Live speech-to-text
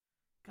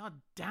God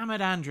damn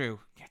it, Andrew.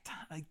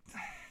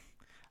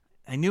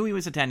 I knew he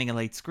was attending a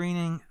late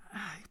screening,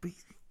 but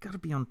he's got to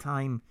be on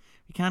time.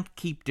 We can't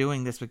keep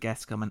doing this with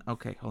guests coming.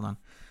 Okay, hold on.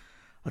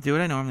 I'll do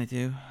what I normally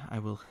do. I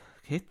will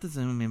hit the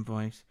Zoom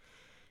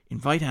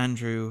invite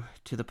Andrew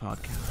to the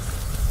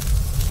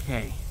podcast.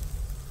 Okay.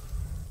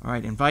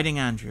 Alright, inviting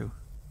Andrew.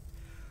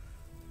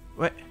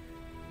 What?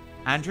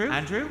 Andrew?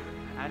 Andrew?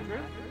 Andrew?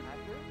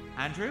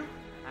 Andrew?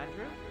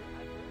 Andrew?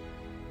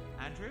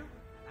 Andrew?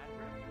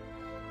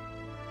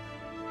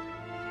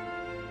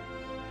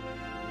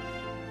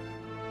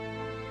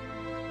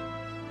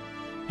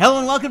 Hello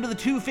and welcome to the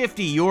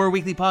 250, your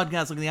weekly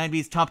podcast looking at the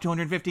IMDb's top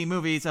 250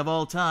 movies of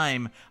all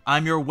time.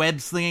 I'm your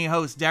web-slinging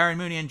host, Darren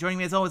Mooney, and joining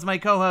me as always, my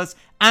co-host,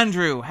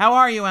 Andrew. How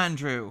are you,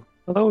 Andrew?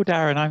 Hello,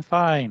 Darren. I'm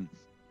fine.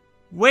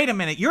 Wait a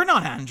minute, you're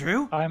not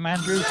Andrew. I'm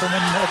Andrew from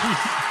another.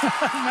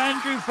 I'm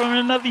Andrew from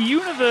another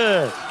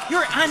universe.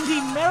 You're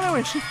Andy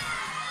Mellowish.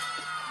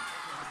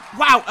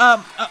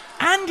 Wow,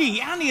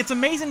 Andy, it's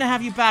amazing to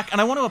have you back,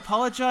 and I want to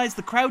apologize.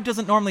 The crowd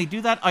doesn't normally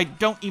do that. I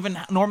don't even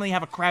normally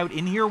have a crowd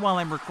in here while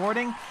I'm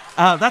recording.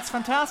 That's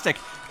fantastic.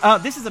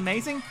 This is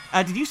amazing.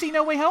 Did you see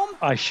No Way Home?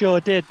 I sure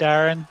did,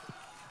 Darren.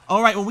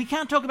 All right, well, we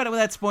can't talk about it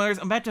without spoilers.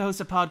 I'm about to host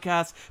a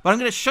podcast, but I'm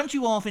going to shunt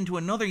you off into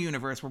another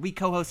universe where we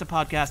co-host a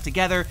podcast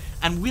together,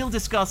 and we'll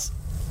discuss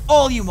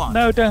all you want.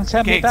 No, don't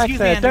send me back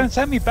there. Me, don't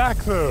send me back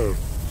there.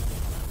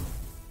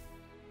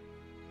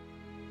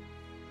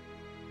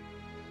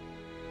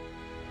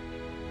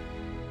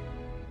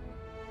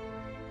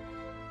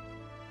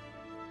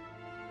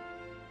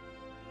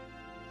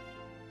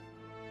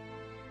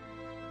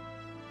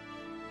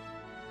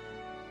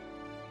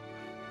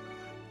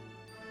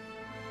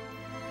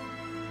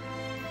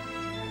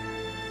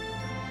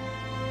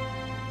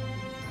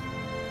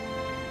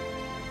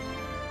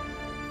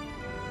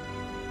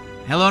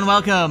 Hello and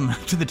welcome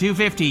to the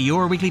 250,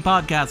 your weekly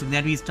podcast with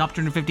IMDb's top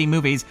 250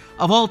 movies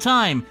of all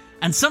time,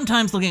 and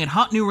sometimes looking at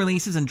hot new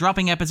releases and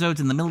dropping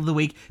episodes in the middle of the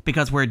week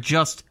because we're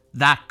just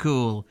that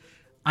cool.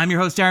 I'm your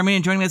host, Darren,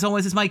 and joining me as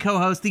always is my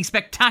co-host, the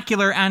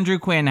spectacular Andrew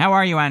Quinn. How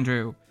are you,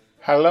 Andrew?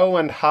 Hello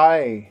and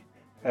hi,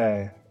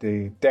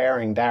 the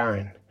daring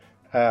Darren.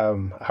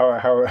 How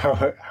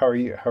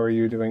are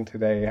you doing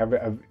today?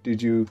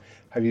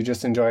 Have you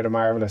just enjoyed a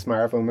marvelous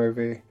Marvel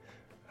movie?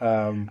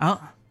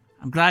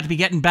 I'm glad to be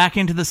getting back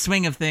into the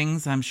swing of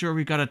things. I'm sure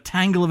we've got a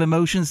tangle of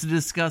emotions to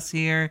discuss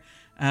here.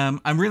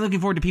 I'm really looking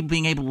forward to people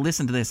being able to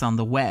listen to this on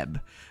the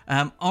web.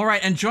 All right,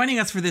 and joining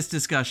us for this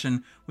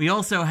discussion, we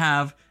also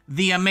have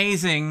the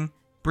amazing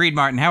Bríd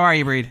Martin. How are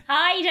you, Bríd?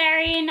 Hi,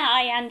 Darren.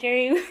 Hi,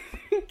 Andrew.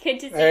 Good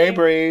to see you. Hey,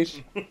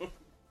 Bríd.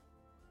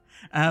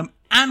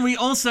 And we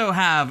also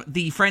have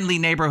the friendly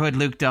neighborhood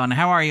Luke Dunne.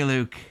 How are you,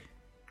 Luke?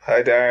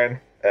 Hi, Darren.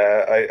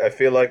 I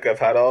feel like I've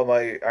had all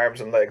my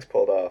arms and legs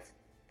pulled off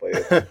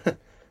by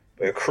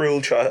a cruel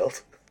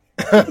child.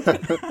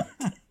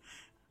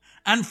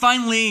 And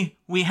finally,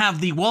 we have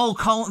the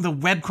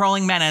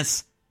web-crawling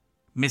menace,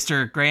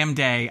 Mr. Graham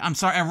Day. I'm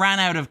sorry, I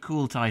ran out of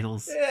cool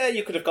titles. Yeah,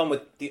 you could have gone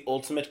with the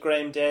ultimate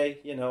Graham Day.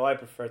 You know, I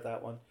preferred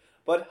that one.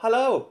 But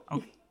hello.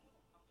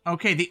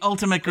 Okay, the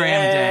ultimate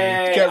Graham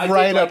Day. Get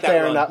right up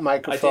there in that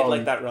microphone. I did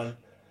like that run.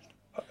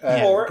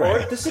 Or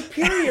the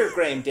superior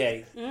Graham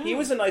Day. He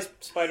was a nice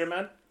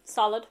Spider-Man.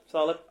 Solid.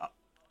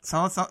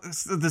 So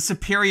the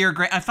superior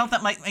Graham. I felt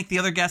that might make the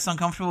other guests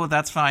uncomfortable, but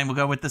that's fine. We'll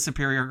go with the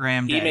superior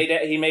Graham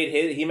Day. He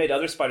made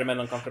other Spider-Men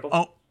uncomfortable.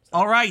 Oh,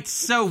 all right.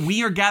 So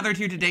we are gathered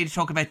here today to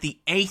talk about the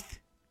 8th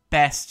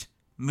best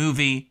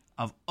movie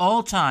of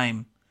all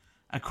time,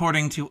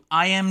 according to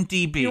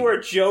IMDb. You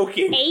were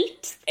joking.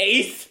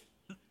 8th?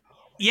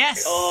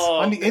 Yes.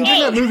 On the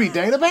Internet Movie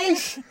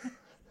Database?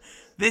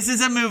 This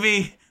is a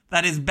movie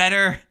that is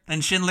better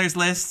than Schindler's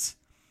List.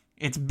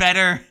 It's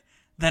better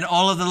than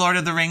all of the Lord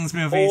of the Rings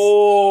movies.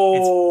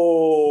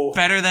 Oh. It's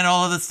better than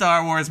all of the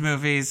Star Wars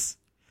movies.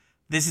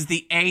 This is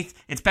the 8th.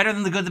 It's better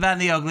than The Good, the Bad,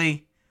 and the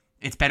Ugly.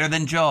 It's better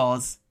than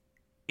Jaws.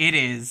 It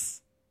is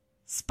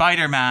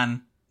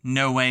Spider-Man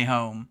No Way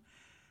Home.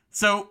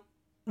 So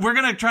we're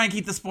going to try and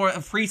keep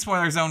the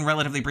pre-spoiler zone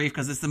relatively brief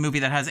because it's the movie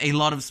that has a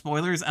lot of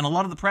spoilers, and a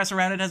lot of the press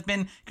around it has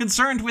been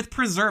concerned with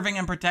preserving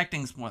and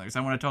protecting spoilers.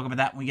 I want to talk about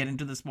that when we get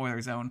into the spoiler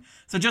zone.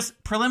 So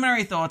just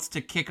preliminary thoughts to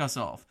kick us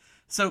off.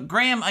 So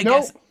Graham, I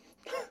guess...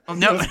 Oh,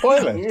 no.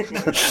 Spoiling.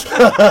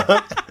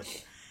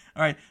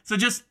 All right. So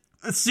just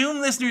assume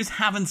listeners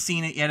haven't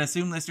seen it yet.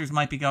 Assume listeners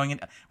might be going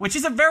in, which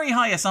is a very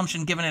high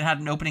assumption given it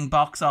had an opening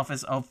box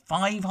office of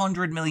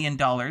 $500 million,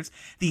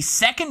 the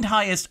second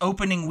highest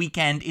opening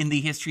weekend in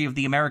the history of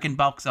the American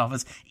box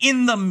office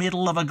in the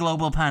middle of a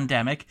global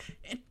pandemic.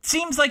 It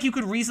seems like you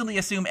could reasonably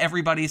assume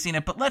everybody's seen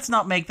it, but let's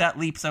not make that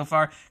leap so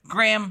far.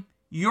 Graham,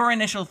 your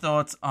initial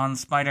thoughts on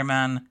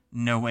Spider-Man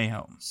No Way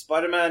Home.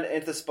 Spider-Man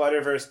Into the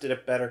Spider-Verse did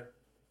it better.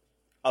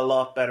 A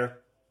lot better.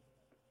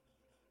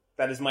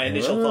 That is my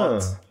initial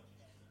thoughts.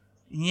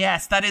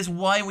 Yes, that is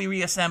why we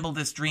reassembled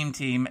this dream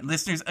team.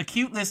 Listeners,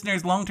 acute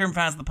listeners, long-term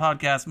fans of the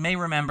podcast may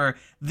remember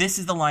this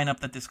is the lineup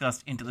that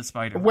discussed Into the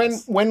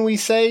Spider-Verse. When we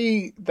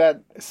say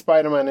that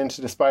Spider-Man Into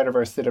the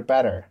Spider-Verse did it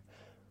better,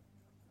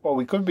 what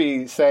we could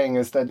be saying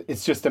is that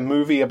it's just a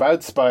movie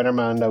about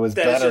Spider-Man that was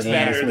That's better just than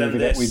better this than movie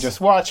that we this.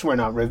 just watched. We're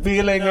not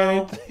revealing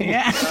anything.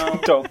 Yeah.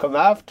 Don't come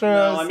after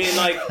No, us.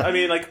 I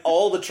mean, like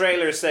all the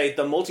trailers say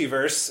the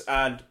multiverse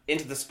and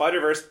Into the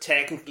Spider-Verse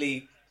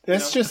technically.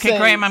 Let's just Okay, say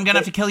Graham, I'm gonna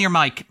have to kill your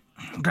mic.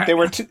 they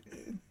were.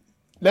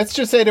 Let's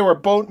just say they were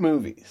both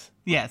movies.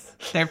 Yes,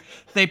 they're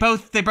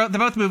both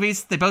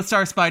movies. They both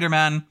star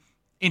Spider-Man.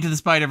 Into the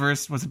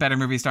Spider-Verse was a better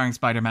movie starring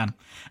Spider-Man.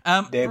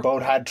 They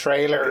both had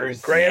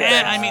trailers. Graham Yeah,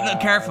 meant, I mean, look,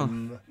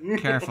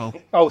 careful.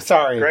 Oh,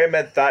 sorry. Graham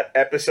meant that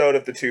episode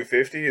of the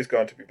 250 is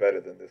going to be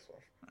better than this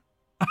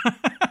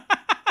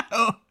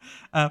one.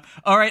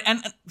 All right,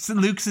 and so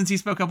Luke, since you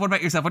spoke up, what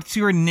about yourself? What's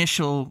your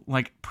initial,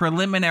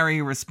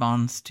 preliminary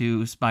response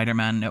to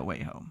Spider-Man No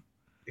Way Home?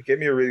 It gave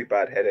me a really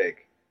bad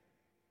headache,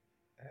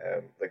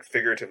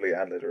 figuratively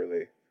and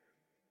literally.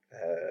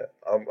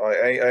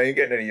 I ain't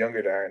getting any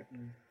younger, Darren.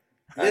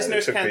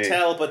 Listeners can't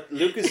tell, but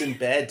Luke is in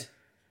bed.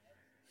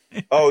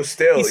 Oh,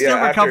 still, He's still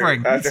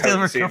recovering. After He's still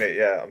having seen it,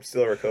 yeah, I'm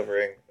still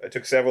recovering. I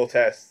took several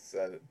tests,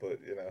 but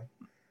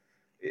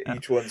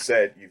each one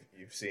said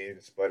you've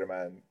seen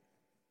Spider-Man,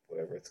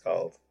 whatever it's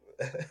called.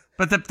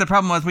 But the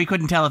problem was we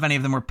couldn't tell if any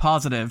of them were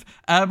positive.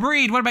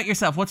 Bríd, what about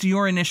yourself? What's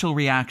your initial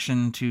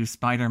reaction to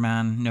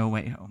Spider-Man No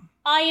Way Home?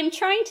 I am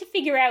trying to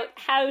figure out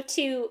how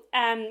to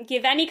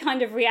give any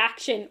kind of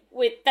reaction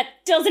that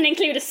doesn't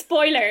include a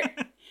spoiler.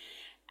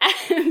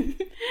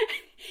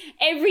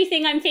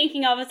 Everything I'm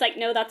thinking of is like,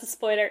 no, that's a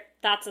spoiler.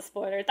 That's a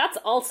spoiler. That's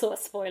also a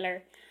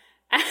spoiler.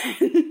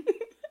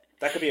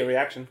 That could be a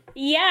reaction.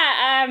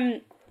 Yeah.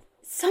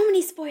 So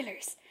many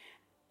spoilers.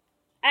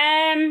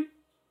 Yeah.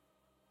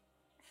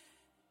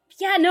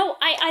 No,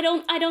 I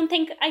don't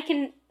think I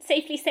can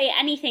safely say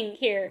anything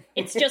here.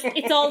 It's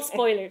all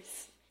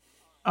spoilers.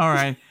 All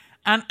right.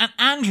 And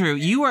Andrew,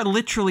 you are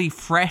literally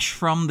fresh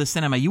from the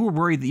cinema. You were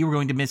worried that you were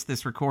going to miss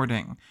this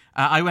recording.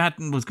 I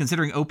was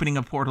considering opening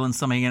a portal and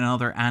summoning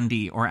another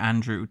Andy or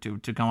Andrew to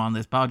come on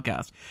this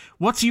podcast.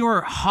 What's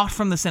your hot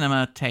from the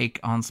cinema take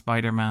on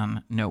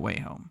Spider-Man No Way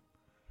Home?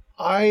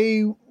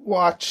 I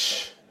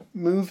watch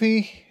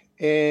movie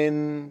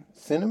in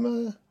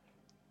cinema.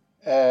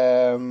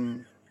 I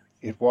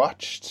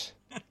watched.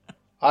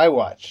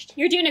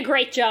 You're doing a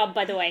great job,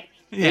 by the way.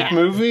 Yeah.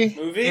 Movie?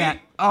 Yeah.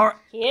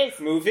 He is.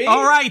 Movie?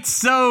 All right,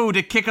 so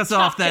to kick us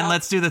off then, job.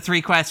 let's do the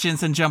 3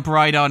 questions and jump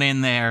right on in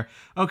there.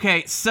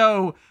 Okay,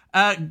 so,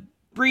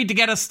 Bríd, to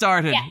get us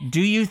started, Yeah. do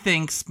you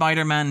think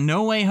Spider-Man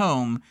No Way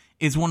Home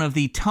is one of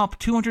the top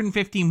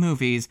 250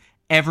 movies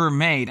ever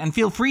made? And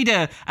feel free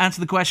to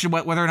answer the question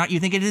whether or not you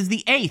think it is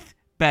the 8th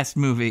best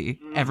movie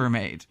ever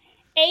made.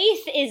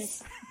 8th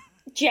is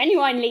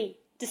genuinely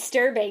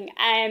disturbing.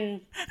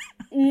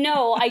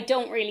 No, I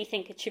don't really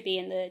think it should be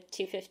in the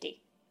 250.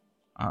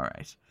 All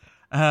right.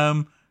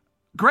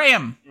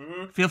 Graham,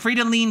 feel free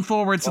to lean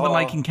forward so the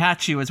mic can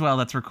catch you as well.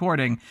 That's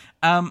recording.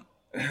 No,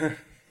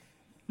 okay,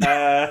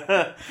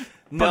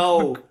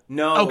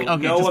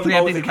 no just preempting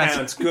emote the question.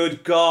 accounts.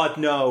 Good God,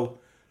 no.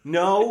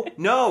 Nope.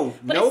 No.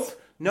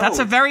 That's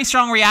a very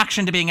strong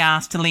reaction to being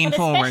asked to lean But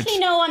forward. especially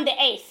no on the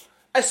 8th.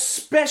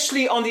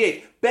 Especially on the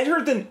 8th.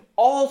 Better than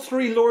all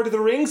 3 Lord of the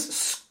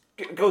Rings?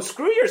 Go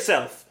screw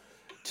yourself.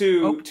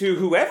 To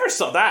whoever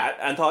saw that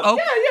and thought,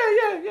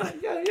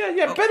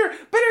 yeah. Better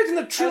than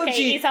the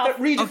trilogy he's off. that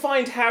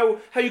redefined how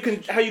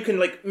you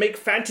can make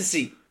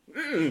fantasy.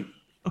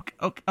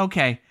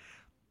 Okay.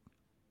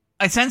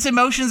 I sense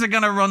emotions are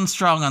gonna run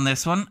strong on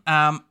this one.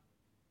 I'm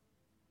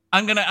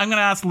gonna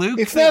ask Luke.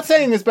 It's not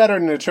saying it's better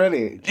than the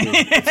trilogy.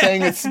 It's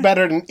saying it's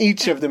better than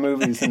each of the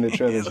movies in the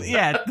trilogy.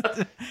 Yeah.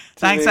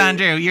 Thanks,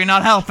 Andrew. You're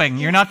not helping.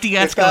 You're not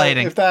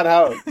de-escalating. If that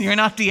helps. You're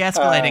not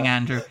de-escalating,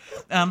 Andrew.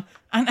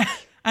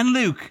 And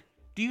Luke,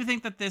 do you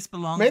think that this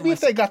belongs? Maybe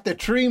if they got the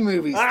 3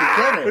 movies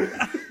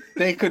together,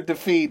 they could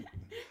defeat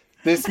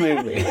this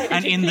movie.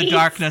 And in the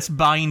darkness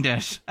bind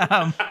it.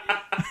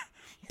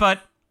 But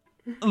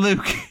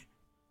Luke,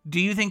 do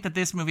you think that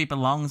this movie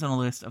belongs on a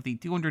list of the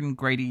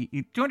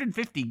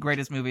 250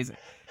 greatest movies?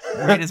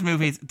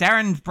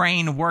 Darren's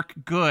brain work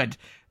good.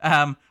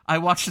 I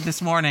watched it this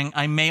morning.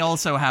 I may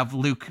also have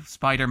Luke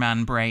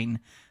Spider-Man brain.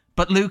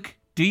 But Luke,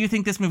 do you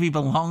think this movie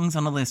belongs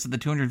on a list of the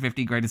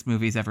 250 greatest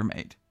movies ever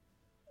made?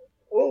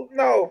 Well,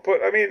 no,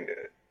 but I mean,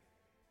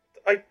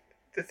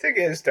 the thing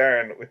is,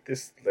 Darren, with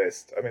this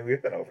list, I mean,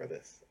 we've been over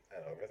this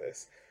and over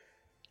this.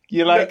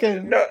 You like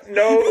it? No.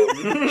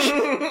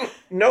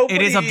 Nobody,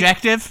 It is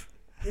objective.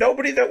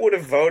 Nobody that would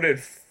have voted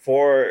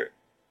for...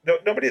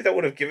 nobody that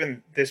would have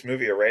given this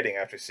movie a rating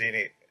after seeing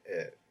it,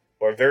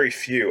 or very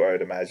few, I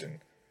would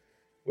imagine,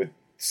 would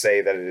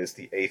say that it is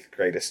the 8th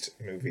greatest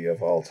movie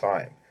of all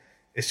time.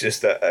 It's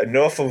just that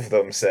enough of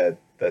them said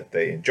that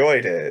they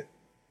enjoyed it,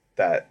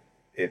 that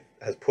it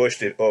has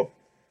pushed it up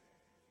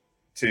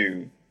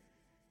to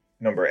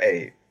number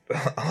 8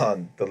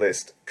 on the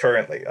list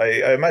currently.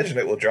 I imagine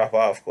it will drop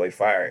off quite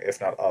far, if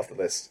not off the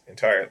list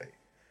entirely.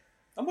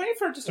 I'm waiting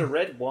for just a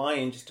red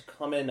wine just to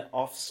come in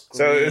off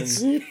screen.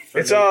 So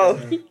it's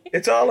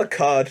all a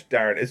cod,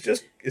 Darren.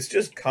 It's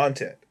just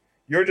content.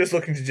 You're just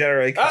looking to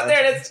generate content. Oh,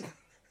 there it is.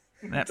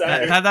 That's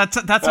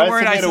a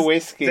word a bit of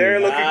whiskey. They're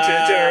looking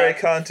to generate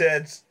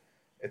content.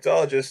 It's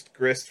all just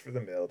grist for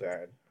the mill,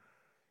 Darren.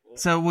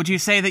 So would you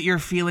say that you're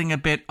feeling a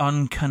bit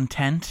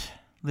uncontent,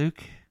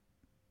 Luke?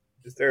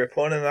 Is there a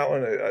pun in that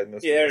one?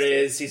 Yeah, it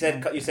is. You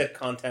said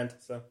content.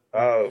 So.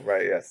 Oh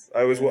right, yes.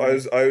 I was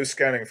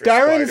scanning for.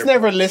 Darren's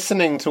never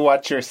listening to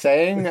what you're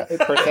saying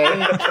per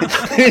se.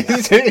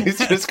 he's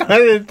just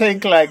going to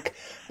think like,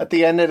 at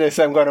the end of this,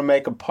 I'm going to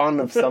make a pun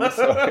of some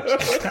sort.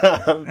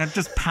 I'm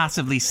just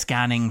passively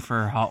scanning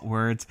for hot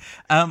words.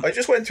 I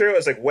just went through. I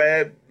was like,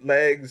 web,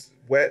 legs,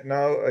 wet.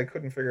 No, I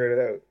couldn't figure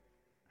it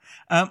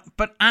out.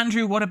 But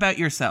Andrew, what about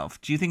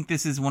yourself? Do you think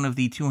this is one of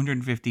the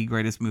 250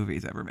 greatest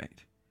movies ever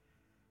made?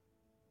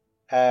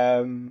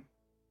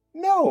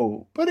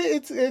 No, but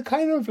it's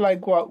kind of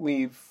like what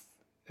we've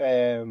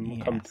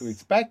come to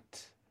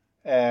expect.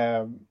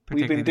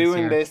 We've been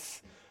doing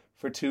this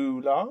for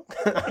too long.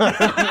 Oh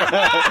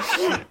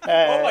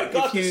my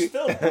God! This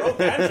film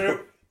broke Andrew.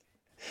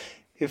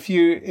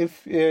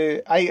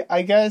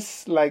 I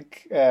guess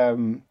like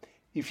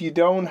if you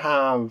don't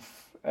have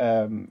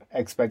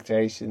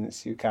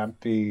expectations, you can't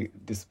be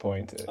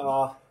disappointed.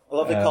 Oh, I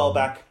love the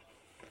callback.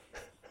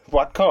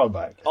 What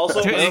callback?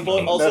 Also,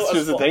 that's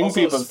just a thing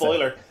people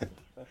spoiler.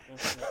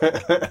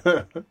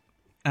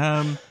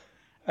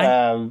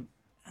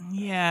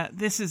 Yeah,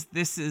 this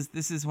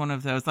is one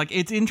of those. Like,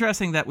 it's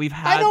interesting that we've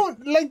had. I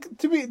don't like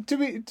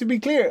to be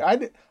clear.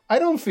 I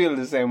don't feel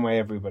the same way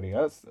everybody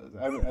else does.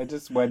 I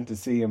just went to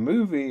see a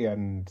movie,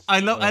 and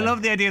I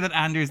love the idea that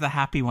Andrew's the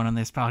happy one on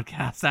this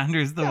podcast.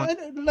 Andrew's the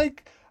one.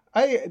 Like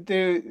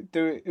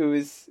it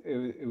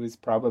was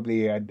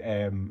probably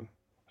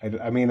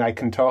I mean, I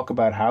can talk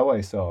about how I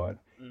saw it.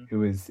 It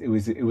was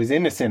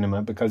in a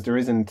cinema because there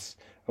isn't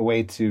a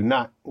way to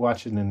not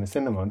watch it in the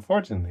cinema,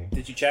 unfortunately.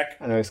 Did you check?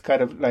 And I was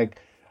kind of like,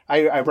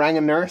 I rang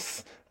a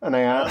nurse and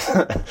I asked,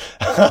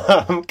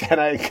 can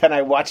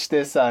I watch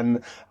this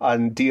on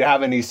do you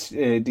have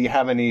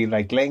any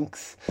like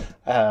links?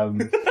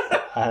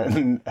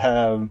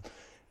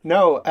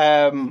 No.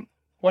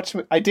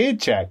 I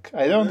did check.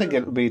 I don't think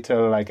it'll be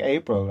till like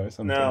April or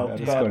something. No,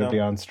 it's going to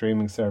be on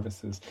streaming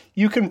services.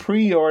 You can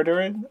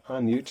pre-order it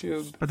on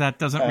YouTube, but that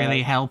doesn't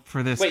really help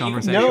for this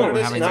conversation. No,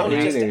 we're having not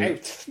today.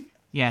 really.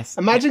 Yes.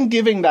 Imagine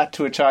giving that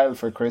to a child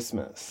for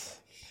Christmas.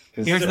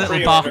 Here's a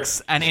little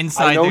box, and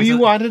inside. I know you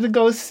wanted to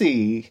go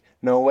see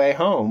No Way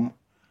Home,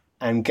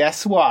 and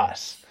guess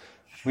what?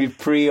 We've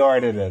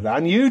pre-ordered it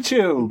on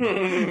YouTube.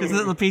 There's a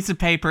little piece of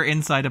paper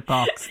inside a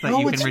box that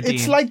you can redeem.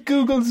 It's like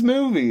Google's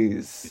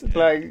movies.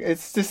 Like,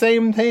 it's the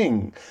same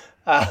thing.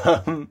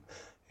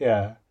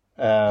 Yeah.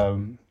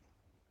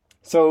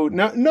 So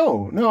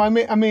no.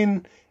 I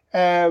mean,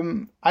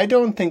 I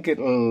don't think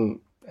it'll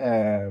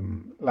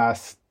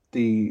last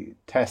the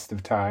test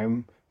of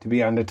time to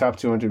be on the top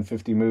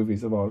 250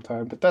 movies of all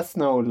time. But that's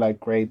no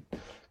like great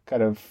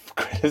kind of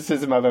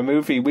criticism of a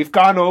movie. We've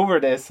gone over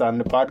this on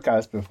the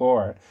podcast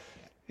before.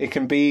 It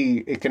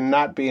can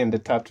not be in the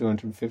top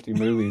 250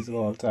 movies of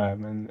all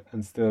time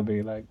and still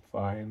be like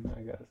fine,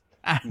 I guess.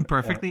 And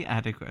perfectly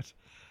adequate.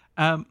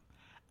 And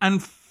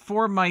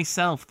for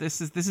myself,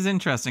 this is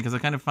interesting because I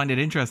kind of find it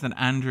interesting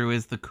that Andrew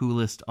is the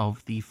coolest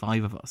of the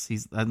five of us.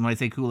 And when I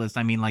say coolest,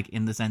 I mean like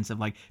in the sense of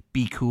like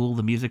Be Cool,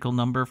 the musical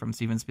number from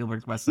Steven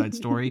Spielberg's West Side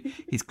Story.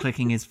 He's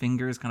clicking his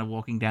fingers, kind of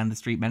walking down the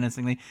street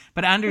menacingly.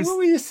 But Andrew's...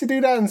 we used to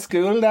do that in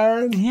school,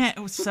 Darren. Yeah,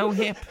 it was so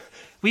hip.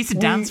 We used to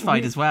dance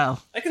fight as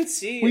well. I can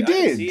see a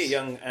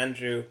young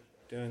Andrew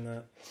doing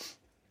that.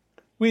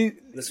 We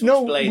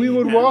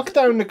would walk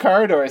down the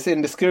corridors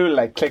in the school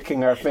like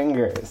clicking our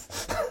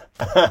fingers.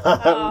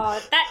 Oh,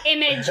 that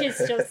image is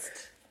just...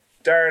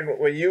 Darren,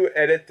 when you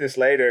edit this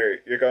later,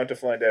 you're going to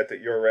find out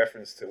that your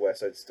reference to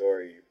West Side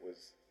Story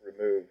was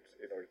removed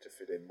in order to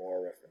fit in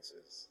more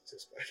references to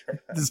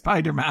Spider-Man. The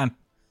Spider-Man.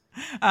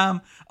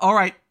 All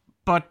right.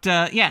 But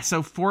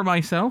so for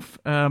myself,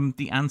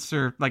 the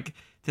answer to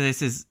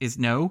this is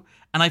no.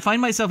 And I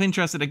find myself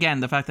interested,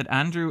 again, the fact that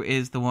Andrew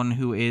is the one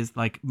who is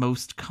like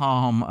most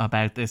calm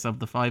about this of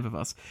the five of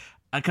us.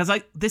 Because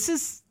this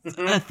is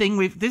a thing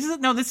this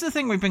is a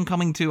thing we've been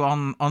coming to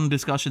on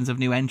discussions of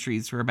new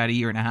entries for about a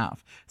year and a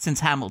half since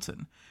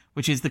Hamilton,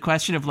 which is the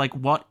question of like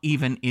what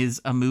even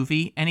is a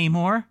movie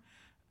anymore,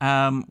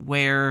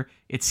 where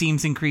it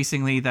seems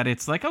increasingly that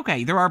it's like,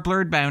 okay, there are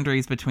blurred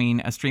boundaries between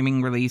a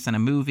streaming release and a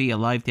movie, a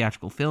live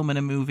theatrical film and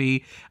a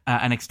movie,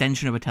 an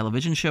extension of a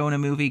television show and a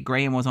movie.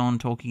 Graham was on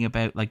talking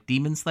about like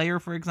Demon Slayer,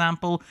 for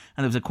example,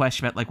 and there was a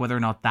question about like whether or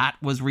not that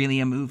was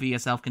really a movie, a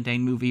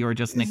self-contained movie, or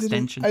just an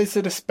extension. Is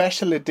it a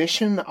special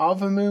edition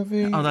of a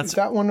movie? Oh, is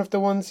that one of the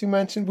ones you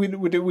mentioned? We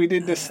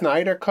did the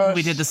Snyder Cut.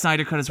 We did the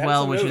Snyder Cut as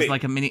well, which is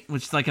like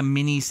a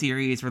mini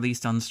series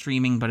released on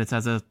streaming, but it's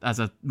as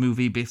a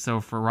movie,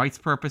 so for rights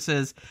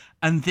purposes.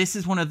 And this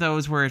is one of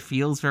those where it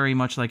feels very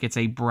much like it's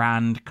a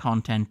brand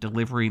content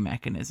delivery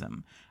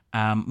mechanism,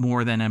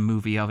 more than a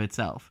movie of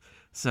itself.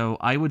 So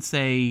I would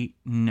say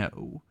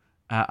no.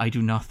 I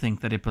do not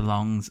think that it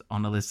belongs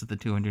on a list of the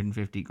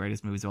 250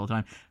 greatest movies of all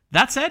time.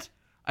 That said,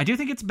 I do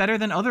think it's better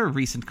than other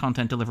recent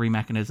content delivery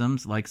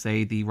mechanisms, like,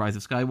 say, The Rise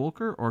of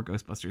Skywalker, or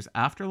Ghostbusters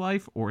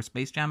Afterlife, or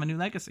Space Jam: A New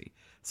Legacy.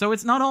 So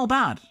it's not all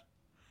bad.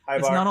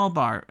 Not all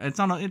bar. It's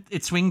not.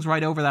 It swings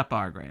right over that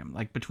bar, Graham,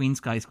 like between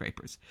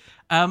skyscrapers.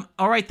 All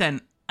right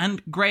then.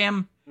 And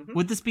Graham,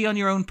 would this be on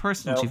your own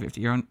personal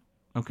 250? Your own.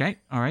 Okay.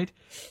 All right.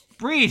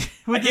 Bríd,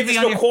 would this be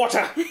on your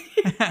quarter?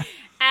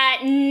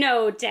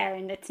 No,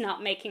 Darren, it's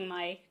not making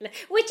my...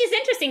 Which is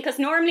interesting, because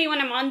normally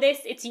when I'm on this,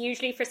 it's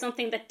usually for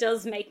something that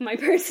does make my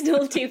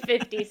personal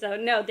 250, so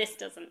no, this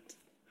doesn't.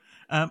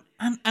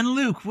 And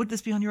Luke, would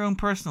this be on your own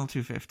personal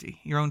 250?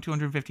 Your own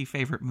 250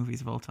 favourite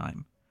movies of all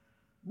time?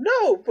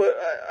 No, but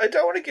I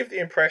don't want to give the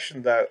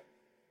impression that,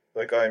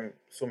 like, I'm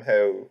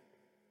somehow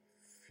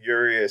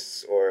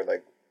furious or,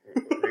 like,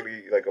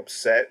 really, like,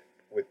 upset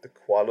with the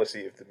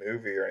quality of the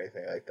movie or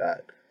anything like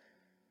that.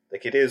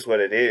 Like, it is what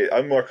it is.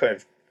 I'm more kind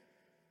of...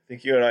 I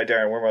think you and I,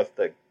 Darren, we're both,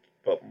 like,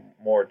 but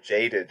more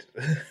jaded,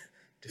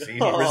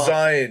 defeated,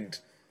 resigned,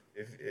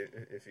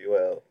 if you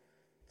will,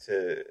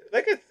 to...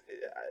 Like, it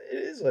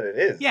is what it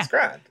is. Yeah. It's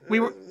grand. We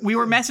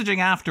were messaging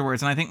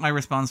afterwards, and I think my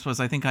response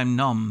was, I think I'm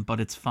numb, but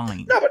it's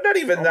fine. No, but not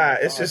even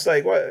that. It's just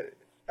like, what,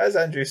 as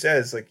Andrew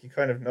says, like, you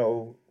kind of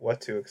know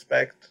what to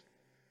expect.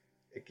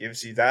 It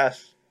gives you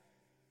that.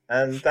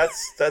 And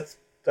that's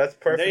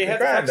perfectly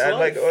grand. And,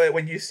 like,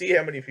 when you see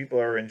how many people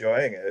are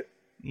enjoying it,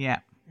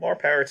 more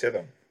power to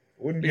them.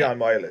 Wouldn't be on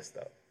my list,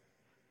 though.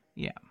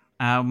 Yeah.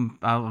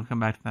 I'll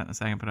come back to that in a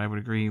second, but I would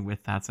agree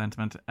with that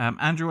sentiment.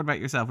 Andrew, what about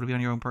yourself? Would it be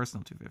on your own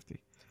personal 250?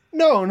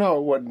 No,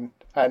 it wouldn't.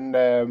 And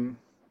no,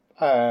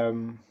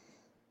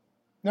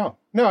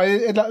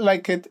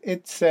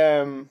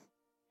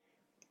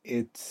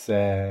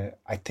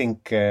 I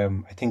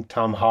think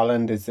Tom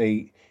Holland is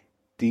a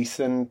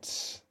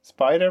decent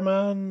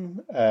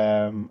Spider-Man.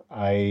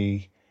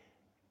 I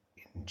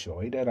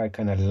enjoyed it. I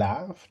kind of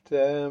laughed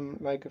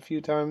like a few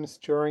times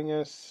during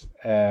it.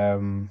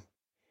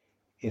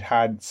 It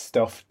had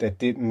stuff that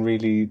didn't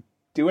really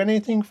do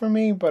anything for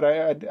me, but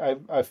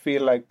I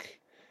feel like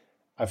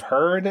I've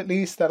heard at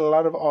least that a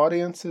lot of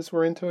audiences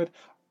were into it.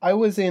 I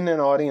was in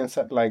an audience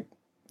at like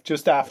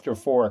just after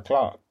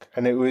 4:00,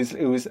 and it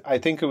was I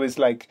think it was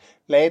like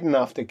late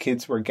enough that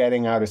kids were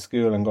getting out of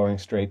school and going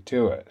straight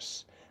to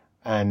it,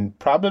 and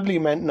probably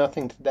meant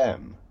nothing to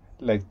them.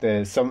 Like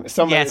some of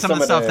the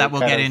stuff that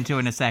we'll get into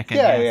in a second.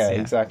 Yeah,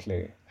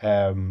 exactly.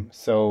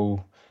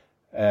 So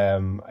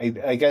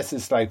I guess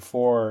it's like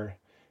for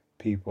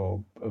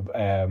people,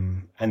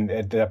 and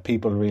that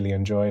people really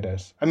enjoyed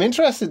it. I'm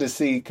interested to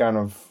see kind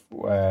of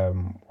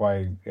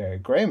why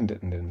Graham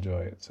didn't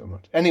enjoy it so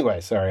much.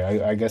 Anyway, sorry.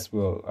 I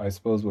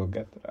suppose we'll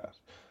get to that.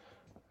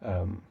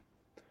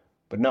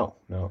 But no.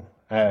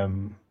 How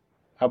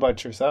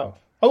about yourself?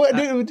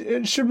 Oh,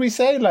 should we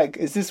say, like,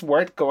 is this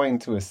worth going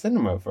to a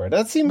cinema for?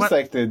 That seems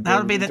like the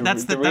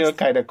real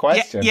kind of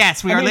question.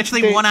 Yes, we are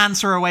literally one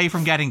answer away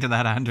from getting to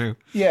that, Andrew.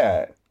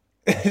 Yeah,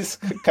 it's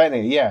kind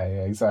of, yeah,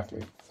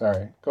 exactly.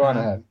 Sorry, go on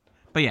ahead.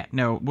 But yeah,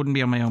 no, it wouldn't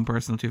be on my own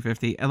personal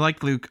 250.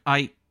 Like Luke,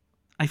 I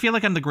feel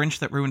like I'm the Grinch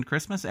that ruined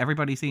Christmas.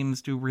 Everybody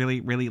seems to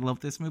really, really love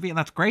this movie, and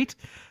that's great.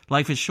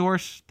 Life is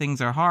short, things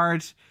are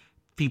hard.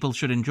 People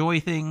should enjoy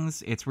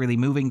things. It's really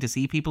moving to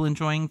see people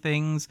enjoying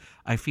things.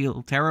 I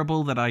feel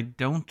terrible that I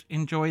don't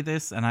enjoy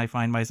this, and I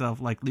find myself,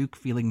 like Luke,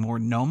 feeling more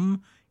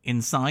numb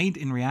inside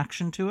in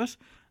reaction to it.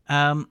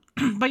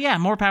 But yeah,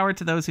 more power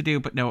to those who do,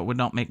 but no, it would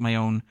not make my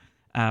own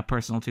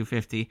personal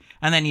 250.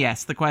 And then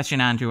yes, the question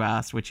Andrew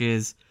asked, which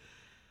is,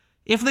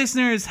 if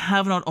listeners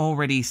have not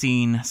already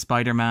seen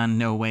Spider-Man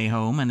No Way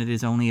Home, and it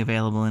is only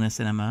available in a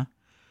cinema,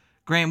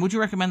 Graham, would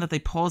you recommend that they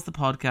pause the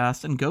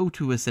podcast and go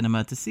to a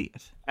cinema to see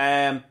it?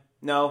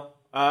 No.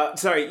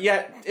 Sorry.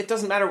 Yeah, it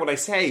doesn't matter what I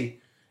say.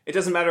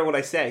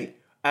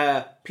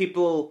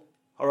 People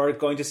are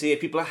going to see it.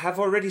 People have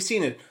already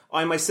seen it.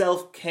 I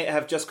myself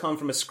have just come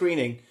from a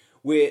screening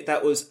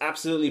that was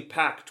absolutely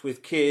packed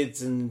with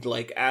kids and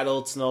like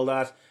adults and all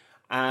that.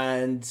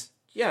 And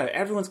yeah,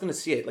 everyone's going to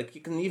see it. Like,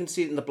 you can even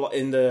see it in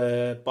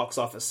the box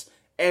office.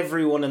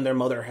 Everyone and their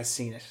mother has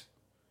seen it.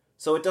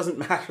 So it doesn't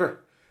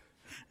matter.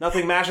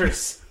 Nothing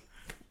matters.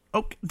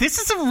 Oh, this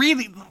is a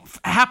really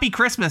happy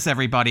Christmas,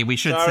 everybody. We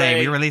should say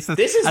we released this.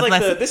 This is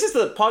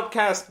the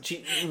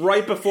podcast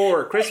right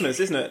before Christmas,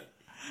 isn't it?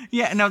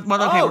 Yeah, no.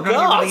 Well, okay, we're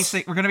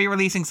going to be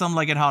releasing some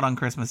Like It Hot on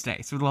Christmas Day,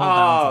 so it'll all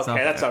balance itself.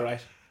 Okay, that's all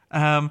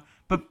right.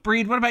 But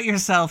Bríd, what about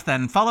yourself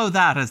then? Follow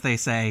that, as they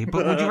say.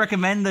 But would you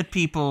recommend that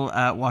people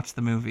watch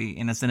the movie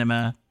in a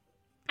cinema?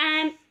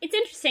 It's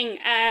interesting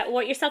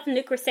what yourself and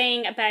Luke were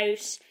saying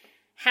about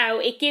how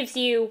it gives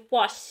you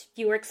what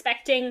you were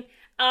expecting.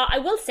 I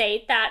will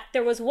say that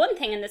there was one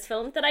thing in this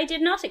film that I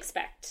did not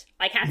expect.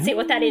 I can't say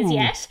what that is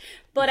yet,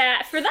 but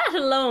for that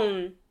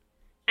alone,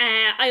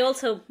 I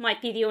also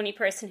might be the only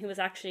person who was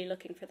actually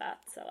looking for that,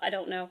 so I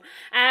don't know.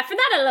 For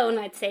that alone,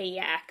 I'd say,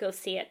 yeah, go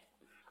see it.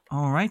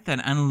 All right, then.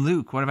 And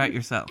Luke, what about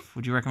yourself?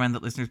 Would you recommend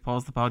that listeners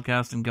pause the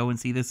podcast and go and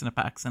see this in a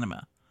packed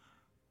cinema?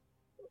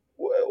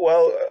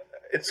 Well,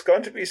 it's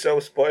going to be so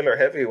spoiler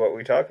heavy what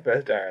we talk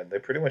about, Darren. They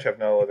pretty much have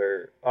no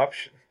other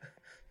option.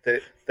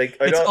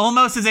 It's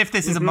almost as if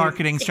this is a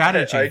marketing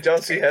strategy. I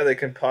don't see how they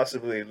can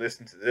possibly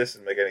listen to this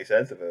and make any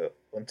sense of it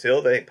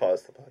until they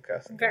pause the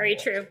podcast. Very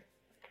true.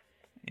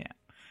 Yeah.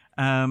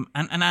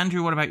 And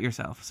Andrew, what about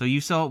yourself? So you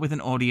saw it with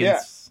an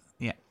audience.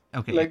 Yeah.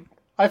 Okay. Like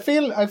I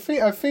feel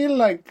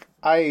like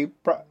I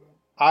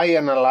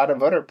and a lot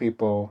of other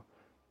people,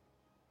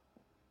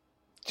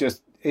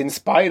 just in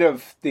spite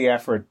of the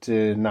effort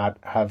to not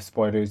have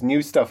spoilers,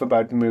 knew stuff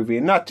about the movie,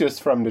 and not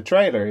just from the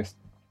trailers.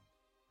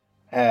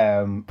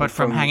 But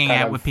from hanging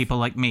out with people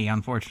like me,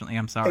 unfortunately,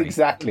 I'm sorry.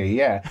 Exactly,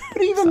 yeah.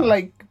 But even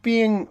like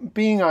being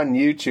on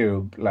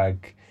YouTube,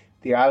 like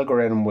the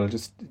algorithm will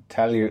just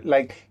tell you,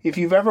 like if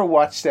you've ever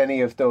watched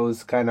any of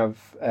those kind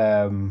of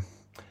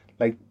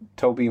like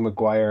Tobey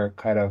Maguire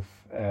kind of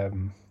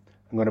I'm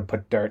going to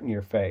put dirt in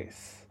your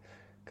face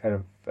kind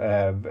of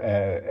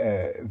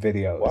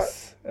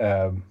videos.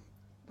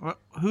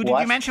 Who did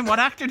you mention? What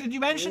actor did you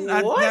mention?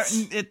 What?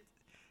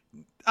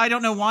 I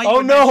don't know why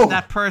you mentioned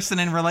that person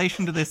in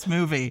relation to this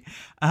movie.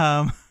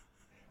 I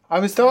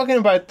was talking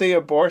about the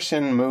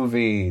abortion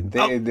movie,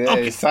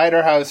 the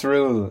Cider House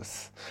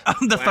Rules.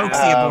 The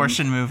folksy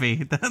abortion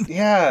movie.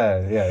 yeah,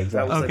 exactly.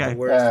 That was like the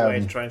worst way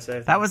to try and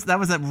save. That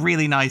was a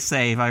really nice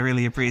save. I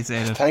really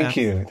appreciate it. Thank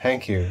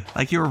you.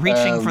 Like you were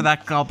reaching for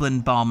that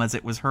goblin bomb as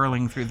it was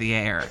hurling through the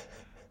air.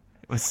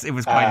 It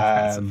was quite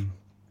impressive.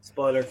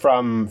 Spoiler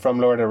from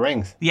Lord of the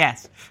Rings.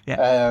 Yes.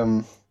 Yeah.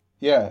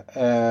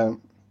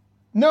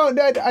 No,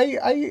 that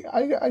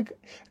I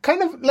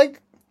kind of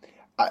like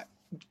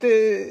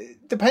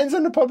depends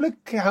on the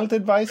public health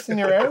advice in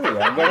your area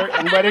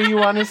and whether you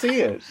want to see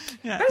it.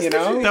 Yeah. You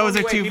know, those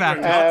are two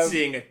factors. Not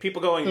seeing it.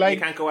 People going, like,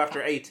 you can't go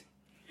after 8.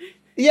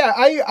 Yeah,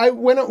 I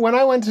when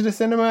I went to the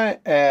cinema,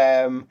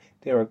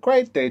 they were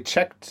great. They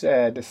checked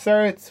the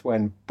certs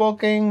when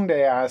booking.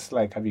 They asked,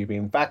 like, have you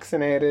been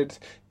vaccinated?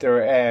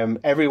 There,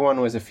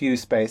 everyone was a few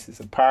spaces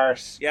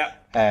apart. Yeah.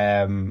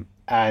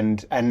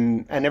 And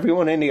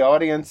everyone in the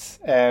audience,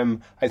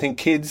 I think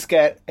kids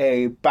get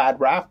a bad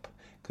rap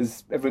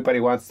because everybody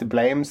wants to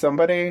blame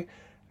somebody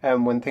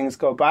when things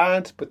go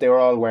bad. But they were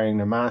all wearing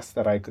the mask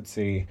that I could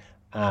see,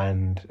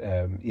 and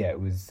it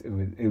was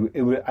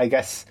I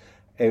guess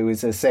it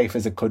was as safe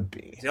as it could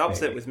be. It's the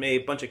opposite with me. A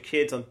bunch of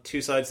kids on two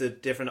sides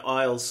of different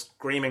aisles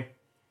screaming.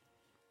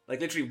 Like,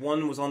 literally,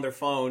 one was on their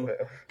phone.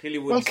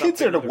 Well,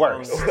 kids are the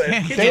worst.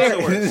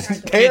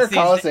 They are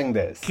causing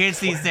this. Kids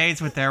these days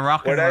with their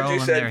rock and roll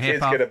and their hip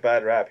hop. When Andrew said kids get a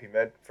bad rap, he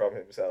meant from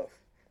himself.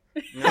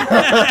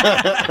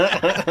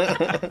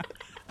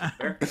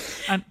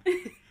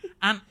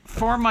 And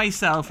for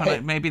myself,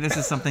 and maybe this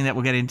is something that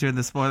we'll get into in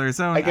the spoiler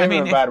zone. I gave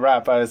him a bad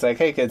rap. I was like,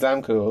 hey, kids,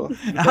 I'm cool.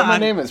 But my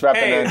name is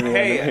Rapping Andrew.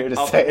 Hey, I'm here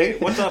to say.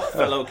 What's up,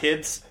 fellow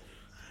kids?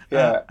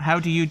 Yeah. How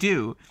do you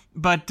do?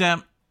 But...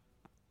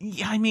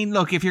 I mean,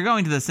 look, if you're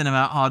going to the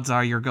cinema, odds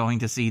are you're going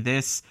to see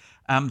this.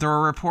 There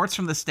are reports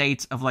from the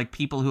States of, like,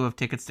 people who have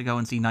tickets to go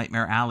and see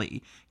Nightmare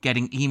Alley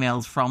getting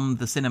emails from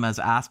the cinemas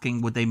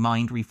asking would they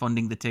mind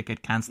refunding the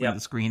ticket, cancelling the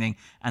screening,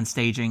 and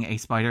staging a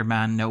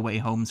Spider-Man No Way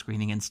Home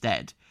screening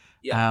instead.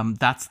 Yep.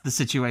 That's the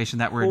situation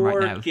that we're in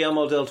right now.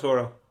 Guillermo del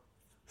Toro.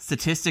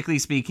 Statistically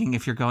speaking,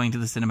 if you're going to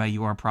the cinema,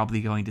 you are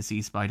probably going to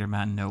see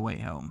Spider-Man No Way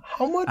Home.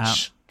 How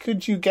much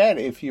could you get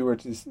if you were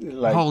to,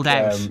 like, hold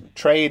out.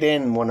 Trade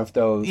in one of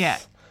those... Yeah.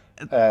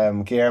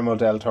 Guillermo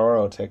del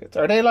Toro tickets.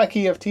 Are they like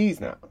EFTs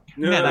now?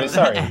 No,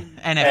 sorry.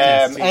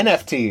 NFTs.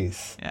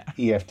 NFTs. Yeah.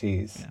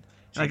 EFTs.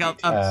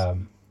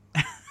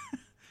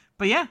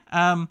 Yeah.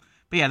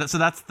 Like, so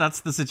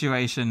that's the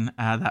situation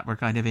that we're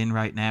kind of in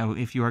right now.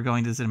 If you are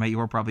going to the cinema,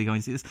 you are probably going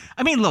to see this.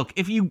 I mean, look,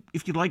 if you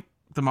like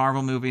the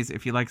Marvel movies,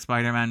 if you like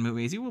Spider-Man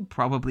movies, you will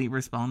probably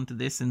respond to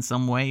this in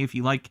some way. If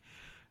you like,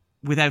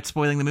 without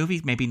spoiling the movie,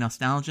 maybe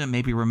nostalgia,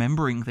 maybe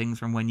remembering things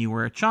from when you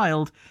were a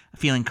child,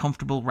 feeling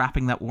comfortable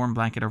wrapping that warm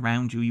blanket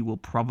around you, you will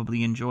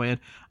probably enjoy it.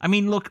 I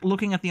mean,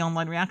 looking at the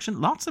online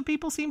reaction, lots of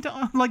people seem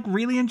to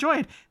really enjoy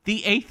it.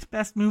 The 8th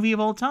best movie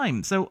of all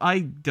time. So I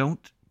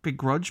don't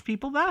begrudge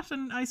people that,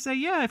 and I say,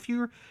 yeah, if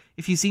you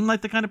seem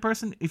like the kind of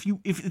person, if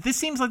this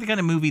seems like the kind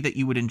of movie that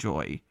you would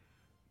enjoy,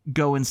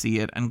 go and see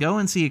it, and go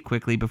and see it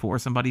quickly before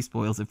somebody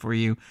spoils it for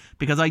you,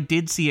 because I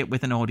did see it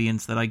with an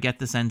audience that I get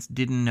the sense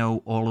didn't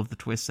know all of the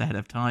twists ahead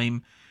of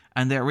time,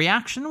 and their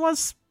reaction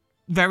was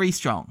very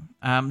strong.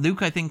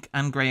 Luke, I think,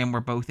 and Graham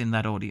were both in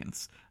that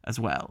audience as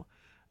well.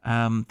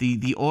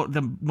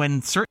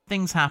 When certain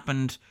things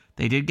happened,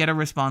 they did get a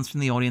response from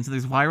the audience, and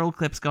there's viral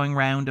clips going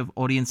around of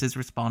audiences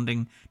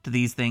responding to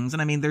these things,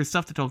 and I mean, there's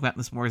stuff to talk about in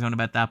the spoiler zone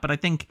about that, but I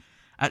think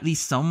at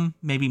least some,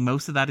 maybe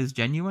most of that is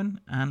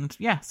genuine, and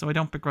yeah, so I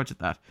don't begrudge at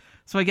that.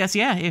 So I guess,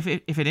 yeah, if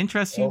it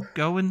interests you,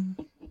 go and...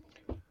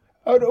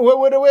 Wait.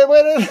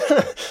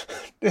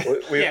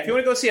 If you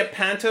want to go see a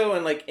panto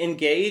and, like,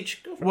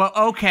 engage, go for it. Well,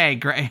 okay,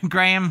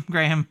 Graham.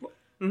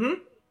 Mm-hmm.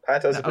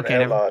 Pantos have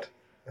been outlawed.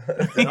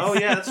 Oh,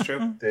 yeah, that's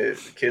true. The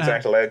kids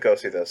aren't allowed to go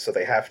see those, so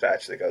they have to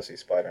actually go see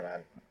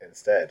Spider-Man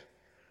instead.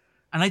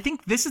 And I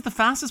think this is the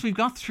fastest we've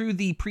got through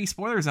the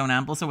pre-spoiler zone,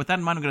 Amble. So with that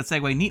in mind, I'm going to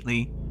segue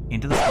neatly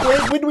into the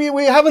spoiler.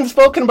 We haven't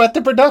spoken about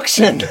the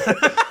production.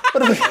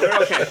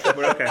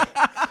 We're okay.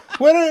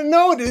 Well,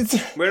 no,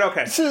 We're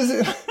okay.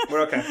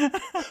 We're okay.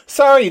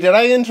 Sorry, did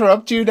I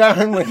interrupt you,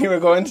 Darren, when you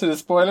were going to the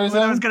spoiler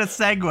zone? I was going to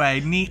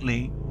segue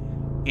neatly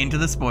into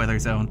the spoiler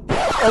zone.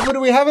 Oh, but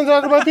we haven't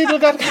talked about people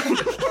got...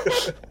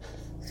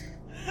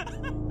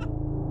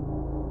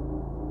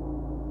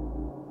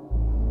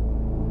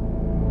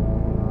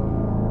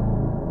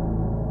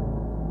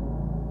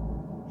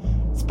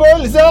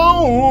 Spoiler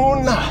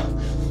zone!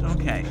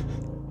 Okay.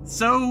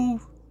 So,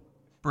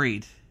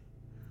 Bríd.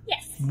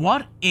 Yes.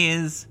 What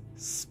is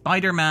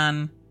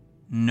Spider-Man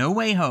No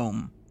Way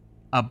Home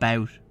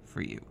about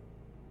for you?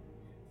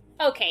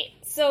 Okay,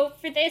 so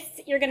for this,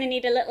 you're going to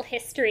need a little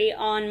history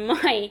on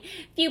my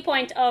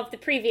viewpoint of the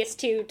previous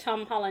two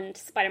Tom Holland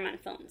Spider-Man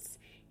films,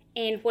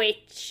 in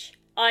which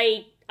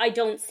I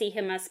don't see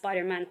him as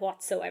Spider-Man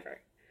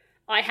whatsoever.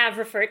 I have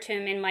referred to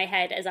him in my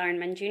head as Iron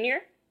Man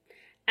Jr.,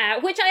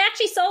 which I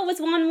actually saw was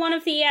one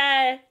of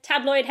the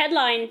tabloid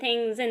headline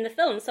things in the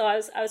film, so I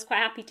was quite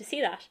happy to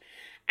see that.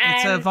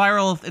 It's a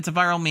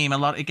viral meme.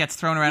 It gets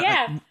thrown around.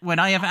 Yeah. Like, when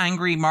I have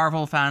angry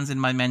Marvel fans in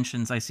my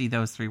mentions, I see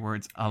those three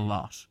words a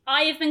lot.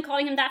 I have been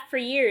calling him that for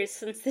years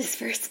since this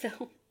first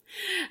film.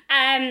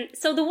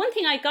 So the one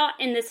thing I got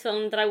in this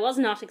film that I was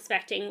not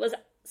expecting was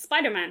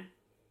Spider-Man.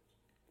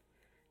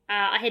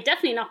 I had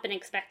definitely not been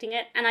expecting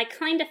it, and I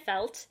kind of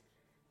felt,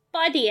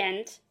 by the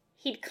end,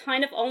 he'd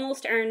kind of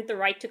almost earned the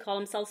right to call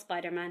himself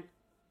Spider-Man.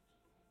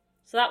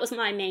 So that was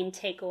my main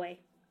takeaway.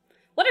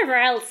 Whatever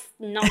else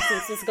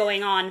nonsense was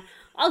going on,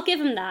 I'll give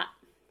him that.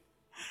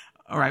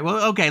 All right,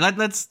 well, okay,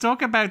 let's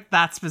talk about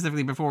that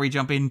specifically before we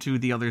jump into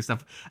the other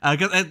stuff.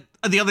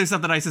 The other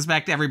stuff that I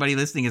suspect everybody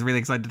listening is really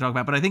excited to talk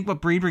about. But I think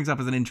what Bríd brings up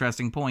is an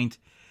interesting point,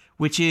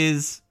 which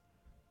is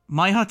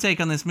my hot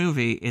take on this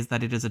movie is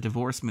that it is a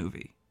divorce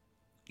movie.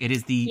 It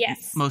is the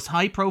most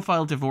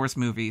high-profile divorce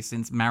movie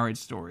since Marriage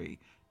Story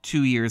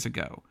 2 years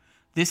ago.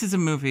 This is a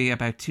movie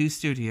about two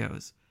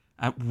studios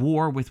at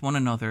war with one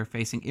another,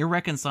 facing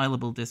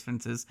irreconcilable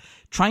differences,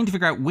 trying to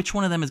figure out which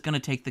one of them is going to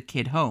take the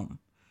kid home,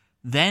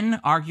 then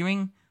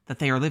arguing that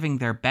they are living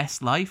their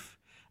best life,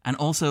 and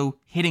also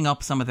hitting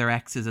up some of their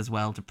exes as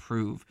well to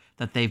prove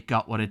that they've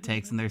got what it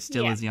takes and they're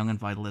still as young and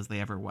vital as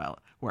they ever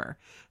were.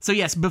 So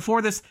yes,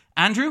 before this,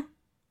 Andrew,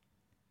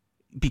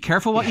 be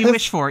careful what you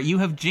wish for. You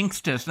have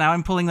jinxed it. Now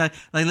I'm pulling the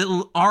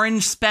little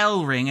orange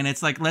spell ring, and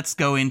it's like, let's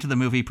go into the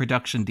movie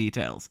production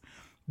details.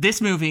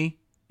 This movie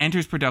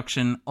enters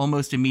production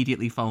almost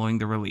immediately following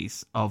the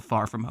release of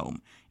Far From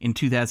Home in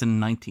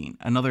 2019,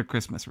 another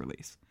Christmas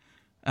release.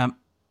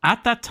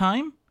 At that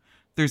time,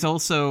 there's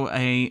also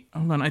a...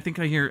 Hold on, I think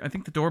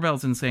the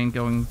doorbell's insane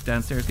going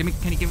downstairs. Can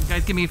you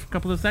guys give me a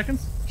couple of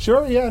seconds?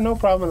 Sure, yeah, no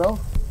problem at all.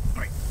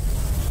 All right.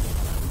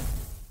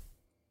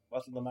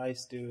 What'll the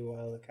mice do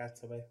while the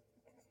cat's away?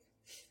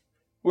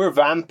 We're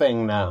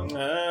vamping now.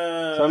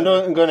 So I'm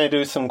going to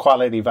do some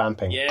quality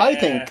vamping. Yeah. I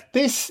think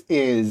this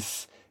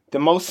is the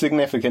most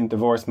significant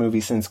divorce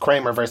movie since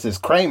Kramer versus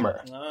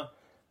Kramer.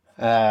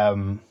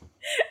 It's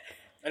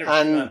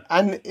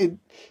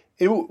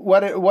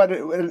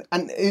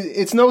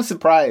no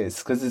surprise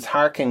because it's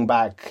harking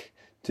back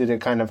to the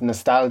kind of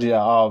nostalgia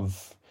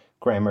of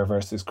Kramer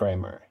versus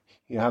Kramer.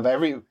 You have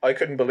I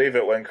couldn't believe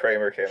it when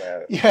Kramer came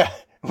out. Yeah,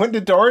 when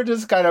the door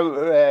just kind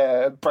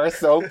of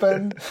bursts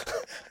open.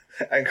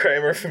 And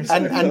Kramer from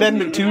and then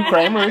the two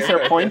Kramers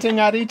are pointing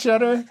at each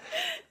other.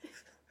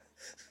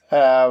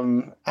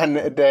 And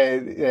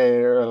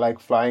they're like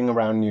flying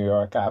around New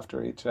York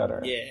after each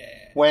other.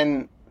 Yeah.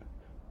 When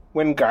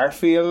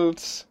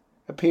Garfield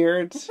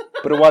appeared,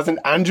 but it wasn't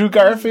Andrew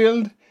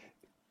Garfield,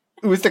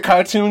 it was the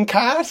cartoon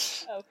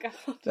cat. Oh god,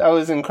 that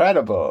was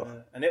incredible.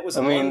 And it was.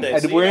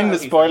 We're in the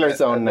spoiler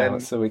zone now,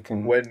 so we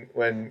can.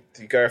 When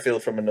the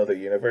Garfield from another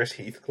universe,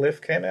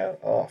 Heathcliff, came out,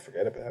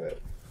 forget about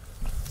it.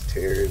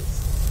 Tears.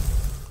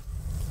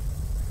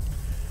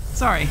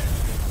 Sorry.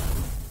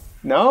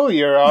 No,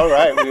 you're all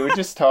right. We were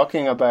just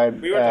talking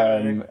about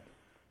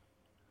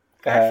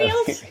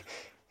Garfield?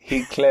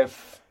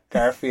 Heathcliff,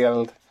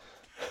 Garfield.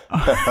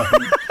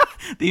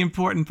 The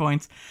important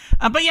points.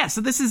 But yeah,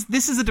 so this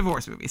is a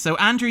divorce movie. So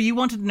Andrew, you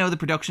wanted to know the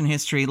production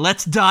history.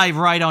 Let's dive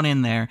right on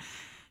in there.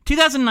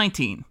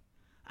 2019.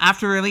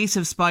 After release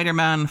of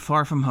Spider-Man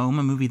Far From Home,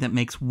 a movie that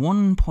makes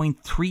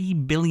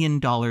 $1.3 billion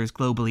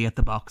globally at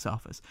the box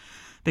office,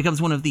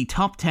 becomes one of the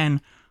top 10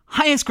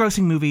 highest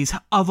grossing movies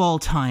of all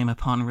time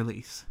upon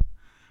release.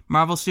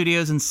 Marvel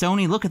Studios and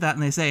Sony look at that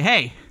and they say,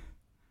 hey,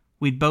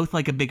 we'd both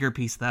like a bigger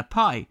piece of that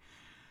pie.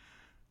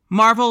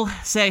 Marvel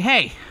say,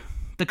 hey,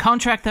 the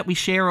contract that we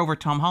share over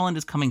Tom Holland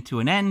is coming to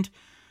an end.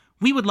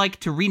 We would like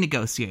to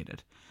renegotiate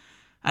it.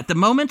 At the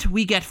moment,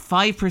 we get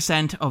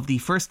 5% of the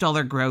first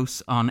dollar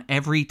gross on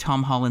every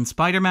Tom Holland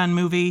Spider-Man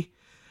movie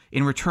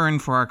in return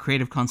for our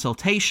creative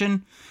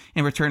consultation,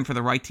 in return for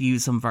the right to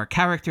use some of our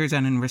characters,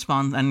 and in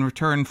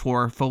return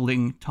for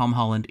folding Tom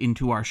Holland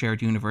into our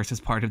shared universe as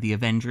part of the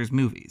Avengers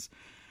movies.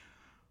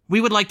 We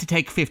would like to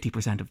take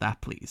 50% of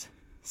that, please.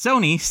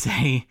 Sony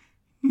say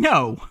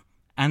no,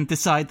 and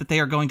decide that they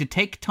are going to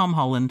take Tom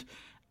Holland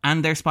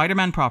and their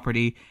Spider-Man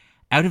property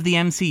out of the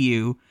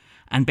MCU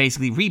and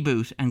basically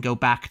reboot and go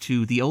back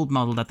to the old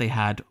model that they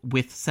had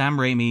with Sam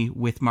Raimi,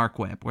 with Mark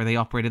Webb, where they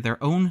operated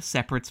their own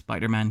separate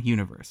Spider-Man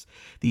universe.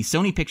 The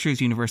Sony Pictures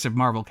universe of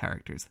Marvel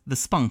characters. The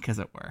spunk, as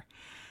it were.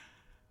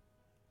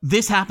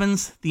 This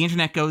happens, the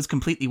internet goes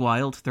completely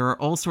wild. There are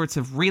all sorts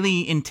of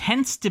really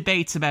intense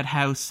debates about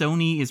how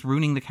Sony is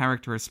ruining the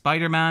character of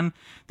Spider-Man.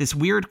 This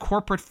weird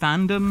corporate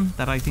fandom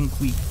that I think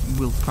we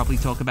will probably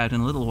talk about in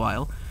a little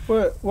while.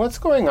 What's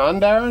going on,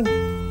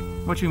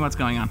 Darren? What do you mean, what's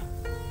going on?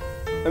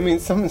 I mean,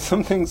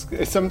 something's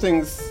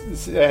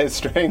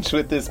strange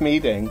with this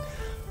meeting.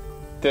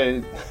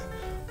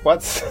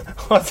 What's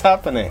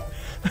happening?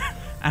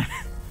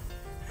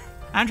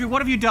 Andrew,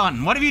 what have you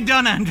done? What have you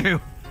done, Andrew?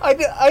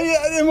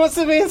 It must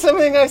have been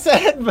something I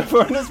said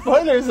before in the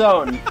spoiler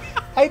zone.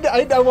 I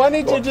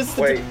wanted you just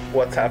to... Wait,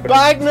 what's happening?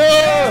 Bag news!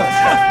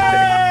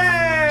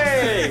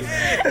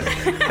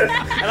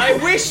 And I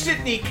wished it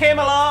and he came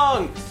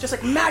along, just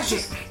like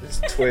magic. There's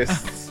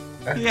twists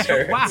and Yeah,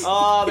 turns. wow.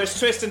 Oh, there's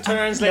twists and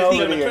turns, ladies and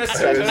gentlemen. Twists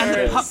and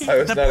turns. I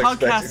was not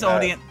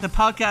The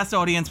podcast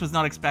audience was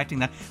not expecting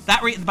that.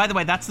 By the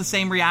way, that's the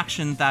same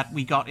reaction that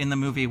we got in the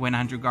movie when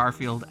Andrew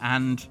Garfield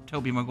and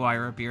Tobey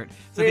Maguire appeared.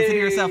 So consider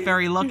yourself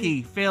very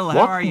lucky. Phil, how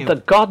are you? What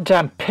the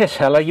goddamn piss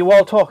hell are you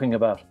all talking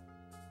about?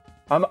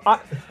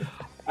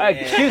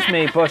 Excuse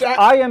me, but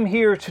I am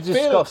here to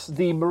discuss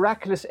the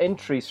miraculous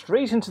entry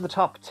straight into the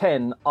top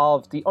 10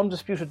 of the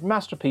undisputed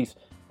masterpiece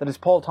that is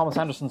Paul Thomas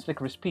Anderson's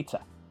Licorice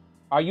Pizza.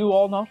 Are you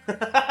all not?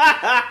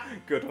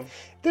 Good one.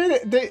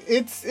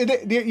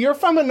 You're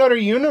from another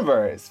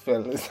universe,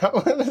 Phil. Is that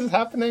what is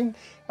happening?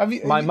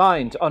 My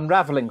mind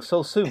unraveling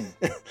so soon.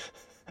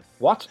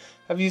 What?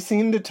 Have you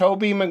seen the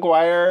Tobey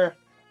Maguire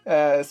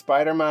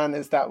Spider-Man?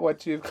 Is that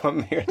what you've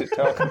come here to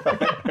talk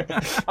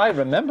about? I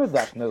remember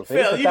that movie.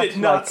 Phil, but you that's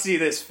did not like- see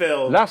this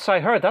film. Last I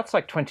heard, that's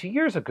like 20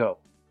 years ago.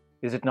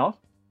 Is it not?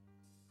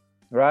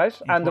 Right?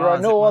 And there are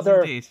It no was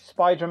other indeed.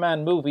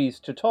 Spider-Man movies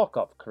to talk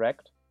of,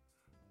 correct?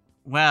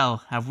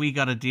 Well, have we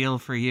got a deal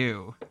for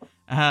you?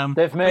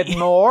 They've made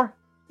more.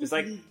 There's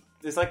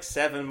like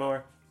 7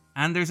 more.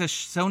 And there's a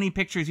Sony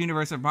Pictures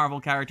universe of Marvel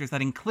characters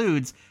that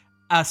includes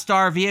a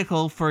star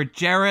vehicle for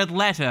Jared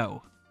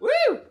Leto. Woo!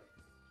 A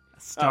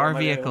star my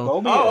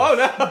vehicle. God.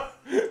 Oh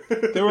no!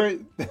 There were...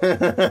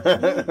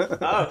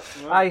 Oh,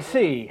 I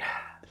see.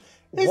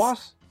 What?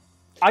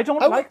 I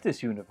don't like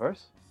this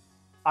universe.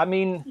 I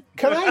mean,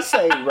 Can I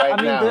say right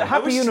now? the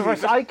happy wish you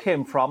universe could- I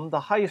came from, the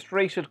highest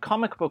rated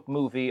comic book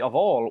movie of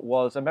all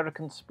was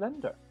American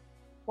Splendor.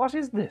 What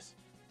is this?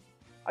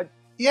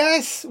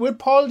 Yes, with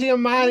Paul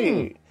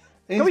Giamatti.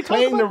 Can we He's talk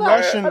playing the about that?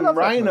 Russian I love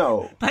that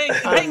rhino.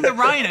 Playing the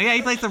Rhino. Yeah,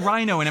 he plays the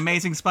Rhino in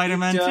Amazing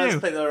Spider-Man just 2.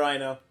 play the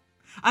Rhino.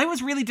 I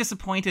was really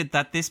disappointed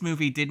that this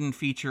movie didn't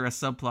feature a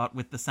subplot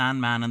with the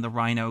Sandman and the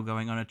Rhino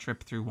going on a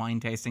trip through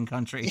wine-tasting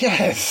country.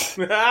 Yes.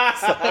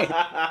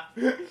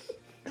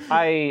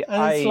 I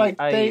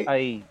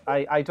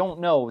don't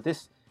know.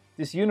 This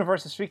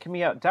universe is freaking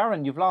me out.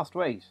 Darren, you've lost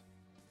weight.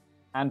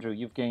 Andrew,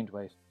 you've gained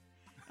weight.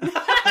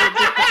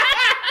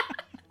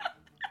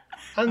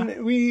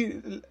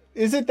 And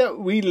is it that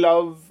we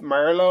love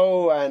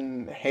Merlot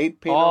and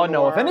hate Pinot Oh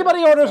no! Noir? If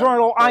anybody orders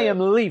Merlot, I am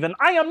leaving.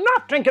 I am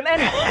not drinking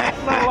any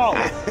Merlot.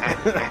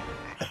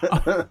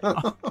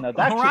 Now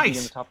that All should right. be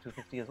in the top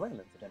 250 as well,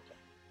 incidentally.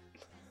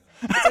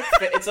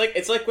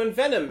 It's like when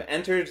Venom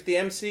entered the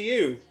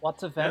MCU.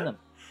 What's a venom?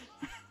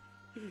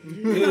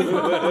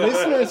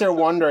 Listeners are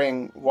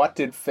wondering, what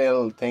did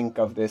Phil think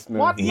of this movie?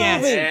 What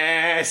Yes. movie?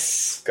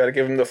 Yes. Gotta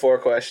give him the 4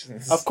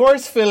 questions. Of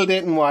course Phil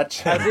didn't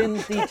watch As it. in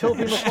the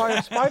Tobey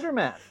Maguire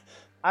Spider-Man.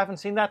 I haven't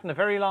seen that in a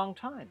very long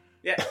time.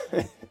 Yeah.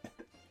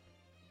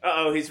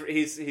 Uh-oh, he's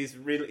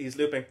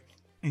looping.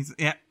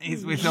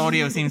 His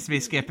audio seems to be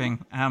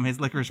skipping. His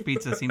licorice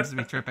pizza seems to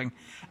be tripping.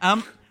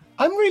 I'm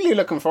really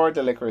looking forward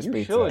to Licorice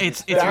Pizza. should.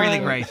 It's really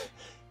great.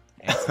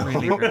 It's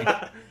really great.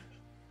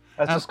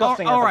 As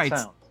disgusting all as right. it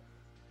sounds.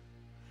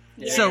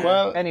 So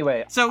Well,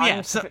 Anyway, so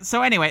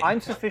anyway, I'm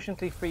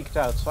sufficiently freaked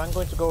out, so I'm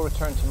going to go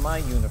return to my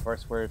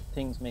universe where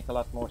things make a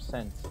lot more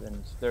sense.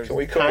 And there's Can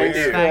we come with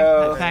Thanks, you?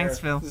 Phil. thanks,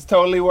 Phil. It's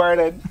totally worth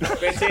it.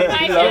 Great seeing you.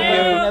 Bye, Love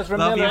Phil. you. Ezra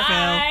Love you, Miller. Phil.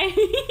 Bye.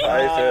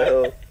 Bye,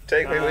 Phil.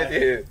 Take me with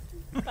you.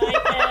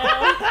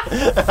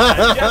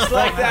 Bye, Just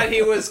like that,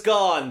 he was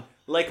gone.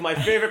 Like my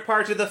favorite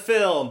part of the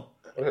film,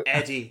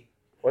 Eddie.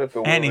 What a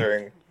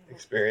bewildering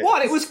experience.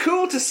 What? It was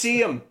cool to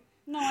see him. Phil.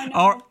 No, I know.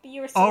 All- but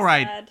you were so all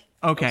right. sad.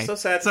 Okay. I'm so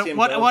sad to So see him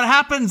what go. what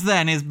happens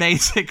then is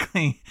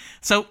basically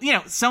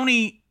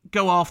Sony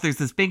go off. There's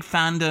this big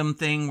fandom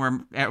thing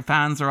where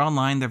fans are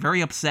online. They're very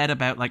upset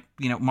about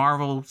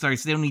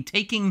Sony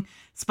taking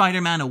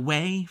Spider-Man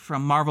away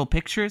from Marvel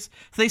Pictures.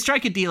 So they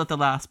strike a deal at the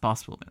last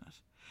possible minute.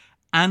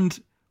 And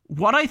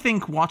what I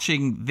think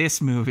watching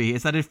this movie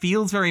is that it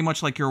feels very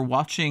much like you're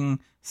watching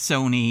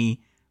Sony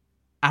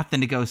at the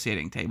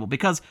negotiating table,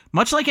 because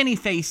much like any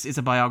face is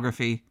a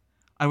biography,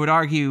 I would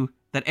argue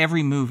that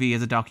every movie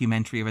is a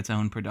documentary of its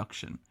own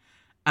production.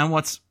 And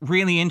what's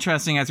really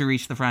interesting as we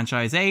reach the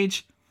franchise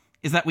age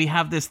is that we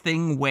have this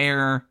thing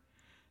where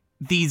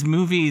these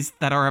movies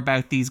that are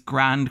about these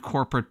grand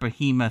corporate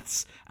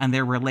behemoths and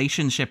their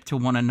relationship to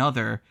one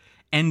another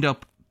end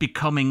up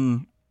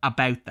becoming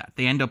about that.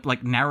 They end up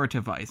like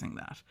narrativizing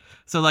that.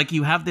 So like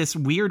you have this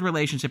weird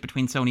relationship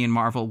between Sony and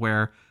Marvel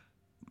where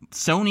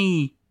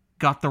Sony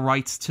got the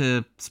rights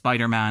to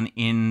Spider-Man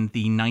in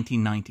the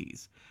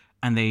 1990s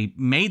and they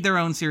made their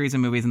own series of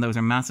movies and those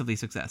are massively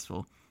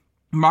successful.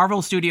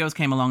 Marvel Studios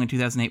came along in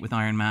 2008 with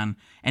Iron Man,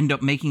 ended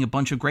up making a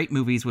bunch of great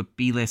movies with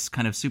B-list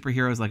kind of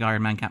superheroes like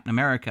Iron Man, Captain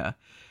America.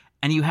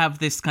 And you have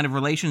this kind of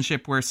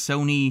relationship where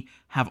Sony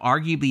have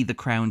arguably the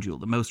crown jewel,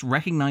 the most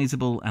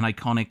recognizable and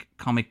iconic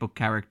comic book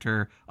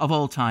character of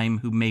all time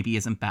who maybe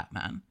isn't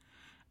Batman.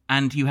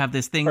 And you have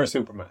this thing... Or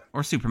Superman.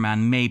 Or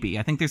Superman, maybe.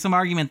 I think there's some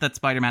argument that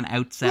Spider-Man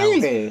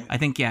outsells... Really? I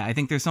think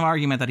there's some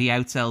argument that he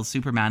outsells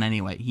Superman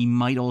anyway. He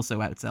might also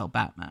outsell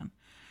Batman.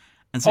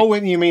 And so,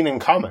 you mean in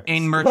comics?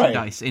 In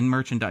merchandise, right. In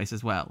merchandise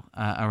as well,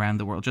 around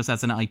the world, just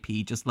as an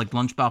IP, just like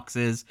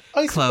lunchboxes,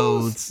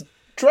 clothes.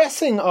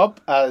 Dressing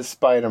up as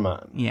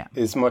Spider-Man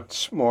is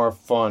much more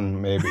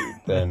fun, maybe,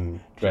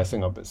 than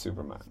dressing up as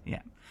Superman.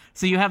 Yeah.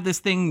 So you have this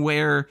thing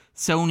where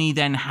Sony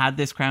then had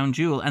this crown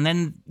jewel, and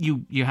then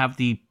you have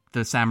the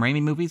Sam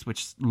Raimi movies,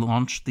 which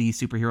launched the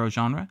superhero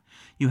genre.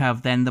 You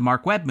have then the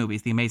Mark Webb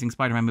movies, the Amazing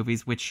Spider-Man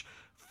movies, which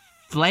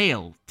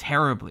flail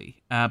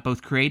terribly,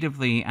 both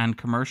creatively and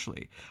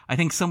commercially. I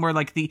think somewhere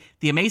like the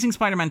Amazing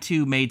Spider-Man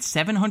 2 made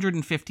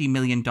 $750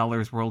 million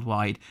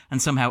worldwide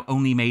and somehow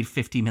only made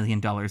 $50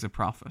 million of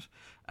profit,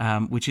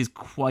 which is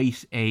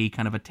quite a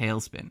kind of a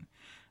tailspin.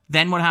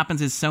 Then what happens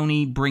is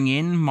Sony bring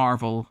in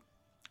Marvel.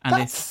 And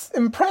that's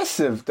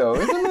impressive, though,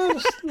 isn't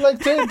it?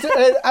 Like,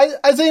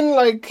 as in,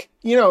 like,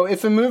 you know,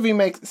 if a movie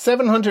makes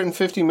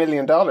 $750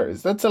 million,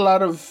 that's a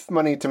lot of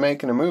money to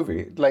make in a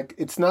movie. Like,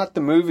 it's not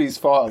the movie's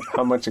fault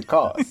how much it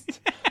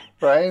costs,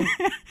 right?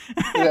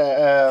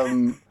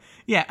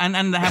 Yeah,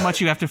 and how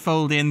much you have to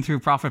fold in through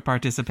profit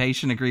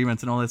participation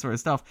agreements and all this sort of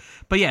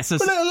stuff. But yeah, so...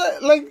 But,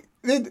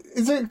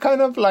 is it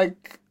kind of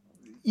like,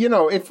 you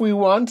know, if we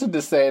wanted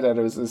to say that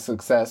it was a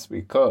success,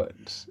 we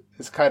could.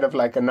 It's kind of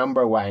like a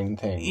number wang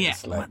thing. Yeah,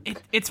 it's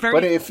like, it's very.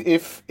 But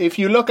if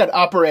you look at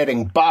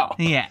Operating Bop,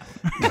 then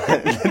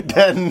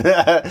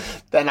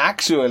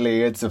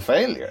actually it's a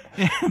failure.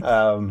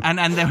 And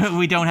then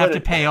we don't have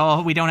to pay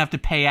out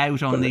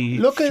on the.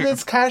 Look at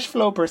its cash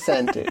flow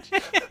percentage.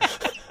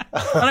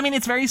 Well, I mean,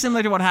 it's very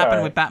similar to what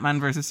happened with Batman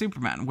versus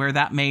Superman, where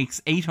that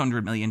makes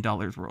 $800 million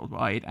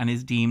worldwide and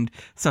is deemed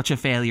such a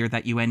failure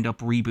that you end up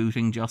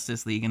rebooting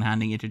Justice League and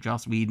handing it to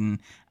Joss Whedon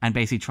and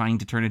basically trying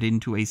to turn it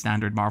into a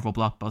standard Marvel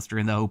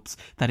blockbuster in the hopes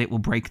that it will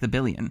break the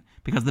billion.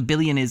 Because the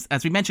billion is,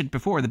 as we mentioned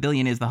before, the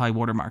billion is the high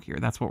watermark here.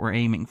 That's what we're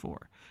aiming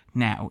for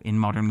now in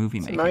modern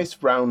movie making. It's a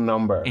nice round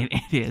number. It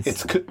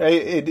is.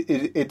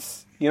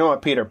 It's you know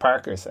what Peter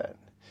Parker said?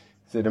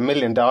 He said $1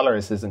 million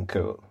isn't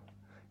cool.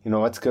 You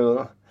know what's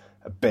cool?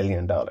 $1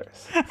 billion.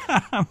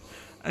 I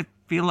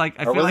feel like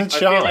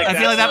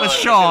that was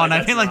Sean.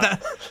 I feel like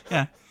that.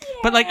 Yeah.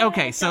 But like,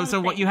 okay, so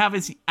what you have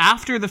is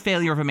after the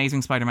failure of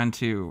Amazing Spider-Man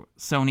 2,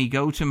 Sony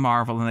go to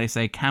Marvel and they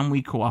say, can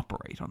we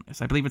cooperate on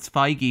this? I believe it's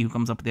Feige who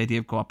comes up with the idea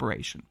of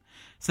cooperation.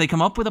 So they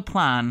come up with a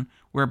plan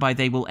whereby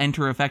they will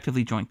enter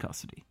effectively joint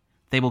custody.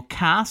 They will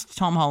cast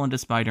Tom Holland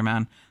as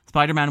Spider-Man.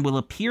 Spider-Man will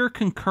appear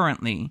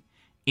concurrently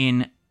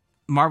in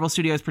Marvel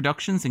Studios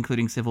productions,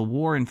 including Civil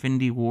War,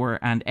 Infinity War,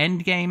 and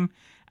Endgame.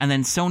 And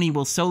then Sony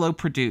will solo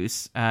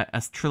produce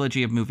a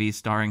trilogy of movies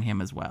starring him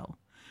as well.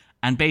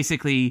 And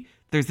basically,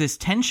 there's this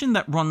tension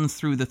that runs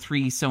through the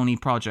three Sony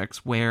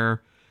projects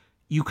where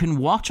you can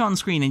watch on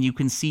screen and you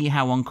can see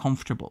how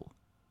uncomfortable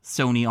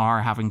Sony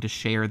are having to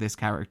share this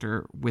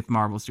character with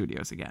Marvel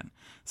Studios again.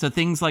 So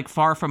things like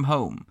Far From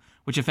Home,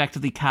 which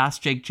effectively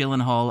cast Jake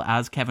Gyllenhaal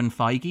as Kevin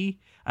Feige,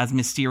 as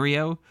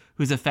Mysterio,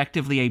 who's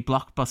effectively a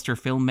blockbuster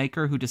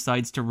filmmaker who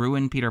decides to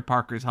ruin Peter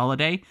Parker's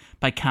holiday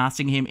by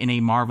casting him in a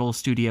Marvel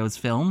Studios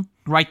film,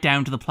 right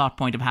down to the plot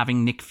point of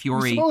having Nick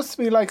Fury... It's supposed to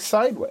be like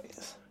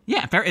Sideways.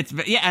 Yeah,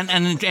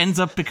 and it ends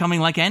up becoming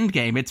like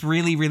Endgame. It's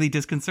really, really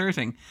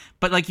disconcerting.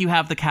 But like you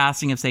have the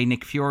casting of, say,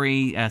 Nick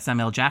Fury,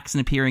 Samuel Jackson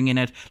appearing in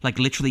it, like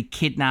literally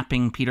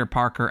kidnapping Peter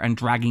Parker and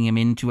dragging him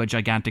into a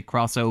gigantic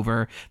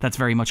crossover that's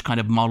very much kind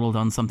of modeled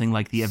on something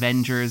like the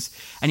Avengers.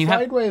 And you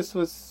Sideways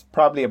was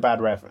probably a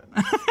bad reference.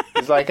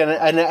 It's like an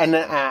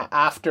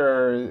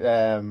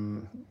after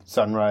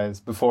sunrise,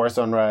 before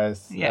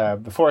sunrise,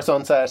 before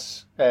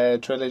sunset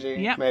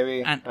trilogy,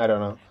 maybe. And I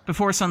don't know.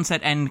 Before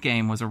Sunset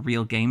Endgame was a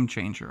real game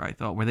changer, I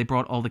thought, where they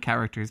brought all the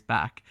characters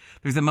back.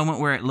 There's a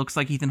moment where it looks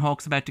like Ethan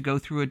Hawke's about to go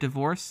through a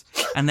divorce,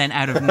 and then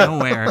out of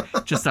nowhere,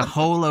 just a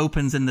hole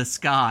opens in the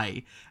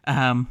sky.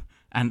 And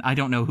I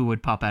don't know who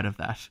would pop out of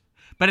that.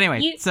 But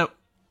anyway,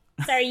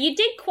 Sorry, you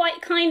did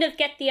quite kind of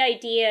get the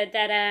idea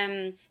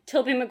that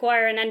Tobey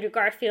Maguire and Andrew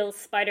Garfield's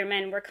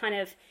Spider-Man were kind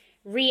of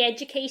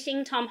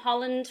re-educating Tom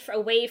Holland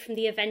away from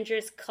the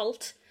Avengers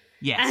cult.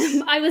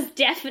 Yes. I was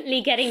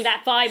definitely getting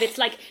that vibe. It's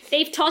like,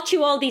 they've taught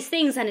you all these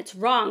things and it's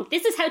wrong.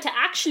 This is how to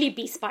actually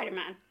be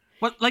Spider-Man.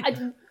 What, like...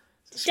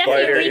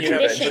 Definitely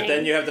reconditioning. But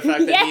then you have the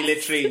fact that he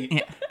literally...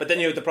 Yeah. But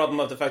then you have the problem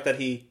of the fact that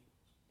he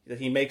That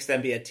he makes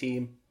them be a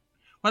team.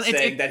 Well,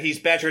 saying that he's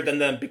better than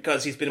them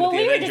because he's been with the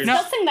we Avengers. were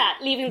discussing that,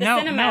 leaving the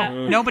cinema.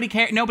 No, nobody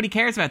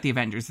cares about the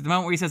Avengers. At the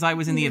moment where he says, I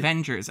was in the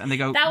Avengers, and they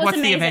go, That was what's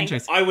amazing. the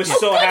Avengers? I was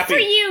so happy.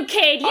 Good for you,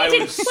 kid. I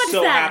was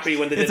so happy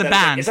when they did It's a that.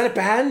 band. Is that a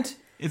band?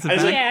 It's a I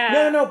was band. like,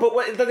 Yeah. no, but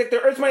what, like, the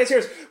Earth Mightiest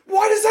Heroes.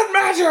 Why does that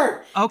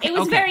matter? Okay, It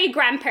was very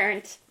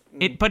grandparent.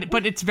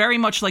 But it's very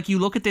much like you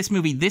look at this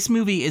movie. This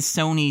movie is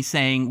Sony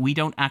saying we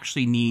don't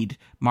actually need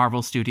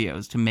Marvel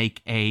Studios to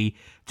make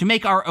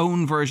our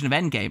own version of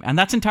Endgame, and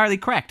that's entirely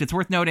correct. It's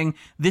worth noting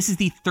this is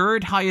the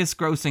third highest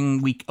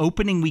grossing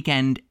opening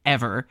weekend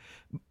ever,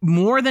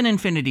 more than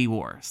Infinity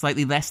War,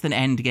 slightly less than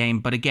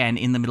Endgame, but again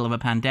in the middle of a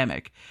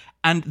pandemic.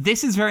 And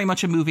this is very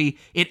much a movie.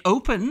 It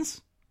opens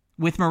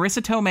with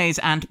Marissa Tomei's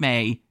Aunt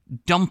May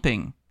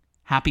dumping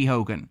Happy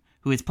Hogan,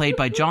 who is played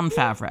by Jon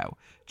Favreau.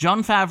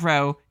 Jon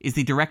Favreau is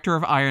the director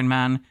of Iron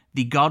Man,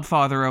 the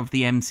godfather of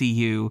the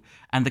MCU,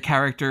 and the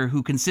character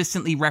who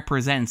consistently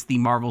represents the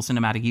Marvel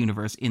Cinematic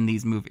Universe in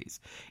these movies.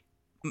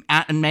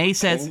 And May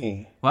says...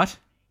 Clingy. What?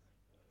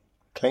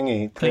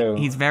 Clingy, too.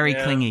 He's very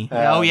clingy. The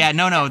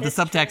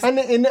subtext...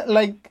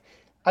 And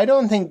I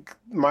don't think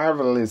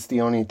Marvel is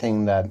the only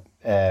thing that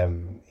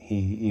he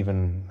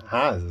even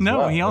has.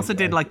 He also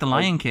did The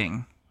Lion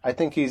King. I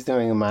think he's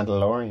doing a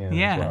Mandalorian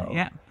as well.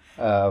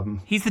 Yeah.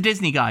 He's the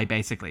Disney guy,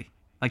 basically.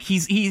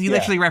 He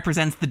literally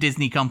represents the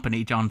Disney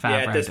company, Jon Favreau.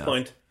 Yeah, at this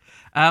point.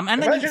 And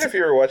Imagine if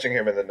you were watching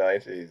him in the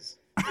 90s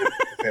with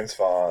Vince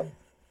Vaughn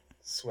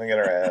swinging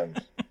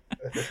around.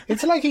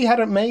 It's like he had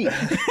it made.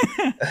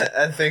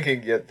 And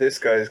thinking, this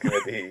guy's going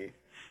to be...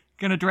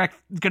 Going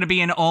to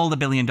be in all the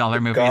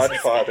billion-dollar movies.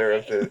 Godfather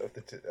of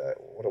the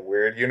what a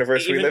weird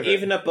universe we live in.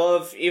 Even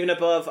above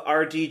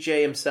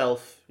RDJ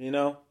himself,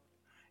 Yeah.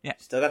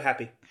 Still got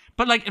happy.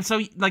 But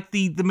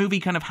the movie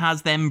kind of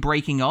has them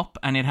breaking up,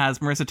 and it has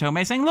Marissa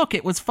Tomei saying, look,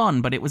 it was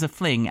fun, but it was a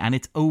fling, and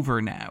it's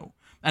over now.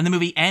 And the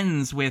movie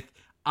ends with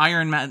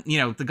Iron Man,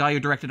 the guy who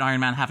directed Iron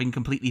Man having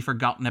completely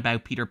forgotten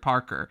about Peter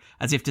Parker,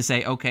 as if to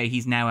say, okay,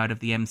 he's now out of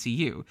the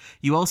MCU.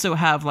 You also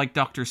have,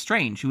 Doctor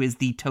Strange, who is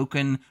the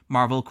token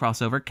Marvel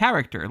crossover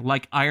character,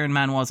 like Iron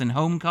Man was in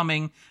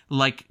Homecoming,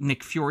 like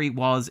Nick Fury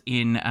was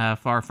in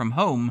Far From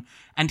Home.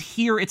 And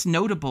here it's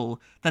notable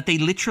that they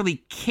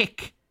literally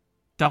kick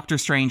Doctor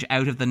Strange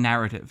out of the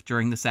narrative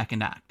during the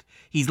second act.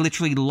 He's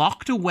literally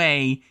locked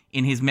away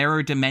in his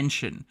mirror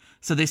dimension,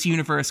 so this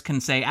universe can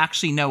say,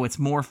 actually, no, it's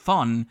more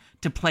fun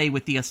to play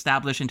with the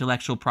established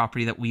intellectual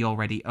property that we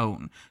already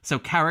own. So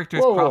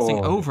characters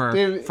crossing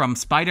over from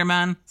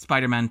Spider-Man,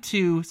 Spider-Man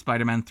 2,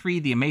 Spider-Man 3,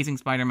 The Amazing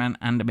Spider-Man,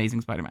 and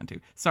Amazing Spider-Man 2.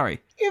 Sorry.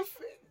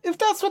 If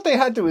that's what they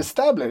had to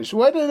establish,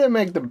 why did they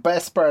make the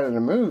best part of the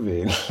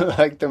movie?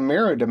 The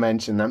mirror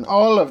dimension and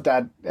all of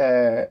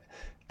that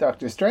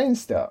Doctor Strange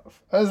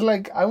stuff. I was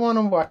like, I want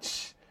to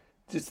watch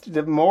just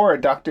the more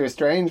Doctor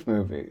Strange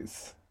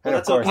movies. And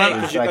that's okay,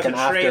 because you've got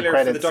a trailer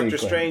for the Doctor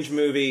Strange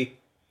movie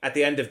at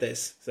the end of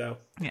this. So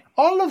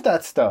all of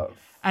that stuff.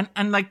 And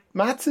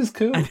Mats is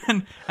cool.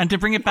 And to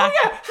bring it back... Oh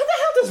yeah, how the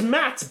hell does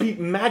Mats beat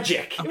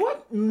magic?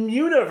 What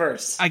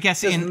universe? I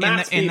guess in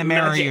the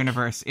mirror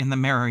universe. In the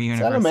mirror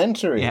universe. It's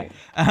elementary.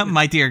 Yeah.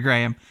 My dear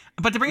Graham.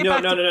 But to bring it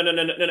back...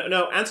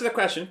 No. Answer the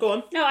question. Go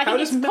on. No, I think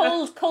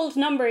it's cold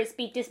numbers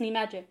beat Disney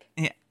magic.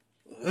 Yeah.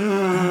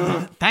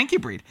 Thank you,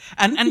 Bríd.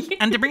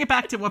 And to bring it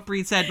back to what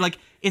Bríd said,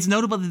 it's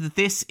notable that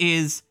this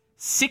is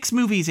 6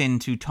 movies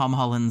into Tom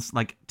Holland's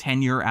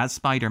tenure as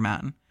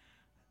Spider-Man.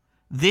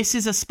 This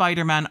is a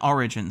Spider-Man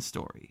origin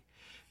story.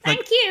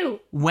 Thank you.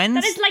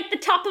 That is the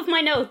top of my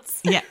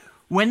notes. Yeah.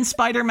 When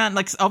Spider-Man,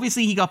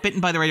 obviously he got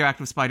bitten by the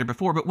radioactive spider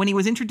before, but when he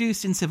was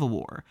introduced in Civil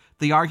War,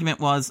 the argument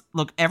was,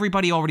 look,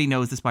 everybody already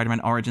knows the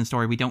Spider-Man origin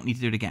story. We don't need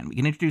to do it again. We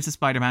can introduce a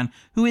Spider-Man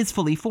who is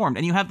fully formed.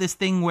 And you have this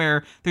thing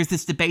where there's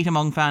this debate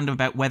among fandom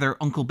about whether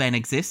Uncle Ben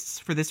exists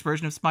for this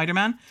version of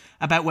Spider-Man,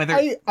 about whether...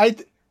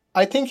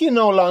 I think you're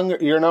no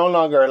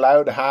longer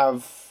allowed to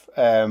have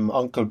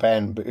Uncle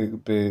Ben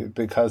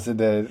because of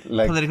the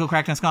political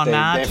correctness gone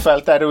mad. They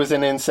felt that it was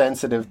an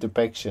insensitive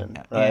depiction,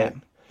 right? Yeah.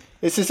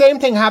 It's the same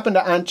thing happened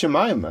to Aunt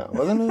Jemima,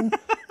 wasn't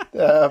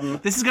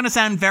it? This is going to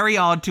sound very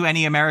odd to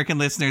any American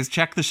listeners.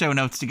 Check the show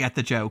notes to get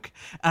the joke.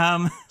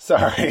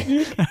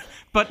 Sorry.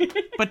 But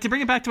to bring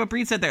it back to what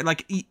Bríd said there,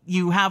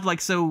 you have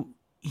so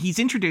he's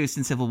introduced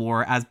in Civil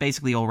War as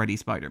basically already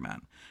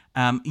Spider-Man.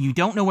 You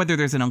don't know whether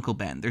there's an Uncle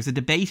Ben. There's a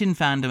debate in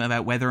fandom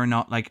about whether or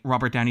not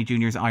Robert Downey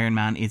Jr.'s Iron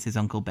Man is his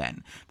Uncle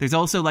Ben. There's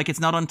also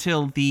it's not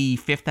until the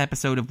 5th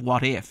episode of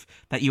What If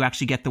that you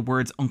actually get the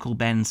words Uncle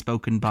Ben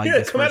spoken by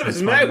this come out of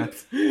his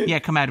mouth. Yeah,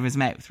 come out of his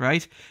mouth,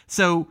 right?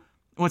 So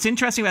what's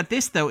interesting about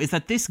this, though, is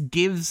that this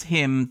gives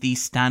him the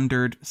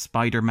standard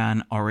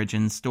Spider-Man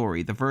origin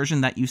story. The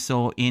version that you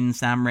saw in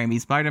Sam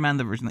Raimi's Spider-Man,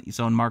 the version that you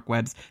saw in Mark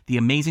Webb's The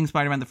Amazing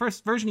Spider-Man, the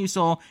first version you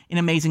saw in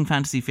Amazing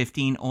Fantasy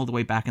 15 all the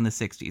way back in the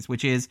 60s,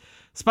 which is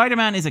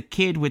Spider-Man is a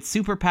kid with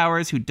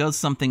superpowers who does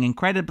something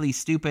incredibly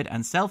stupid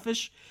and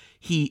selfish.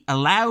 He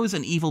allows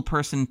an evil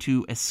person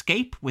to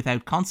escape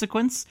without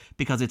consequence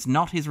because it's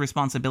not his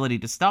responsibility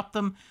to stop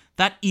them.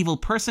 That evil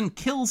person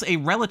kills a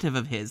relative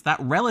of his. That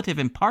relative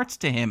imparts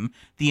to him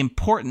the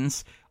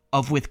importance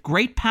of with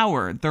great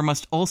power, there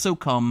must also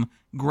come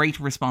great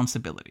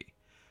responsibility.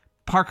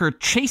 Parker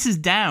chases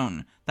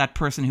down that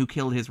person who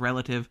killed his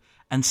relative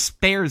and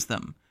spares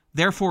them,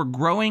 therefore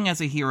growing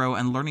as a hero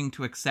and learning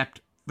to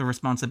accept the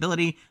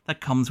responsibility that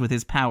comes with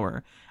his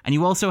power. And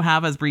you also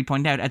have, as Bríd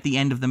pointed out, at the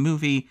end of the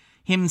movie,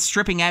 him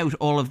stripping out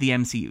all of the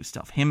MCU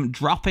stuff, him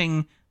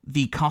dropping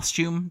the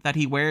costume that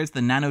he wears, the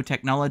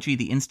nanotechnology,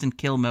 the instant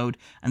kill mode,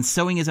 and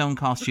sewing his own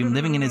costume,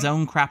 living in his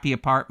own crappy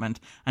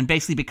apartment, and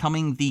basically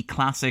becoming the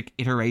classic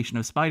iteration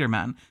of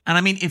Spider-Man. And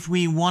I mean, if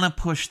we want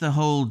to push the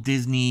whole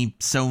Disney,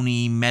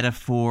 Sony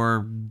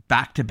metaphor,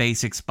 back to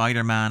basic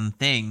Spider-Man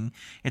thing,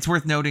 it's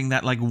worth noting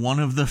that like one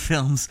of the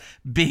film's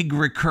big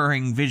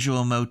recurring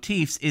visual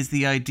motifs is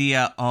the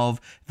idea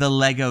of the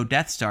Lego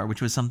Death Star,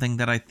 which was something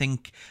that I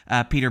think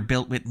Peter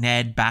built with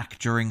Ned back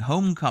during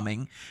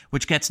Homecoming,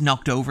 which gets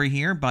knocked over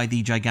here by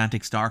the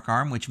gigantic Stark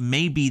arm, which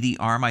may be the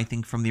arm, I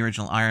think, from the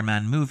original Iron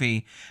Man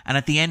movie. And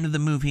at the end of the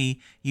movie,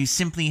 you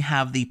simply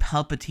have the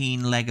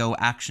Palpatine Lego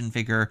action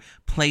figure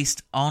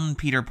placed on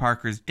Peter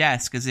Parker's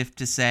desk as if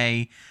to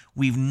say,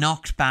 we've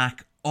knocked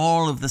back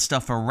all of the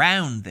stuff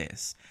around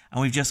this,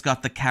 and we've just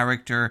got the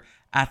character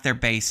at their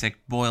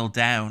basic, boiled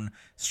down,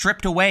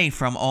 stripped away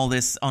from all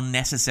this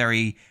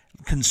unnecessary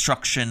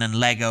construction and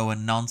Lego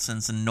and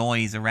nonsense and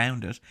noise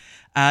around it.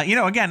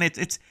 Again,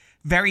 it's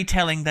very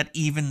telling that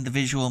even the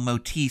visual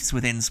motifs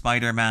within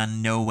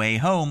Spider-Man No Way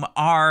Home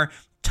are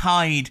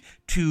tied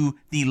to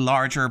the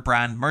larger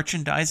brand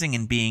merchandising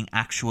and being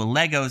actual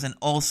Legos, and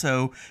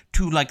also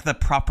to like the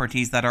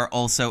properties that are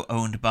also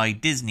owned by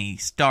Disney,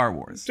 Star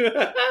Wars.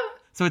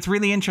 So it's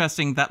really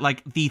interesting that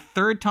like the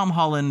third Tom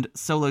Holland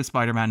solo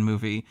Spider-Man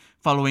movie,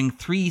 following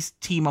 3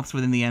 team-ups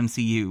within the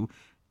MCU,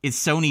 is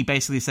Sony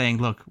basically saying,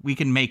 look, we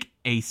can make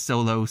a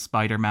solo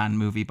Spider-Man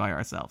movie by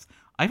ourselves.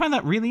 I find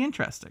that really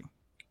interesting.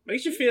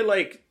 Makes you feel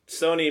like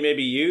Sony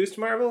maybe used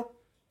Marvel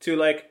to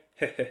like,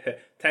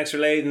 thanks for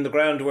laying the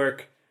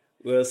groundwork.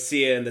 We'll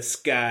see you in the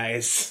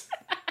skies.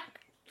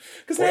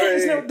 Because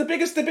the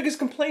biggest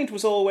complaint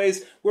was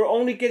always, we're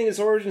only getting his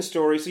origin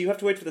story, so you have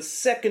to wait for the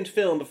second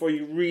film before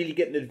you really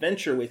get an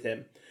adventure with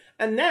him.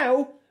 And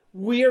now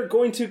we are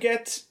going to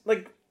get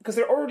because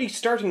they're already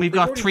starting. We've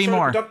got 3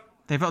 more.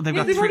 They've got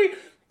 3.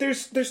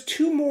 There's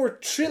 2 more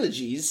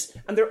trilogies,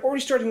 and they're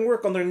already starting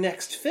work on their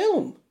next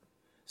film.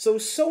 So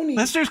Sony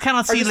listeners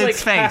cannot see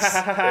Luke's face.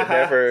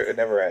 It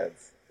never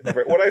ends.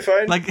 What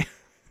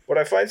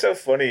I find so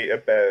funny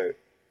about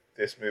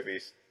this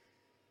movie's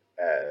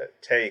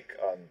take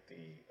on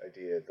the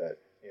idea that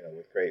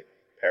with great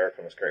power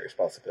comes great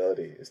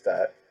responsibility is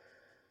that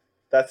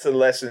that's a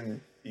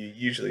lesson you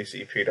usually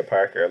see Peter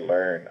Parker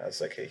learn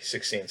as like a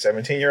 16,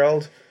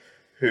 17-year-old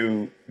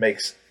who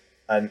makes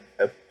an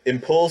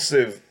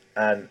impulsive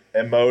and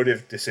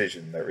emotive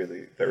decision that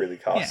really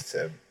costs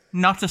him.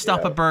 Not to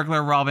stop a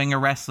burglar robbing a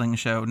wrestling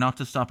show, not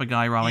to stop a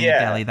guy robbing a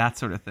deli, that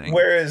sort of thing.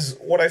 Whereas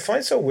what I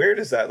find so weird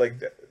is that like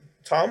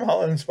Tom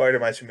Holland's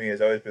Spider-Man to me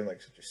has always been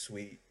like such a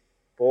sweet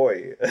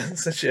boy, and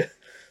such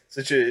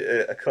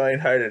a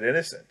kind-hearted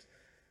innocent,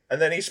 and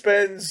then he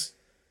spends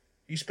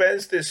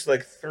this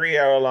like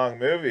 3-hour-long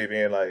movie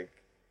being like,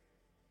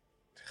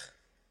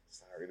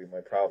 it's not really my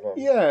problem.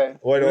 Yeah,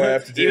 why do I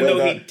have to do even though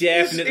that? He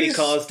definitely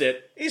caused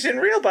it. He's in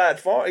real bad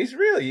form. He's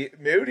really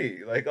moody,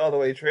 like all the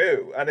way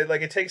through, and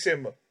it takes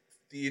him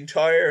the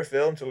entire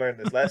film to learn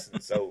this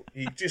lesson. So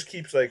he just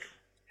keeps like,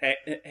 hey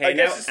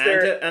now,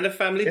 and a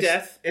family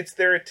death. It's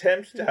their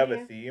attempt to have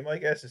a theme, I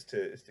guess, is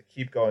to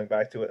keep going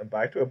back to it,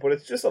 but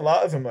it's just a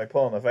lot of him like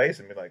pulling the face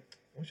and being like,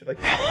 "What should I?"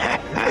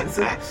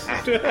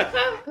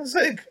 It's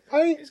like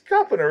he's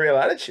copping a real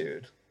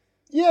attitude.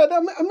 Yeah,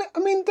 I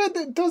mean,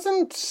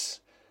 doesn't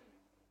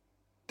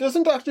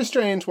Doctor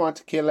Strange want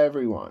to kill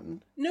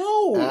everyone?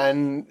 No,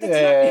 and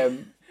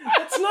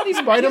that's not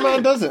even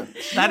Spider-Man doesn't.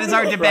 That is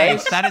our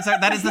debate. That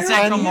is the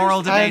central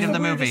moral debate of the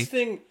movie.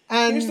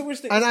 And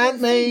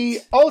Aunt May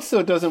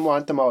also doesn't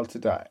want them all to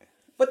die.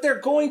 But they're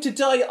going to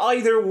die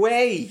either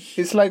way.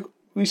 It's like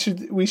we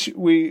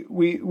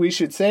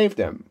should save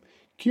them,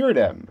 cure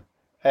them,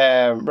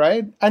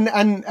 right?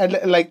 And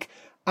like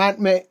Aunt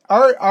May,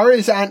 or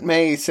is Aunt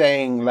May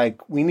saying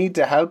like we need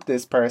to help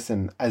this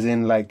person, as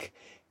in like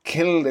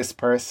kill this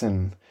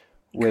person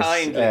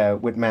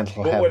with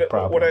mental health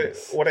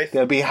problems.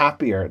 They'll be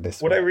happier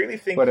this way. What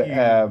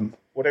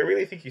I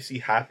really think you see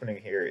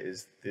happening here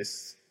is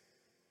this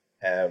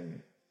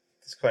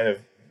kind of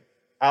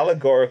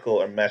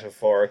allegorical or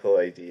metaphorical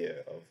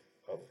idea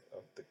of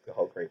the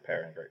whole great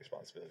power and great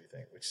responsibility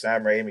thing, which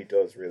Sam Raimi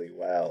does really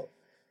well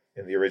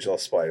in the original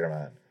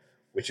Spider-Man,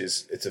 which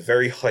is it's a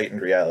very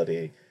heightened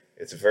reality.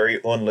 It's a very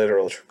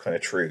unliteral kind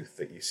of truth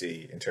that you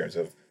see in terms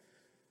of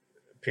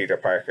Peter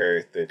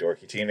Parker, the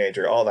dorky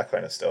teenager, all that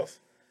kind of stuff,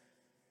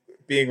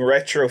 being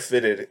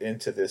retrofitted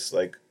into this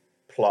like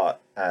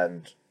plot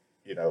and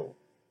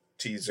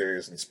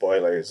teasers and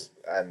spoilers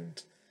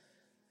and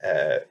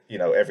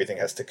everything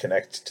has to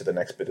connect to the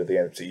next bit of the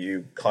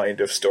MCU kind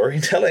of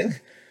storytelling,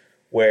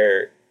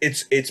 where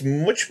it's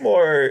much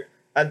more.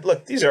 And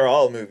look, these are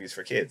all movies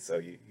for kids, so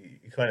you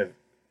kind of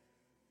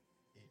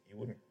you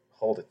wouldn't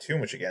hold it too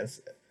much against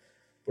it.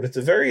 But it's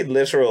a very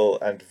literal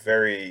and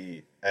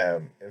very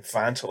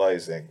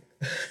infantilizing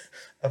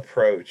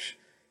approach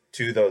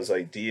to those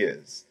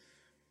ideas,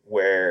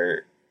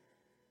 where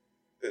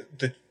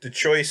the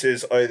choice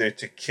is either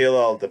to kill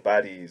all the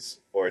baddies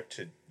or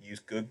to use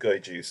good guy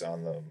juice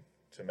on them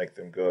to make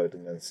them good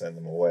and then send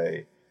them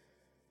away,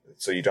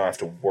 so you don't have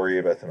to worry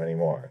about them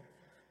anymore.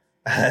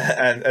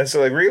 and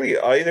so like really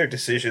either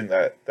decision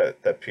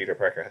that Peter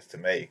Parker has to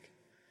make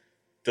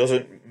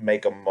doesn't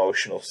make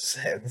emotional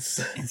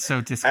sense. It's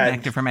so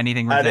disconnected from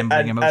anything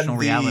resembling emotional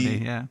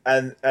reality. Yeah,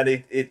 and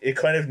it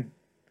kind of,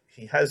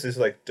 he has this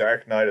like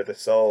dark night of the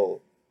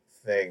soul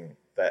thing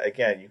that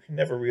again you can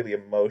never really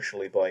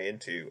emotionally buy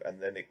into,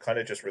 and then it kind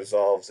of just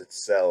resolves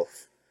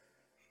itself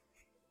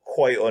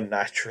quite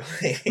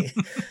unnaturally.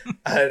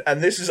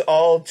 and this is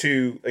all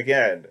to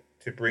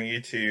bring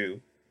you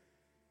to,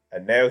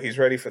 and now he's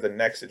ready for the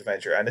next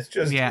adventure, and it's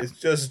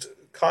just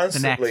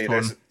constantly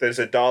there's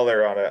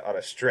 $1 on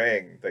a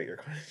string that you're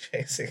kind of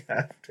chasing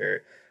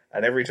after,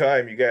 and every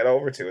time you get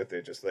over to it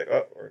they're just like,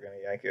 oh, we're going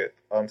to yank it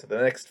onto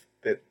the next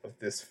bit of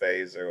this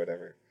phase or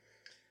whatever.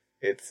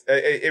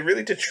 It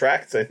really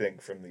detracts, I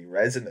think, from the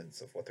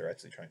resonance of what they're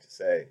actually trying to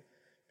say,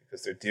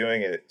 because they're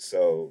doing it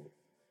so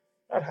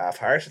not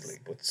half-heartedly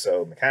but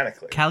so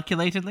mechanically,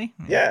 calculatedly.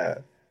 Yeah.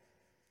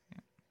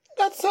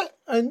 That's it.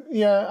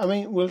 Yeah, I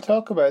mean, we'll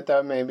talk about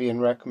that maybe in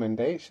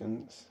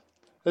recommendations.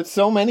 There's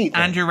so many things.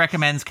 Andrew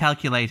recommends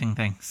calculating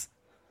things.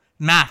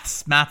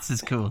 Maths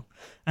is cool.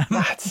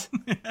 Maths.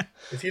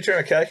 If you turn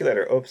a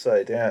calculator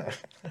upside down,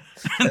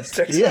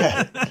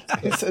 yeah,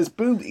 it says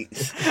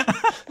boobies.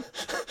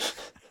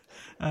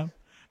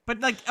 But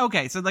like,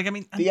 okay, so like, I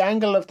mean, the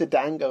angle of the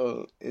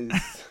dangle is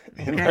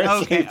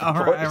okay,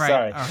 all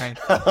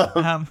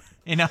right.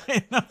 Enough,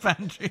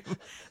 Andrew.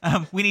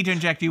 We need to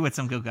inject you with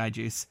some good guy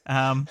juice.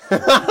 The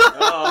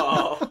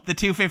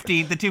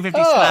 250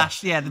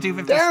 slash, the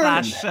 250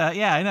 Darren. slash,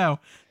 I know.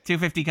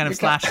 250 kind of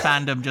slash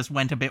fandom just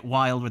went a bit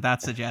wild with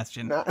that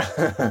suggestion. But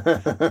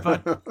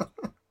the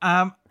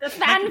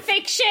fan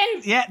fiction.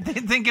 Yeah,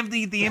 think of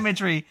the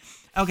imagery.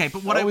 Okay,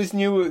 but what I always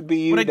knew it would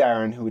be you,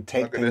 Darren, who would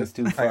take things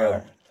too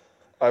far.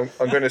 I'm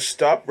going to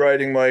stop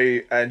writing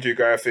my Andrew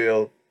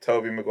Garfield,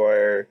 Tobey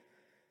Maguire,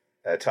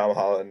 Tom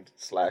Holland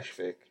 /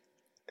 Vic,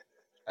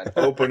 and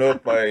open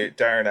up my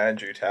Darren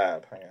Andrew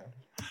tab. Hang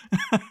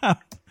on.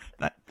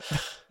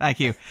 Thank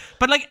you.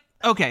 But like,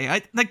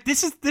 okay,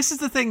 this is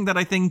the thing that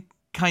I think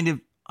kind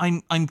of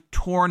I'm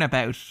torn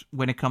about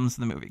when it comes to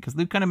the movie, because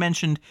Luke kind of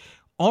mentioned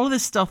all of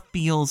this stuff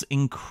feels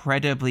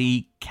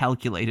incredibly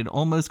calculated,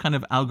 almost kind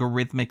of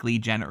algorithmically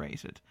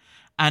generated,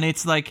 and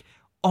it's like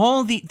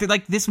all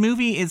this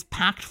movie is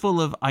packed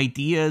full of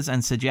ideas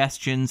and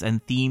suggestions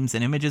and themes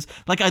and images.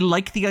 Like, I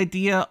like the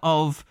idea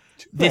of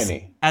this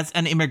as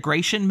an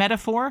immigration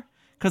metaphor,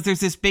 because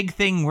there's this big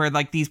thing where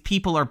like these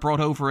people are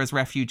brought over as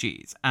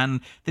refugees,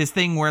 and this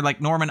thing where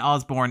like Norman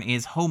Osborn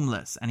is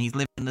homeless and he's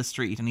living in the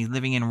street and he's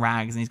living in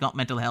rags and he's got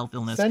mental health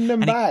illness. Send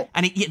him back.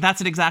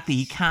 That's it exactly.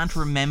 He can't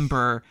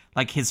remember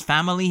like his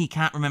family. He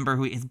can't remember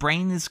who his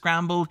brain is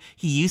scrambled.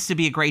 He used to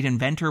be a great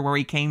inventor where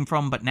he came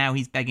from, but now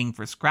he's begging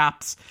for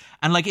scraps.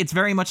 And like, it's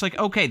very much like,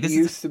 okay, he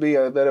used to be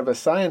a bit of a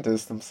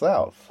scientist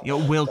himself.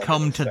 We'll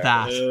come to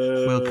that.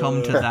 We'll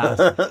come to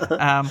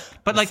that.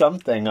 But like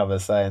something of a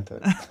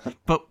scientist.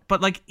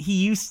 But like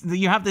you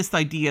have this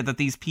idea that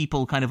these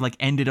people kind of like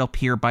ended up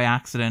here by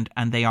accident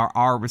and they are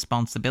our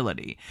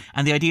responsibility.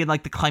 And the idea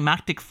like the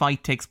climactic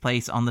fight takes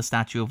place on the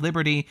Statue of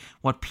Liberty,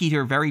 what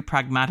Peter very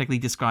pragmatically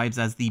describes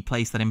as the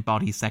place that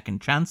embodies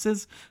second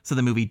chances. So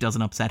the movie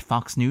doesn't upset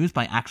Fox News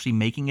by actually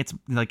making its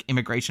like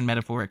immigration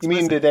metaphor explicit.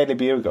 You mean the Daily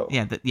Bugle?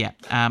 Yeah.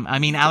 I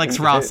mean Alex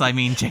Ross. I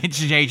mean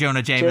J.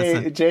 Jonah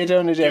Jameson. J.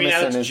 Jonah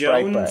Jameson is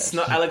Jones,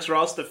 not Alex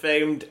Ross, the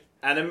famed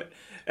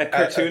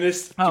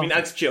cartoonist. Do you mean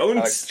Alex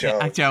Jones?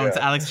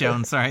 Alex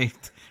Jones. Sorry,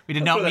 we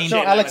did not mean.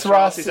 No, Alex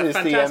Ross is the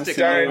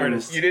MCU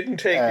artist. You didn't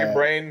take your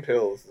brain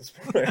pills this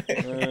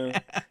morning.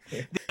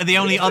 The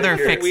only other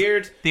fix.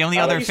 The only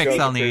other fix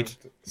I'll need.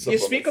 You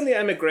speak on the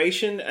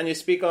immigration and you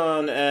speak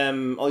on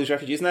all these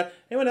refugees and that.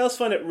 Anyone else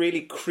find it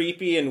really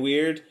creepy and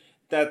weird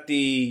that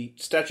the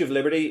Statue of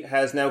Liberty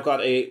has now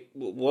got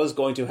was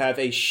going to have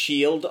a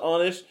shield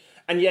on it,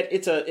 and yet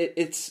it's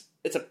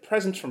a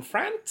present from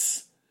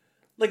France?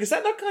 Like, is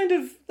that not kind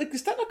of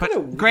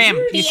weird? Graham,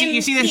 you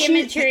see this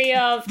imagery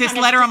of this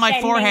letter on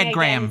my forehead,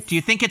 Graham? Do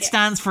you think it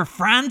stands for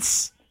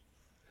France?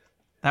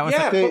 That was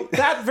but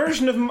that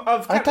version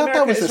of Captain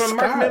America is from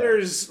Mark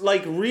Miller's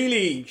like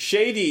really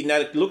shady,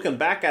 now looking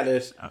back at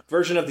it,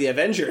 version of the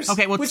Avengers.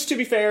 Okay, well, which to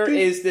be fair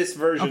is this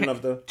version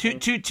of the two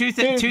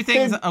things.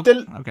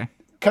 Okay.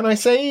 Can I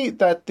say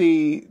that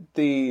the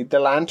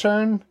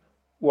lantern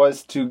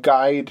was to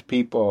guide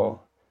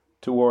people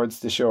towards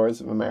the shores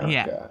of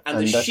America, and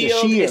the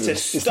shield is to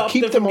stop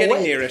them from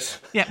getting near it.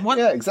 Yeah,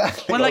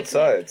 exactly. Both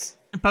sides.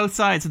 Both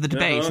sides of the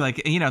debate,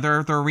 like, you know,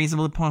 there are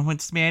reasonable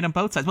points to be made on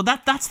both sides. Well,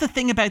 that's the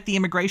thing about the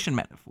immigration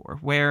metaphor,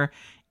 where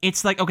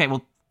it's like, okay,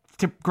 well,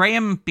 to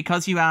Graham,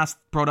 because you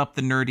brought up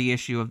the nerdy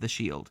issue of the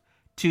shield.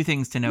 two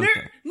things to note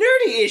there.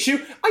 Nerdy issue.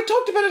 I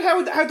talked about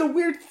it how the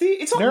weird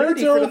it's not nerds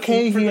nerdy are for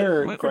okay the,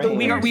 here. for the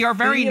We are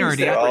very themes nerdy.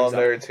 that All brings up.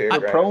 nerds here.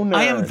 Pro-nerd.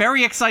 I am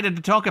very excited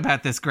to talk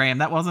about this,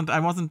 Graham. I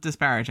wasn't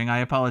disparaging. I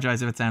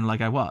apologize if it sounded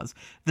like I was.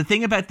 The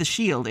thing about the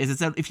Shield is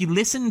that if you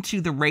listen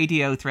to the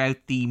radio throughout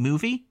the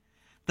movie,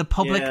 the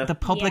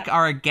public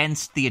are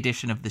against the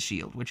addition of the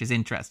Shield, which is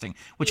interesting.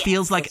 Which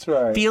feels like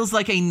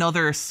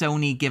another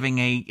Sony giving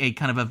a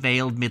kind of a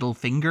veiled middle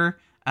finger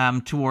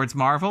towards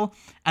Marvel.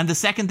 And the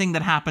second thing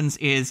that happens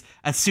is,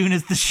 as soon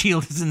as the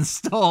Shield is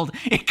installed,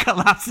 it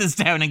collapses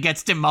down and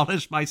gets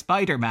demolished by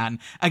Spider-Man.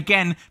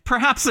 Again,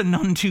 perhaps a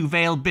none too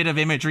veiled bit of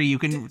imagery you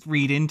can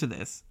read into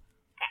this.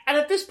 And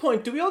at this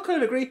point, do we all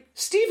kind of agree?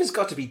 Steve has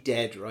got to be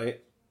dead,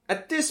 right?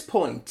 At this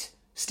point,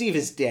 Steve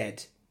is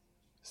dead.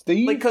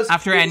 Steve? Because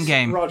after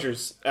Endgame.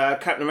 Rogers,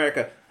 Captain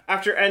America.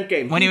 After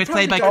Endgame. When he was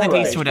played by Clint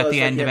Eastwood at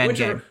the end of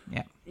Endgame.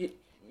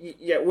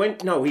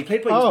 He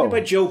played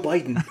by Joe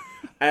Biden.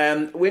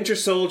 Winter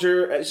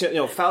Soldier,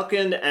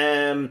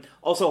 Falcon,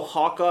 also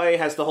Hawkeye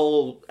has the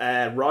whole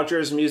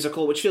Rogers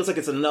musical, which feels like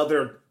it's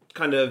another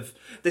kind of...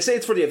 They say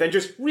it's for the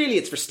Avengers. Really,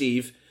 it's for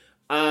Steve.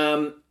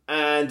 And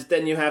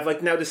then you have,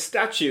 now the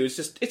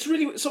statues. It's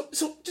really... So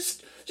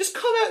just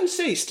come out and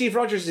say Steve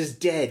Rogers is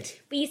dead.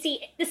 But you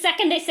see, the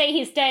second they say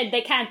he's dead,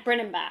 they can't bring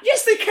him back.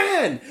 Yes, they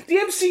can! The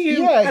MCU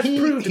has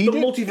proved that the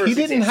multiverse He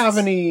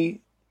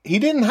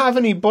didn't have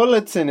any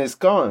bullets in his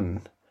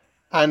gun.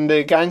 And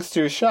the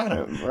gangster shot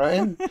him,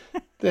 right?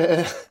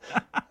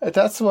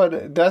 That's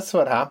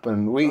what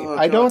happened.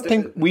 I don't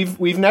think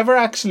we've never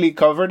actually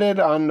covered it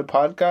on the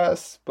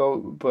podcast,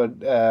 but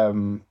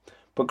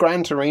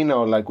Gran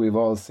Torino, we've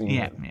all seen.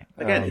 Yeah.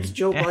 Again, it's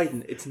Joe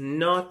Biden. It's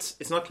not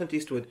Clint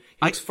Eastwood.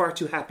 He looks far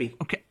too happy.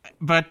 Okay,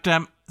 but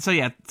so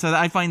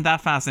I find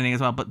that fascinating as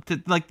well. But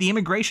the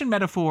immigration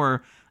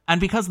metaphor. And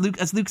because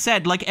as Luke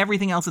said, like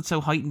everything else, it's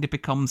so heightened it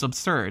becomes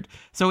absurd.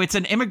 So it's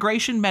an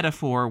immigration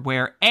metaphor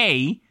where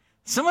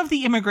some of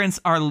the immigrants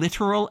are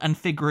literal and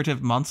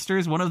figurative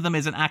monsters. One of them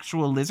is an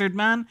actual lizard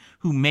man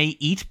who may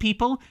eat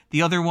people.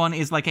 The other one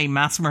is like a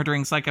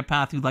mass-murdering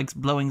psychopath who likes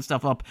blowing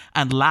stuff up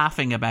and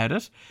laughing about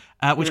it,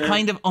 which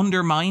kind of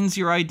undermines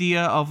your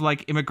idea of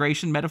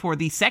immigration metaphor.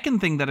 The second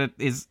thing that it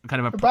is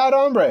kind of a... Bad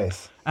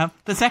hombres.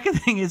 The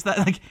second thing is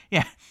that,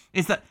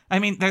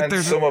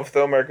 there's some of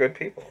them are good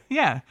people.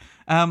 Yeah.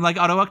 Like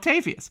Otto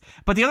Octavius.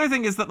 But the other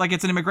thing is that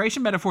it's an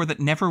immigration metaphor that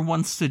never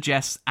once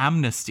suggests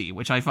amnesty,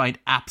 which I find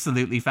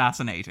absolutely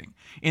fascinating.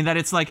 In that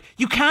it's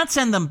you can't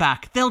send them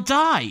back. They'll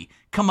die.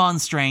 Come on,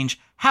 Strange.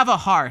 Have a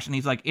heart. And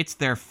he's like, it's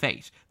their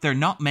fate. They're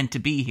not meant to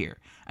be here.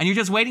 And you're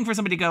just waiting for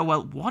somebody to go,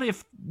 well, what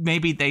if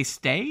maybe they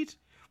stayed?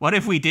 What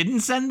if we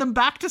didn't send them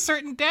back to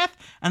certain death?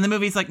 And the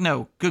movie's like,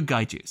 no, good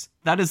guy juice.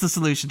 That is the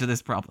solution to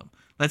this problem.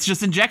 Let's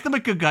just inject them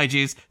with good guy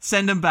juice,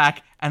 send them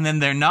back, and then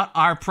they're not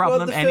our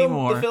problem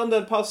anymore. The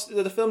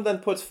film then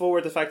puts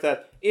forward the fact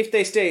that if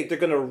they stay, they're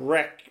going to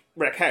wreck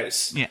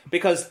house. Yeah.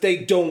 Because they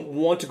don't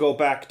want to go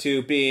back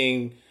to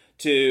being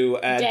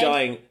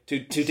dying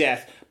to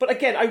death. But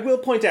again, I will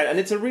point out, and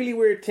it's a really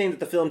weird thing that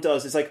the film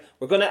does, is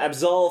we're going to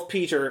absolve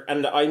Peter,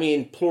 and I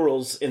mean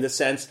plurals in the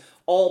sense,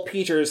 all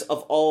Peters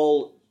of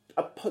all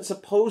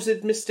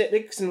supposed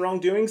mistakes and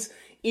wrongdoings,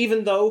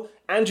 even though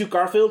Andrew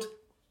Garfield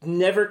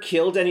never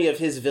killed any of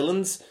his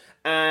villains,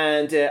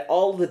 and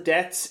all the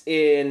deaths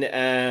in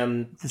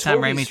the Sam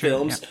Raimi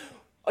films,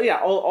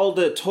 all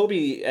the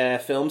Toby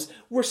films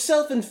were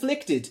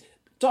self-inflicted.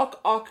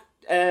 Doc Ock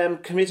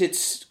committed,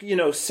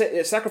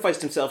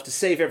 sacrificed himself to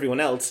save everyone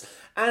else,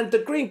 and the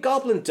Green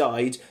Goblin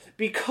died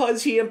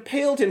because he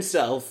impaled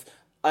himself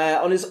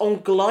on his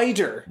own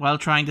glider while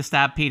trying to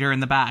stab Peter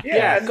in the back.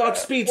 Yeah,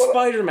 Godspeed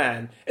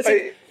Spider-Man.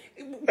 It's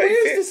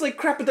where's this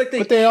crap?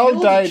 But they all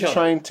died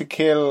trying to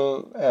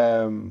kill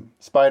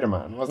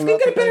Spider-Man. Wasn't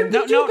that the thing?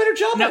 Do a better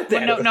job out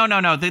there.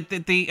 No.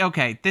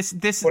 Okay, this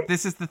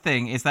is the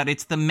thing: is that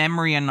it's the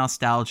memory and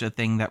nostalgia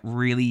thing that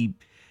really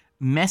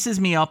messes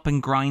me up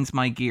and grinds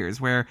my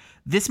gears, where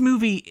this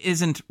movie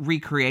isn't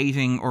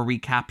recreating or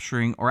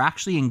recapturing or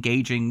actually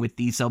engaging with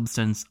the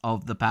substance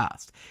of the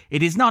past. It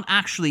doesn't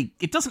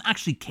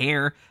actually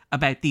care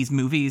about these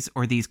movies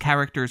or these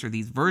characters or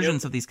these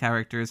versions of these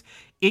characters.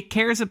 It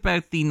cares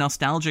about the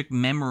nostalgic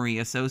memory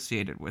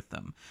associated with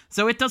them.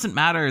 So it doesn't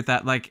matter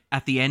that,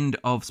 at the end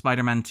of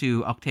Spider-Man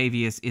 2,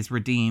 Octavius is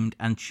redeemed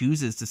and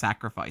chooses to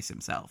sacrifice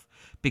himself,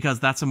 because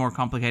that's a more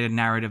complicated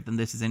narrative than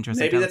this is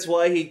interesting. Maybe that's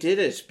why he did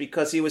it,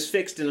 because he was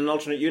fixed in an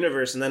alternate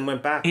universe and then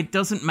went back. It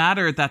doesn't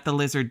matter that the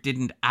lizard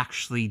didn't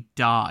actually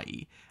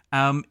die.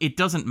 It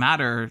doesn't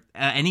matter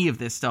any of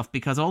this stuff,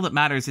 because all that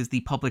matters is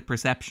the public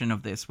perception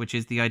of this, which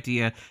is the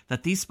idea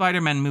that these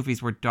Spider-Man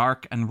movies were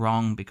dark and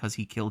wrong because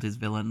he killed his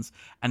villains.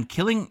 And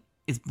killing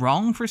is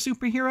wrong for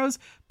superheroes,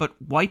 but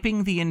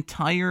wiping the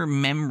entire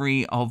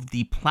memory of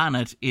the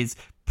planet is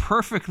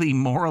perfectly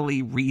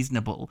morally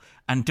reasonable.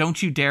 And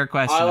don't you dare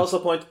question I also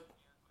point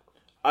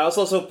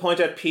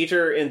out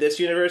Peter in this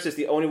universe is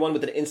the only one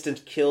with an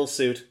instant kill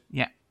suit.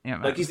 Yeah.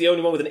 He's the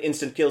only one with an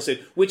instant kill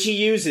suit, which he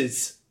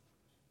uses.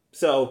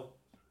 So,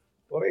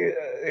 well,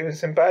 he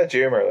was in bad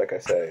humor, like I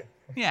say.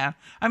 Yeah.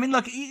 I mean,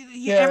 look,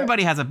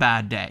 everybody has a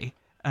bad day.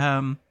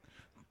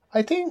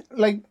 I think,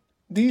 like,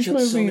 these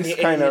Killed movies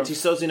kind of... He's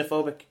so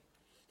xenophobic.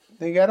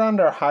 They get on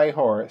their high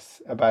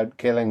horse about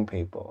killing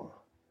people.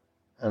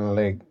 And,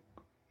 like,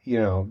 you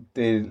know,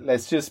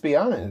 let's just be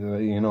honest.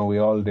 You know, we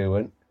all do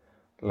it.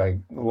 Like,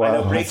 well, I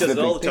know, Brake does it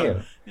all the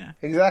time. Yeah.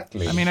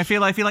 Exactly. I mean, I feel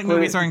like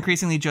movies are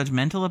increasingly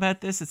judgmental about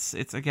this.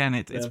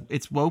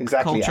 It's woke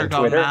culture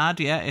gone Twitter.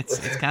 mad. Yeah, it's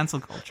cancel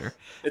culture.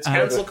 It's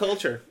cancel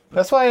culture.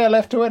 That's why I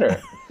left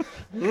Twitter.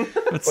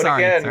 But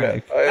sorry,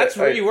 again, That's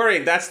really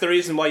worrying. That's the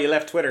reason why you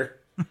left Twitter.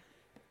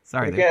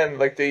 sorry. Again,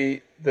 like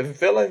the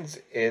villains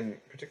in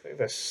particularly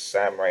the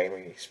Sam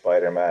Raimi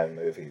Spider-Man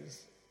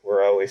movies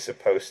were always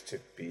supposed to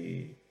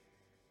be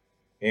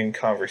in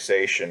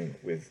conversation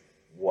with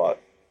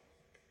what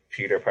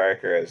Peter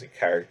Parker as a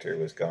character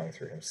was going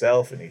through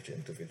himself in each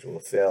individual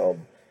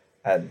film,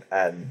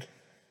 and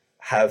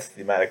have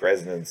thematic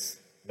resonance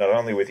not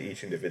only with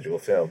each individual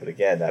film, but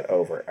again that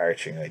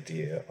overarching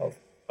idea of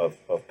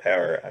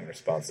power and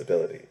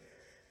responsibility.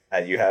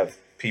 And you have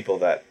people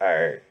that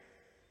are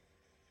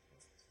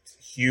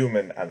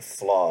human and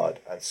flawed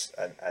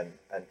and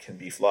can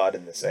be flawed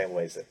in the same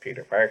ways that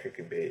Peter Parker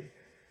can be,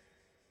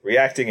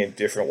 reacting in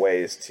different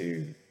ways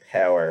to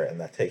power and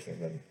that taking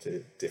them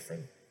to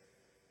different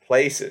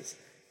places.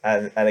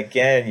 And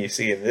again, you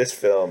see in this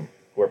film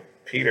where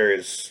Peter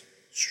is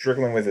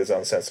struggling with his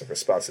own sense of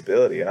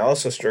responsibility and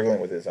also struggling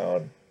with his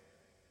own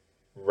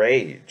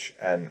rage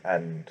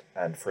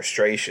and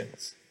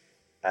frustrations.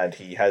 And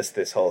he has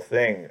this whole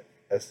thing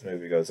as the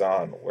movie goes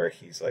on where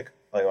he's like,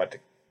 I want to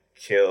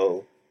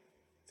kill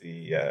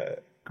the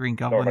Green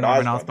Goblin,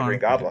 Norman Osborn, the Green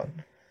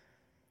Goblin.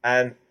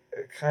 And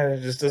it kind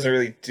of just doesn't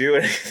really do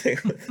anything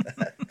with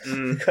that.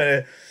 Kind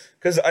of,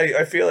 because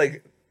I feel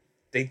like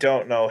they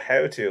don't know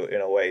how to in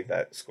a way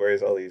that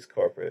squares all these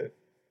corporate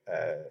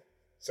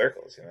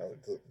circles. You know,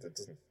 it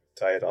doesn't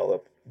tie it all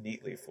up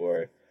neatly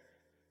for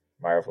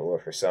Marvel or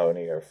for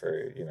Sony or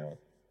for, you know,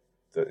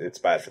 it's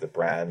bad for the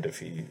brand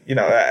if you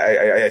know,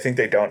 I think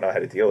they don't know how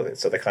to deal with it,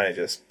 so they kind of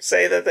just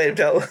say that they've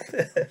dealt with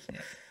it.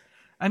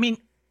 I mean,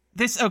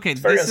 it's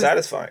very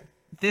unsatisfying.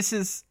 This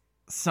is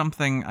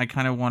something I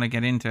kind of want to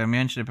get into. I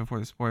mentioned it before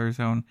the spoiler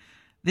zone.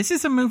 This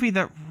is a movie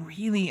that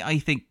really, I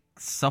think,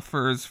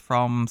 suffers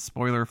from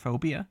spoiler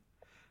phobia.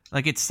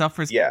 Like, it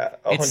suffers. Yeah,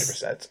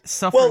 100%.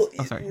 Suffers. Well,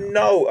 sorry.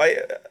 No,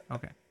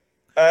 Okay.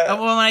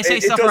 Well, when I say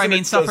suffer, I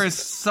mean suffers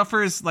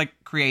suffers like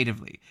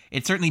creatively.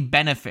 It certainly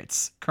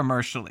benefits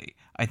commercially,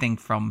 I think,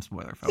 from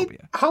spoiler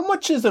phobia. How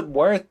much is it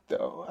worth,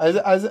 though?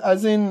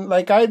 As in,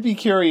 like, I'd be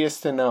curious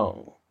to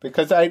know,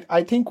 because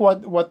I think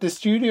what the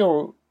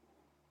studio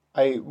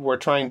were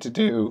trying to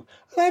do,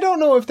 and I don't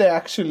know if they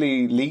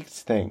actually leaked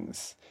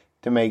things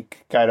to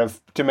make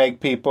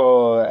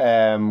people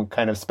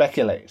kind of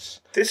speculate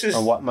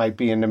on what might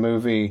be in the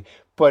movie.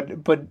 But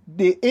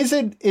is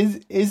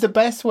the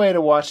best way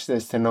to watch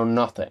this to know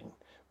nothing,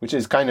 which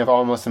is kind of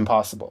almost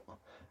impossible,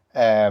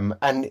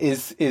 and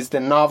is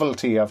the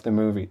novelty of the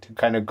movie to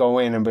kind of go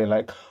in and be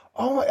like,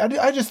 oh,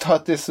 I just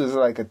thought this was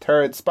like a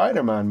third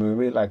Spider-Man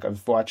movie. Like,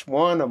 I've watched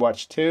 1, I've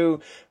watched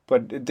 2,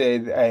 but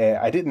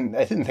I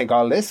didn't think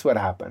all this would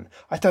happen.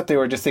 I thought they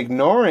were just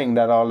ignoring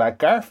that all that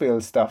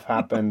Garfield stuff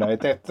happened. I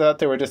thought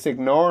they were just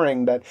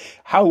ignoring that.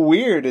 How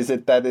weird is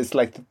it that it's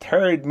like the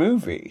third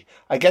movie?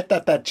 I get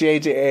that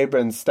J.J.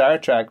 Abrams Star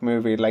Trek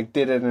movie like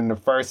did it in the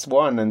first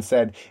one and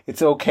said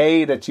it's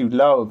okay that you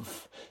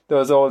love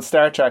those old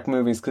Star Trek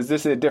movies because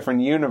this is a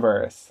different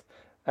universe.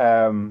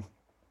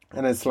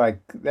 And it's like,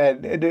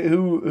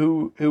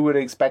 who would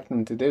expect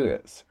them to do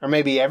this? Or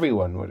maybe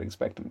everyone would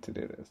expect them to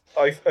do this.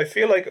 I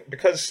feel like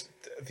because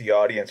the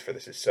audience for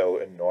this is so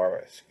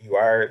enormous, you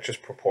are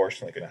just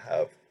proportionally going to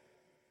have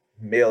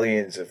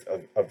millions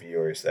of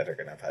viewers that are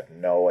going to have had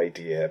no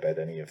idea about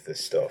any of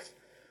this stuff.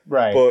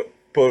 Right.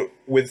 But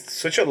with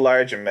such a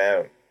large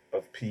amount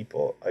of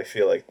people, I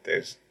feel like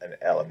there's an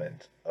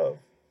element of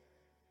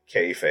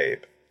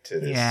kayfabe to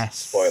this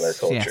spoiler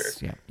culture.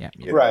 Yes. Yeah.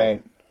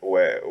 Right.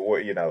 Where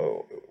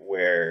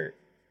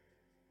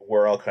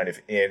we're all kind of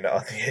in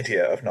on the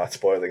idea of not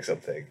spoiling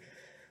something.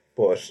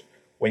 But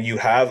when you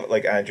have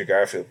like Andrew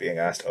Garfield being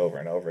asked over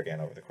and over again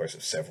over the course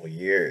of several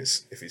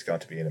years if he's going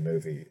to be in a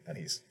movie, and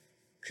he's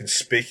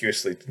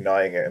conspicuously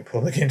denying it in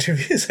public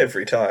interviews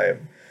every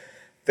time,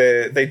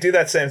 they do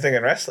that same thing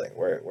in wrestling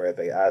where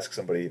they ask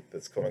somebody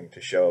that's coming to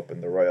show up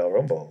in the Royal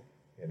Rumble,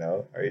 you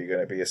know, are you going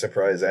to be a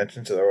surprise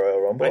entrant to the Royal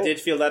Rumble? I did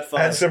feel that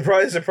fun. And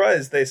surprise,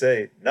 surprise, they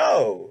say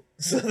no,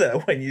 so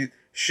that when you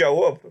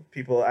show up,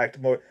 people act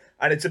more.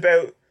 And it's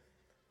about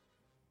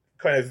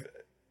kind of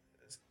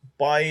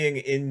buying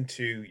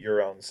into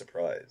your own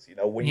surprise. You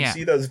know, when you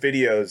see those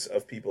videos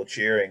of people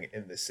cheering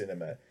in the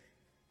cinema,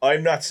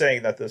 I'm not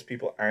saying that those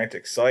people aren't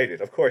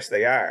excited. Of course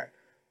they are,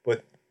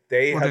 but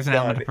they have there's an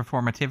gone element of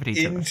performativity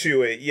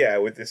into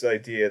it, with this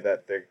idea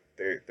that they're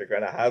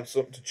going to have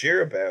something to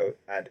cheer about,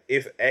 and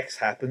if X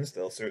happens,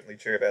 they'll certainly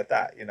cheer about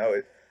that. You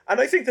know, and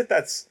I think that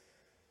that's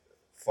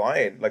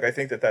fine. Like, I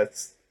think that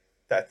that's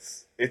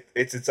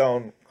it's its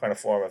own kind of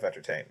form of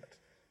entertainment,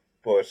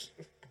 but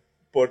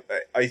but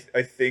I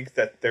think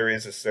that there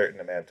is a certain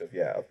amount of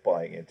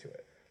buying into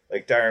it.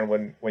 Like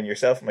Darren, when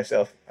yourself and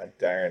myself and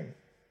Darren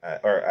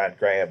and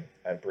Graham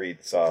and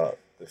Bríd saw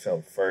the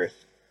film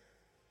first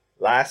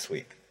last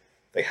week,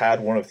 they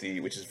had one of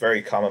which is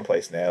very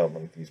commonplace now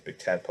among these big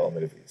tentpole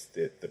movies,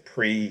 the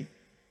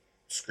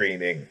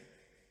pre-screening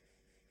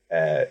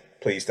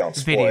please don't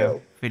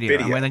spoil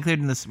video. We'll include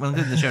in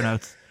the show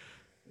notes,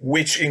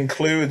 which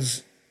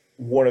includes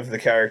one of the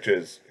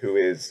characters who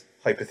is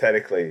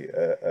hypothetically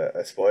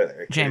a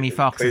spoiler. Jamie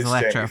Foxx is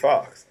Electro. Jamie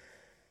Foxx.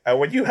 And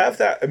when you have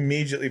that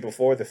immediately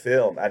before the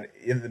film, and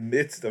in the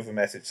midst of a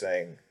message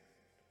saying,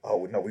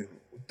 "Oh no,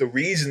 the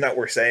reason that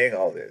we're saying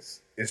all this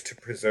is to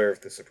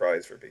preserve the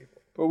surprise for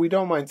people." But we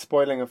don't mind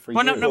spoiling it for you.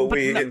 But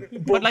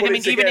I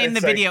mean, even in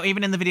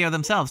the video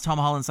themselves, Tom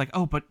Holland's like,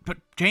 "Oh, but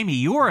Jamie,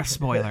 you're a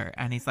spoiler,"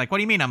 and he's like, "What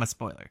do you mean I'm a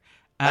spoiler?"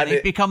 And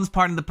it becomes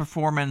part of the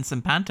performance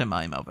and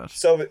pantomime of it.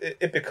 So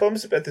it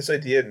becomes about this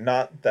idea,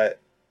 not that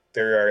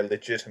there are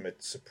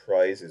legitimate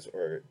surprises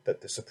or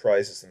that the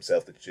surprises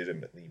themselves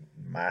legitimately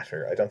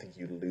matter. I don't think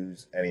you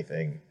lose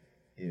anything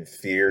in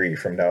theory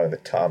from knowing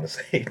that Thomas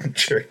Hayden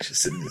Church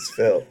is in this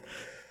film.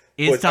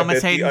 Is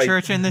Thomas Hayden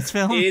Church in this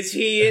film? Is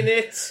he in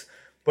it?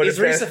 But is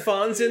Risa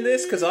Fons in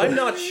this? Because I'm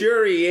not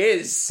sure he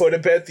is. But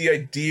about the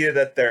idea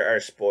that there are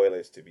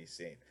spoilers to be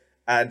seen.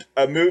 And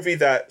a movie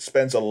that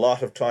spends a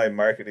lot of time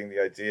marketing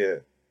the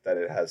idea that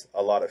it has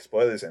a lot of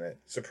spoilers in it,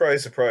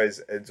 surprise,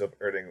 surprise, ends up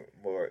earning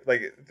more.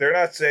 Like, they're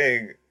not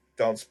saying,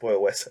 don't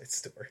spoil West Side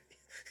Story.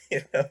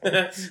 You know?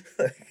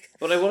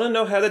 But I want to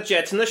know how the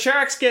Jets and the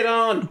Sharks get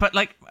on. But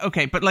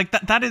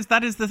that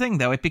is the thing,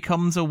 though. It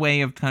becomes a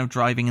way of kind of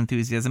driving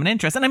enthusiasm and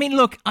interest. And I mean,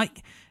 look,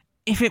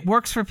 if it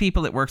works for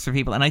people, it works for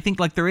people. And I think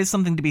there is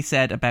something to be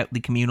said about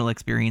the communal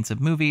experience of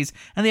movies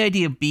and the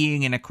idea of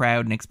being in a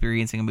crowd and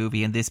experiencing a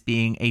movie, and this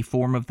being a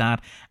form of that.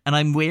 And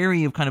I'm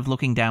wary of kind of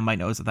looking down my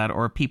nose at that,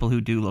 or people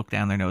who do look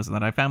down their nose at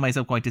that. I found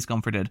myself quite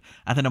discomforted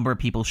at the number of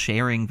people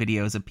sharing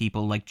videos of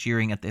people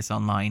cheering at this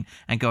online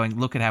and going,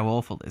 look at how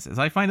awful this is.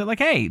 I find it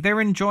hey, they're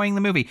enjoying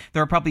the movie.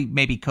 There are probably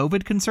maybe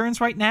COVID concerns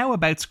right now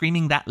about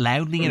screaming that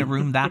loudly in a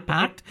room that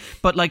packed.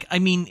 But I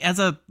mean, as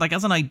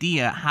an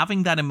idea,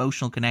 having that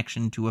emotional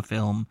connection to a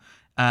film,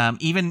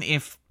 even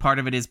if part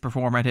of it is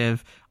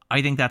performative,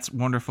 I think that's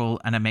wonderful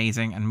and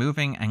amazing and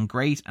moving and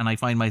great. And I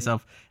find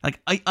myself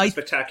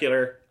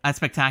spectacular.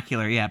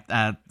 Yeah.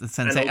 A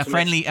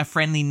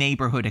friendly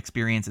neighborhood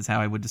experience is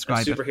how I would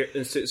describe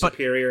it.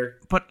 Superior.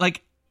 But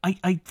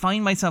I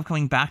find myself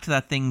coming back to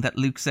that thing that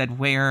Luke said,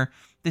 where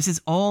this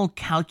is all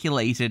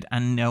calculated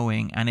and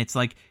knowing, and it's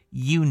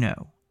you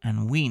know,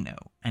 and we know,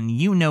 and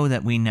you know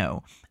that we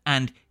know.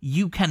 And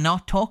you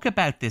cannot talk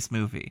about this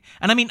movie.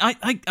 And I mean,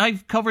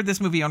 I've covered this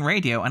movie on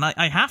radio, and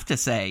I have to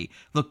say,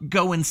 look,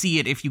 go and see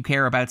it if you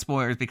care about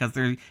spoilers, because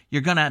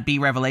you're going to be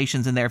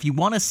revelations in there. If you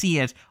want to see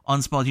it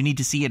unspoiled, you need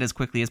to see it as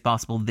quickly as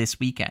possible this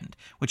weekend,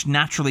 which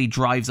naturally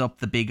drives up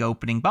the big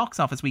opening box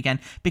office weekend,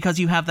 because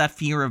you have that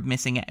fear of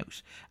missing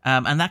out.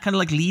 And that kind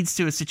of leads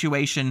to a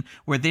situation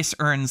where this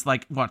earns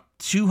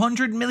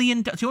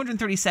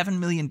 $237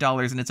 million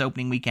in its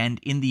opening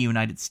weekend in the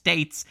United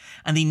States,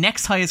 and the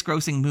next highest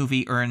grossing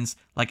movie earns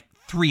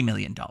 $3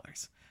 million.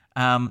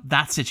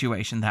 That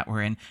situation that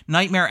we're in.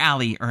 Nightmare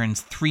Alley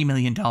earns $3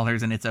 million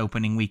in its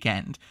opening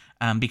weekend,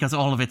 because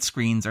all of its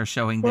screens are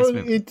showing this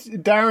movie.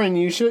 Darren,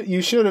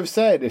 you should have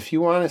said, if you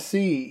want to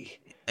see,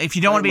 if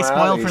you don't want to be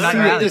spoiled for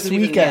Nightmare Alley this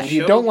weekend,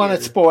 you don't want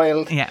it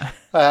spoiled. Yeah.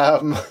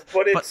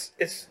 But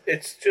it's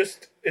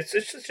just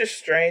a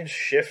strange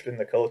shift in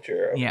the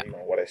culture of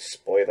what a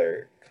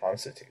spoiler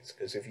constitutes.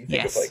 Because if you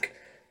think of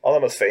all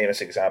the most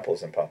famous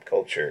examples in pop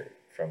culture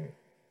from.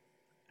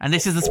 And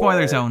this is the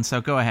spoiler zone,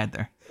 so go ahead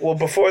there. Well,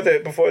 before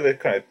the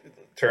kind of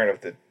turn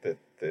of the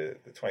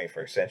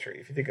 21st century,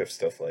 if you think of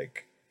stuff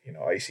like,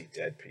 I See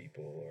Dead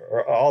People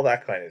or all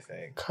that kind of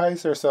thing,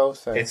 Kaiser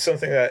Soze, it's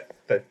something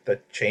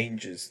that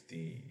changes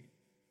the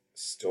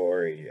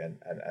story and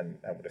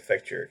would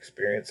affect your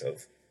experience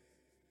of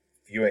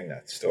viewing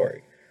that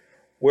story.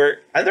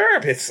 And there are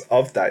bits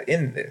of that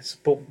in this,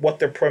 but what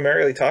they're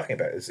primarily talking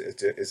about is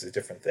a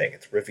different thing.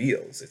 It's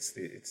reveals. It's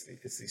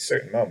these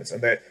certain moments,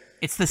 and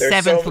it's the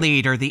seventh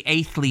lead or the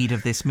eighth lead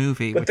of this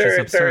movie, but which is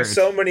absurd.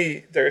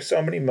 There are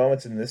so many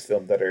moments in this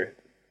film that are,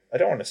 I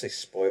don't want to say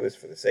spoilers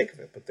for the sake of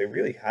it, but they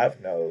really have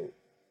no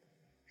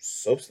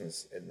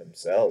substance in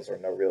themselves or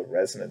no real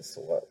resonance to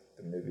what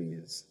the movie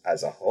is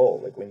as a whole.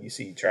 Like when you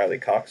see Charlie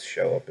Cox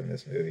show up in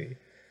this movie,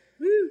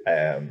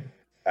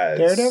 as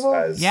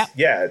Daredevil?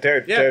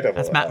 Daredevil.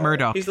 That's Matt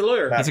Murdock. He's the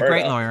lawyer. He's a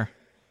great lawyer.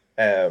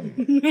 I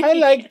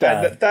like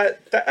that. I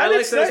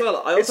like that as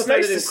well. I also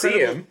find it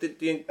incredible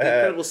the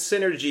incredible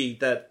synergy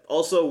that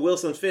also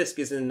Wilson Fisk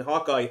is in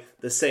Hawkeye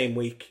the same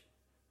week.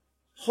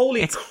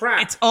 Holy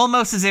crap! It's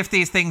almost as if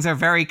these things are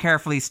very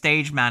carefully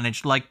stage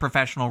managed, like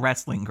professional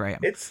wrestling,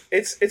 Graham. It's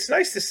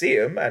nice to see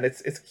him, and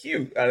it's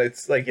cute, and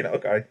it's it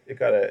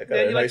got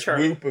a nice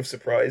whoop of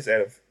surprise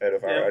out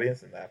of our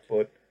audience in that.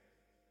 But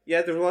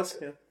there was.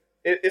 Yeah.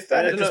 If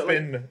that had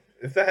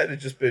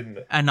just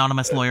been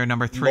anonymous lawyer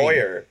number 3,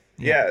 lawyer,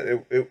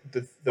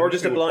 the or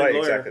just a blind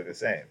lawyer, exactly the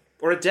same.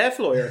 Or a deaf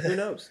lawyer, who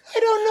knows? I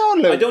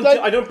don't know, Luke.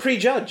 I don't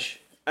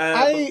prejudge.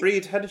 But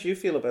Bríd, how did you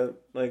feel about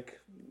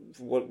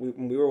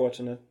when we were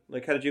watching it?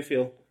 Like, how did you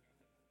feel?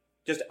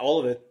 Just all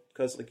of it,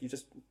 because you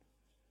just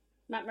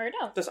Matt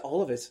Murdock. Just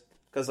all of it,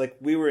 because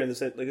we were in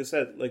the like I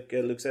said,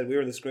 Luke said, we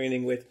were in the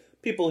screening with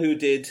people who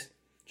did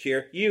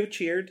cheer. You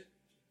cheered.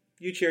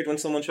 You cheered when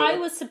someone showed up. I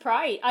was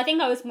surprised. I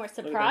think I was more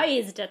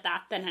surprised at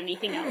that than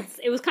anything else.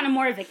 It was kind of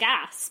more of a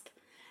gasp.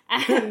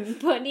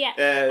 But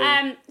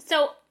yeah.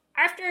 So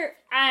after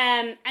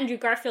Andrew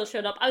Garfield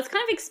showed up, I was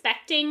kind of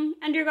expecting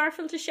Andrew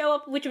Garfield to show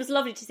up, which was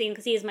lovely to see him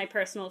because he is my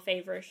personal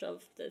favourite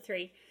of the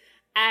three.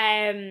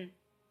 I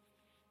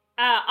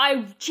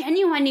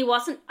genuinely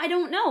wasn't. I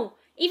don't know.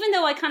 Even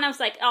though I kind of was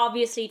like,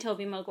 obviously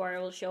Tobey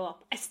Maguire will show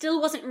up, I still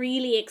wasn't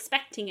really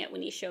expecting it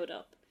when he showed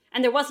up.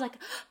 And there was like,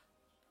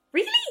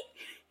 really?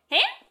 Him?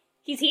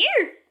 He's here?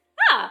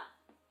 Ah,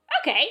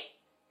 okay.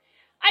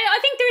 I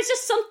think there was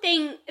just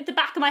something at the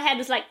back of my head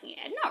was like, yeah,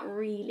 I'm not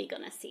really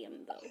going to see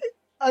him though.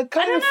 I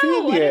kind of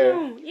feel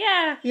you.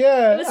 Yeah.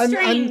 Yeah. It was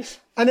strange.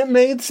 And it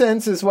made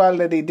sense as well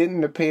that he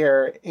didn't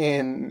appear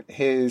in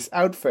his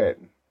outfit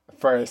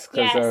first,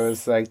 because I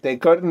was like, they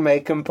couldn't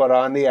make him put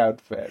on the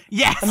outfit.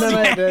 Yes. And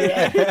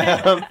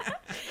then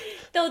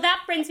Though that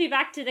brings me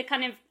back to the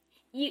kind of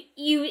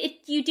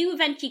you do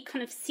eventually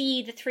kind of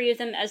see the three of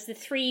them as the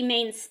three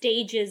main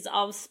stages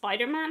of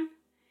Spider-Man.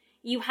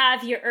 You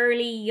have your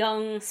early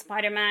young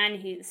Spider-Man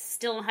who's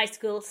still in high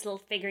school, still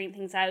figuring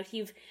things out.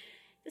 You've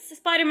this is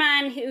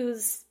Spider-Man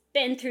who's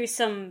been through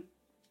some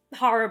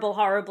horrible,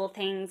 horrible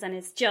things and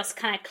is just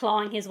kind of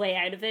clawing his way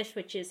out of it,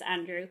 which is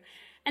Andrew.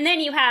 And then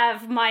you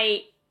have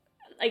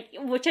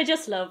which I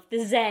just love,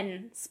 the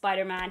Zen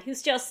Spider-Man,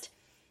 who's just,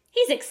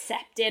 he's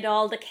accepted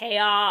all the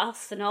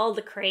chaos and all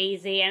the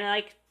crazy,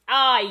 and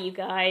you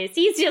guys,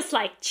 he's just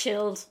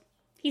chilled.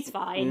 He's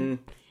fine.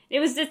 It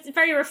was just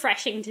very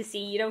refreshing to see.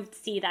 You don't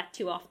see that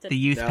too often. The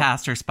youth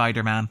pastor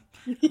Spider-Man.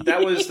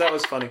 That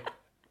was funny.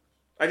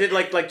 I did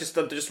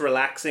just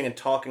relaxing and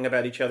talking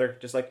about each other.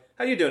 Just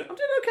how you doing? I'm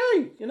doing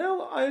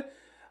okay.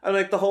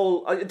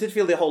 I did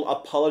feel the whole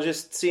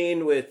apologist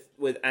scene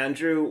with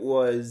Andrew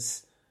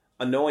was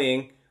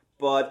annoying,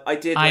 but I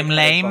did. I'm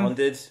lame.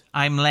 Bonded.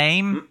 I'm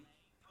lame.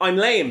 I'm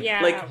lame.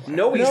 Yeah.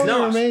 No, he's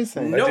not.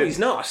 Amazing. No, he's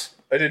not.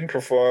 I didn't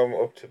perform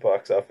up to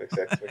box office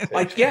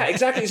expectations. Yeah,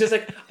 exactly. It's just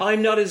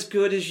I'm not as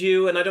good as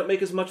you, and I don't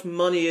make as much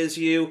money as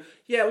you.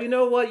 Yeah, well, you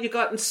know what? You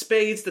got in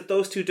spades that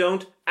those two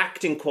don't.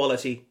 Acting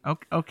quality.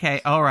 Okay,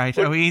 all right.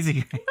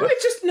 Easy.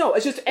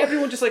 It's just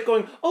everyone just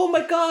going, oh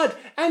my God,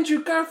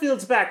 Andrew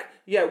Garfield's back.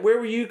 Yeah, where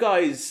were you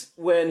guys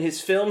when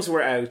his films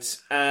were out?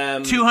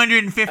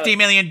 $250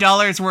 million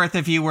worth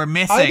of you were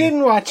missing. I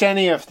didn't watch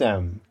any of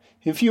them.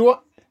 If you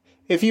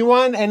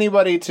want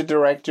anybody to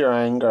direct your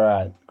anger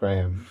at,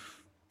 Graham,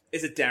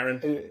 is it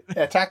Darren?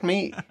 Attack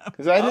me,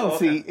 because I didn't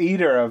see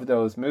either of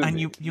those movies. And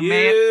you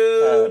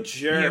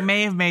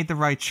may have made the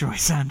right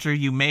choice, Andrew.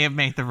 You may have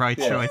made the right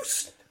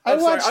choice. I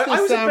watched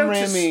the Sam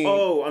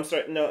Raimi. I'm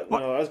sorry. No.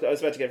 I was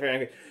about to get very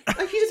angry.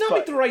 He did not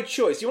make the right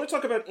choice. You want to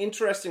talk about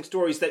interesting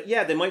stories that,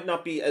 they might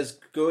not be as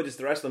good as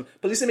the rest of them,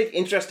 but at least they make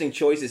interesting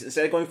choices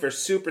instead of going for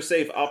super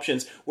safe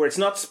options where it's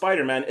not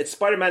Spider-Man, it's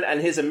Spider-Man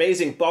and his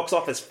amazing box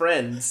office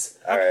friends.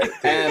 All right.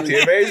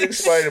 The Amazing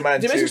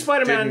Spider-Man 2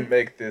 didn't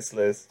make this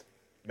list.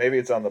 Maybe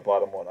it's on the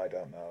bottom one. I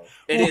don't know.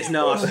 It is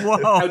not. Whoa.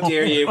 How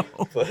dare you?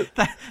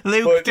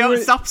 Luke,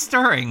 stop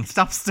stirring.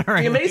 Stop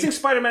stirring. The Amazing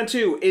Spider-Man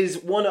 2 is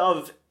one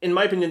of, in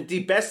my opinion,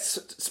 the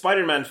best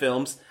Spider-Man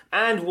films,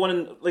 and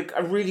one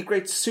a really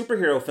great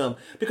superhero film.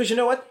 Because you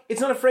know what? It's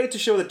not afraid to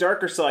show the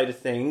darker side of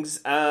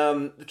things,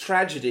 the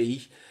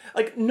tragedy.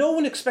 No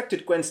one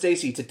expected Gwen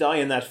Stacy to die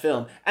in that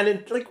film. And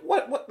in,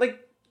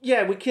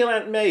 we kill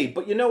Aunt May.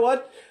 But you know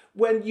what?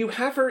 When you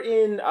have her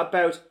in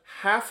about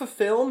half a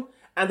film,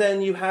 and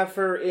then you have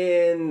her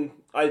in,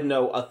 I don't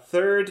know, a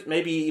third,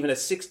 maybe even a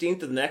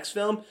 16th of the next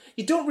film,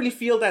 you don't really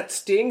feel that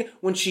sting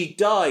when she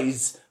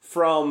dies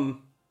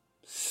from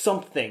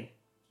something.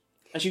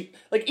 And she,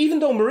 even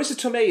though Marissa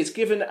Tomei is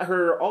giving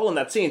her all in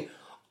that scene,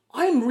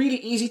 I'm really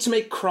easy to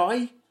make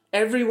cry.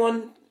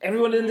 Everyone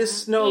in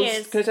this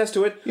knows, can attest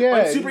to it. Yeah,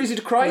 I'm super easy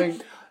to cry.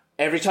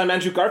 Every time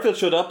Andrew Garfield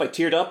showed up, I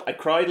teared up. I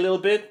cried a little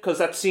bit, because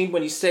that scene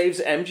when he saves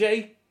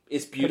MJ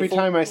is beautiful. Every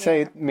time I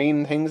say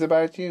mean things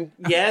about you.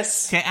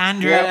 Yes. Okay,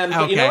 Andrew.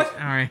 But you know what?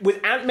 All right.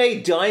 With Aunt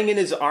May dying in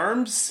his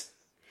arms.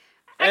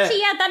 Actually,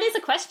 that is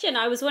a question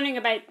I was wondering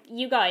about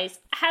you guys.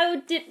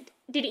 How did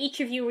each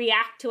of you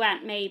react to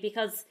Aunt May?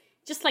 Because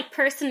just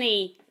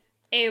personally,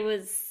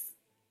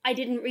 I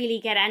didn't really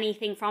get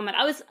anything from it.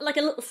 I was a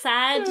little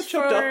sad I was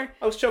choked up.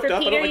 I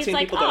Peter. don't like seeing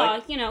people die.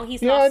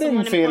 He's Yeah, lost I didn't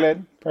someone feel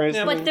important. it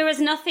personally. But there was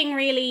nothing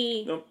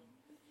really. No.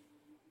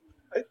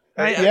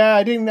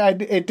 I didn't.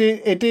 It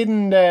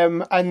didn't.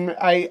 And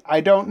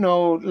I don't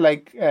know.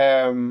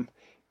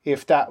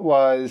 If that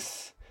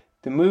was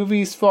the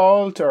movie's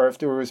fault or if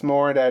there was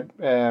more that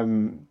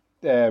Marissa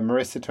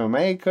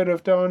Tomei could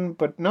have done.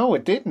 But no,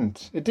 it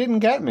didn't. It didn't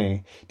get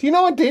me. Do you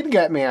know what did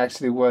get me?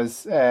 Actually,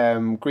 was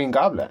Green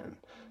Goblin.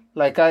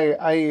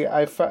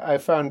 I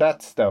found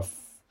that stuff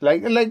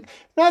Like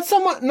not so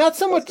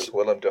much.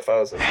 Willem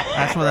Dafoe's.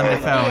 That's Willem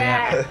Dafoe,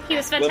 yeah. He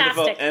was Willem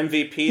Dafoe, fantastic.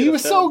 MVP. He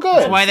was so good.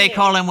 That's why they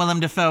call him Willem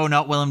Dafoe,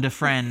 not Willem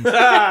Dufresne.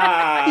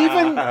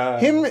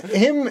 Even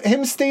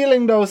him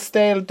stealing those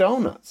stale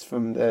donuts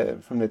from the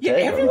Yeah,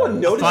 table. everyone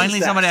noticed Finally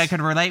that. somebody I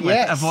could relate with,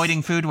 Yes.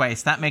 avoiding food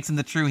waste. That makes him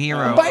the true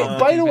hero.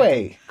 By the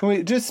way, can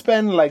we just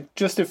spend like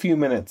just a few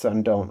minutes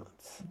on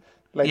donuts?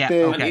 Like Yeah,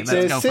 the okay, let's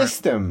go for it.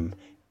 system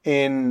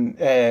in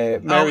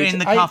in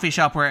the coffee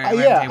shop where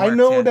I works,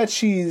 know that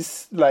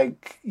she's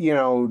like,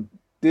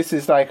 this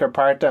is like her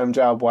part-time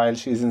job while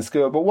she's in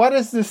school. But what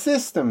is the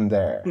system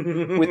there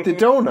with the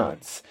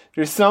donuts?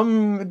 There's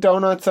some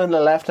donuts on the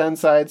left-hand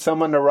side,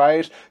 some on the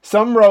right.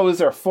 Some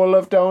rows are full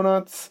of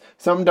donuts.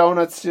 Some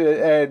donuts,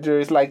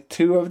 there's like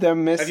 2 of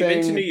them missing. Have you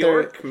been to New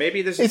York?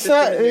 Maybe there's a It's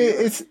system not. in New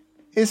York.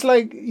 It's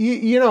like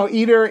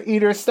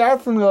either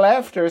start from the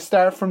left or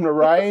start from the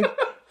right.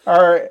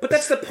 Or But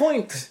that's the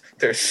point.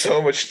 There's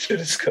so much to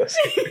discuss.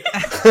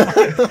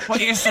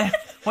 What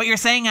you're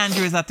saying,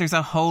 Andrew, is that there's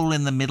a hole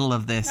in the middle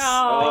of this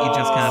that you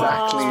just can't.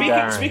 exactly,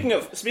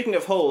 Darren. Speaking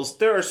of holes,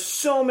 there are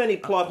so many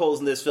plot holes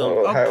in this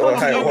film. Okay.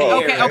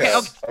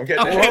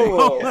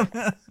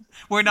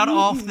 We're not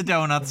off the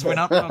donuts. We're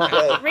not.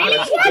 Okay. Really?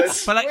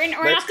 Let's We're not go done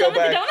with the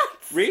back.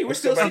 donuts? Really? We're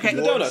still Okay. speaking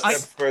the donuts. One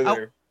step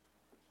further.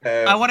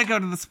 I want to go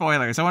to the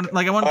spoilers. I want to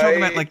talk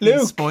about like the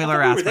Luke,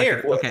 spoiler I thought we were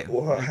aspect. there. Okay.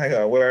 Well, hang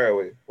on, where are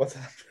we? What's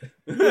happening?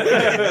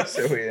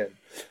 So we in.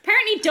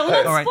 Apparently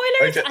donut All right.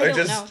 spoilers? I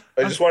don't know.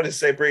 I just wanted to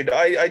say, Bríd,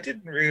 I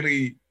didn't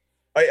really.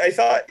 I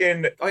thought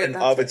in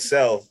of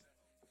itself,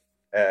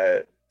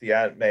 the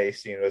Aunt May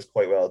scene was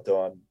quite well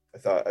done. I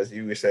thought, as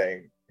you were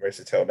saying,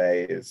 Marissa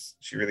Tomei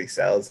she really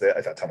sells it.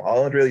 I thought Tom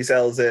Holland really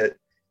sells it.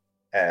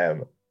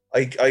 I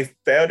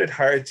found it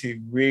hard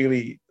to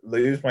really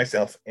lose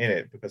myself in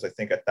it because I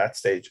think at that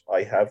stage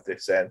I have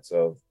this sense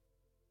of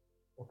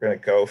we're going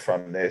to go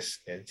from this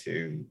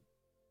into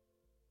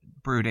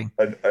Brooding.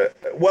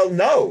 well,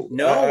 no,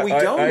 No, we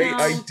don't.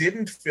 I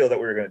didn't feel that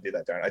we were going to do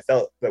that, Darren. I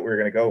felt that we were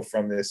going to go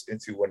from this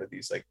into one of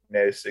these like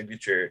now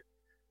signature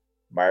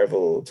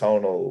Marvel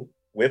tonal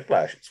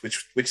whiplashes,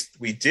 which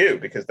we do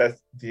because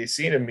that's the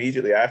scene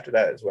immediately after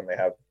that is when they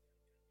have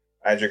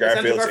Andrew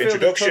Garfield's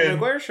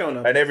introduction,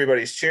 and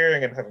everybody's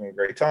cheering and having a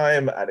great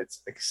time, and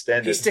it's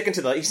extended. He's sticking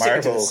to the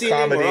Marvel ceiling.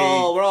 comedy.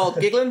 We're all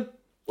giggling.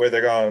 Where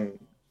they're going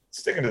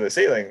sticking to the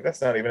ceiling. That's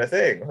not even a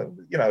thing.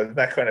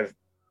 That kind of.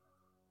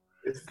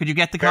 Could you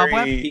get the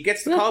cobweb? He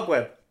gets the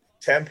cobweb.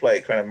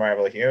 Template kind of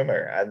Marvel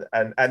humor,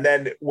 and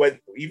then when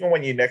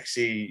you next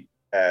see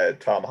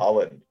Tom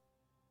Holland,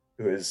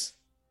 who is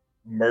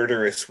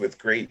murderous with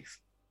grief,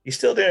 he's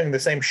still doing the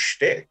same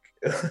shtick.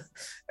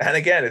 And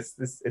again, I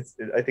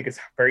think it's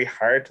very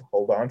hard to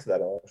hold on to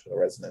that emotional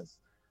resonance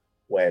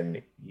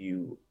when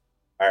you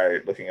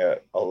are looking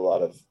at a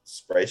lot of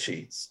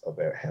spreadsheets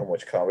about how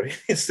much comedy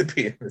needs to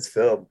be in this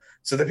film,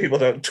 so that people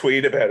don't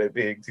tweet about it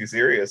being too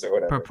serious or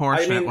whatever.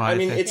 Proportionate. I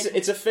mean,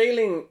 it's a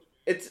failing.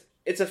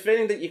 It's a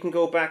failing that you can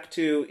go back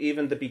to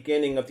even the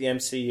beginning of the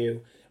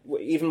MCU,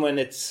 even when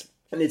it's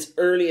in its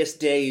earliest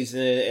days.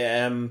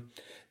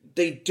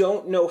 They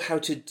don't know how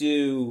to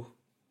do.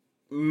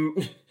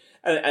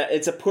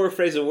 It's a poor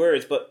phrase of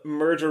words, but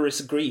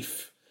murderous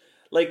grief.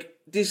 Like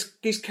these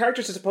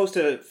characters are supposed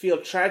to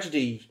feel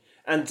tragedy.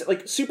 And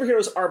like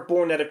superheroes are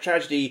born out of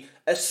tragedy,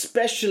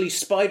 especially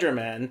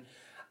Spider-Man,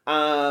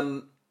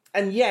 and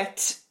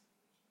yet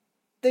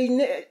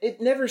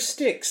it never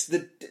sticks.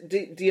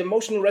 The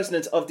emotional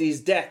resonance of these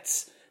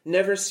deaths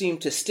never seem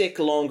to stick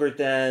longer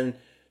than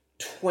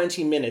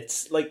 20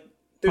 minutes. Like,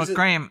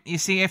 Graham, you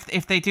see,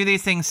 if they do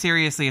these things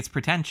seriously, it's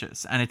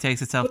pretentious and it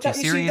takes itself too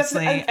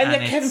seriously. And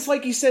yet Kevin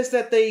Feige says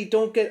that they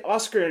don't get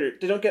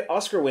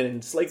Oscar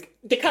wins. Like,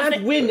 they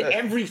can't win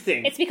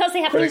everything. It's because they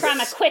have to cram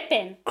a quip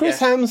in. Chris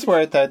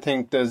Hemsworth, I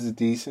think, does a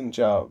decent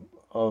job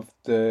of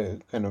the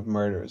kind of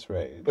murderous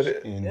rage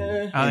in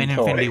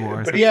Infinity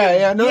Wars.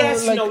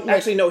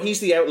 No,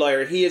 he's the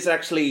outlier. He is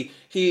actually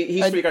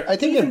he's pretty good. I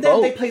think even in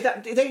then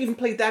both. they even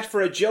played that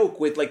for a joke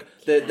with like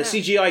the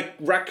CGI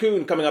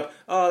raccoon coming up.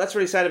 Oh, that's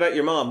really sad about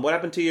your mom. What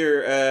happened to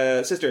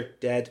your sister?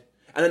 Dead.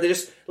 And then they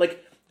just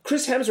like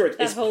Chris Hemsworth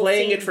is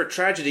playing it for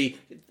tragedy.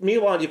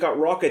 Meanwhile, you've got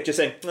Rocket just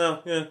saying,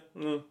 Well, you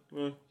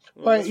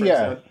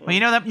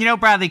know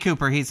Bradley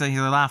Cooper. He's a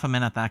laugh a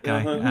minute, that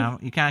guy.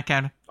 You can't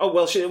count. Oh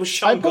well, it was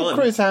Sean Gunn. I put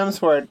Chris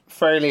Hemsworth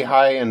fairly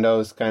high in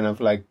those kind of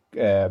like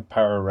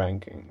power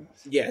rankings.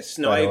 Yes,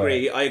 no, I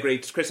agree.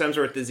 Chris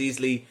Hemsworth is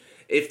easily,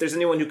 if there's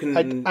anyone who can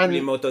really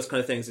emote those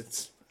kind of things,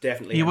 it's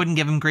definitely you wouldn't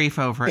give him grief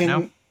over it,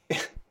 no?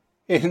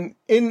 As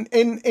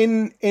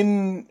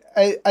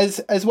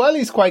well,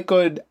 he's quite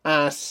good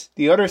at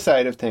the other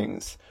side of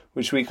things,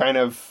 which we kind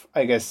of,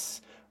 I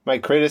guess,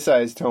 might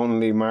criticize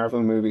tonally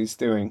Marvel movies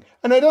doing.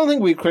 And I don't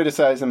think we'd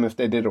criticize them if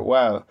they did it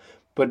well.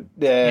 But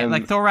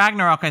like Thor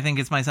Ragnarok, I think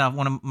is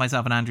one of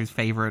myself and Andrew's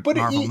favorite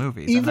Marvel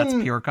movies, and that's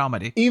pure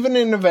comedy. Even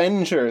in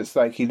Avengers,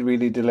 like he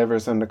really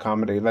delivers on the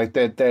comedy. Like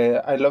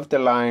I love the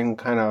line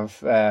kind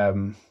of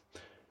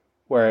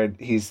where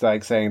he's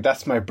like saying,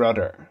 "That's my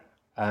brother,"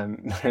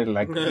 And they're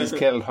like, he's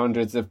killed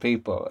hundreds of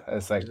people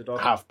as like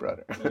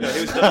half-brother. Yeah,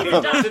 he was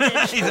adopted.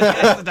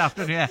 He's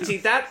adopted, yeah. See,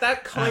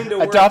 that kind of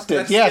works.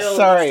 Adopted, yes,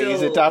 That he's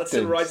still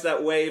adopted. rides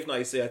that wave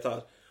nicely, I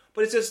thought.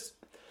 But it's just...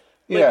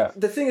 Yeah.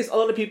 The thing is, a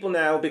lot of people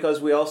now,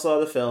 because we all saw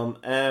the film,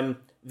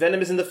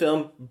 Venom is in the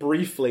film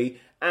briefly,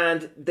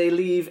 and they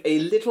leave a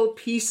little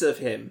piece of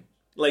him.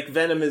 Like,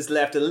 Venom is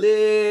left a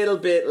little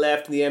bit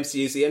left in the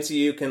MCU, so the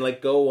MCU can,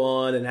 like, go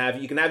on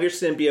and you can have your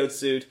symbiote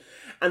suit.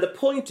 And the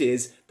point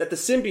is that the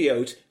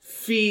symbiote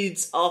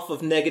feeds off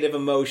of negative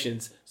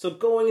emotions. So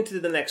going into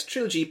the next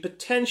trilogy,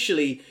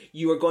 potentially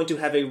you are going to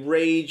have a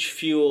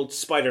rage-fueled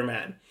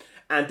Spider-Man.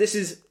 And this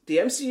is the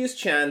MCU's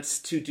chance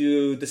to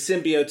do the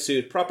symbiote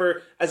suit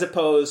proper, as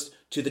opposed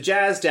to the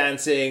jazz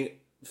dancing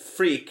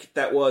freak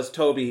that was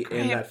Tobey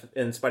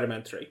in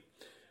Spider-Man 3.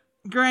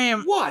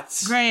 Graham.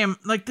 What? Graham,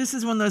 like, this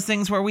is one of those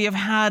things where we have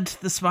had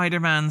the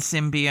Spider-Man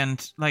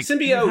symbiont. Like,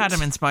 Symbiote. We've had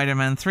him in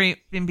Spider-Man 3.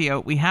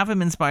 Symbiote. We have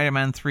him in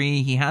Spider-Man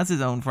 3. He has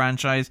his own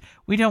franchise.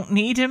 We don't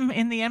need him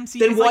in the MCU.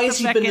 Then why has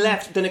he been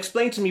left? Then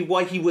explain to me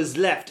why he was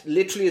left.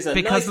 Literally as a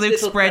because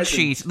nice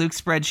Luke's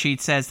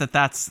spreadsheet says that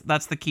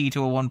that's the key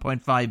to a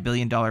 $1.5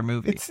 billion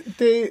movie. It's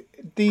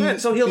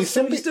so he's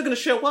still going to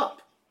show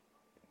up.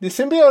 The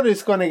symbiote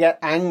is going to get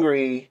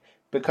angry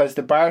because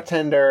the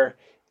bartender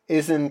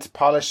isn't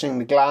polishing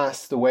the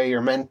glass the way you're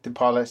meant to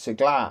polish a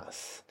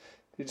glass.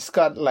 You just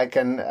got like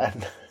I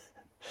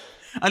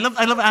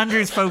love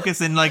Andrew's focus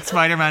in like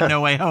Spider-Man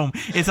No Way Home.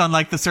 It's on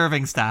like the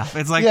serving staff.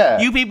 It's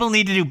like you people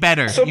need to do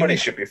better. Somebody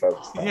should be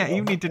focused on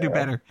you need to do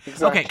better.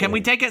 Exactly. Okay, can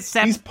we take a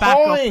step He's back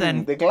up pawing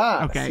then? the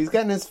glass. Okay. He's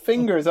getting his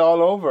fingers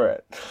all over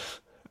it.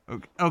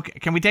 Okay,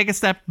 can we take a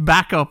step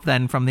back up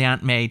then from the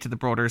Aunt May to the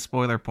broader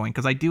spoiler point?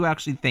 Because I do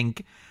actually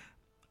think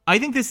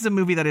this is a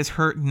movie that is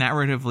hurt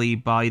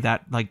narratively by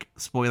that like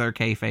spoiler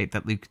kayfabe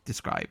that Luke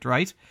described,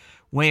 right?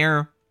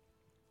 Where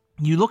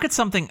you look at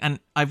something, and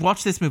I've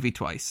watched this movie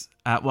twice.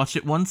 Watched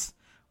it once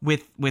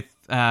with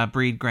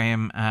Bríd,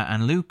 Graham,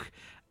 and Luke.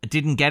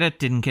 Didn't get it,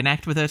 didn't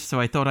connect with it, so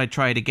I thought I'd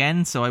try it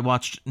again. So I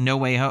watched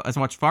I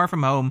watched Far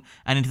From Home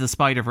and Into the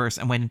Spider-Verse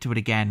and went into it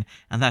again,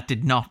 and that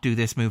did not do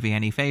this movie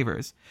any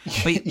favors.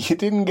 But you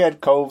didn't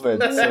get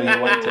COVID, so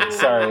you went to...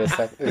 Sorry,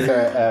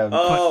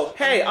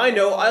 hey, I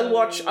know.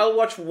 I'll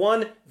watch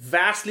one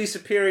vastly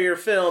superior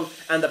film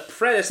and the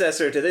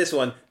predecessor to this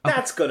one.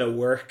 That's gonna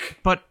work.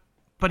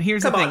 But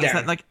here's the thing, is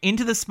that like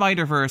Into the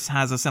Spider-Verse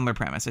has a similar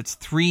premise. It's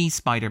 3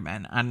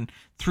 Spider-Men, and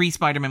 3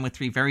 Spider-Men with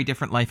 3 very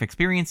different life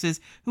experiences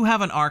who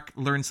have an arc,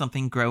 learn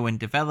something, grow and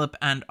develop,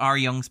 and our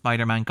young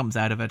Spider-Man comes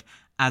out of it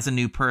as a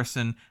new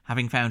person,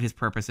 having found his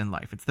purpose in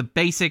life. It's the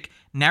basic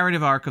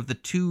narrative arc of the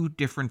 2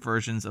 different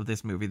versions of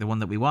this movie, the one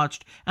that we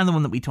watched and the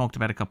one that we talked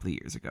about a couple of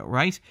years ago,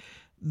 right?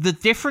 The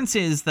difference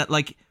is that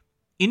like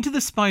Into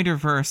the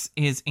Spider-Verse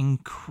is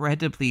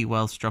incredibly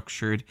well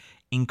structured,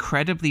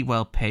 incredibly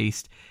well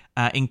paced,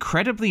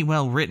 incredibly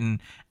well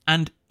written,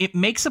 and it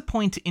makes a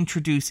point to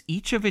introduce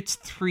each of its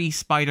 3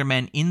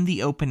 Spider-Men in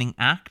the opening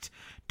act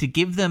to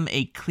give them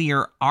a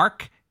clear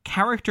arc,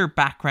 character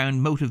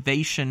background,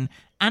 motivation,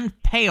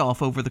 and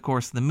payoff over the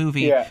course of the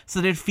movie,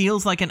 so that it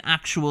feels like an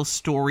actual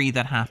story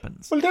that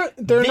happens. Well,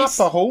 they're not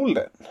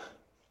beholden.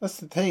 That's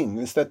the thing,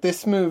 is that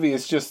this movie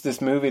is just this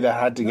movie that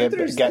had to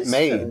get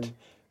made.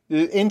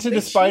 Into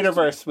the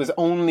Spider-Verse was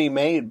only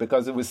made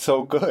because it was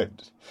so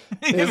good.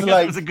 It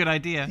was a good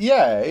idea.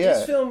 Yeah.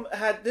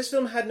 This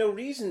film had no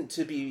reason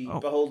to be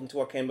beholden to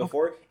what came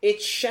before.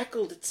 It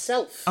shackled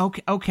itself.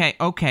 Okay.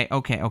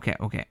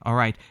 All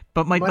right.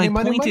 But my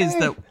point is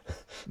that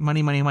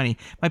money.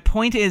 My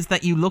point is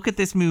that you look at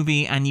this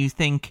movie and you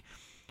think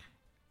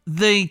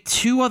the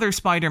 2 other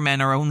Spider-Men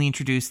are only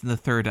introduced in the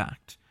 3rd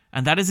act.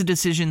 And that is a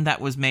decision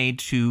that was made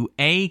to,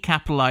 A,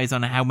 capitalize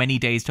on how many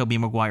days Tobey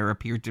Maguire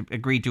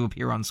agreed to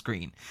appear on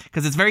screen.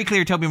 Because it's very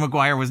clear Tobey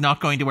Maguire was not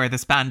going to wear the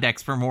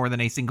spandex for more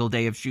than a single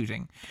day of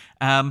shooting.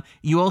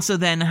 You also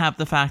then have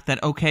the fact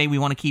that, okay, we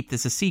want to keep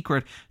this a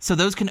secret. So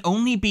those can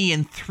only be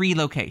in 3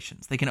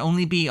 locations. They can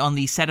only be on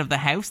the set of the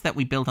house that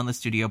we built on the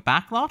studio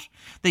backlot.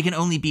 They can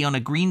only be on a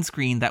green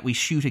screen that we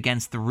shoot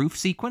against the roof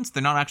sequence.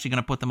 They're not actually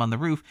going to put them on the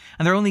roof.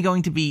 And they're only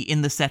going to be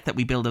in the set that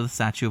we build of the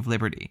Statue of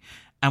Liberty.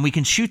 And we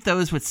can shoot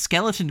those with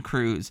skeleton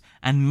crews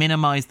and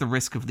minimize the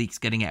risk of leaks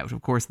getting out.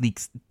 Of course,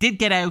 leaks did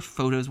get out,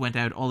 photos went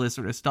out, all this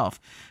sort of stuff.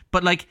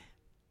 But, like,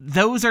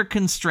 those are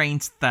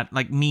constraints that,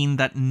 like, mean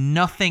that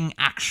nothing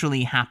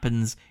actually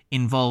happens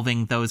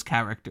involving those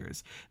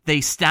characters. They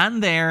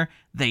stand there,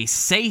 they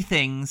say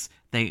things,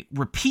 they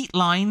repeat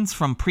lines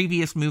from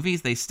previous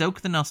movies, they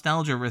stoke the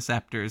nostalgia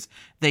receptors,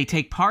 they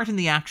take part in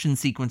the action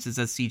sequences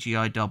as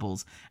CGI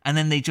doubles, and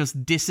then they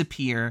just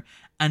disappear,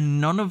 and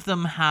none of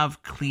them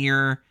have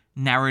clear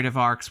narrative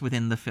arcs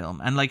within the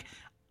film. And like,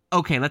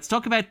 okay, let's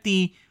talk about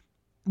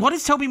what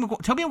is Tobey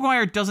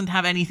Maguire doesn't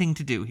have anything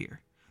to do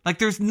here. Like,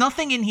 there's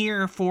nothing in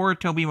here for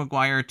Tobey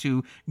Maguire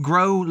to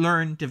grow,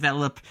 learn,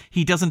 develop.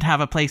 He doesn't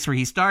have a place where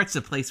he starts,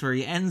 a place where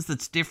he ends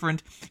that's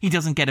different. He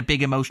doesn't get a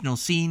big emotional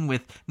scene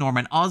with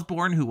Norman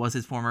Osborn, who was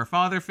his former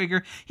father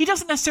figure. He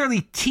doesn't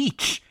necessarily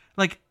teach.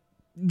 Like,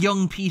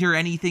 young Peter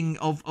anything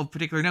of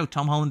particular note,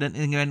 Tom Holland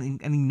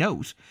any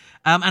note.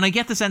 And I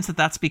get the sense that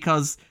that's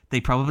because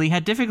they probably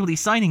had difficulty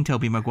signing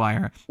Tobey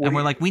Maguire. And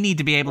we're like, we need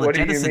to be able to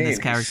jettison this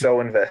character. He's so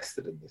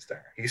invested in the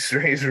star.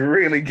 He's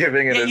really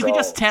giving it his all. You can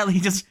just tell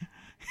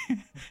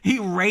he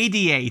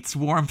radiates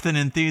warmth and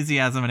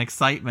enthusiasm and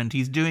excitement.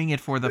 He's doing it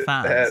for the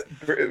fans.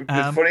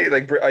 It's funny,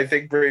 I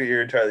think, Brie,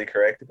 you're entirely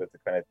correct about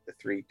the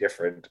three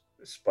different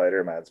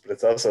Spider-Mans, but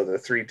it's also the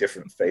three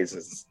different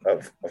phases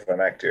of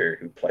an actor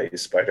who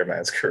plays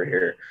Spider-Man's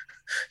career.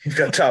 You've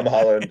got Tom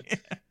Holland,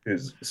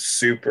 who's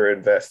super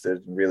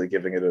invested and really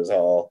giving it his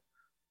all.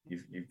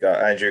 You've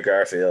got Andrew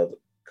Garfield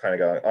kind of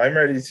going, I'm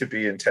ready to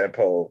be in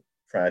tentpole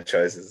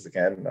franchises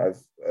again.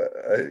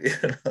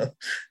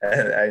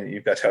 And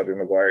you've got Tobey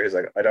Maguire, who's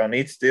like, I don't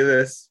need to do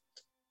this.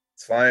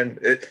 It's fine.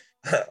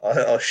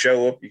 I'll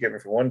show up. You get me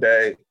for one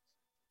day.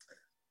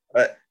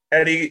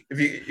 Eddie,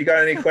 if you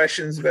got any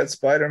questions about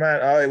Spider-Man?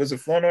 Oh, it was a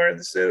fun wearing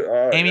the suit.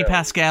 Amy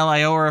Pascal,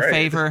 I owe her a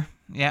favor.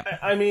 Yeah.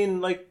 I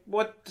mean,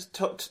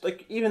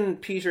 even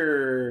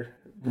Peter,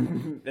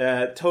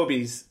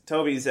 Toby's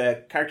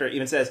character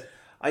even says,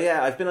 oh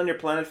yeah, I've been on your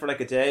planet for like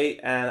a day,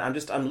 and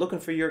I'm looking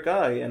for your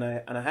guy, and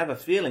I have a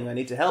feeling I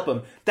need to help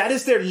him. That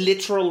is their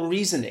literal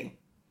reasoning.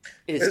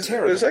 It's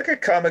terrible. It was like a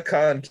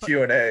Comic-Con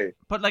Q&A.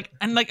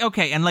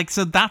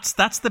 So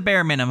that's the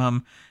bare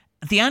minimum.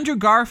 The Andrew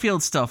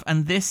Garfield stuff,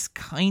 and this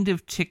kind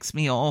of ticks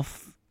me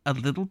off a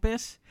little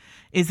bit,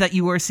 is that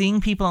you are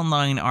seeing people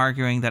online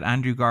arguing that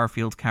Andrew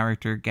Garfield's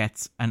character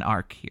gets an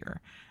arc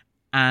here.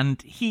 And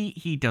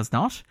he does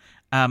not.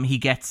 He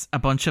gets a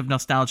bunch of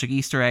nostalgic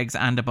Easter eggs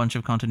and a bunch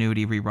of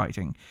continuity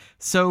rewriting.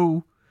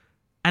 So,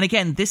 and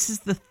again, this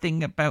is the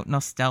thing about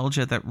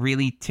nostalgia that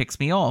really ticks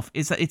me off,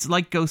 is that it's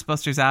like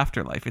Ghostbusters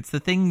Afterlife. It's the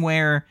thing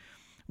where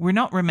we're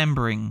not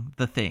remembering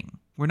the thing.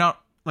 We're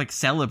not like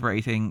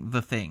celebrating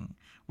the thing.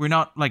 We're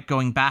not like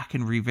going back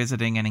and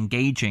revisiting and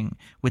engaging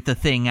with the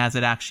thing as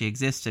it actually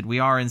existed. We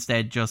are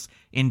instead just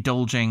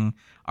indulging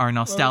our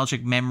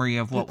nostalgic memory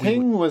of what the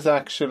thing was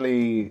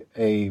actually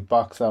a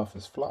box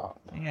office flop.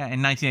 Yeah,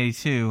 in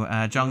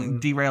 1982,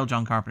 derailed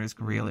John Carpenter's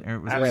career.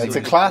 It's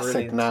a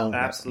classic now.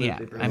 Absolutely. Yeah,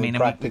 brilliant. I mean,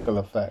 practical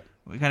effect.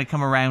 We kind of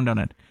come around on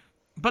it,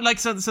 but like,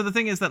 so the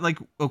thing is that like,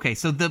 okay,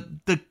 so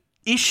the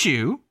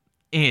issue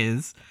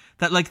is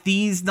that like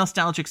these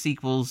nostalgic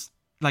sequels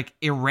like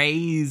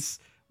erase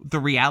the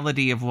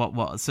reality of what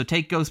was. So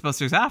take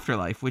Ghostbusters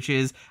Afterlife, which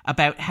is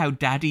about how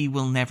Daddy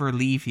will never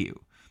leave you.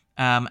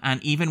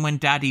 And even when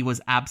Daddy was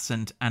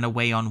absent and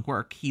away on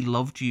work, he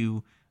loved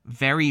you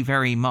very,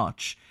 very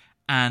much.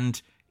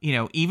 And, you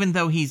know, even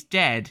though he's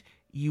dead,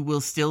 you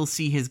will still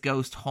see his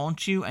ghost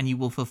haunt you, and you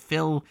will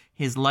fulfill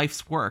his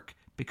life's work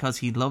because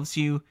he loves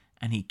you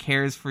and he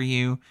cares for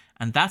you.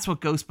 And that's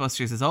what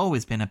Ghostbusters has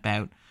always been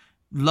about.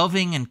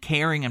 Loving and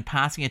caring and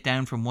passing it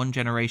down from one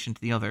generation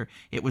to the other.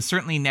 It was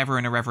certainly never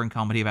an irreverent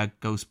comedy about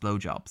ghost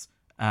blowjobs.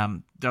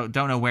 Don't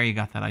know where you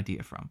got that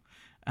idea from.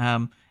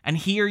 And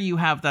here you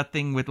have that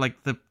thing with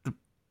like the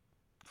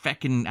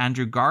feckin'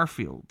 Andrew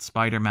Garfield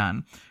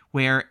Spider-Man,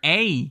 where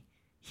he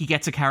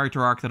gets a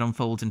character arc that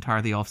unfolds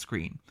entirely off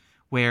screen,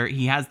 where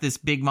he has this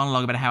big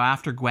monologue about how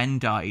after Gwen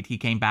died, he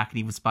came back and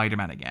he was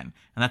Spider-Man again.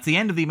 And that's the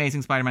end of The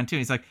Amazing Spider-Man 2.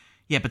 And he's like,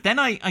 yeah, but then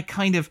I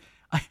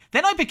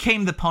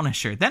became the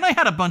Punisher. Then I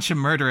had a bunch of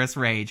murderous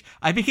rage.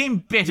 I became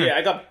bitter. Yeah,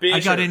 I got bitter. I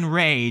got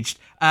enraged.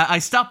 I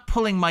stopped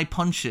pulling my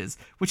punches,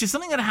 which is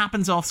something that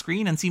happens off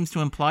screen and seems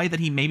to imply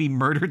that he maybe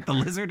murdered the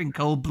lizard in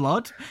cold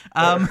blood.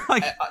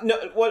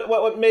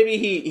 Maybe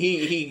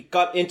he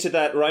got into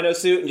that rhino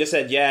suit and just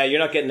said, "Yeah, you're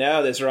not getting out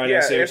of this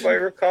rhino suit." Yeah, if I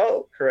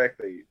recall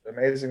correctly,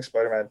 Amazing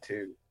Spider-Man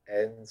 2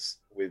 ends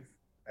with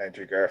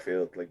Andrew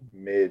Garfield like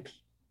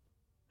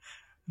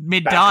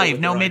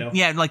mid-dive, diving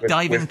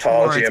towards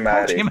Paul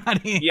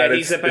Giamatti. Yeah,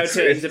 he's about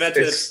to defend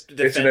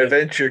it's an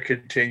adventure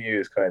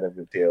continues kind of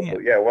a deal. Yeah.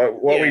 But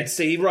yeah,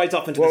 so he rides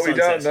off into the sunset.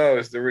 What we don't know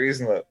is the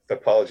reason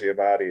that Paul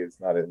Giamatti is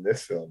not in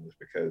this film is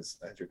because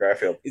Andrew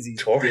Garfield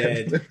tore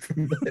him.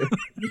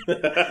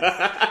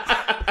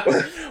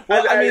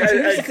 Well, I mean,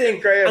 here's the thing,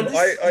 Graham.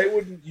 I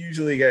wouldn't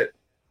usually get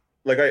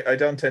I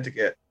don't tend to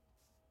get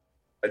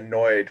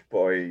annoyed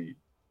by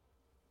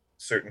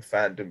certain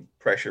fandom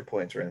pressure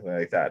points or anything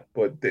like that,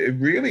 but it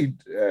really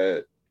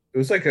it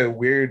was like a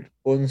weird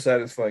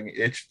unsatisfying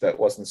itch that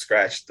wasn't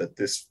scratched, that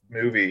this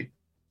movie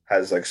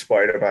has like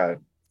Spider-Man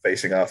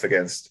facing off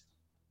against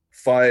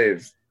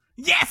 5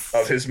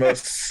 of his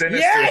most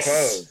sinister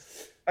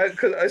foes.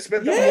 I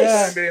spent the whole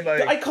time being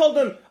like,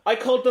 I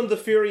called them the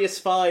Furious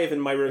 5 in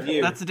my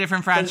review. That's a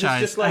different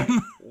franchise. It's just like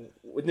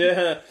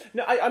no.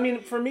 I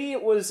mean, for me,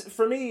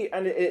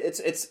 and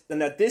it's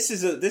and that this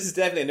is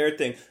definitely a nerd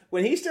thing.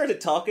 When he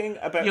started talking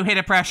about, you hit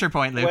a pressure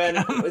point, Luke.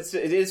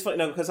 It is funny,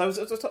 no, because I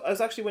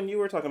was actually when you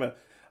were talking about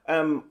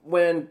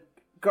when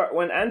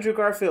Andrew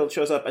Garfield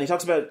shows up and he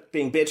talks about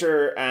being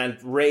bitter and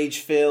rage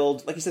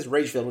filled, like he says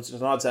rage filled, which is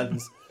an odd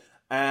sentence.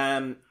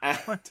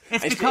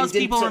 It's because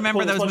people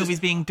remember those movies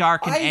being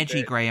dark and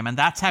edgy, Graham, and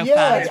that's how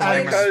I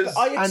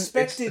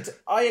fans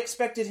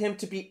expected him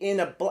to be in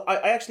a.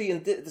 I actually,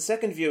 in the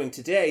second viewing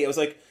today, I was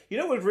like, you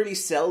know what would really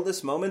sell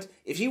this moment?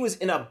 If he was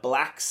in a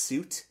black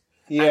suit.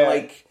 Yeah. And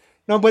like,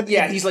 no, but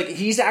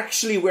he's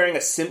actually wearing a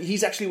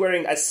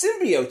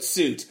symbiote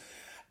suit,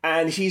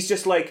 and he's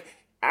just like,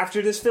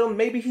 after this film,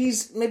 maybe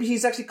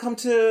he's actually come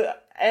to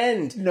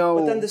end. No,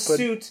 but then the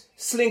suit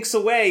slinks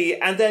away,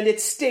 and then it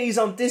stays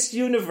on this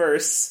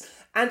universe,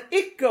 and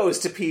it goes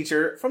to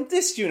Peter from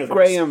this universe.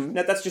 Graham,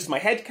 now that's just my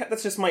head.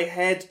 That's just my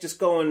head, just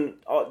going,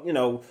 you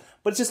know.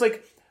 But it's just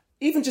like,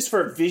 even just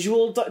for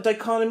visual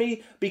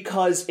dichotomy,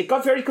 because it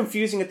got very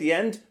confusing at the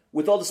end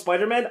with all the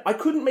Spider-Men. I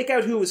couldn't make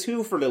out who was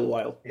who for a little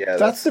while. Yeah,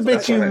 that's the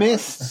bit you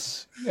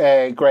missed,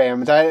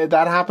 Graham. That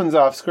happens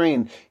off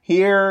screen.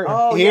 Here,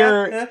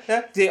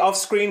 the off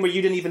screen where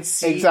you didn't even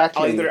see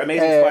either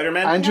Amazing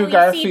Spider-Man. Andrew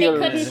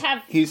Garfield,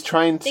 he's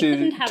trying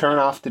to turn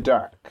off the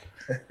dark.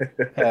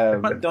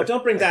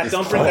 Don't bring that.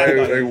 Don't bring that.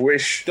 I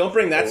wish. Don't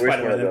bring that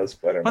Spider-Man.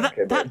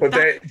 But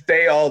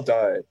they all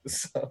died.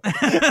 So.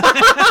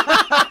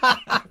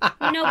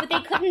 No, but they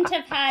couldn't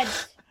have had.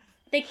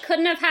 They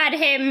couldn't have had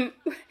him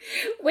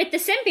with the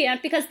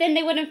symbiont, because then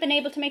they wouldn't have been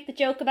able to make the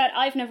joke about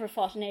I've never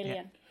fought an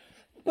alien.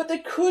 But they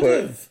could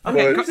have.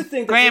 Okay, here's the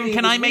thing. Graham,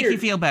 can I make you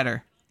feel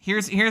better?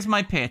 Here's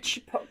my pitch.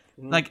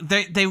 Like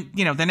they're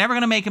never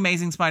going to make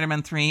Amazing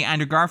Spider-Man 3.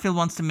 Andrew Garfield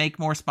wants to make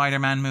more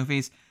Spider-Man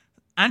movies.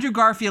 Andrew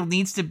Garfield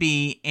needs to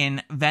be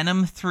in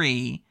Venom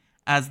 3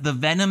 as the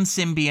Venom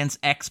symbiont's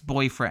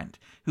ex-boyfriend,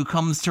 who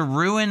comes to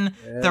ruin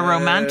the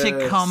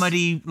romantic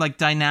comedy like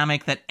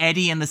dynamic that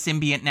Eddie and the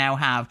symbiote now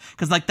have.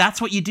 Because like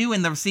that's what you do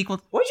in the sequel.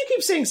 Why do you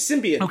keep saying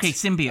symbiote? Okay,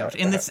 symbiote.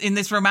 In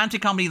this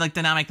romantic comedy like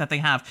dynamic that they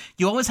have,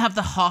 you always have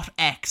the hot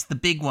ex, the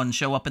big one,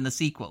 show up in the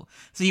sequel.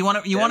 So you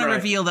want to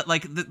reveal that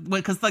like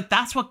because like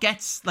that's what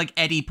gets like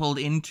Eddie pulled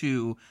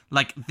into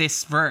like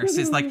this verse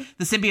is like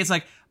the symbiote's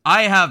like,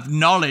 I have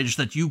knowledge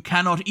that you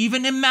cannot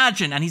even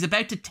imagine. And he's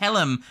about to tell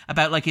him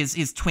about like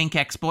his twink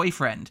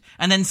ex-boyfriend.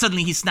 And then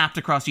suddenly he's snapped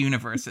across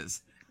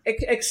universes.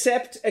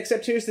 Except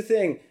here's the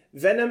thing.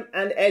 Venom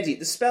and Eddie,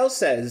 the spell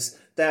says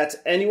that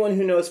anyone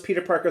who knows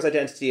Peter Parker's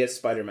identity as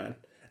Spider-Man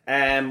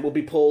will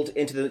be pulled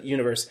into the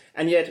universe.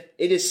 And yet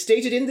it is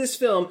stated in this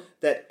film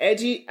that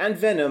Eddie and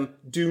Venom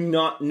do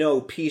not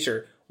know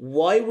Peter.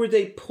 Why were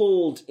they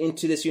pulled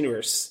into this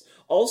universe?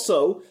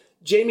 Also,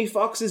 Jamie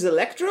Foxx's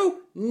Electro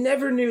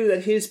never knew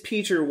that his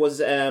Peter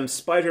was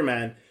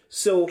Spider-Man.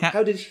 So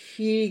how did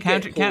he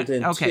get pulled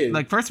in Okay, too?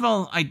 like first of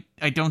all, I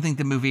don't think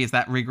the movie is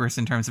that rigorous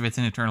in terms of its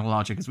internal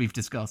logic, as we've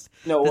discussed.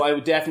 No, I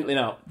would definitely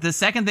not. The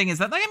second thing is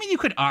that, like, I mean, you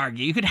could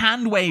argue, you could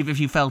hand wave if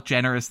you felt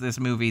generous this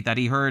movie that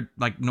he heard,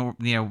 like,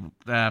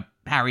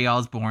 Harry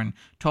Osborn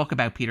talk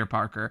about Peter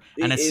Parker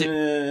and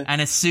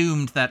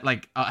assumed that,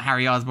 like,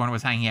 Harry Osborn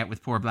was hanging out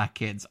with poor black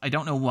kids. I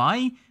don't know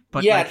why.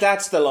 But yeah, like,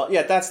 that's the line.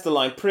 Yeah, that's the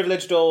line.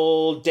 Privileged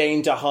old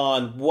Dane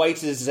DeHaan,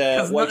 white as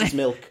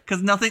milk.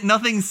 Because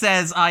nothing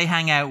says I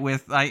hang out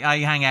with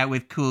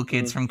cool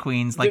kids from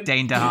Queens like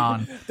Dane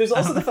DeHaan. There's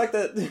also the fact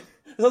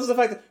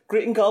that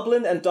Green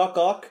Goblin and Doc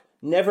Ock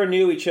never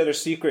knew each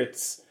other's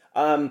secrets.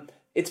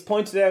 It's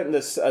pointed out in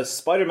this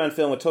Spider-Man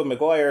film with Tobey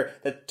Maguire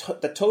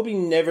that Tobey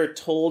never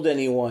told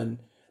anyone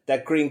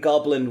that Green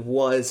Goblin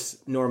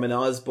was Norman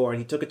Osborn.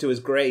 He took it to his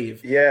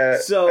grave. Yeah.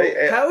 So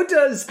how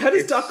does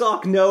Doc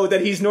Ock know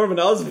that he's Norman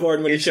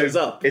Osborn when he shows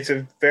up? It's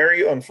a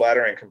very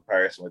unflattering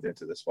comparison with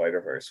Into the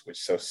Spider-Verse, which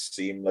so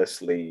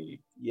seamlessly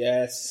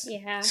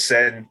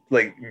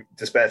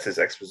dispenses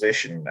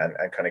exposition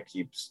and kind of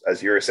keeps,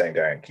 as you were saying,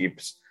 Darren,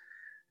 keeps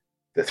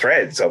the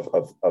threads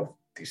of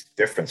these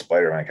different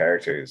Spider-Man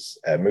characters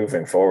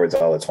moving forwards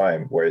all the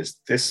time. Whereas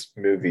this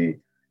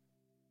movie,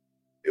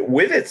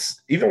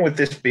 even with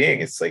this being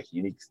its like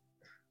unique,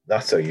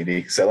 not so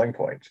unique selling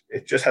point,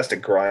 it just has to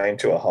grind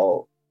to a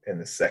halt in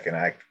the second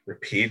act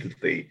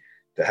repeatedly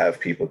to have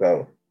people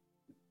go,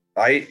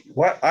 I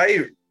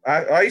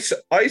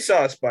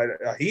saw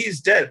Spider,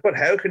 he's dead, but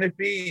how can it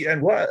be,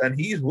 and what, and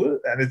he's what,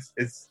 and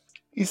it's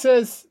he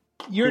says,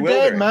 you're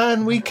dead,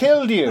 man, we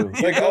killed you.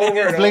 Like over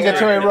and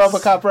obligatory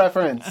RoboCop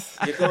reference.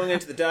 You're going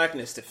into the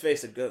darkness to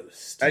face a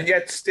ghost, and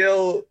yet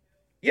still,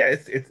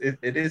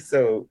 it is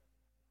so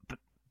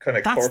kind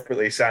of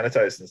corporately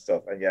sanitized and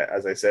stuff, and yet,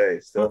 as I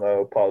say, still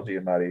no Paul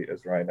Giamatti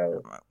as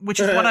Rhino, which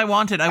is what I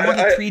wanted. I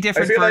wanted three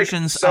different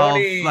versions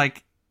Sony,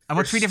 I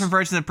want three different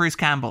versions of Bruce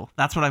Campbell.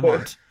 That's what I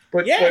want.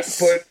 But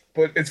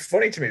it's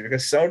funny to me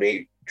because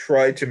Sony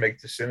tried to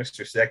make the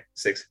Sinister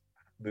Six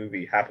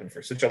movie happen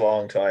for such a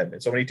long time in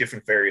so many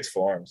different various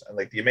forms, and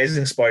like the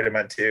Amazing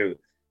Spider-Man 2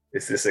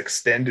 is this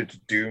extended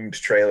doomed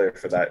trailer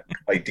for that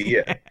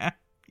idea.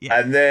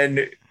 And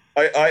then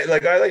I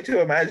like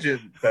to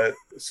imagine that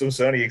some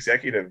Sony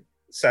executive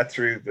sat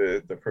through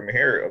the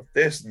premiere of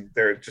this and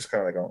they're just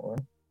kind of like,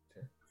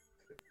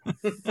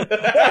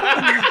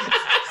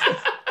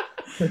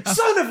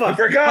 son of a... I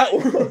forgot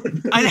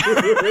one.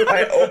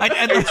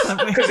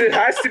 Because it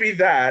has to be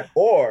that,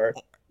 or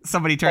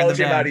somebody turned Paul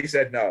them down. Giamatti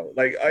said no.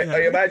 Like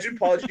I imagine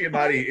Paul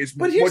Giamatti is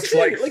But much here's the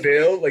thing, like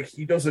Phil. Like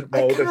he doesn't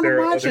know that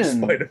there are other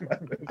Spider-Man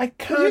movies. I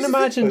can't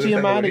imagine Other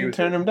than what he Giamatti was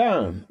turn him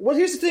down. Well,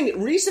 here's the thing: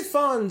 Risa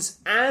Fons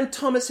and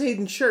Thomas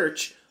Hayden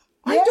Church,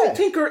 I Yeah. don't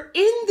think are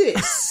in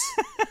this.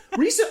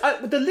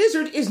 The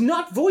lizard is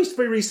not voiced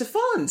by Risa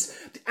Fons,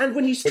 and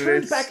when he's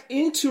turned back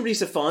into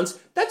Risa Fons,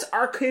 that's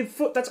archive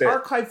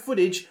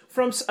footage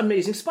from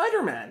Amazing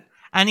Spider-Man.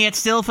 And yet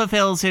still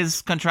fulfills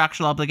his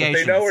contractual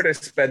obligations. They know where to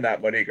spend that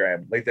money,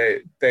 Graham. Like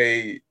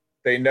they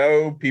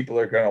know people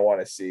are going to want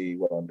to see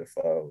Willem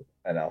Dafoe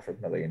and Alfred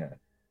Molina.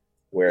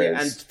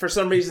 Whereas, and for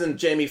some reason,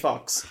 Jamie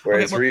Foxx.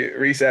 Whereas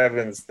Rhys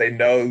Evans, they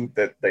know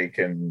that they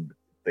can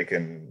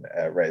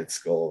Red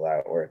Skull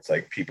that, where it's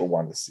like people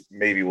want to see.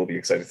 Maybe we'll be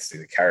excited to see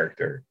the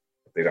character.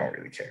 But they don't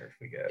really care if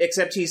we get.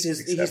 Except he's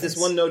this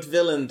one-note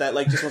villain that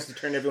like just wants to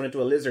turn everyone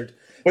into a lizard.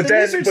 But the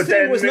lizard's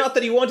thing was not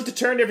that he wanted to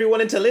turn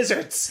everyone into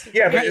lizards.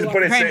 Yeah, but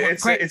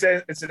it's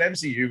an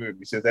MCU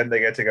movie, so then they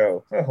get to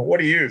go. Oh, what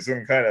are you?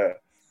 Some kind of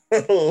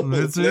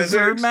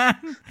lizard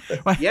man?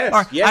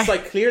 Yes, I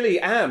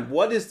clearly am.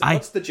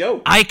 What's the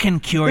joke? I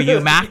can cure you,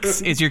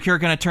 Max. Is your cure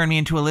going to turn me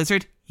into a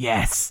lizard?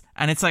 Yes.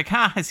 And it's like,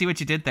 I see what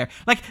you did there.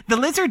 Like the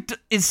lizard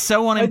is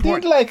so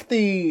unimportant.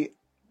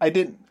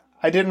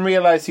 I didn't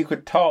realize he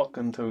could talk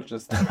until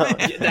just now.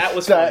 That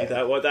was funny.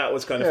 That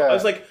was kind of fun. I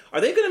was like, are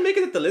they going to make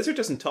it that the lizard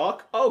doesn't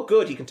talk? Oh,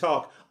 good, he can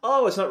talk.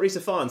 Oh, it's not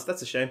Risa Fons.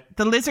 That's a shame.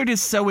 The lizard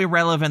is so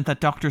irrelevant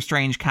that Doctor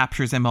Strange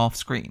captures him off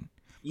screen.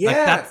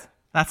 Yeah.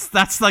 Like,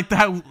 that's like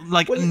that.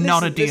 Like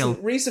not a deal.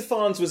 Risa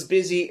Fons was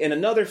busy in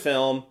another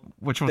film,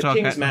 which we'll talk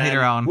about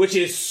later on, which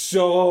is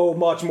so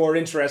much more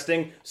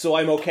interesting. So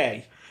I'm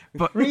okay.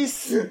 But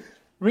Reese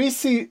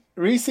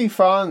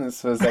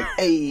Fons was like,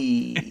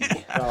 hey.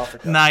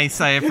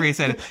 Nice, I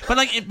appreciate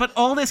it. But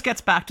all this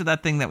gets back to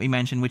that thing that we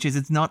mentioned, which is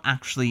it's not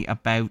actually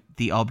about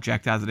the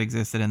object as it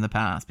existed in the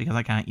past, because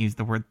I can't use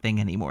the word thing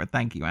anymore.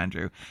 Thank you,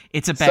 Andrew.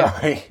 It's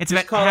about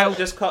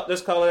just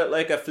call it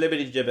like a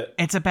flibbity gibbet.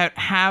 It's about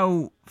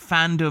how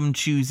fandom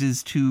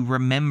chooses to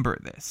remember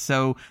this.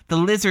 So the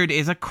lizard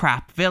is a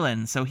crap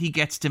villain, so he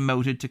gets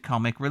demoted to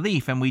comic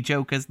relief, and we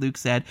joke, as Luke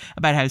said,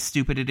 about how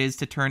stupid it is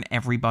to turn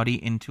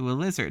everybody into a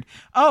lizard.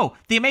 Oh,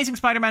 the Amazing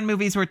Spider-Man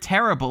movies were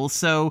terrible,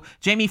 so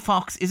Jamie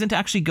Foxx isn't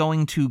actually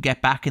going to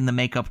get back in the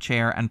makeup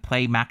chair and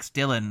play Max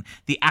Dillon,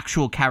 the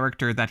actual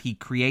character that he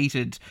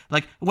created.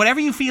 Like, whatever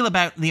you feel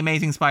about The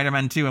Amazing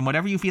Spider-Man 2 and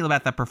whatever you feel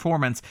about that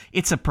performance,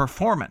 it's a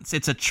performance.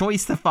 It's a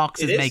choice that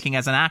Fox is making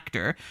as an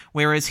actor,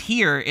 whereas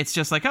here, it's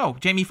just like, oh,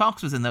 Jamie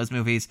Foxx was in those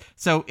movies,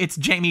 so it's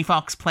Jamie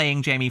Foxx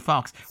playing Jamie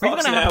Foxx. In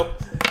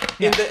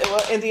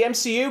the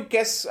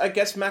MCU, I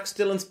guess Max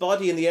Dillon's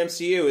body in the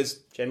MCU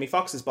is Jamie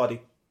Foxx's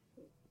body.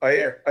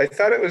 I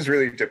thought it was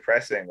really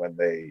depressing when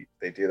they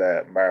do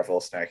that Marvel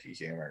snarky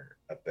humor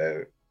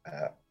about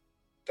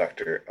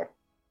Dr.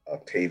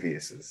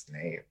 Octavius's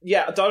name.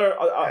 Yeah, Dr.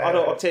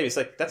 Otto Octavius.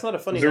 Like, that's not a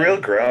funny name. It's a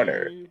real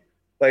groaner.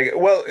 Like,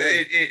 well,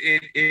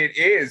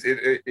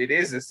 it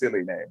is a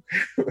silly name.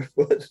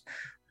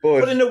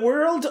 But in the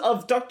world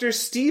of Dr.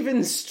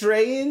 Stephen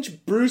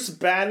Strange, Bruce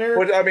Banner...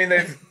 But, I mean,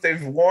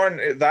 they've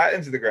worn that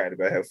into the ground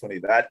about how funny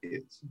that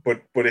is.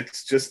 But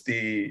it's just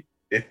the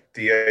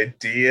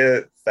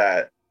idea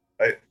that...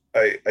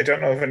 I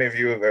don't know if any of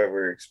you have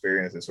ever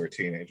experienced this where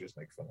teenagers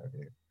make fun of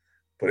you.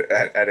 But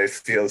and it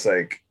feels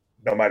like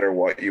no matter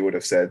what you would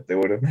have said, they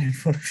would have made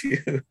fun of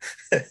you.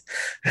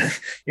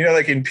 You know,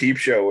 like in Peep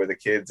Show where the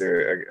kids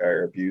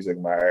are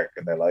abusing Mark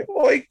and they're like,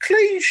 "Oi,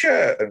 clean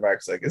shirt," and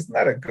Mark's like, "Isn't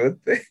that a good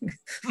thing?"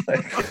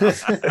 Like,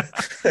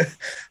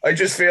 I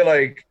just feel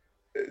like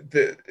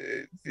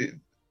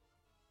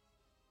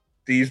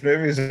these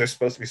movies are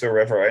supposed to be so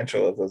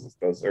reverential of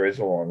those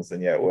original ones,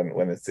 and yet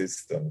when it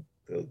suits them,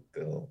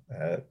 they'll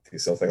do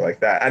something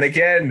like that. And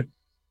again,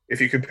 if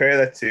you compare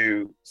that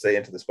to, say,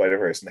 Into the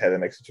Spider-Verse and how they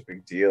make such a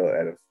big deal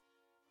out of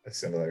a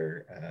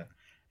similar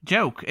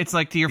joke, it's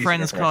like, do your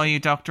friends call you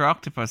Dr.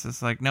 Octopus?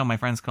 It's like, no, my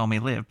friends call me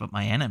Liv, but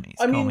my enemies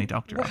call me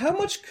Dr.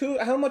 Octopus.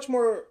 How much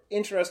more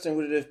interesting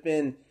would it have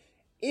been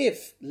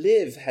if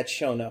Liv had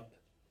shown up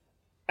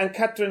and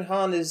Catherine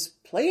Hahn is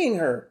playing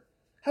her?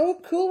 How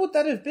cool would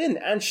that have been?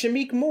 And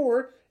Shameik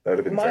Moore,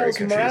 Miles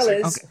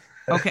Morales,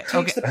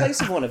 takes the place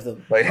of one of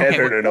them. My head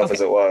hurt enough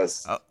as it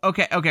was.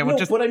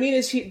 What I mean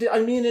is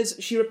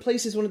she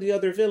replaces one of the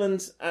other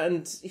villains,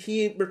 and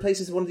he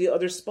replaces one of the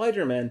other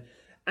Spider-Men.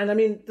 And I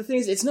mean, the thing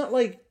is, it's not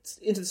like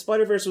Into the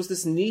Spider-Verse was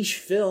this niche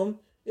film.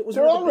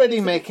 They're already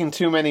making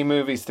too many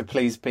movies to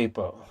please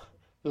people.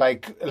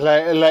 Like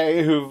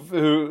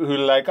who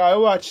like, I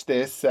watched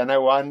this and I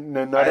want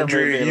another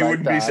Andrew, movie. You like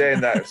wouldn't that. be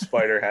saying that if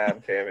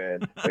Spider-Ham came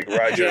in, like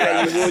Roger.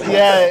 Yeah, you would.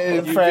 Yeah,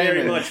 you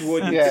very much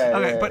would.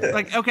 Yeah,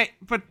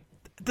 but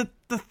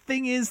the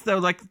thing is, though,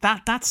 like,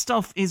 that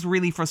stuff is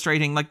really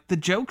frustrating. Like, the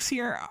jokes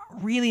here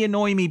really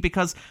annoy me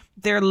because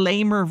they're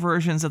lamer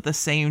versions of the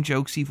same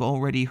jokes you've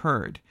already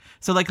heard.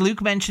 So, like,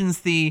 Luke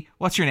mentions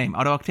what's your name,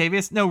 Otto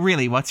Octavius? No,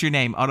 really, what's your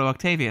name, Otto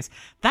Octavius?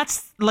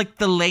 That's, like,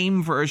 the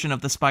lame version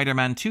of the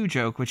Spider-Man 2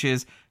 joke, which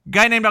is,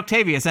 guy named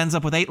Octavius ends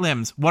up with 8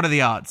 limbs. What are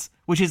the odds?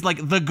 Which is,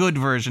 like, the good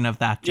version of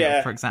that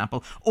joke, for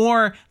example.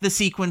 Or the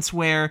sequence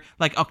where,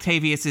 like,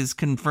 Octavius is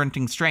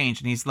confronting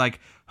Strange, and he's like,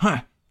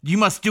 you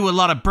must do a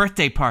lot of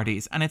birthday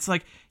parties. And it's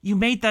like, you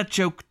made that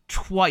joke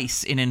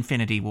twice in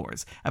Infinity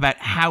Wars about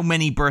how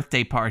many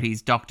birthday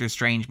parties Doctor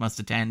Strange must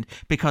attend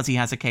because he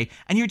has a cape.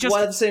 And you're just...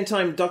 While at the same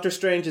time, Doctor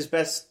Strange's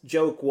best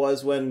joke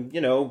was when,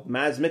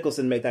 Mads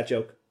Mikkelsen made that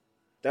joke.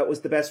 That was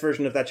the best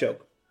version of that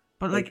joke.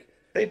 But, like...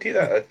 They do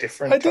that at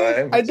different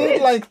times.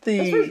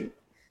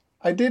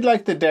 I did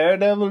like the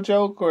Daredevil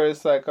joke where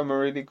it's like, I'm a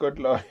really good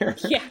lawyer.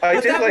 Yeah,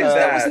 I did like that.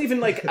 That wasn't even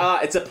like,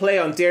 it's a play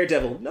on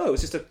Daredevil. No, it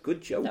was just a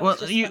good joke.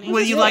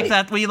 You like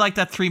that? Will you like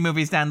that 3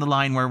 movies down the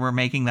line where we're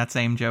making that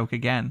same joke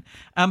again?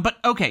 But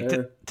okay,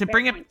 to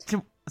bring it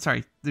to...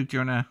 Sorry, Luke, do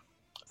you want to...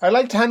 I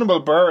liked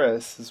Hannibal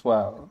Buress as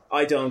well.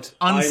 I don't.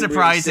 Unsurprisingly. I'm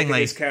really sick of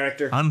his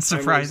character.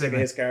 Unsurprisingly.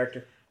 His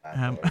character.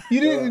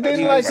 You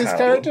didn't like his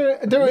character?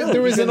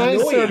 There was a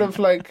nice sort of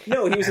like...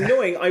 No, he was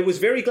annoying. I was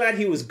very glad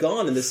he was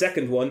gone in the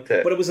second one,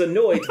 but I was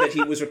annoyed that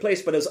he was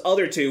replaced by those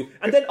other 2,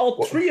 and then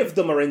all 3 of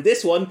them are in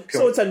this one,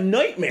 so it's a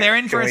nightmare. They're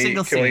in for a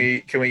single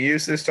scene. Can we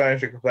use this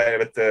time to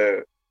complain about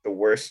the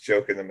worst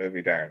joke in the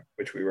movie, Darren,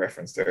 which we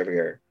referenced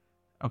earlier?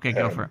 Okay,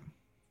 go for it.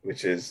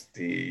 Which is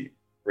the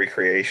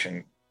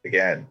recreation,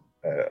 again,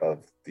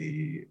 of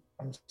the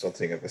I'm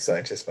something of a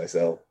scientist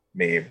myself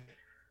meme,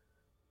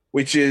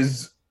 which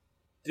is...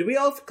 Did we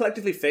all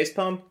collectively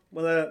facepalm?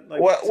 No,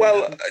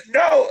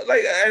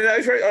 like, and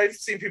I've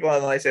seen people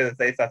online say that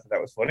they thought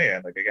that was funny,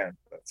 and like, again,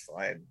 that's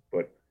fine.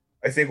 But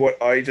I think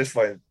what I just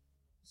find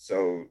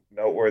so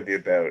noteworthy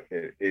about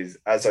it is,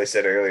 as I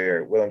said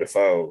earlier, Willem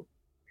Dafoe,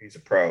 he's a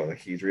pro. Like,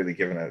 he's really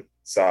given out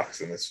socks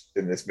in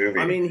this movie.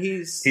 I mean,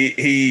 he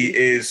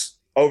is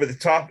over the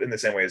top in the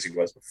same way as he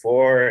was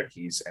before.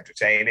 He's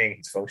entertaining.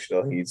 He's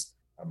functional. He's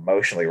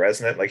emotionally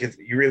resonant. Like,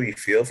 you really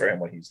feel for him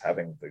when he's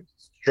having the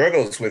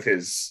struggles with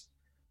his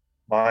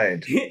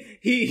mind.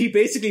 He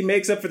basically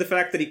makes up for the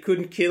fact that he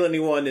couldn't kill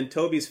anyone in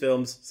Toby's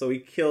films, so he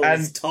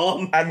kills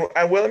Tom. And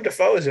Willem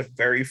Dafoe is a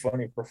very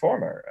funny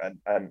performer,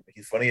 and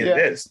he's funny in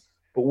this.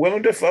 But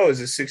Willem Dafoe is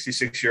a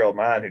 66-year-old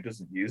man who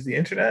doesn't use the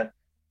internet,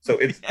 so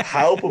it's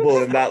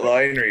palpable in that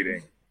line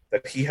reading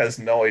that he has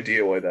no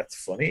idea why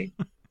that's funny.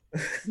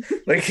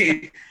 Like,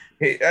 he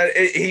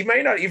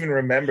may not even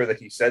remember that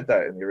he said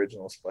that in the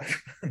original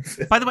Spider-Man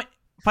film.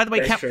 By the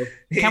way,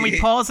 can we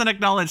pause and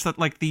acknowledge that,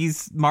 like,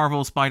 these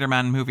Marvel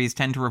Spider-Man movies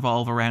tend to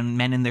revolve around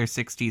men in their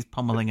 60s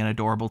pummeling an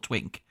adorable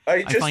twink?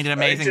 I find it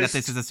amazing that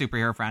this is a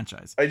superhero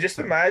franchise. I just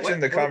imagine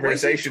the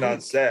conversation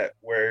on set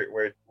where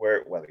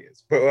he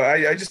is. But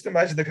I just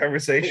imagine the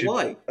conversation. But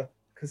why?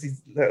 Because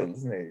he's little,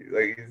 isn't he?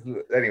 Like,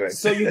 anyway.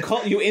 So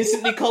you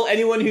instantly call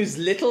anyone who's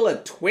little a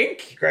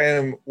twink?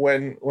 Graham,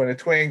 when a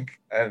twink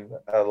and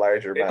a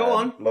larger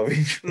man love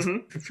each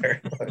other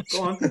very much,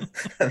 go on,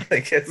 and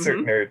they get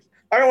certain nerds.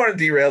 I don't want to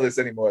derail this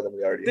any more than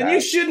we already have. Then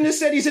you shouldn't have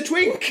said he's a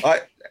twink.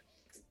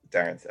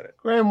 Darren said it.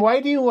 Graham,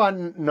 why do you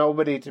want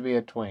nobody to be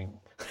a twink?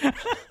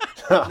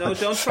 No,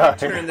 don't try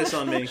to turn this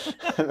on me.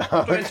 Don't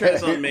try to turn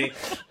this on me.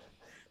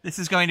 This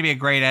is going to be a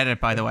great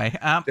edit, by the way.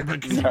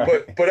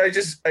 But I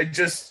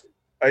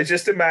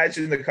just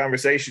imagine the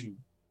conversation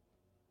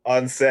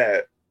on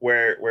set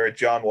where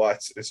Jon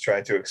Watts is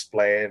trying to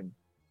explain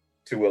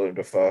to Willem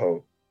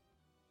Dafoe,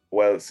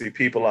 well, see,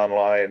 people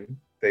online,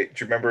 do you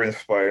remember in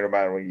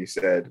Spider-Man when you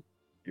said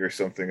you're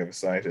something of a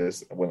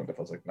scientist? And Willem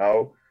Dafoe's like,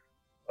 no.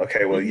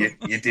 Okay, well, you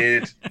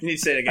did. You need to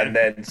say it again. And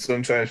then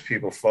sometimes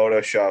people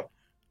Photoshop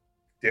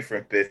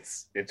different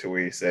bits into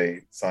where you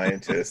say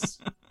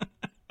scientist.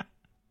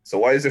 So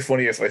why is it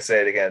funny if I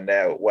say it again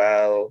now?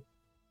 Well,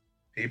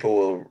 people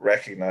will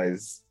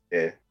recognize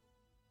it.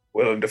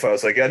 Willem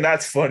Dafoe's like, and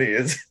that's funny,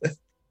 isn't it?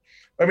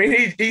 I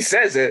mean, he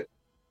says it,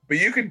 but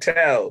you can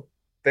tell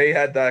they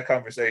had that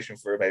conversation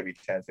for maybe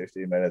 10,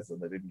 15 minutes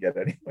and they didn't get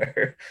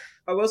anywhere.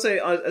 I will say,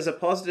 as a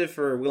positive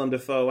for Willem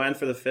Dafoe and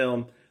for the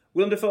film,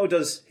 Willem Dafoe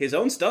does his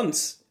own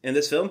stunts in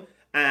this film,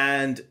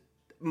 and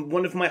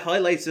one of my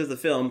highlights of the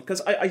film,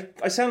 because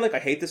I sound like I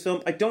hate this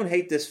film. I don't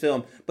hate this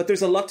film, but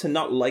there's a lot to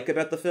not like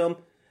about the film,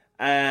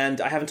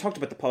 and I haven't talked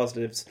about the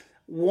positives.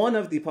 One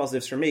of the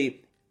positives for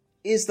me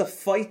is the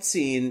fight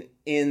scene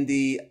in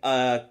the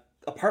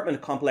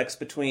apartment complex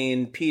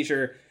between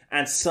Peter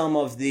and some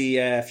of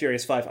the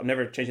Furious Five. I'm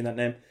never changing that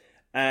name.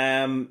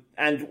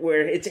 And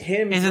where it's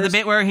him. Is it the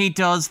bit where he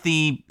does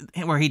the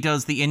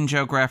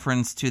in-joke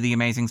reference to the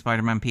Amazing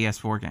Spider-Man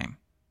PS4 game?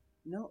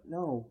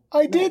 No.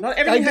 I did. Not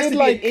everything has to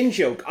be an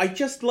in-joke. I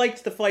just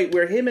liked the fight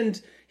where him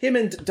and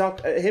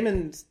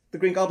the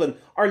Green Goblin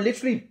are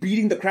literally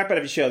beating the crap out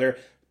of each other,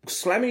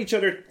 slamming each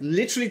other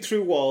literally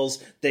through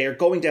walls. They are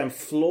going down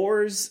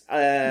floors,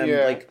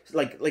 like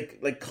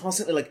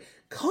constantly, like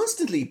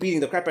constantly beating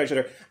the crap out of each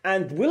other.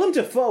 And Willem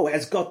Dafoe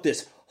has got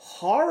this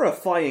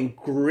horrifying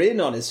grin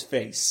on his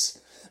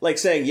face. Like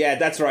saying, yeah,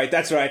 that's right.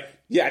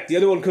 Yeah, the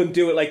other one couldn't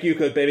do it like you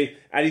could, baby.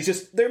 And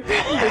they're beating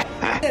the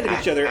out of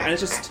each other. And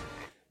it's just,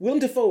 Willem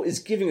Dafoe is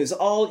giving us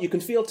all. You can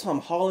feel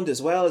Tom Holland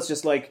as well. It's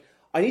just like,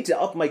 I need to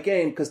up my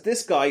game because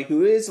this guy,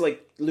 who is,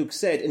 like Luke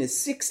said, in his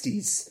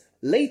 60s,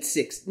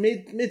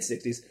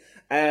 mid-60s,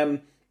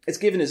 it's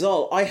given his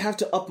all. I have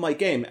to up my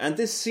game. And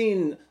this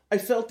scene, I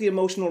felt the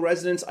emotional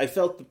resonance. I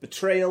felt the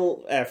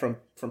betrayal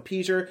from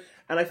Peter.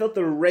 And I felt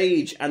the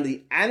rage and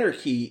the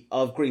anarchy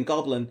of Green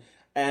Goblin.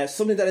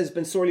 Something that has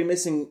been sorely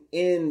missing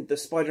in the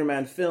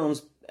Spider-Man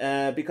films,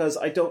 because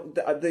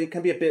they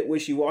can be a bit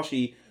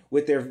wishy-washy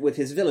with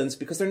his villains,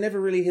 because they're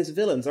never really his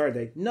villains, are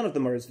they? None of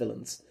them are his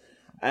villains.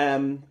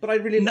 But I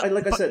really,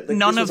 like I said, this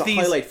was a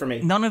highlight for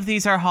me. None of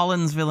these are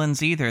Holland's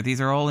villains either.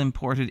 These are all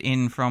imported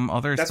in from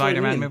other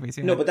Spider-Man movies.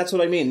 No, but that's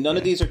what I mean. None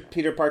of these are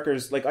Peter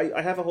Parker's. Like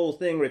I have a whole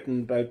thing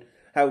written about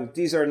how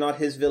these are not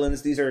his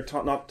villains. These are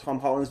not Tom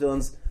Holland's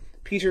villains.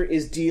 Peter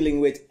is dealing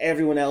with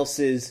everyone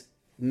else's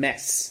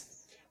mess.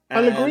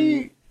 I'll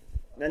agree.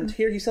 And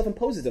here he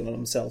self-imposes it on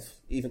himself,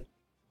 even.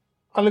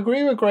 I'll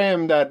agree with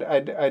Graham that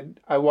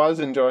I was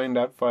enjoying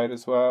that fight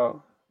as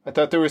well. I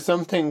thought there was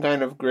something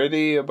kind of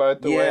gritty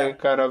about the way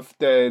kind of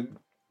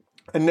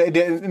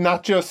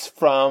not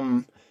just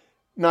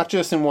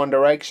in one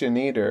direction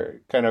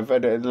either. Kind of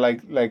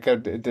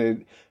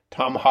the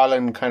Tom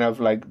Holland kind of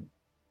like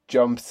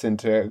jumps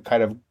into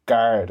kind of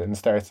guard and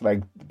starts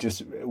like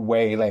just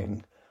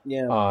wailing.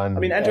 Yeah, on, I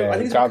mean, I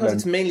think it's because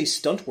it's mainly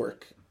stunt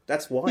work.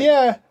 That's why.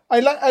 Yeah,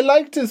 I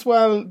liked as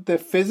well the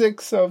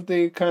physics of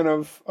the kind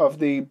of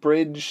the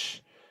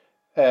bridge,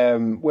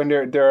 when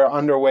they're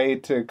on their way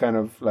to kind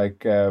of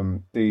like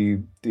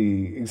the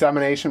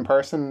examination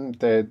person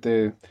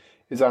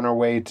is on her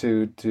way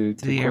to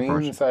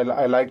Queens.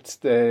 I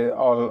liked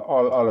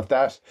all of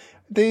that.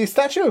 The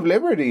Statue of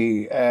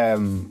Liberty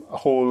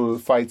whole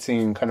fight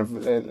scene kind of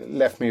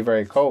left me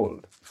very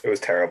cold. It was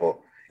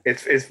terrible.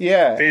 It's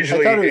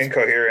visually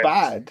incoherent,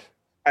 bad,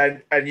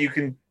 and you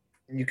can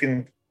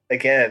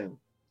again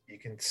you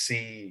can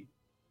see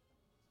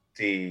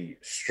the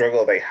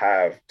struggle they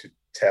have to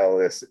tell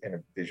this in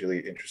a visually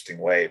interesting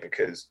way,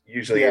 because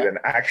usually in an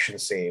action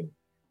scene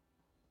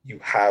you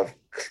have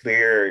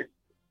clear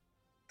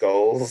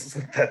goals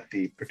that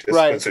the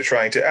participants are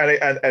trying to,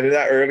 and in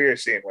that earlier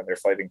scene when they're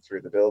fighting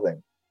through the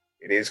building,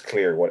 it is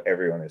clear what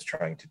everyone is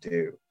trying to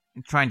do.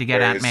 Trying to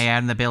get Aunt May out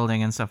in the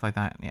building and stuff like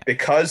that. Yeah.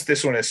 Because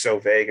this one is so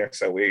vague and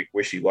so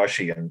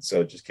wishy-washy, and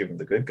so just give him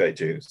the good guy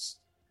juice,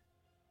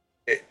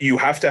 you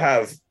have to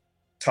have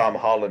Tom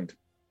Holland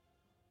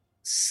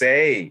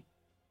say,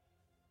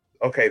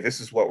 okay, this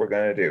is what we're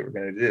going to do. We're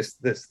going to do this,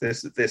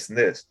 and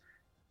this.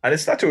 And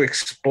it's not to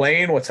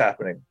explain what's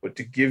happening, but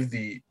to give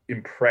the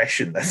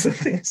impression that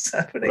something is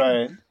happening.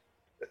 Right.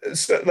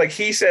 So, like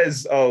he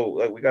says,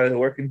 we got to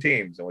work in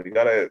teams, and we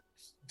got to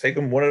take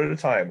them one at a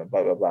time, and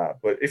blah, blah, blah.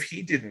 But if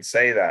he didn't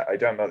say that, I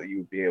don't know that you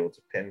would be able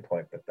to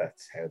pinpoint that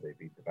that's how they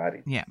beat the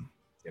baddie. Yeah.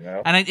 You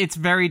know? And it's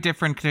very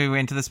different to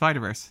Into the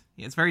Spider-Verse.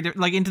 It's very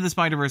different. Like, Into the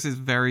Spider-Verse is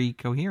very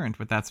coherent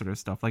with that sort of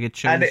stuff. Like, it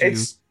shows and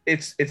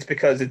it's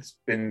because it's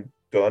been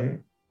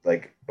done,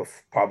 like,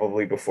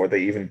 probably before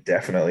they even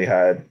definitely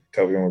had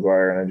Tobey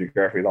Maguire and Andrew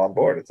Garfield on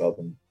board. It's all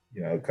been,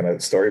 kind of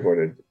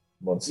storyboarded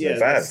months in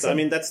advance.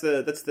 That's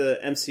the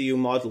MCU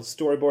model.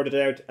 Storyboard it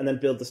out and then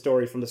build the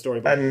story from the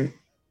storyboard. And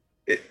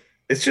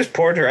it's just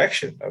poor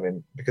direction. I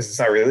mean, because it's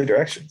not really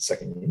direction, it's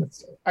second unit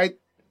stuff.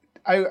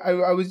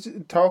 I was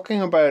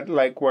talking about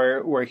like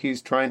where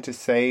he's trying to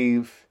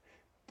save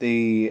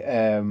the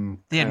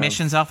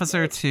admissions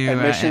officer to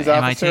officer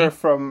MIT.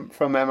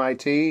 from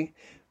MIT,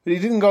 but he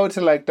didn't go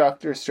to like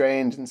Doctor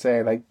Strange and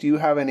say like, do you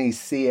have any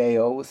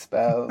CAO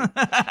spell?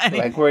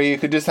 Like where you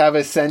could just have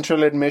a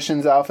central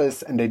admissions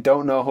office and they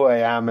don't know who I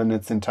am and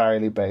it's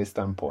entirely based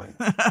on points.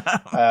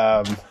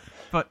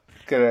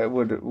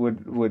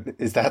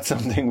 Is that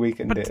something we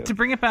can do? To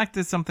bring it back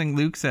to something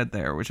Luke said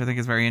there, which I think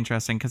is very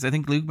interesting, because I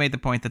think Luke made the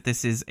point that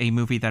this is a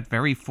movie that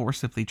very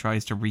forcibly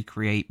tries to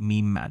recreate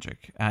meme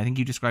magic. I think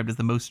you described it as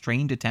the most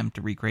strained attempt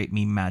to recreate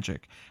meme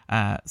magic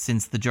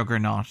since the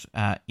Juggernaut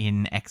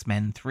in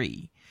X-Men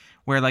 3.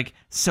 Where like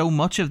so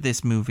much of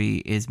this movie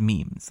is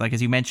memes. Like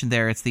as you mentioned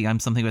there, it's the I'm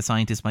something of a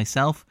scientist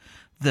myself,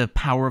 the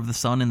power of the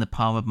sun in the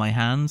palm of my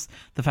hands,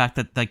 the fact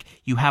that like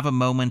you have a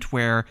moment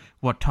where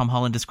what Tom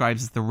Holland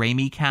describes as the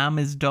Raimi cam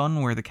is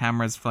done, where the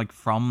camera's like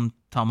from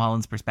Tom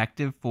Holland's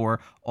perspective for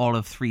all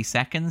of 3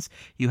 seconds.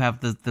 You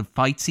have the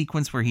fight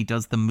sequence where he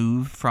does the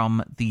move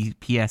from the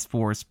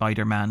PS4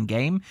 Spider-Man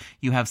game.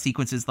 You have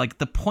sequences like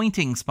the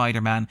pointing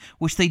Spider-Man,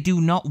 which they do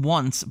not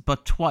once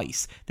but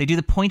twice. They do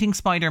the pointing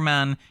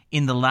Spider-Man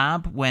in the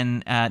lab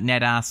when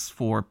Ned asks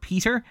for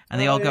Peter,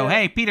 and they all go,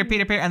 hey, Peter,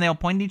 and they all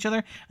point at each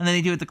other. And then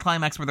they do it at the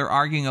climax where they're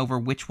arguing over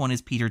which one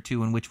is Peter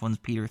 2 and which one's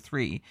Peter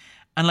 3.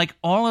 And like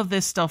all of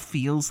this stuff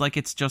feels like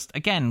it's just,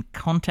 again,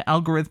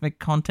 algorithmic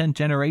content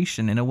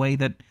generation in a way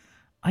that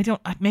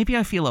maybe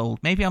I feel old.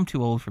 Maybe I'm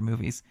too old for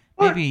movies.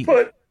 Maybe.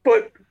 But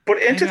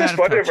But Into the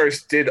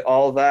Spider-Verse did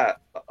all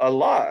that a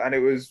lot, and it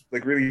was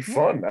like really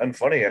fun and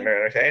funny and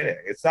entertaining.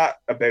 It's not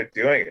about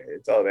doing it;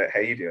 it's all about how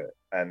you do it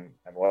and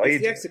why you do it.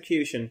 The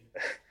execution.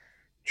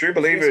 True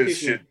believers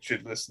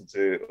should listen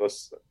to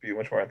us be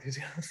much more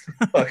enthusiastic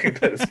talking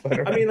about the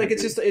Spider-Man. I mean, like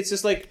it's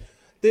just like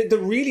the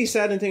really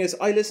saddening thing is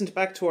I listened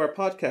back to our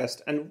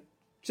podcast and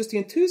just the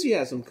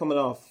enthusiasm coming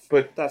off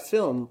that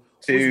film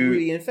was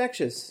really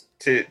infectious.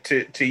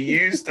 To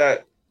use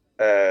that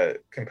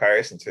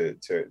comparison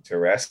to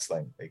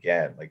wrestling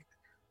again, like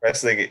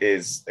wrestling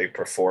is a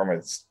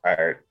performance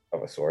art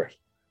of a sort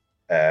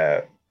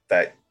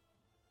that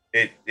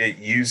it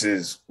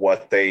uses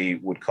what they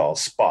would call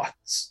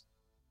spots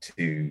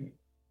to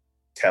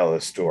tell a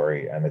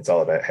story, and it's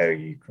all about how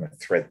you kind of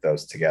thread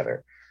those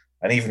together.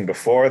 And even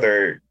before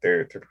they're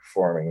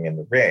performing in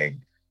the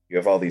ring, you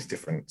have all these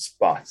different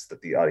spots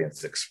that the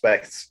audience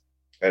expects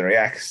and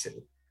reacts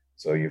to.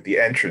 So you have the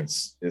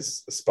entrance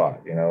is a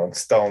spot, and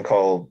Stone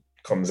Cold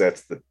comes out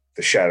to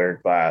the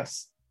shattered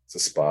glass, it's a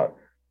spot.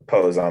 The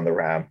pose on the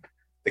ramp,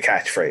 the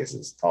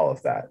catchphrases, all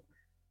of that.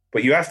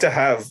 But you have to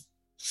have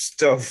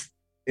stuff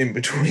in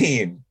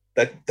between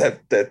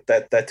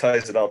that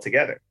ties it all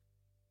together.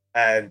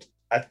 And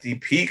at the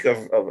peak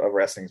of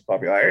wrestling's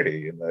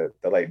popularity in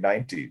the late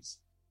 90s,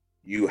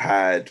 you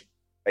had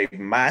a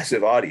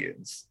massive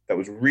audience that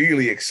was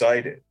really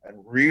excited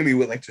and really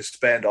willing to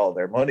spend all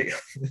their money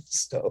on this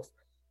stuff.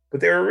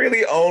 But they were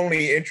really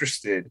only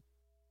interested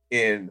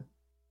in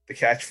the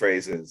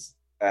catchphrases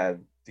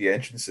and the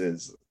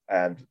entrances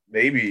and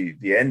maybe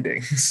the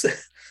endings.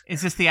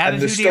 Is this the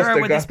Attitude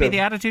Era? Would this be the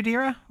Attitude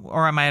Era?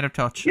 Or am I out of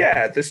touch?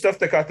 Yeah, the stuff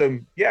that got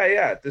them...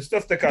 Yeah, the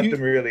stuff that got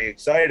them really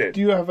excited.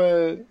 Do you have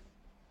a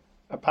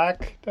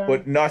pack, Darren?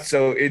 But not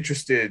so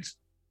interested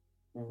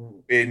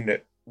in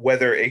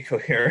whether a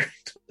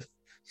coherent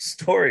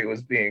story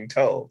was being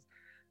told.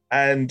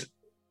 And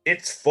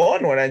it's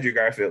fun when Andrew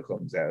Garfield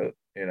comes out,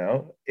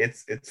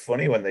 It's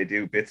funny when they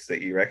do bits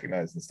that you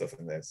recognize and stuff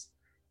in this.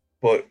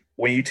 But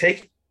when you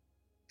take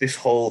this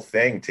whole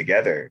thing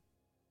together,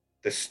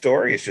 the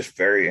story is just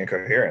very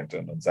incoherent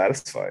and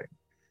unsatisfying.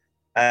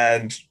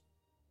 And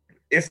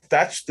if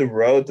that's the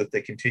road that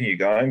they continue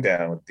going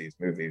down with these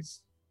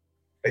movies,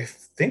 I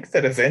think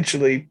that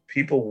eventually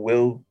people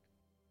will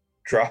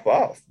drop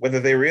off,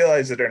 whether they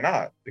realize it or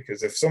not.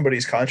 Because if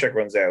somebody's contract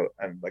runs out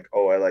and like,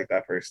 oh, I like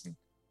that person,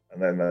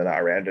 and then they're not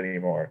around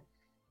anymore,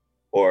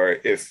 or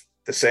if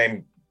the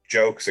same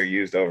jokes are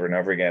used over and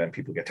over again and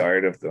people get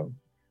tired of them,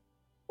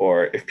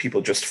 or if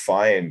people just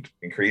find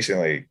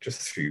increasingly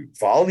just through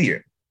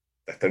volume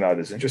that they're not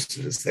as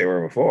interested as they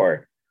were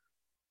before,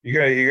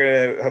 you're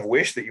gonna have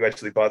wished that you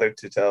actually bothered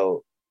to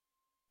tell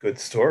good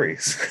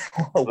stories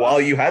while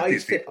you had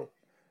these people.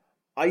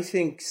 I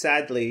think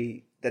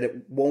sadly that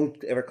it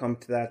won't ever come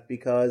to that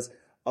because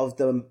of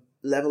the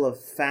level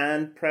of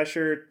fan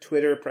pressure,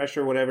 Twitter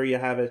pressure, whatever you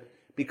have it,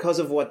 because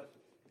of what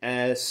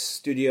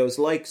studios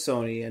like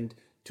Sony and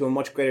to a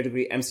much greater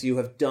degree MCU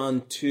have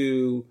done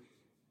to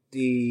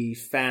the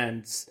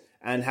fans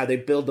and how they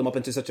build them up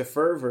into such a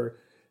fervor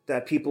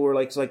that people were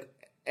like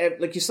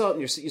you saw it in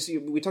you see,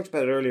 we talked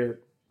about it earlier.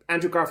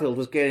 Andrew Garfield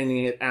was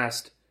getting it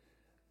asked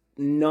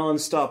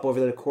non-stop over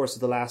the course of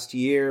the last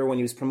year when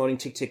he was promoting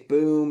Tick Tick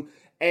Boom.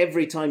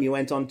 Every time you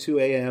went on 2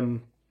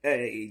 a.m.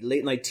 a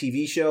late night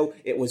TV show,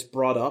 it was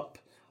brought up.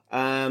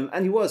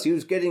 And he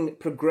was getting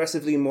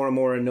progressively more and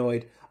more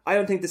annoyed. I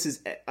don't think this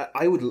is,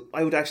 I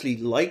would actually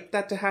like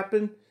that to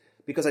happen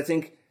because I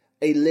think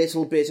a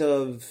little bit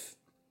of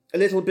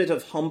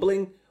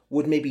humbling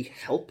would maybe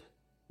help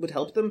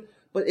them,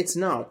 but it's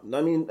not.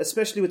 I mean,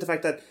 especially with the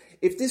fact that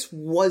if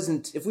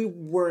we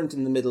weren't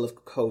in the middle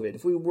of COVID,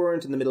 if we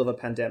weren't in the middle of a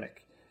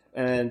pandemic,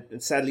 and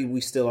sadly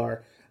we still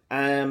are,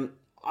 I'm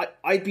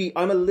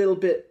a little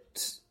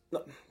bit,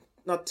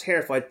 not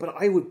terrified, but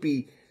I would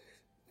be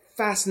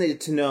fascinated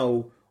to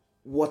know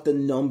what the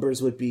numbers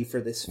would be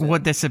for this film.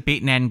 Would this have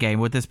beaten Endgame?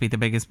 Would this be the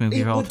biggest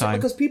movie of all time?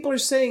 Because people are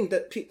saying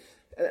that,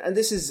 and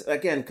this is,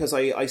 again, because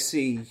I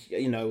see,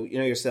 you know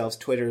yourselves,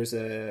 Twitter's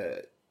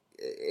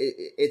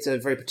it's a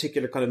very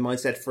particular kind of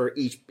mindset for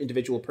each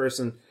individual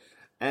person.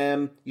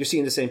 You're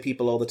seeing the same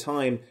people all the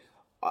time.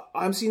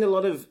 I'm seeing a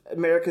lot of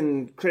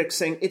American critics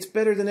saying it's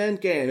better than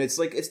Endgame. It's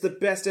like it's the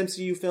best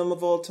MCU film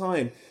of all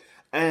time.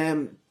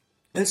 And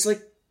it's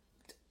like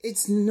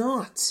it's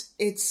not.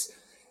 It's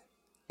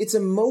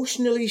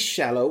emotionally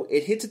shallow.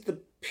 It hits at the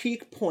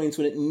peak points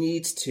when it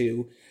needs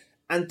to,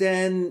 and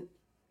then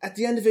at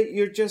the end of it,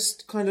 you're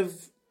just kind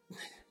of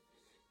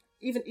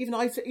even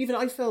I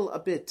fell a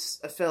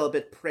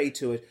bit prey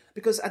to it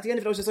because at the end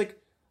of it, I was just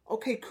like,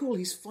 okay, cool,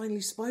 he's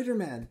finally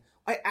Spider-Man.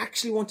 I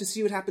actually want to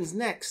see what happens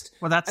next.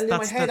 Well, that's and in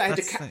my head, I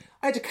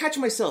had to catch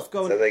myself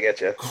going, so they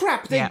get you.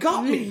 Crap, they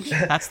got me.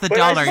 That's the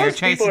dollar. You're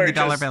chasing the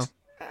dollar bill.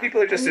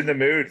 People are just in the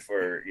mood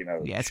for,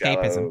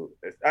 escapism.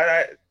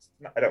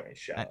 I don't mean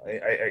shallow.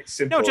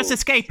 Simple, no, just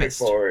escapist.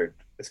 Straightforward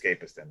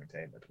escapist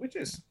entertainment, which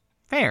is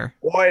fair.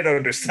 Quite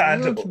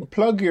understandable. You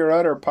plug your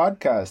other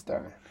podcast,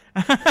 Darren.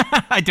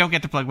 I don't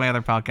get to plug my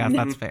other podcast.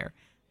 That's fair.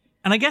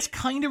 And I guess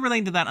kind of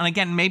related to that, and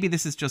again, maybe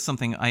this is just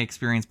something I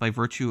experienced by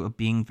virtue of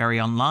being very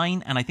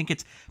online, and I think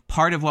it's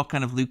part of what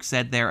kind of Luke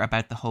said there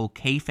about the whole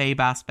kayfabe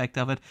aspect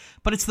of it,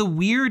 but it's the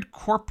weird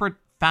corporate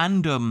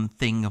fandom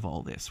thing of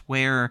all this,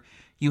 where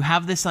you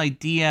have this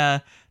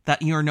idea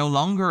that you're no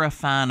longer a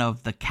fan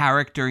of the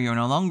character, you're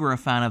no longer a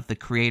fan of the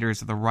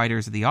creators or the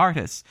writers or the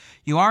artists.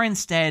 You are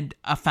instead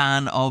a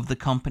fan of the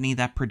company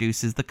that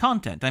produces the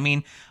content. I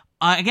mean,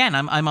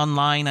 I'm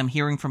online, I'm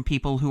hearing from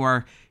people who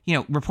are,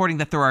 reporting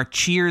that there are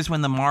cheers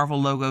when the Marvel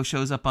logo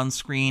shows up on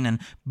screen and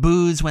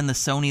boos when the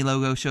Sony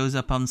logo shows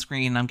up on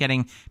screen. I'm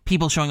getting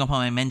people showing up on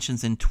my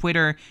mentions in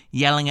Twitter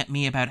yelling at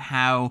me about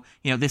how,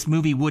 this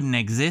movie wouldn't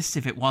exist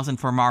if it wasn't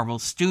for Marvel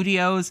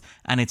Studios,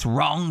 and it's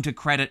wrong to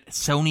credit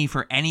Sony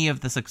for any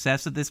of the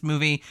success of this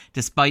movie,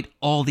 despite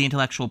all the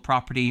intellectual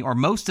property, or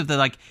most of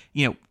the,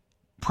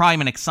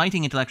 prime and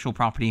exciting intellectual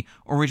property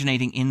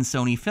originating in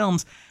Sony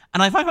films.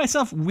 And I find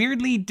myself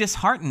weirdly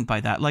disheartened by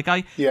that.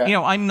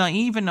 I'm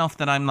naive enough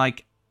that I'm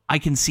like, I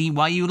can see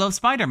why you love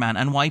Spider-Man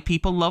and why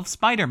people love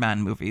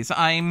Spider-Man movies.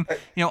 I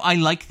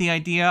like the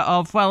idea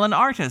of, an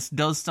artist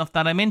does stuff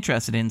that I'm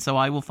interested in, so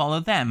I will follow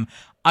them.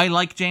 I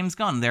like James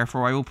Gunn,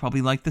 therefore I will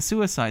probably like The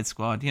Suicide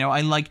Squad. I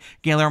like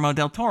Guillermo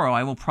del Toro,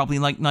 I will probably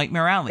like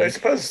Nightmare Alley. I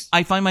suppose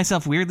I find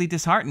myself weirdly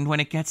disheartened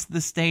when it gets to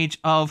the stage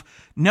of,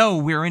 no,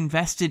 we're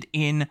invested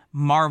in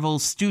Marvel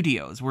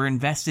Studios. We're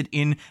invested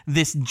in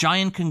this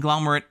giant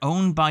conglomerate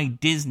owned by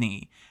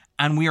Disney,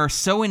 and we are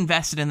so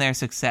invested in their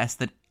success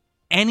that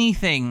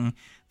anything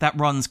that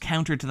runs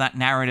counter to that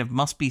narrative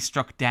must be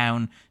struck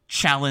down,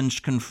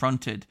 challenged,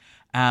 confronted.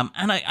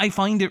 And I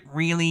find it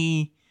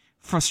really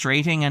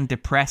frustrating and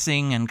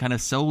depressing and kind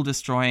of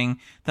soul-destroying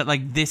that,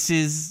 this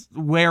is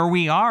where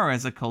we are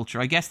as a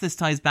culture. I guess this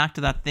ties back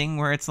to that thing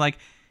where it's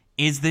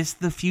is this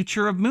the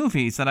future of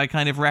movies that I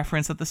kind of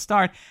referenced at the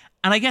start?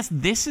 And I guess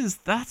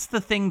that's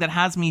the thing that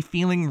has me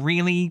feeling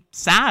really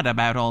sad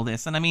about all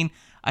this. And I mean,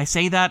 I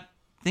say that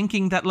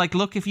thinking that,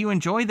 look, if you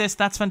enjoy this,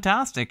 that's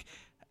fantastic.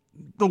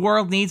 The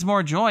world needs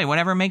more joy,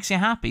 whatever makes you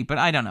happy. But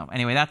I don't know.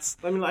 Anyway, that's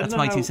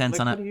my 2 cents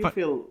on it. How do you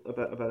feel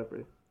about it,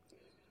 Brie?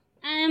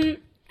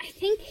 I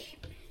think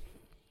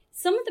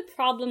some of the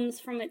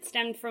problems from it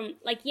stemmed from,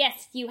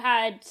 yes, you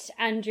had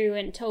Andrew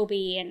and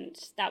Toby, and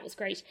that was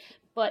great,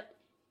 but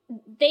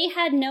they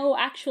had no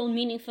actual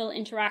meaningful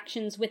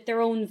interactions with their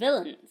own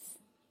villains,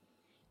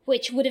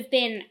 which would have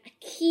been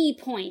a key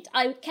point.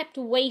 I kept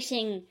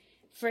waiting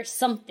for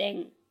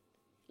something.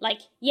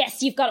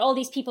 Yes, you've got all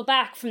these people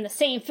back from the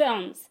same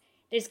films.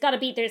 There's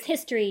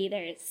history,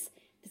 there's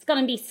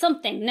gonna be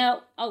something.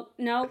 No,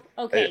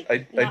 okay.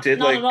 I did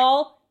not at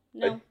all.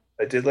 No.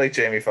 I did like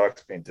Jamie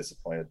Foxx being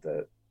disappointed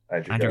that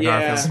Andrew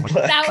Garfield.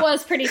 That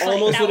was pretty funny.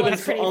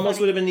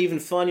 Almost would have been even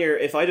funnier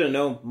if, I don't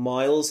know,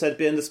 Miles had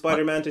been the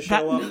Spider-Man to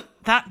show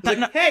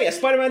up. Hey, a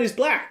Spider-Man who's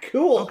black,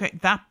 cool. Okay,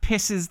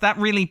 that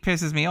really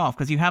pisses me off,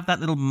 because you have that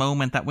little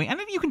moment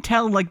and you can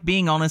tell,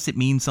 being honest, it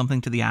means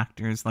something to the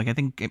actors. I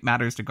think it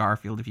matters to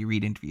Garfield if you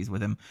read interviews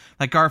with him.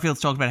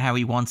 Garfield's talked about how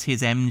he wants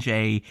his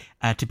MJ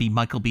to be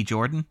Michael B.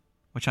 Jordan,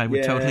 which I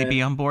would totally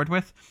be on board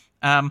with.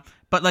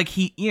 But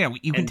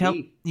you can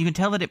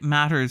tell that it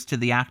matters to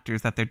the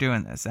actors that they're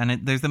doing this.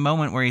 And there's the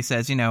moment where he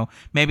says,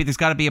 maybe there's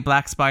got to be a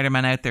black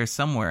Spider-Man out there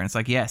somewhere. And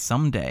it's yeah,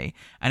 someday.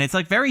 And it's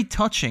very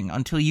touching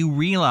until you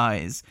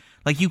realize,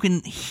 you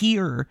can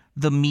hear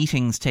the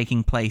meetings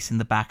taking place in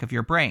the back of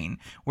your brain,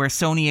 where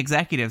Sony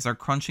executives are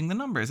crunching the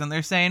numbers and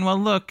they're saying, well,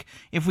 look,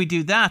 if we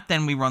do that,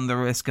 then we run the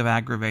risk of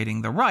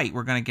aggravating the right.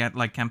 We're going to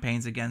get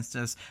campaigns against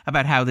us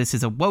about how this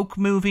is a woke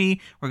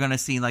movie. We're going to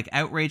see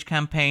outrage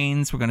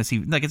campaigns. We're going to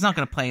see it's not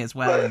going to play as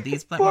well in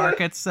these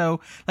markets.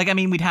 So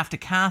we'd have to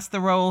cast the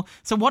role.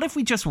 So what if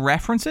we just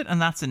reference it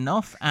and that's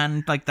enough?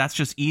 And that's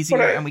just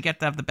easier and we get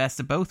to have the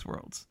best of both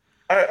worlds.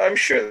 I'm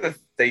sure that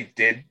they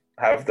did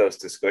have those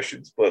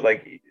discussions, but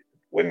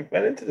when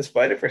Into the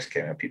Spider-Verse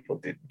came out, people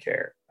didn't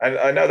care.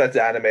 I know that's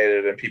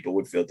animated and people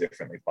would feel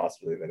differently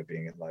possibly about it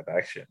being in live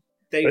action.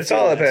 It's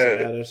all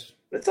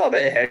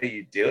about how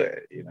you do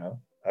it,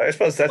 I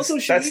suppose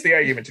that's the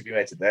argument to be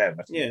made to them.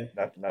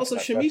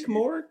 Shamik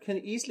Moore can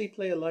easily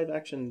play a live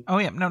action. Oh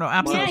yeah, no,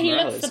 absolutely. Yeah,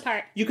 he looks the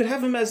part. You could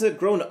have him as a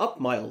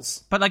grown-up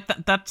Miles. But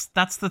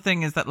that's the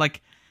thing, is that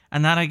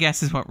and that I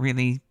guess is what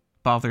really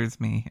bothers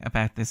me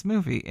about this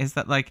movie, is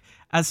that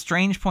as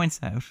Strange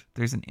points out,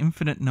 there's an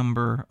infinite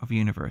number of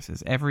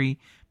universes. Every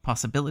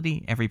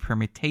possibility, every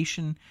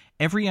permutation,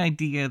 every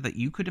idea that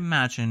you could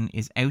imagine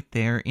is out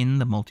there in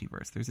the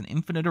multiverse. There's an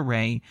infinite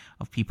array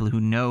of people who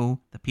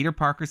know the Peter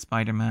Parker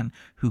Spider-Man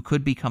who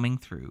could be coming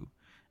through,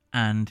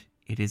 and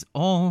it is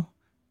all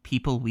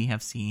people we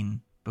have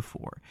seen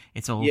before.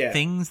 It's all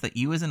things that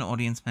you as an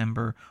audience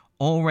member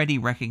already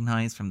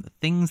recognized from the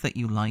things that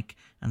you like,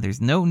 and there's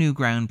no new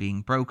ground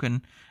being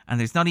broken, and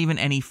there's not even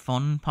any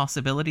fun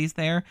possibilities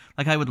there.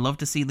 Like, I would love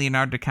to see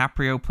Leonardo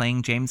DiCaprio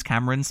playing James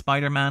Cameron's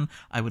Spider-Man.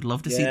 I would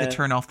love to see the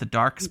Turn Off the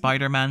Dark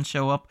Spider-Man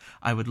show up.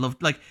 I would love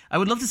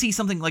to see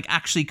something like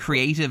actually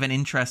creative and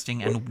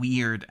interesting and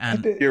weird.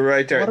 And you're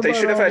right there. They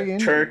should have had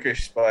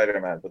Turkish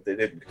Spider-Man, but they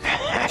didn't.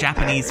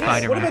 Japanese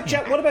Spider-Man.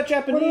 What about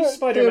Japanese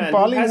Spider-Man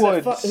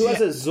who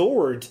has a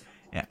Zord?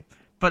 Yeah,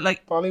 but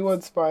like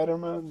Bollywood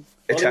Spider-Man,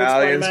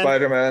 Italian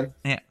Spider-Man.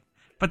 Yeah.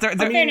 But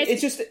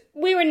it's just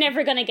we were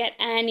never going to get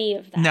any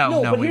of that.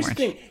 No, but we here's weren't.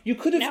 the thing: you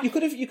could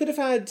have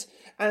had,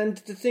 and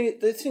the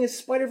thing is,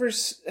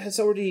 Spider-Verse has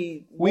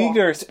already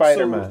Uyghur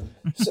Spider-Man.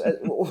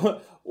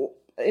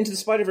 Into the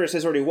Spider-Verse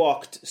has already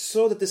walked,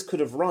 so that this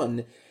could have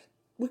run.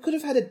 We could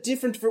have had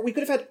we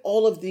could have had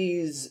all of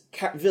these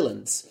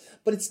villains,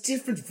 but it's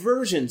different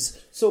versions.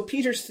 So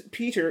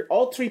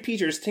all three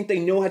Peters think they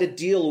know how to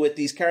deal with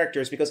these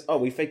characters because,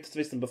 we faced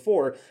them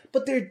before,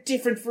 but they're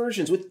different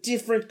versions with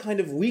different kind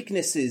of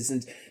weaknesses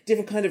and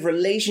different kind of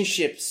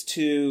relationships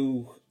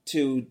to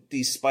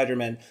these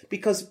Spider-Men,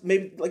 because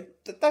maybe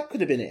that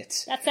could have been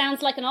it. That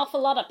sounds like an awful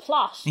lot of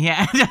plot.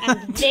 Yeah.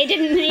 And they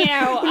didn't,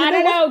 I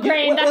don't know,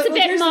 Graham, that's a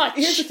bit much.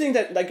 Here's the thing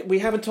that we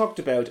haven't talked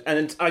about,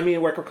 and I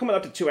mean we're coming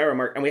up to 2 hour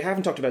mark and we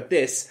haven't talked about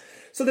this.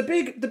 So the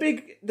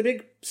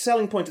big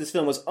selling point of this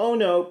film was, oh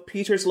no,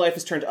 Peter's life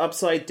is turned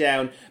upside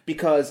down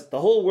because the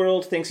whole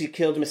world thinks he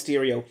killed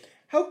Mysterio.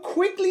 How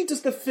quickly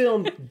does the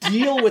film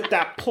deal with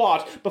that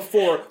plot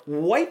before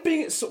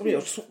wiping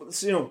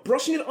it,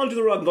 brushing it under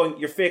the rug and going,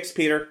 "You're fixed,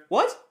 Peter."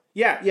 What?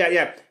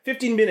 Yeah.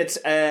 15 minutes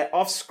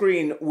off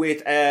screen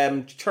with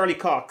Charlie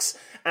Cox.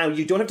 And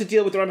you don't have to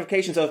deal with the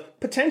ramifications of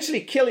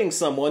potentially killing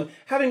someone,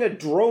 having a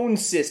drone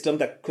system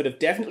that could have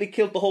definitely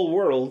killed the whole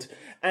world.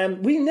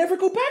 We never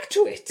go back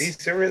to it.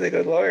 He's a really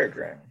good lawyer,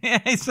 Graham. Yeah,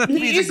 he's a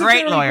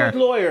great lawyer. Good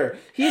lawyer.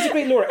 He's a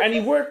great lawyer, and he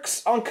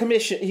works on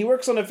commission. He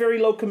works on a very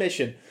low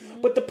commission.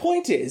 But the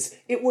point is,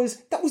 that was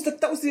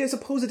the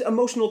supposed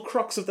emotional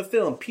crux of the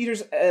film.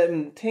 Peter's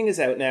thing is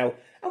out now,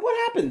 and what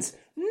happens?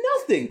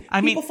 Nothing.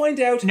 People find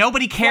out.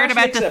 Nobody cared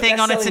about the thing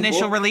on its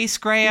initial release,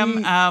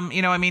 Graham.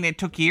 It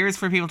took years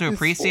for people to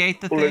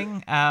appreciate the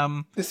thing.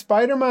 The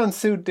Spider-Man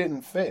suit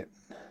didn't fit.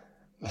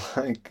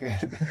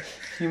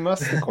 He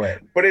must have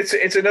quit. But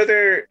it's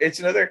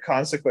another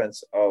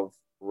consequence of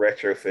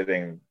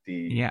retrofitting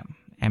the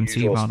MCU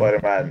usual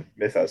Spider-Man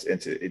mythos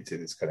into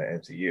this kind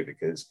of MCU,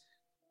 because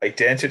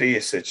identity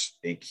is such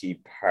a key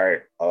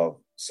part of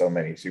so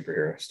many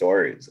superhero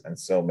stories and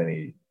so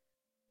many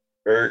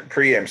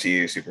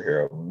pre-MCU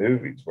superhero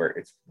movies, where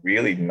it's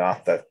really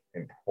not that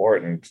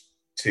important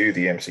to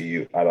the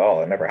MCU at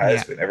all. It never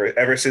has been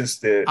ever since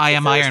the first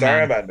Iron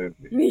Man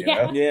movie.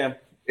 Yeah.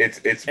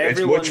 It's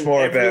much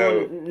more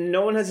about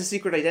no one has a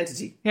secret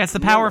identity. Yeah, it's the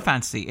power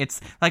fantasy.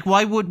 It's like,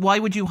 why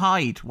would you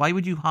hide? Why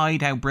would you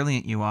hide how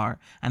brilliant you are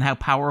and how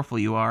powerful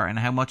you are and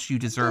how much you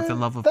deserve the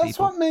love of people? That's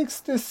what makes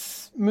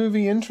this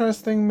movie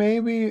interesting,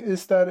 maybe,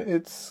 is that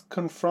it's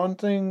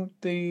confronting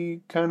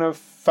the kind of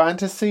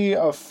fantasy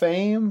of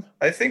fame.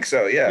 I think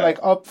so, yeah. Like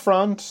up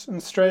front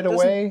and straight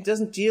away. It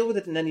doesn't deal with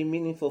it in any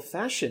meaningful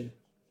fashion.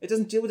 Because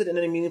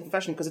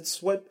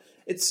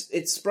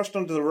it's brushed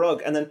under the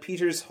rug, and then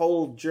Peter's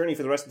whole journey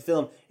for the rest of the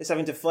film is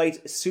having to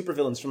fight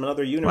supervillains from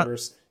another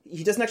universe. What?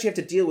 He doesn't actually have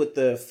to deal with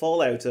the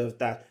fallout of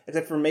that,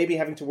 except for maybe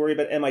having to worry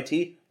about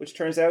MIT, which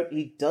turns out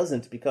he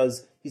doesn't,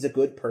 because he's a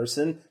good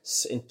person,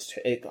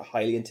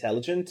 highly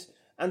intelligent,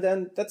 and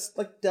then that's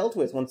dealt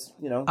with once,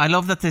 I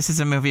love that this is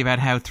a movie about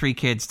how 3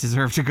 kids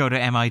deserve to go to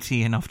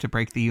MIT enough to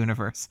break the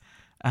universe.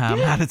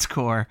 At its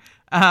core.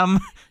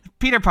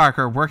 Peter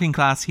Parker, working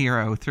class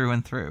hero through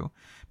and through.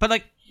 But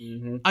What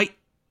are you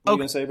going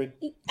to say, Brid?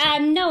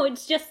 No,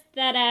 it's just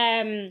that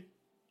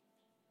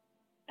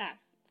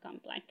gone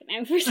blank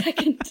now for a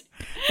second.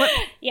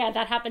 Yeah,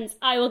 that happens.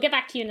 I will get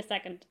back to you in a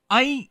second.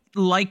 I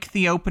like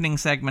the opening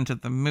segment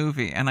of the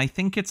movie, and I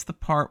think it's the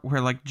part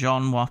where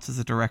Jon Watts as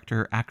a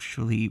director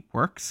actually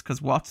works,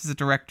 because Watts is a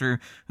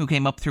director who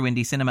came up through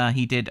indie cinema.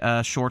 He did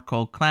a short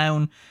called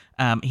Clown.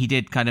 He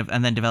did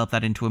and then developed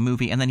that into a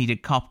movie, and then he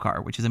did Cop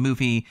Car, which is a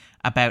movie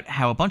about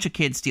how a bunch of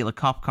kids steal a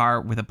cop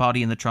car with a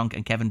body in the trunk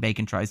and Kevin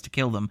Bacon tries to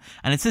kill them.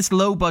 And it's this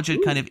low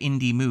budget kind of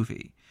indie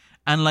movie.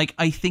 And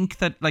I think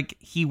that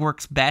he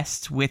works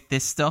best with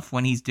this stuff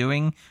when he's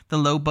doing the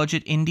low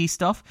budget indie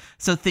stuff.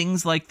 So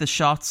things like the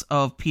shots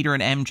of Peter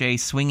and MJ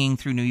swinging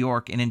through New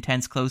York in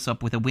intense close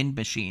up with a wind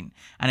machine,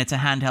 and it's a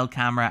handheld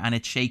camera and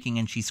it's shaking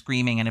and she's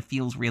screaming and it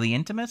feels really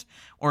intimate.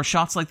 Or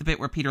shots like the bit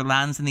where Peter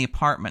lands in the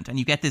apartment and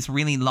you get this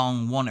really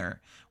long oneer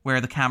where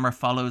the camera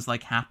follows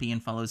Happy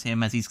and follows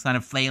him as he's kind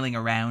of flailing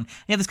around.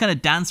 You have this kind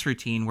of dance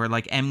routine where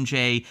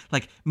MJ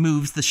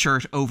moves the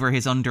shirt over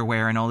his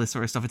underwear and all this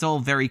sort of stuff. It's all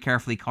very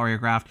carefully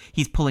choreographed.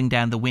 He's pulling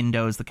down the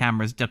windows, the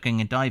camera's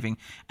ducking and diving.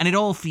 And it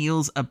all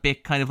feels a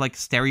bit kind of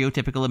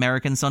stereotypical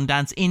American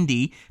Sundance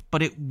indie,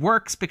 but it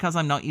works because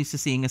I'm not used to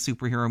seeing a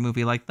superhero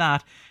movie like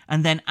that.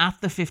 And then at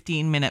the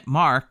 15-minute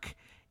mark,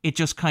 it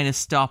just kind of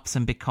stops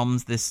and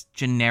becomes this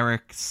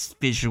generic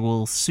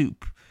visual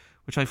soup,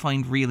 which I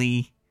find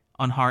really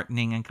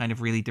unheartening and kind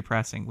of really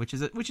depressing, which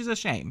is a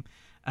shame,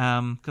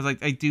 because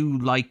I do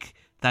like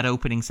that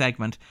opening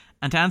segment.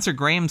 And to answer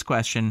Graham's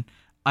question,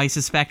 I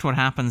suspect what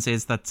happens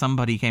is that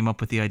somebody came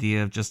up with the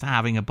idea of just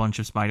having a bunch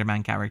of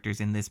Spider-Man characters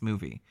in this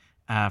movie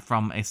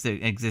from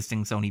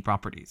existing Sony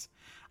properties.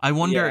 I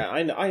wonder. Yeah,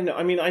 I know.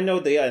 I mean, I know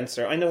the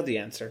answer.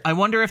 I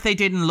wonder if they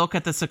didn't look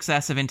at the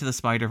success of Into the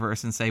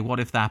Spider-Verse and say, "What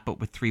if that,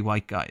 but with 3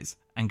 white guys?"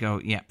 And go,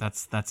 "Yeah,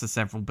 that's a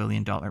several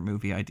billion-dollar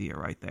movie idea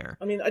right there."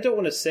 I mean, I don't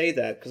want to say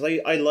that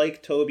because I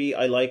like Toby,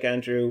 I like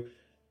Andrew,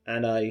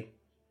 and I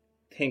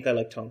think I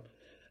like Tom.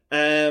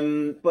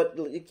 But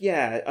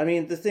yeah, I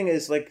mean, the thing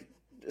is, like,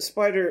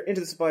 Into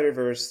the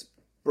Spider-Verse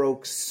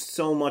broke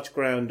so much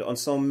ground on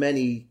so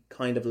many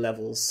kind of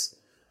levels,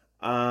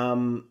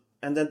 and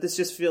then this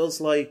just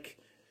feels like.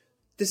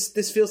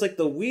 This feels like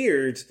the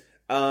weird,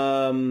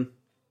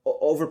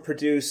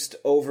 overproduced,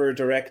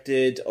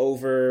 over-directed,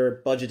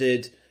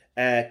 over-budgeted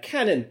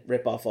canon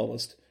ripoff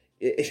almost,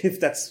 if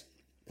that's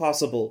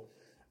possible.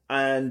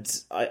 And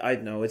I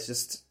know it's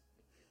just,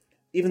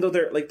 even though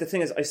they're like, the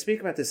thing is, I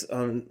speak about this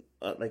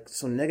like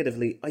so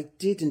negatively. I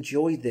did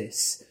enjoy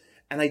this,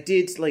 and I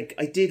didn't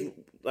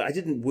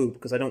whoop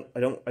because I don't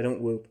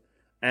whoop.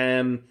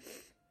 I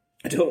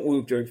don't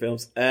whoop during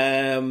films.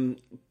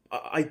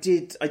 I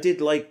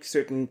did like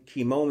certain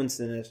key moments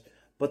in it,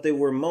 but they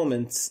were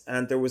moments,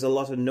 and there was a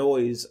lot of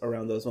noise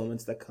around those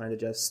moments that kind of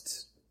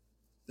just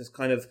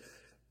kind of,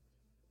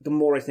 the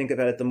more I think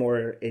about it, the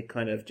more it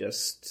kind of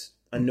just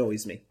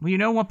annoys me. Well, you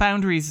know what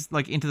boundaries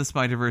like Into the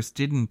Spider-Verse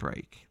didn't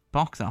break?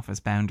 Box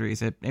office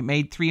boundaries. It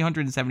made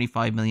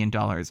 $375 million,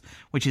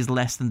 which is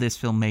less than this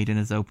film made in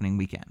its opening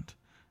weekend.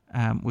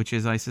 Which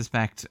is, I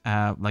suspect,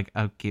 like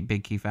a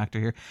big key factor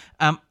here.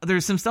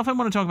 There's some stuff I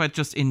want to talk about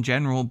just in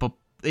general, but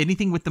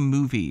anything with the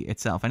movie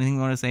itself? Anything you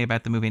want to say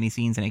about the movie? Any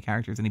scenes, any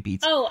characters, any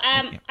beats?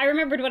 I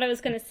remembered what I was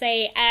going to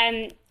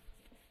say.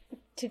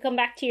 To come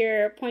back to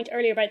your point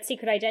earlier about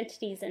secret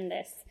identities in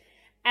this,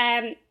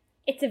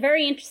 it's a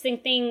very interesting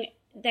thing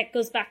that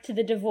goes back to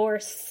the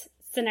divorce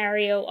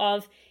scenario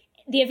of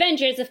the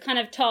Avengers have kind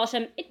of taught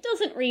him it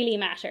doesn't really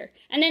matter.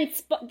 And then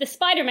the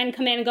Spider-Men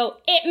come in and go,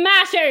 it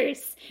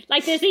matters!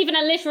 Like, there's even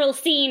a literal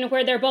scene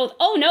where they're both,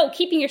 oh no,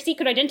 keeping your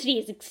secret identity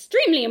is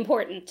extremely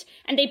important.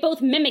 And they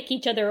both mimic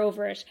each other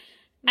over it.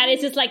 And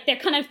it's just like, they're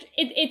kind of,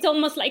 it's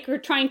almost like we're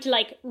trying to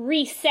like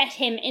reset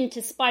him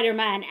into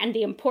Spider-Man and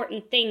the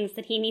important things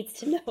that he needs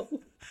to know.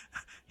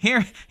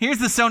 Here's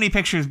the Sony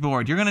Pictures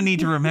board. You're going to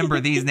need to remember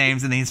these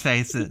names and these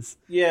faces.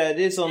 Yeah, it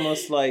is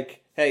almost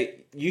like,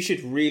 hey, you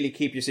should really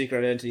keep your secret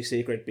identity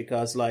secret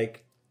because,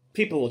 like,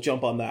 people will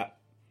jump on that.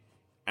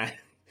 And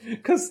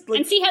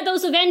see how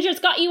those Avengers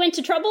got you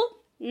into trouble?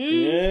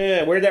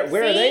 Yeah, where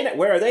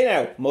are they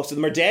now? Most of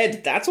them are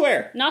dead. That's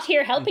where. Not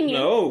here helping you.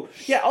 No.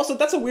 Yeah, also,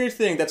 that's a weird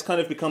thing that's kind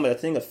of become a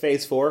thing of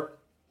Phase 4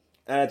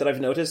 that I've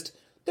noticed.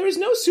 There is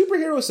no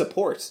superhero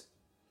support.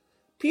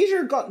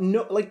 Peter got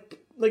no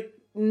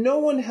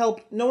one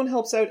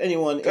helps out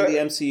anyone in the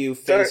MCU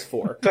Phase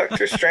 4.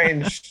 Doctor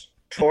Strange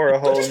tore a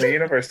hole in the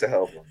universe to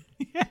help him.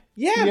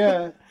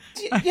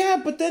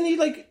 But then he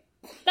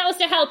that was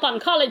to help on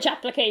college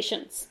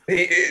applications.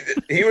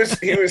 He was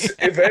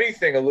if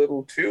anything a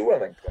little too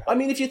willing. I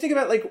mean, if you think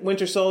about like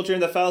Winter Soldier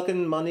and the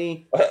Falcon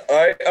money,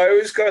 I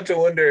always got to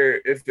wonder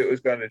if it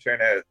was going to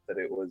turn out that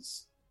it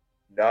was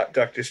not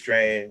Doctor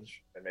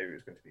Strange, and maybe it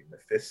was going to be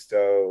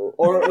Mephisto,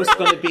 or it was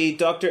going to be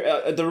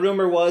Doctor. The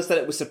rumor was that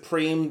it was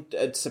Supreme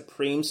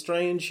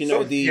Strange. You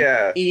know,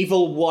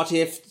 evil What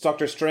If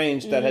Doctor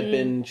Strange that had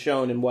been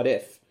shown in What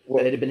If,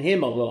 that it had been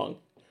him all along.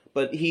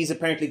 But he's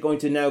apparently going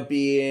to now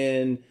be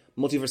in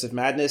Multiverse of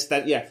Madness.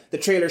 The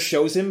trailer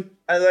shows him,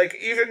 and like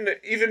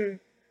even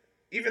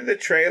the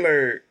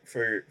trailer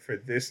for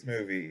this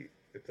movie,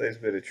 it plays a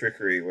bit of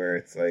trickery where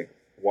it's like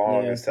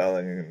Wong is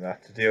telling him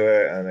not to do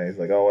it, and he's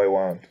like, "Oh, I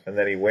won't," and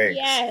then he winks.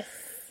 Yes.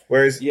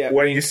 Whereas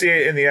when you see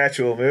it in the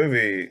actual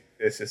movie,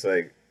 it's just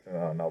like,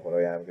 "Oh no, but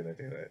I am going to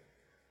do it."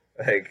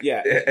 Like,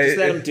 just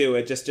let him do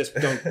it. Just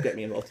don't get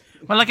me involved.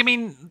 Well, like, I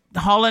mean,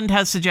 Holland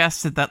has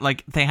suggested that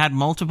like they had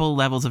multiple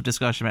levels of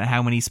discussion about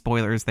how many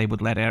spoilers they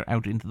would let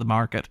out into the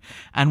market,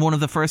 and one of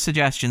the first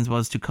suggestions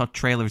was to cut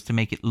trailers to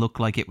make it look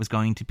like it was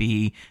going to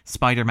be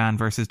Spider-Man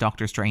versus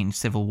Doctor Strange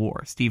Civil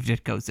War, Steve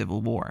Ditko's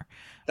Civil War.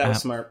 That was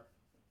smart.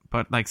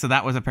 But like, so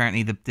that was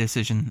apparently the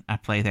decision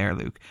at play there,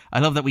 Luke. I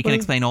love that we can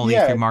explain all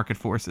these through market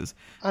forces.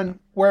 And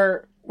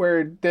where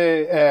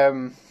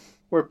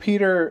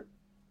Peter.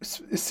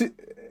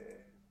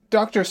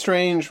 Doctor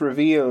Strange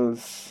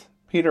reveals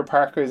Peter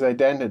Parker's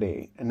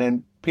identity, and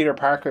then Peter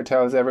Parker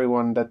tells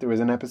everyone that there was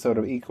an episode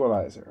of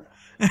Equalizer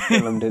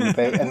filmed in the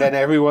paper, and then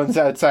everyone's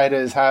outside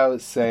his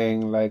house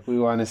saying, like, we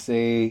want to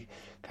see,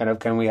 kind of,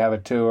 can we have a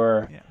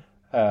tour,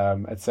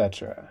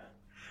 etc.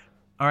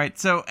 All right,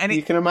 so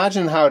you can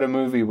imagine how the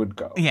movie would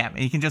go. Yeah,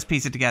 you can just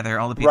piece it together.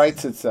 All the pieces.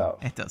 Writes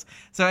itself. It does.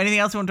 So anything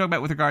else you want to talk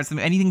about with regards to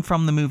anything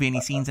from the movie?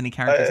 Any scenes, any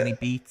characters, any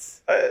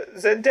beats?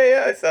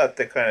 Zendaya, I thought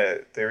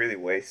they really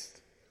waste.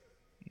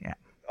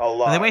 A lot.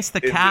 Well, they waste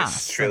the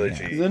cast. This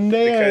trilogy.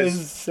 Zendaya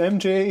is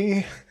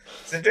MJ.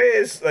 Zendaya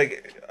is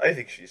like, I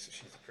think she's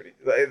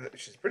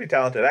a pretty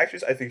talented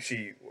actress. I think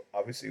she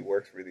obviously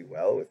works really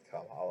well with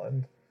Tom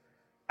Holland,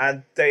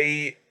 and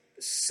they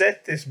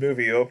set this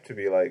movie up to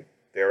be like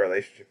their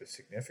relationship is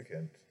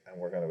significant and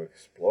we're going to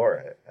explore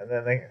it, and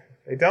then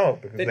they don't,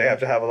 because they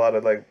have to have a lot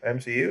of like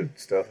MCU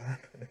stuff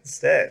happen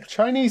instead.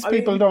 Chinese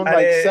people don't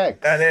like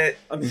sex,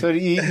 so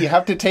you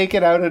have to take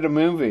it out of the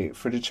movie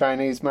for the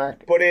Chinese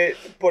market. But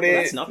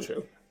that's not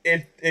true.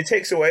 It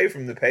takes away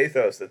from the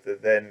pathos that they're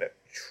then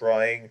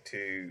trying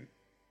to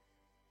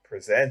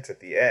present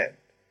at the end,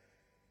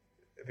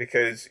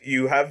 because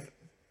you have,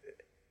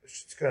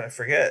 she's going to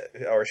forget,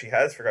 or she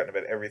has forgotten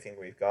about everything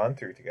we've gone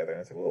through together,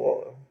 and it's like,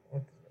 well,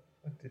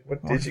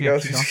 what did you go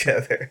through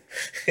together?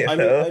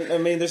 I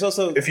mean, there's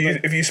also, if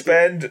you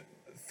spend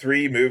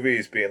 3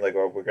 movies being like,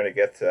 oh, we're going to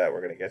get to that,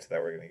 we're going to get to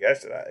that, we're going to get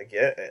to that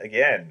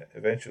again,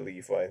 eventually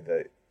you find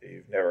that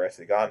you've never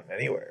actually gotten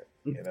anywhere.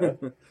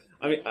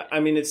 I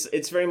mean,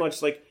 it's very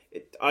much like,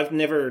 I've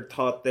never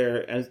thought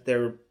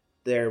their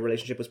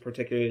relationship was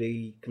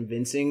particularly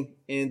convincing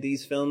in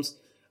these films.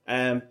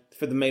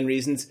 For the main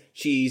reasons,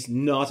 she's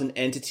not an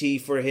entity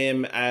for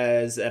him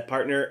as a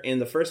partner in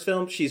the first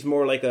film. She's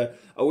more like a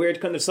weird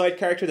kind of side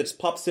character that just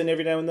pops in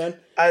every now and then.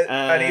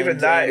 And even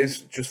that is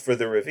just for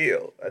the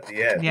reveal at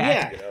the end.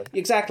 Yeah,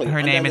 exactly.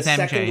 Her name is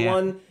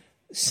MJ.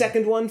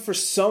 Second one, for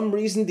some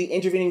reason, the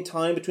intervening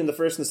time between the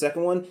first and the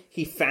second one,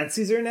 he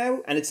fancies her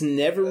now, and it's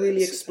never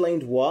really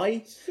explained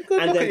why.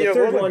 And then the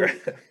third one,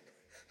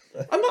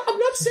 I'm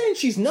not saying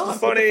she's not.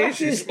 She's funny.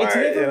 She's smart.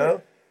 It's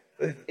never,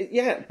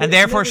 yeah, and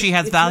therefore she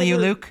has value,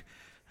 Luke.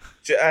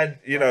 And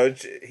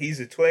he's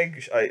a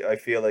twink. I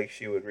feel like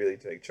she would really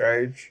take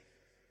charge.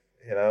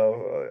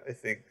 I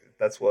think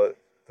that's what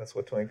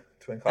twink.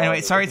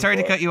 Anyway, sorry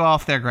to cut you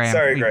off there, Graham.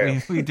 Sorry,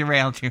 Graham. We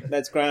derailed you.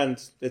 That's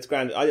grand. It's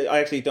grand. I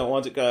actually don't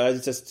want to go.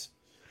 It's just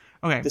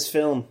okay. This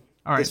film.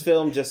 All right. This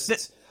film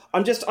just.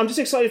 I'm just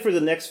excited for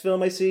the next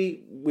film I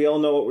see. We all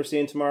know what we're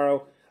seeing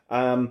tomorrow.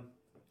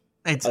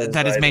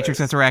 That is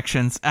Matrix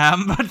Resurrections.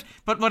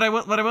 But what I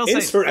will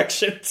say,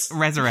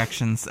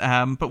 Resurrections.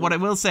 But what I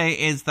will say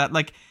is that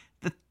like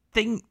the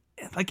thing,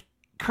 like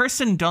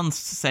Kirsten Dunst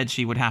said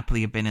she would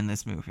happily have been in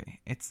this movie.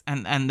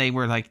 And they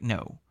were like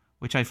no,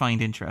 which I find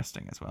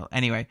interesting as well.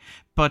 Anyway,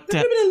 but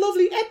there would have been a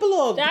lovely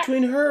epilogue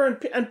between her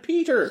and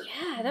Peter.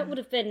 Yeah, that would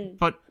have been.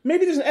 But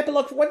maybe there's an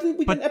epilogue. Why didn't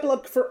we get an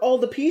epilogue for all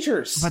the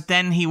Peters? But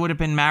then he would have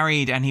been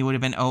married and he would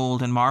have been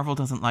old, and Marvel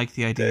doesn't like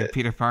the idea of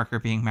Peter Parker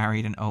being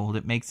married and old.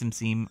 It makes him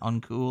seem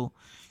uncool.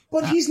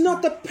 But he's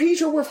not the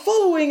Peter we're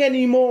following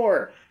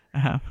anymore.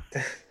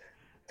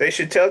 They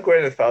should tell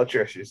Gwyneth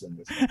Paltrow she's in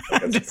this.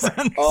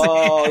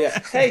 Oh yeah.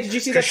 Hey, did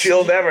you see that?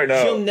 She'll never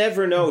know. She'll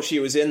never know she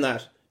was in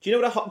that. Do you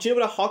know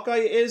what a Hawkeye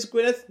is,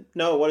 Gwyneth?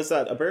 No, what is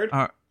that? A bird?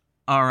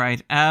 All right.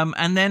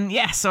 And then,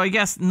 so I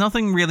guess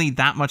nothing really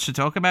that much to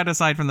talk about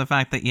aside from the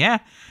fact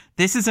that,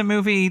 this is a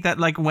movie that,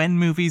 like, when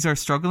movies are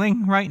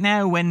struggling right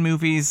now, when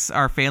movies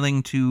are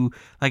failing to,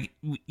 like,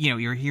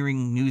 you're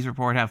hearing news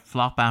report have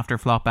flop after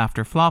flop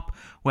after flop.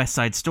 West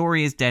Side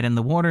Story is dead in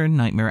the water.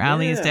 Nightmare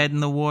Alley is dead in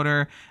the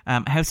water.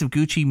 House of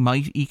Gucci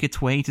might eke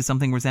its way to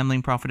something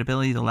resembling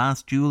profitability. The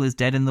Last Duel is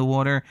dead in the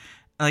water.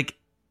 Like,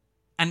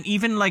 and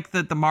even like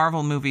the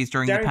Marvel movies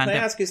during Darren, the pandemic.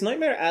 can I ask, is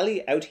Nightmare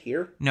Alley out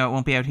here? No, it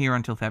won't be out here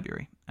until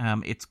February.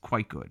 It's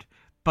quite good,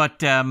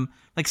 but and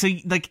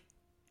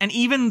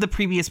even the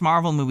previous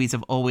Marvel movies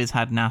have always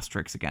had an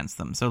asterisk against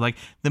them. So like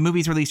the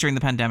movies released during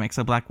the pandemic,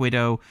 so Black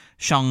Widow,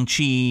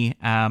 Shang-Chi,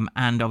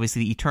 and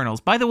obviously the Eternals.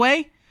 By the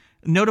way,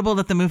 notable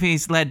that the movie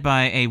is led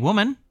by a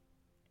woman,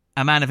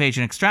 a man of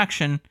Asian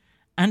extraction,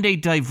 and a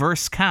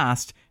diverse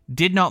cast.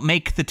 Did not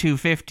make the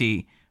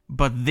 250,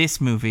 but this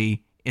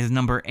movie is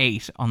number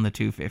 8 on the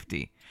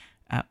 250.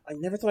 I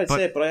never thought I'd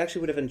say it, but I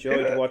actually would have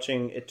enjoyed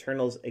watching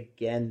Eternals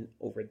again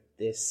over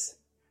this.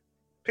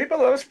 People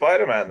love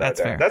Spider-Man. That's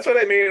fair. That's what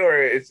I mean.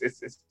 Where it's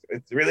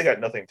really got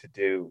nothing to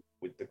do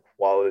with the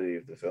quality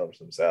of the films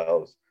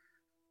themselves,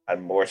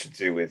 and more to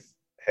do with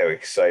how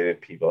excited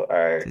people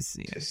are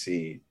to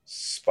see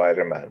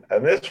Spider-Man.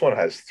 And this one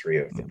has 3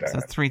 of them.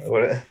 So 3.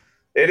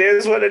 It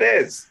is what it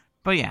is.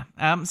 But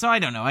so I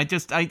don't know. I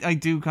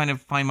do kind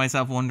of find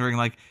myself wondering,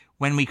 like,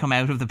 when we come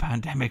out of the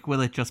pandemic,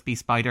 will it just be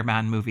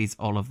Spider-Man movies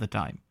all of the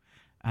time?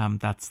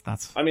 That's.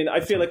 I mean,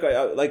 I feel like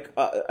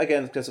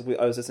again, because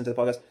I was listening to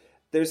the podcast.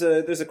 There's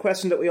a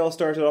question that we all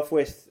started off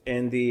with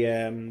in the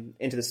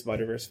Into the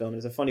Spider-Verse film.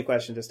 It's a funny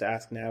question just to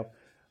ask now.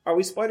 Are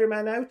we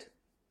Spider-Man out?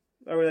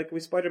 Are we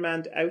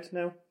Spider-Man out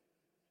now?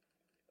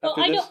 Well,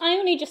 I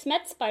only just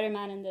met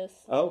Spider-Man in this.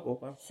 Oh,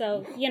 wow.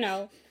 So,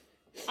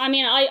 I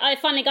mean, I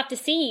finally got to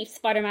see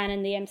Spider-Man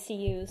in the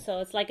MCU, so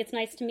it's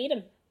nice to meet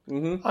him.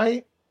 Mm-hmm.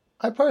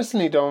 I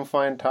personally don't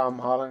find Tom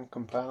Holland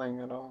compelling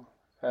at all.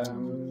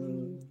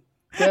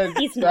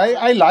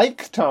 I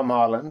like Tom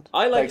Holland.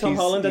 I like Tom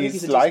Holland. I think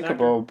he's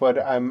likable, but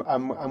I'm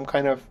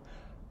kind of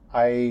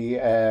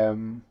I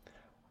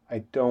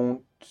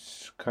don't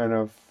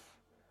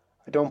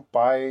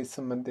buy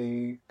some of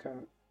the kind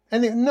of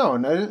No,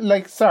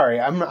 like, sorry,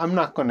 I'm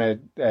not gonna,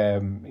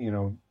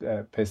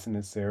 piss in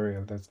his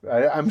cereal.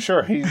 I'm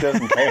sure he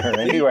doesn't care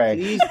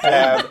anyway.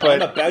 But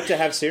I'm about to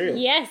have cereal.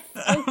 Yes.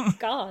 Oh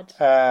God.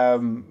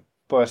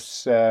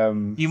 But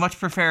you much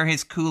prefer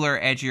his cooler,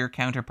 edgier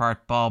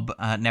counterpart, Bob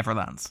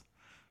Neverlands.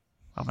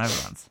 Bob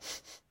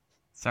Neverlands.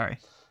 Sorry.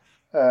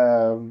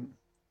 No,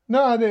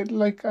 I'm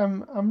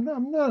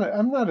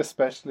not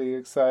especially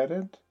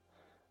excited.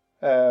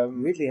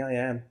 Really, I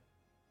am.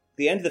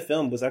 The end of the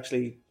film was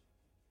actually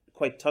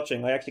quite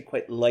touching. I actually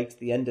quite liked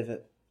the end of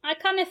it. I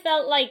kind of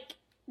felt like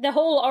the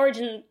whole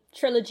origin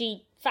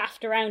trilogy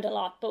faffed around a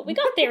lot, but we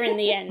got there in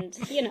the end,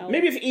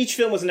 Maybe if each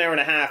film was an hour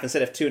and a half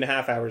instead of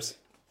 2.5 hours.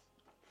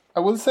 I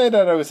will say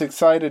that I was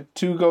excited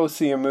to go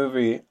see a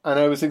movie, and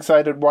I was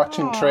excited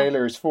watching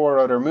trailers for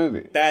other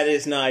movies. That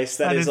is nice.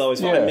 That is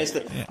always fun. Yeah.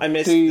 I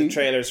missed the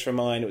trailers for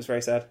mine. It was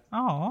very sad.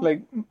 Oh,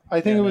 like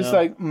I think it was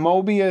like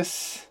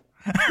Mobius.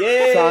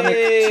 Yay!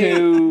 Sonic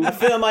 2. A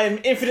film I am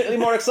infinitely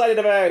more excited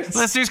about.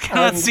 Listeners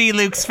cannot see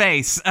Luke's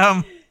face.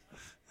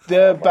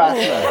 The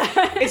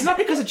Batman. It's not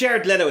because of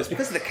Jared Leto, it's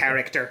because of the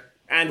character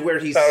and where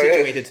he's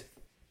situated.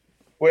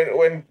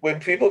 When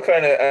people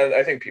kind of, and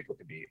I think people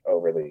could be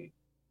overly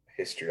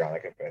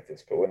histrionic about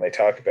this, but when they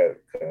talk about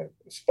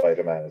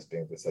Spider-Man as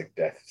being this like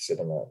death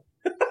cinema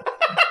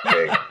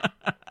thing,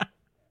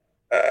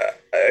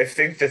 I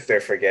think that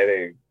they're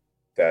forgetting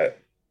that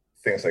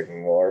things like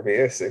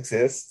Morbius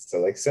exist. So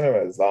like cinema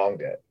is long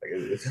dead. Like,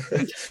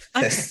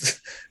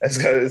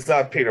 it's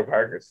not Peter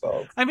Parker's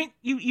fault. I mean,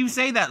 you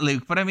say that,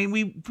 Luke, but I mean,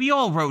 we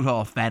all wrote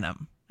off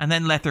Venom, and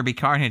then Let There Be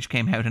Carnage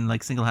came out and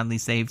like single-handedly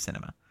saved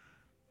cinema.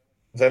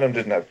 Venom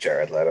didn't have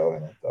Jared Leto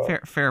in it, though.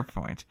 Fair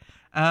point.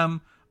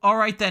 All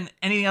right then.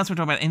 Anything else we're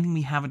talking about? Anything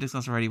we haven't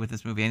discussed already with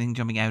this movie? Anything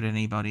jumping out at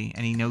anybody?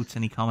 Any notes?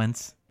 Any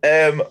comments?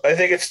 I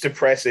think it's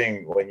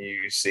depressing when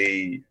you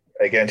see,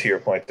 again, to your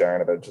point,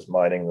 Darren, about just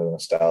mining the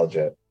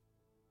nostalgia.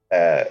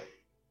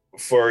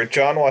 For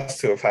Jon Watts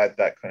to have had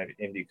that kind of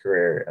indie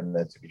career and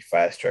then to be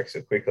fast-tracked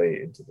so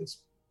quickly into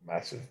this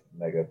massive,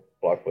 mega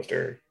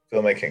blockbuster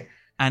filmmaking.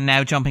 And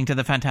now jumping to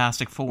the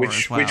Fantastic Four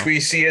as well. Which we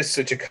see as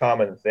such a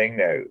common thing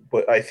now.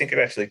 But I think it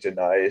actually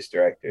denies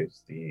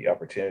directors the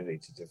opportunity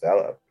to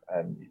develop.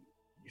 And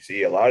you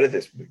see a lot of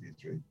this movie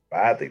is really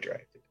badly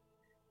directed.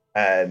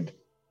 And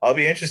I'll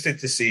be interested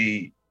to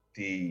see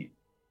the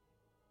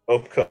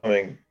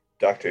upcoming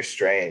Doctor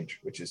Strange,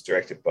 which is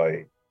directed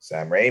by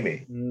Sam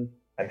Raimi,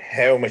 and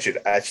how much it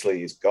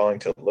actually is going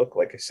to look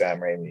like a Sam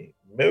Raimi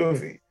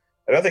movie.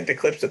 I don't think the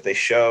clips that they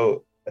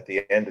show at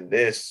the end of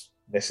this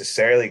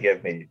necessarily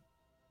give me...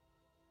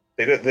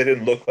 They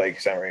didn't look like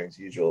Sam Raimi's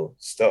usual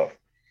stuff.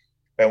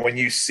 And when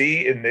you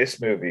see in this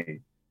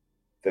movie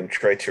them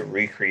try to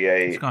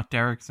recreate Scott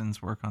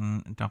Derrickson's work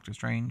on Doctor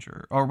Strange,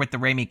 or with the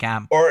Raimi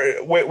cam,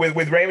 or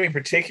with Raimi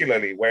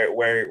particularly,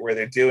 where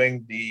they're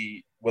doing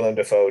the Willem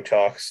Dafoe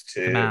talks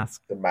to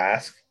the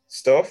mask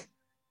stuff,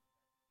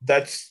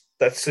 that's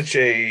such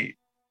a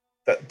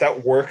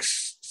that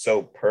works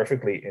so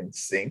perfectly in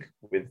sync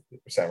with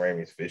Sam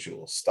Raimi's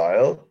visual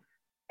style.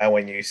 And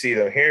when you see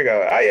them here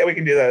go, yeah, we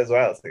can do that as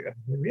well. It's like,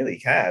 we really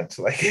can't.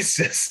 Like,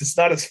 it's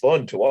not as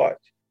fun to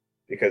watch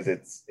because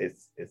it's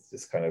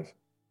just kind of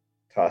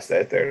tossed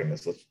out there, and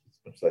it's much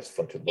less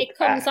fun to look at. It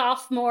comes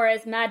off more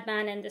as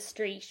Madman in the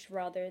Street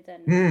rather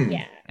than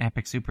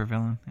epic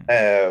supervillain.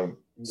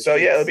 So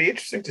yeah, it'll be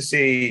interesting to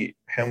see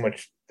how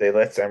much they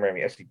let Sam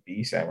Raimi actually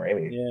be Sam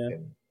Raimi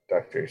in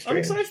Doctor Strange. I'm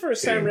excited for a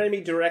Sam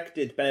Raimi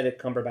directed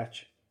Benedict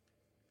Cumberbatch,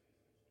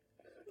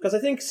 because I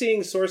think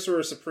seeing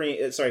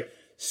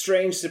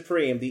Strange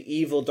Supreme, the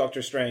evil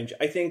Doctor Strange,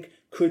 I think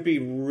could be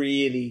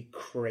really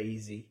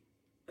crazy.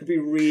 Could be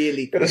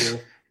really cool.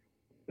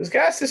 There's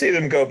gas to see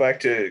them go back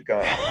to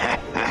going,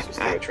 let's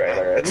just do a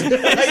trailer.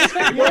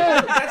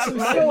 That's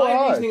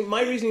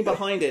my reasoning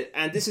behind it,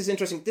 and this is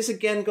interesting. This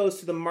again goes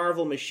to the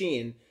Marvel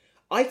machine.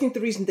 I think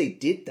the reason they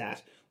did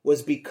that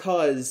was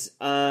because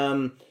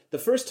the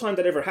first time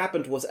that ever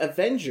happened was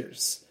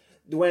Avengers.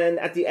 When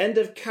at the end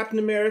of Captain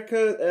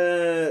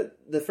America,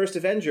 the first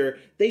Avenger,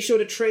 they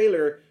showed a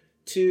trailer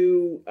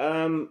to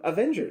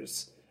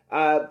Avengers,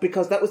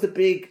 because that was the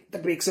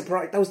big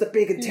surprise. That was the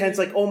big intense,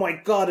 like, oh my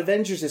god,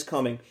 Avengers is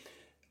coming.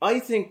 I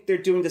think they're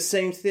doing the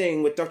same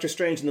thing with Doctor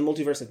Strange in the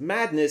Multiverse of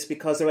Madness,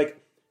 because they're like,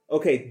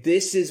 okay,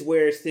 this is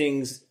where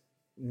things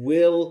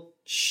will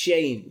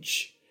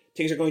change.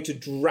 Things are going to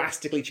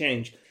drastically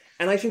change.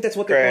 And I think that's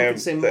what they're going for the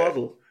same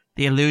model.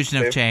 The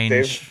illusion of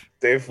change.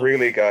 They've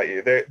really got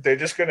you. They're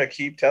just going to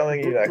keep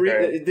telling you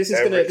that. This is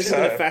going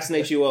to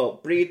fascinate you all.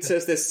 Bríd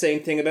says this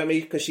same thing about me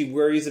because she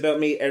worries about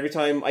me every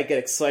time I get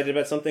excited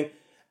about something.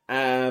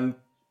 I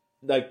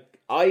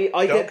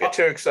get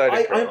too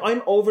excited.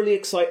 I'm overly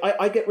excited.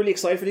 I get really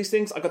excited for these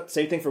things. I got the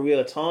same thing for Wheel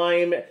of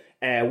Time,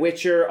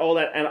 Witcher, all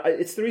that, and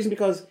it's the reason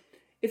because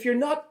if you're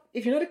not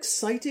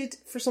excited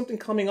for something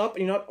coming up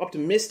and you're not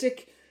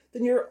optimistic,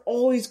 then you're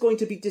always going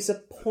to be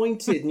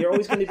disappointed and you're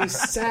always going to be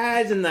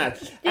sad in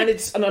that. And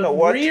it's I'm really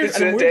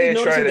noticing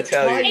the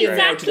tie-in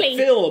now to the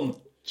film.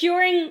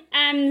 During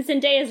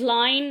Zendaya's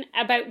line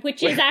about,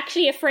 which is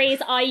actually a phrase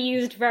I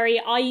use very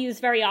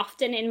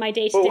often in my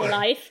day-to-day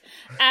life.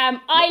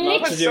 I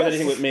not to do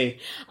anything with me.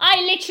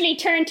 I literally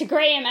turned to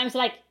Graham and was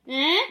like,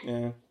 eh?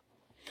 Yeah.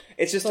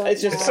 It's just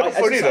so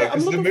funny though,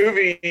 because the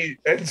movie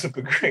ends up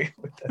agreeing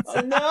with that.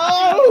 Oh,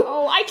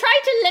 no! I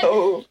tried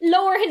to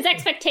lower his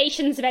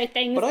expectations about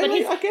things, but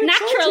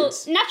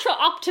his natural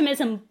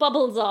optimism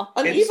bubbles up.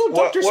 An evil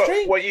Doctor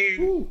Strange.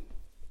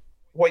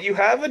 What you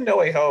have in No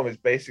Way Home is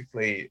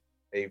basically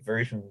a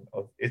version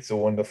of It's a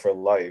Wonderful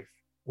Life,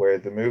 where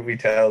the movie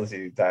tells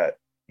you that,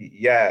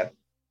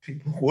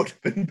 people would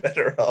have been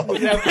better off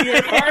without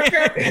Peter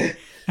Parker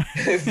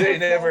if they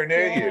never knew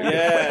you.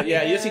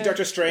 Yeah. You see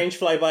Doctor Strange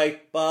fly by.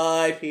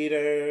 Bye,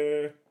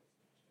 Peter.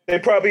 They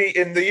probably,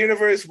 in the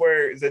universe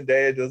where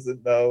Zendaya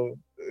doesn't know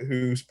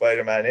who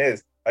Spider-Man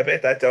is, I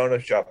bet that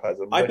donut shop has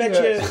a. I bet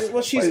you.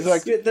 Well, she's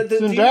like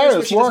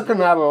Zendaya's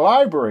working at a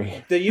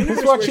library. The universe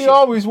it's what she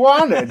always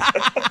wanted.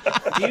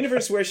 The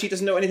universe where she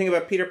doesn't know anything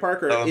about Peter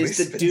Parker is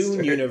the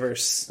Dune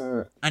universe.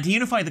 And to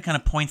unify the kind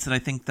of points that I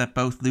think that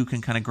both Luke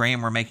and kind of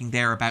Graham were making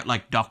there about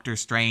like Doctor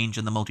Strange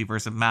and the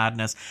Multiverse of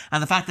Madness,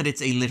 and the fact that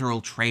it's a literal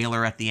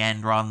trailer at the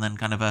end rather than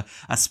kind of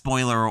a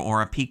spoiler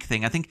or a peek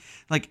thing. I think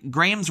like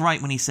Graham's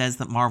right when he says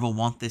that Marvel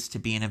want this to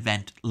be an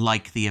event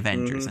like the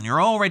Avengers, and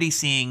you're already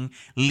seeing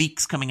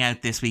leaks coming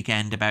out this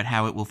weekend about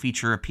how it will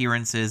feature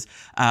appearances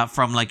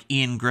from like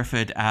Ian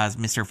Griffith as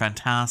Mr.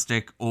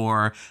 Fantastic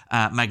or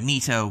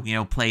Magneto,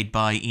 played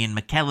by Ian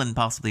McKellen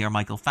possibly, or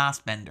Michael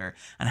Fassbender,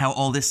 and how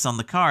all this is on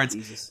the cards.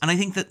 Jesus. And I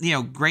think that,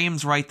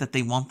 Graham's right that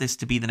they want this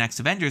to be the next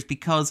Avengers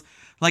because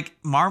like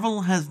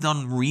Marvel has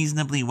done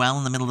reasonably well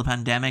in the middle of the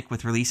pandemic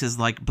with releases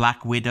like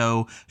Black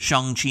Widow,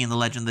 Shang-Chi and the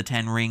Legend of the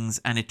Ten Rings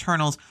and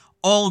Eternals,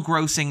 all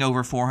grossing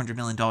over $400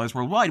 million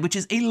worldwide, which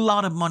is a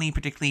lot of money,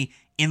 particularly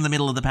in the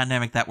middle of the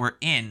pandemic that we're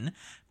in.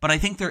 But I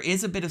think there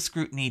is a bit of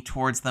scrutiny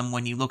towards them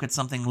when you look at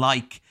something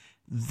like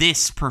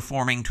this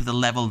performing to the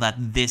level that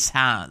this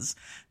has.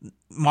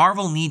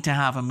 Marvel need to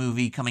have a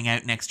movie coming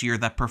out next year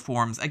that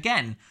performs,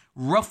 again,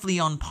 roughly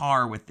on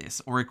par with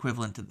this or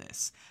equivalent to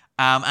this.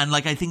 And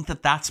I think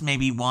that that's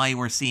maybe why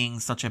we're seeing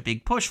such a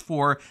big push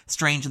for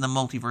Strange in the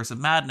Multiverse of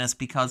Madness,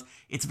 because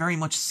it's very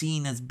much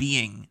seen as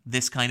being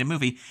this kind of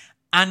movie.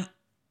 And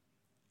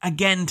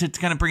again, to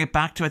kind of bring it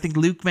back to, I think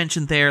Luke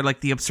mentioned there,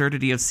 like, the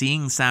absurdity of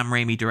seeing Sam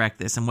Raimi direct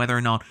this and whether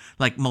or not,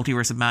 like,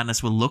 Multiverse of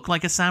Madness will look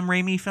like a Sam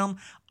Raimi film.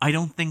 I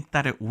don't think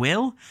that it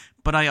will,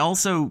 but I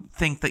also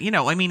think that,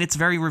 it's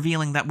very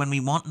revealing that when we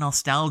want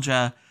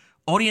nostalgia,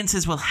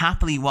 audiences will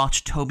happily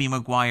watch Tobey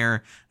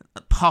Maguire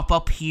pop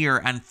up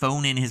here and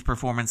phone in his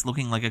performance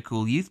looking like a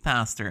cool youth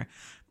pastor.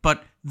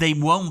 But they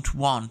won't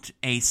want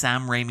a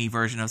Sam Raimi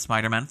version of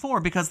Spider-Man 4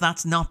 because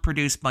that's not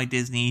produced by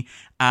Disney.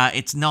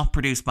 It's not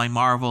produced by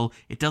Marvel.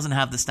 It doesn't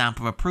have the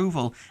stamp of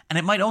approval. And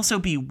it might also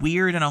be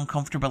weird and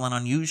uncomfortable and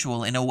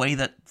unusual in a way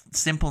that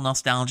simple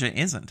nostalgia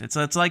isn't.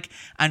 It's like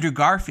Andrew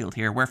Garfield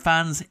here, where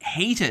fans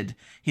hated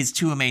his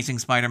two Amazing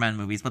Spider-Man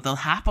movies, but they'll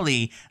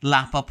happily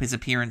lap up his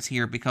appearance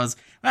here because,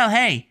 well,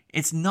 hey,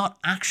 it's not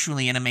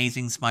actually an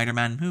Amazing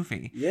Spider-Man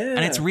movie. Yeah.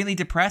 And it's really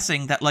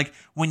depressing that, like,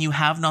 when you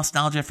have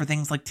nostalgia for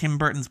things like Tim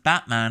Burton's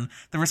Batman,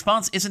 the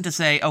response isn't to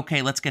say,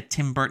 okay, let's get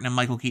Tim Burton and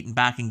Michael Keaton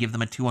back and give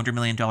them a $200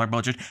 million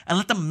budget and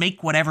let them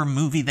make whatever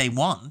movie they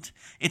want.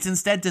 It's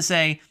instead to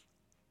say,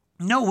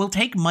 no, we'll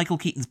take Michael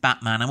Keaton's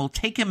Batman and we'll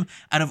take him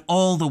out of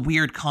all the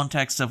weird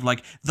context of,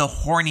 like, the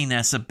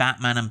horniness of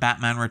Batman and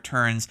Batman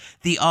Returns,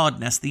 the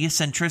oddness, the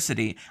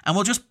eccentricity, and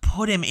we'll just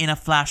put him in a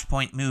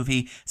Flashpoint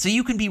movie so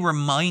you can be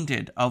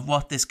reminded of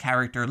what this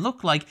character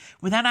looked like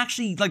without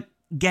actually, like,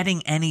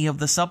 getting any of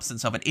the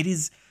substance of it. It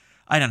is,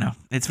 I don't know,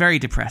 it's very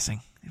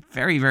depressing.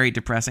 Very, very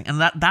depressing. And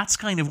that's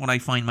kind of what I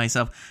find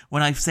myself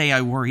when I say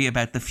I worry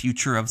about the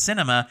future of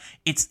cinema.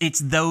 It's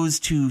those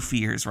two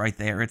fears right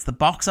there. It's the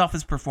box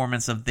office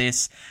performance of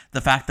this,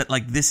 the fact that,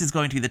 like, this is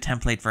going to be the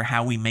template for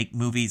how we make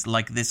movies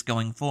like this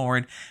going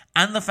forward,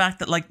 and the fact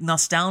that, like,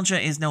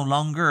 nostalgia is no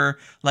longer,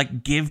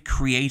 like, give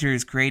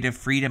creators creative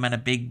freedom and a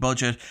big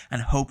budget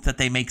and hope that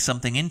they make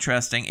something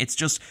interesting. It's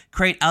just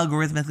create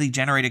algorithmically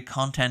generated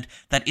content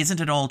that isn't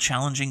at all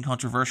challenging,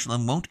 controversial,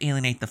 and won't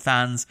alienate the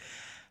fans.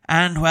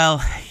 And, well,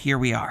 here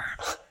we are.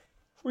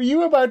 Were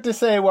you about to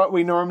say what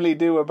we normally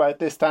do about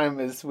this time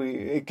is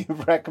we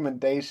give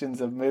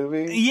recommendations of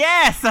movies?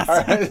 Yes! That's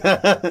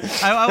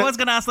I was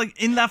going to ask, like,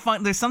 in that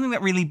there's something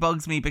that really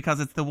bugs me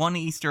because it's the one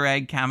Easter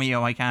egg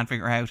cameo I can't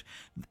figure out.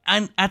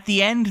 And at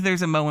the end,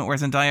 there's a moment where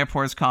Zendaya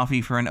pours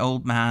coffee for an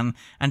old man.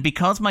 And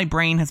because my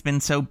brain has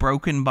been so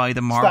broken by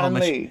the Marvel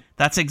machine...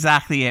 That's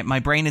exactly it. My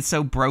brain is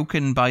so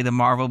broken by the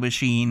Marvel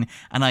machine,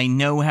 and I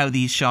know how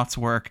these shots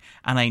work,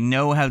 and I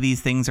know how these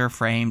things are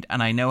framed,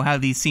 and I know how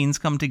these scenes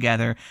come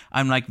together.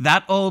 I'm like,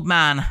 that old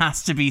man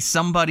has to be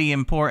somebody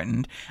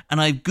important. And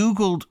I've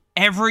Googled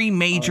every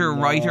major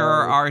writer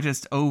or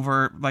artist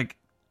over, like,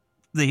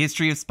 the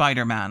history of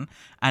Spider-Man,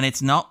 and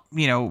it's not,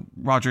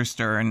 Roger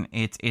Stern,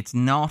 it's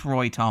not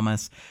Roy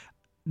Thomas.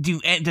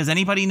 Does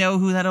anybody know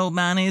who that old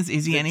man is?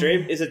 Is he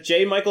Is it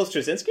J. Michael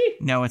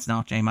Straczynski? No, it's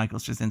not J. Michael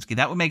Straczynski.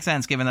 That would make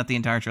sense, given that the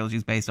entire trilogy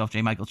is based off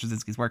J. Michael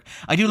Straczynski's work.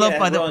 I do love,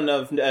 I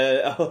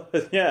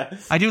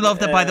do love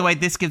that, by the way,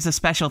 this gives a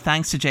special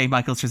thanks to J.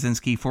 Michael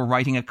Straczynski for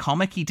writing a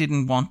comic he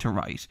didn't want to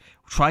write,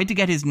 tried to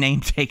get his name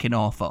taken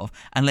off of,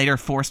 and later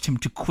forced him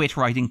to quit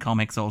writing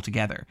comics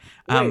altogether.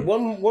 Wait,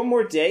 one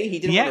more day he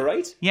didn't want to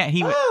write? Yeah,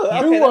 he would.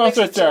 Okay, who was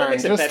it, Darren?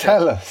 Just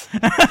tell us.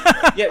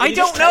 I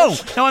don't know.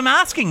 No, I'm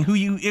asking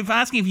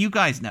if you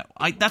guys know.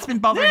 That's been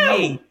bothering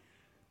me.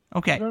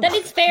 Okay. That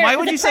is fair. Why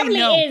would you say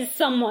no? Is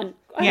someone.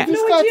 I have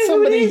no idea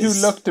somebody who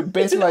looked a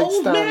bit like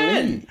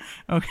Stan Lee.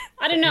 Okay.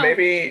 I don't know.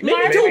 Maybe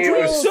don't it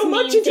read was so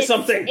much into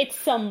something. It's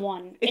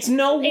someone. It's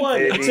no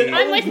one. It's an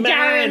I'm old with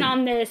man. Darren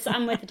on this.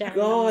 I'm with Darren.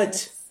 God. On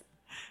this.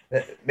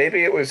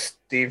 Maybe it was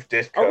Steve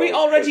Ditko. Are we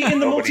already in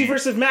the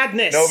multiverse of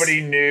madness?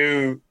 Nobody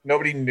knew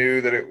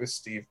that it was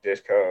Steve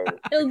Ditko.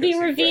 It'll be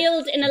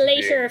revealed in a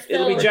later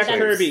film. It'll be Jack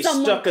Kirby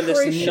stuck in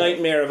this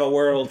nightmare of a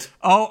world.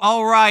 Oh,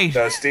 all right.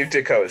 No, Steve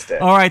Ditko is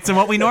dead. All right, so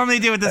what we normally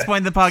do at this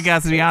point in the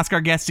podcast is we ask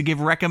our guests to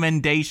give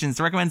recommendations,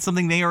 to recommend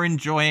something they are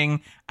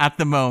enjoying at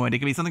the moment. It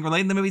can be something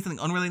related to the movie, something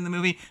unrelated to the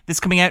movie. This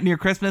is coming out near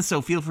Christmas,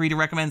 so feel free to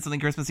recommend something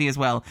Christmassy as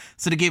well.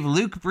 So to give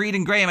Luke, Bríd,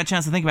 and Graham a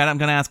chance to think about it, I'm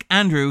going to ask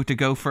Andrew to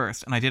go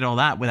first. And I did all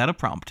that without a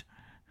prompt.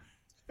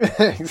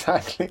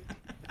 Exactly.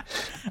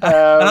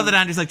 I love that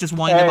Andrew's like, just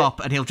wind him up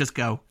and he'll just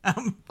go.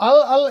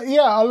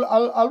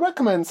 I'll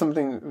recommend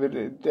something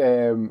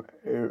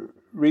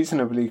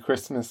reasonably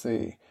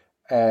Christmassy.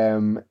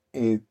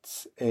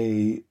 It's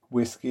a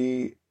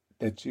whiskey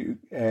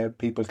that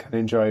people can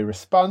enjoy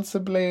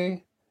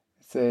responsibly.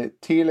 It's a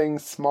Teeling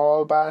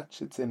small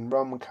batch. It's in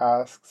rum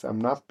casks. I'm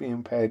not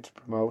being paid to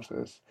promote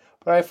it,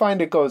 but I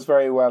find it goes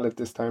very well at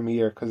this time of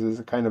year because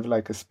it's kind of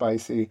like a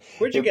spicy.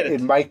 Where'd you get it?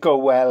 It might go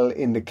well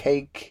in the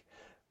cake,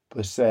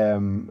 but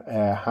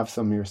have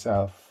some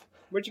yourself.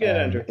 Where'd you get it,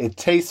 Andrew? It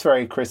tastes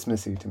very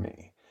Christmassy to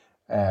me,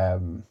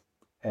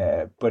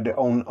 but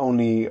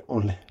only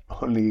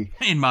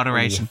in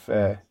moderation.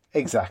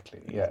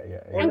 Exactly. Yeah.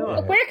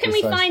 Where can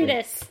we find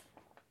this?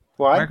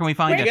 What? Where can we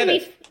find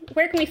it?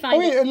 Where can we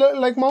find it?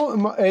 Like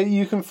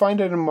you can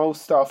find it in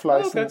most off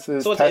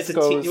licenses. So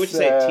Tesco's would you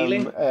say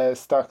Teeling?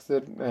 Stocks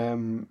it.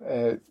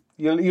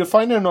 You'll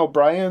find it in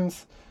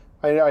O'Brien's.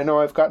 I know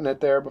I've gotten it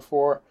there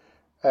before.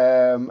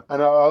 And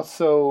I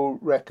also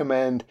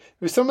recommend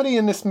there's somebody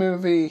in this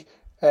movie,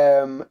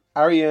 Arian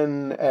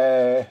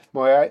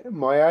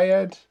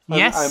Moayed.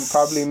 Yes, I'm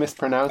probably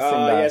mispronouncing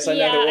that. Yes, I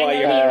know why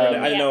you're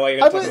going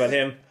to talk about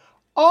him.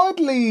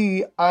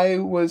 Oddly, I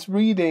was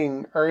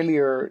reading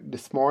earlier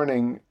this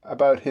morning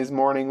about his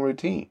morning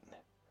routine.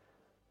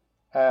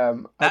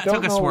 That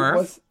took a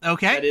swerve.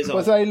 Okay.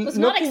 Was I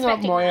looking up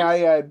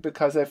Moayed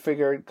because I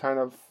figured kind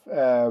of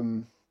I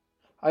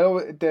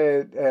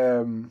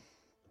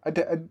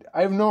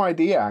have no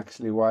idea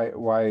actually why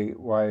I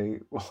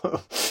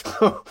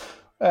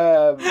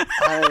love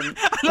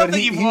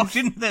that you've walked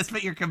into this,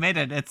 but you're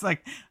committed. It's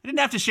like I didn't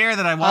have to share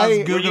that I was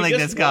googling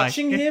this guy.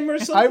 Watching him or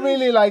something? I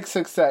really like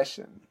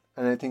Succession,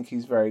 and I think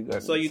he's very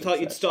good. So you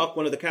thought you'd stalk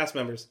one of the cast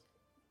members?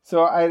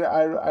 So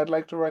I'd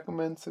like to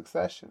recommend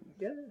Succession.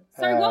 Yeah.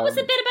 Sorry, what was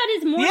the bit about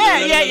his morning?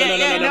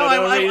 Yeah. No, I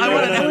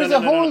want to know. There's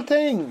a whole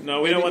thing.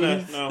 No, we don't want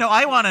to. No,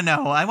 I want to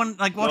know. I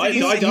want what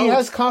he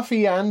has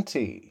coffee and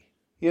tea.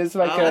 He has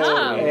like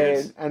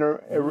an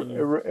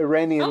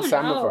Iranian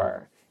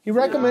samovar. He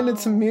recommended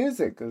some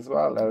music as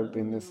well that I've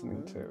been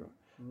listening to.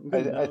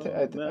 I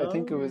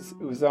think it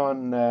was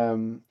on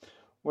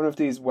one of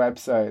these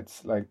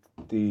websites like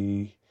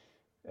the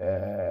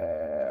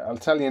I'll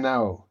tell you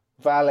now,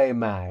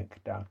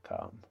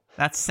 valetmag.com.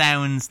 That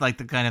sounds like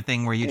the kind of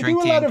thing where you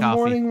drink tea and coffee. Do a lot of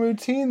morning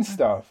routine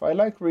stuff. I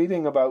like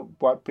reading about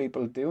what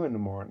people do in the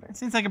morning. It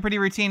seems like a pretty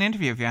routine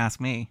interview if you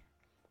ask me.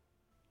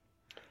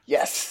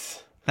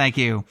 Yes. Thank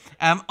you.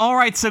 All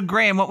right, so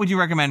Graham, what would you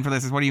recommend for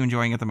this? What are you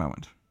enjoying at the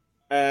moment?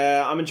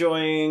 I'm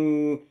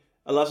enjoying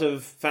a lot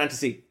of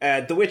fantasy.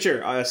 The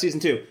Witcher, Season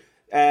 2.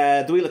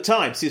 The Wheel of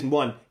Time, Season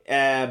 1.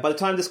 By the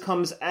time this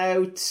comes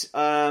out,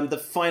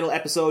 the final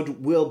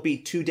episode will be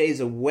 2 days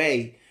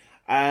away.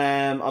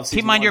 Of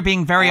Keep in mind you're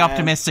being very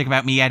optimistic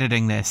about me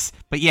editing this.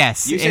 But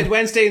yes. You said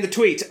Wednesday in the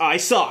tweet. I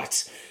saw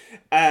it.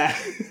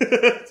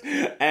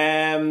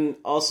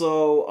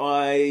 Also,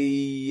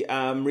 I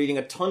am reading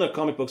a ton of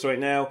comic books right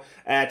now.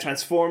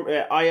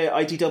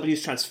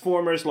 IDW's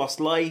Transformers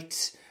Lost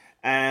Light.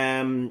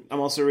 I'm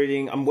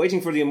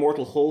waiting for the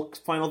Immortal Hulk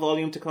final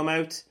volume to come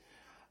out.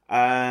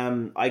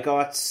 I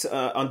got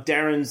on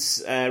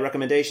Darren's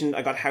recommendation,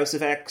 I got House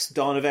of X,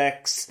 Dawn of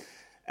X,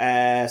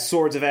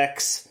 Swords of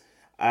X,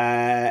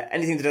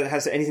 anything that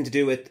has anything to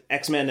do with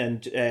X-Men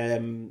and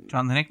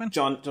Jonathan Hickman.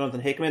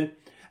 Jonathan Hickman.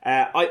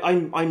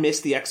 I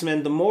miss the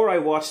X-Men. The more I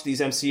watch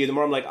these MCU, the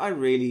more I'm like, I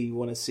really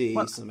want to see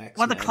some X-Men.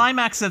 Well, the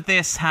climax of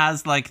this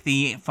has like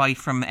the fight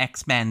from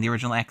X-Men, the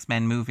original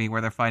X-Men movie, where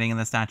they're fighting in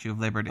the Statue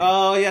of Liberty.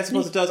 Oh, yeah, I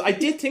suppose it does. I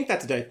did think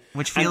that today.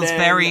 Which feels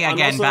very,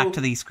 again, back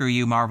to the screw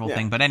you Marvel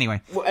thing, but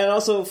anyway. And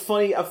also a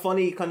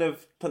funny kind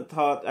of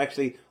thought,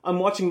 actually, I'm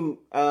watching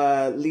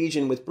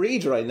Legion with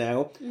Bríd right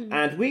now,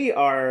 and we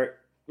are,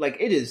 like,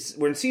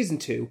 we're in season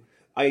 2.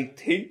 I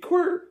think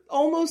we're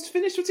almost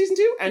finished with season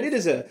 2, and it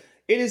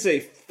is a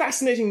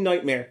fascinating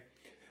nightmare,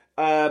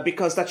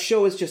 because that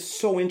show is just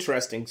so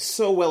interesting,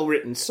 so well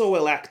written, so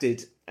well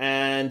acted,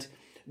 and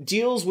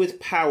deals with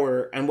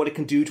power and what it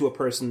can do to a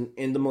person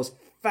in the most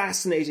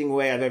fascinating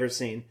way I've ever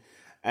seen.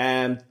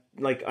 Dan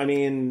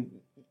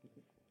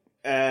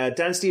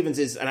Stevens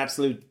is an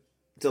absolute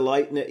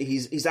delight in it.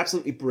 He's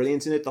absolutely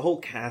brilliant in it. The whole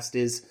cast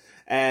is.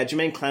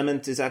 Jermaine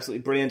Clement is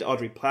absolutely brilliant.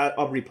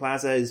 Aubrey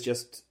Plaza is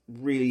just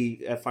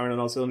really firing on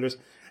all cylinders.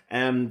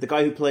 The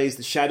guy who plays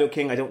the Shadow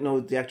King, I don't know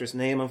the actor's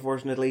name,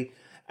 unfortunately.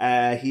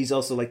 He's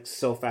also like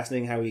so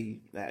fascinating how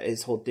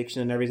his whole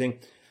diction and everything.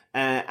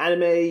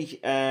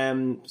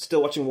 Anime,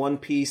 still watching One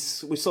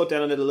Piece. We slowed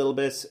down on it a little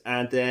bit,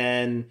 and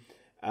then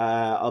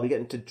I'll be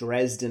getting to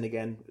Dresden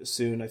again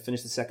soon. I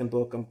finished the 2nd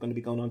book. I'm going to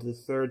be going on to the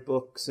 3rd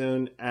book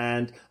soon,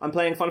 and I'm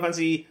playing Final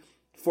Fantasy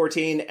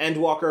 14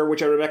 Endwalker,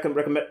 which I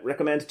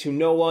recommend to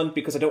no one,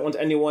 because I don't want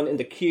anyone in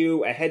the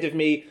queue ahead of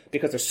me,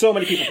 because there's so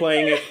many people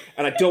playing it,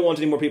 and I don't want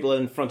any more people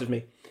in front of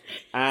me.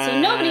 So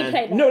nobody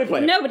played it.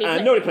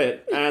 Nobody played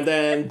it. And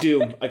then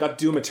Doom. I got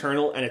Doom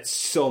Eternal, and it's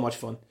so much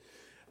fun.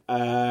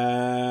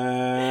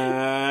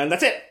 And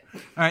that's it.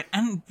 All right,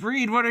 and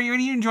Bríd, what are you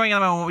enjoying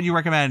about? What would you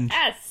recommend?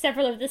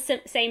 Several of the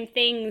same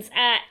things.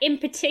 In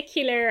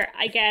particular,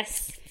 I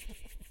guess,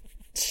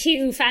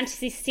 2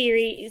 fantasy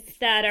series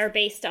that are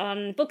based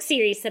on book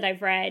series that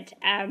I've read,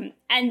 and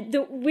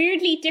the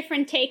weirdly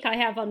different take I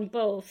have on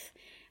both.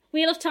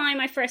 Wheel of Time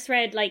I first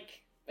read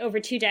like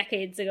over 2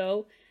 decades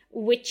ago.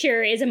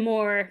 Witcher is a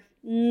more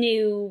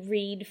new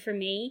read for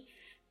me.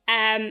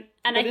 And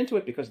I got into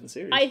it because of the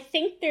series. I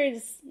think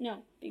because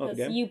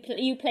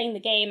you playing the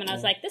game, and I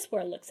was like, this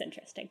world looks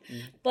interesting.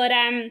 But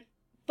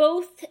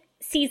both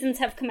seasons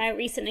have come out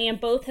recently, and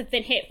both have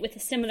been hit with a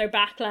similar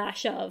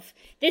backlash of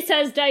this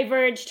has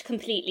diverged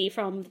completely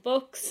from the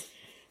books.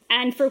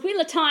 And for Wheel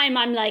of Time,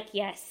 I'm like,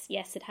 yes,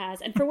 it has.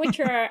 And for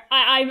Witcher,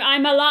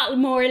 I'm a lot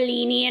more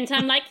lenient.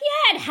 I'm like,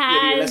 yeah, it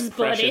has,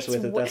 but it's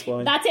with it, that's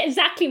why. That's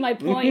exactly my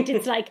point.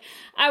 It's like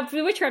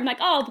for Witcher, I'm like,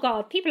 oh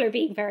god, people are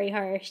being very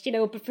harsh,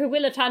 But for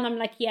Wheel of Time, I'm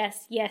like,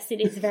 yes,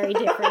 it is very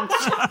different.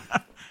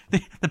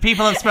 The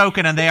people have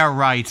spoken, and they are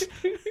right.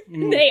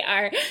 They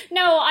are.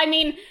 No, I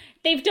mean,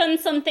 they've done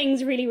some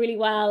things really, really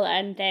well,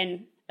 and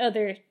then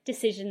other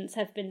decisions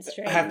have been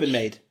strange. Have been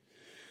made.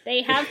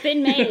 They have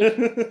been made.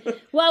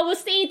 Well, we'll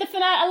see. The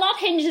finale. A lot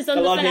hinges on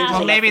the finale.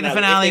 Well, maybe the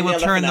finale will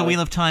turn the Wheel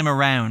of Time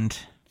around.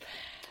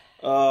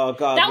 Oh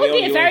god, that would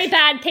be a very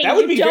bad thing. That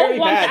would be very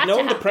want bad. That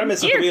Knowing to the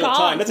premise Dear of the Wheel God, of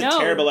Time, that's no, a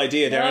terrible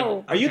idea, Darren.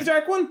 No. Are you the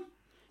dark one?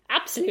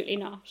 Absolutely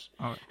not.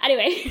 Oh.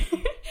 Anyway,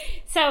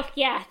 so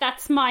yeah,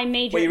 that's my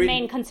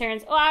main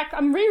concerns. Oh,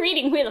 I'm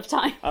rereading Wheel of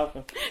Time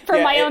for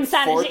my own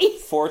sanity.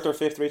 Fourth or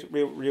fifth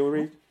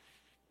reread.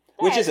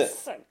 Which is it?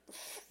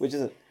 Which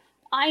is it?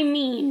 I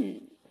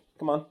mean,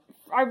 come on.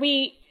 Are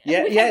we?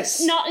 Yeah.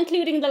 Yes. Not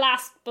including the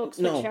last books,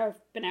 which have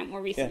been out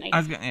more recently.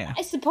 Yeah.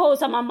 I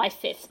suppose I'm on my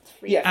 5th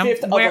read. Yeah,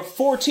 5th of a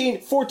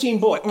 14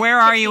 book. Where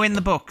are you in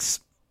the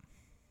books?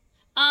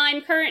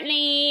 I'm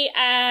currently,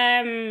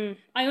 I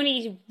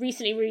only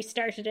recently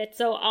restarted it,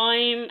 so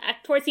I'm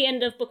towards the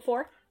end of book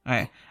 4.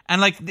 Okay.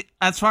 And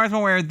as far as I'm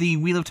aware, the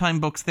Wheel of Time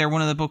books, they're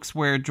one of the books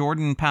where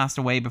Jordan passed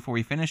away before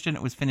he finished it, and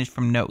it was finished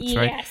from notes,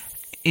 right? Yes.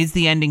 Is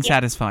the ending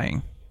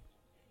satisfying?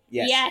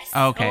 Yes.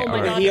 Okay. Oh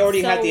my God, he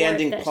already had so the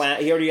ending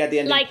planned. He already had the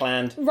ending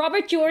planned.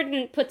 Robert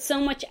Jordan put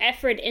so much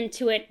effort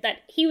into it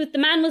that the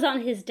man was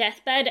on his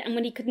deathbed, and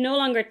when he could no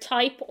longer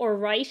type or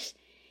write,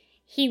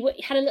 he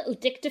had a little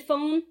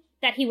dictaphone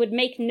that he would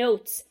make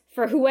notes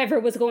for whoever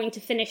was going to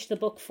finish the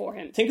book for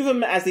him. Think of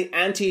him as the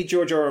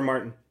anti-George R. R.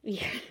 Martin.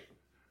 Yeah.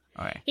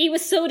 Okay. He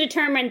was so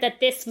determined that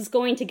this was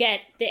going to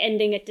get the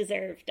ending it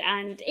deserved,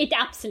 and it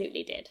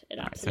absolutely did.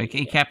 So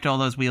he kept all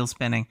those wheels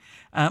spinning.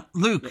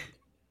 Luke,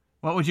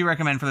 what would you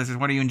recommend for listeners?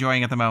 What are you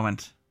enjoying at the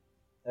moment?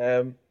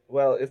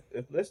 Well, if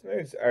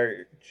listeners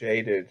are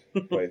jaded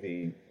by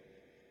the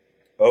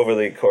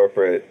overly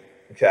corporate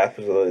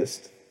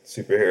capitalist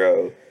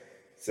superhero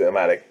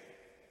cinematic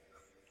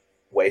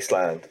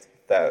wasteland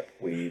that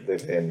we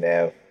live in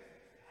now,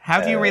 how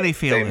do you really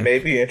feel? They Luke? may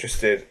be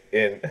interested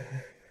in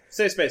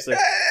safe space, Luke.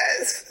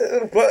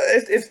 But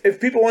if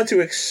people want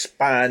to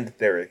expand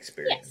their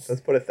experience, yes.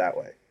 Let's put it that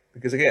way.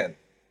 Because again,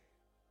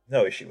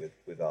 no issue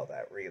with all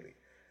that really.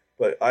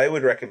 But I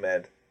would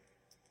recommend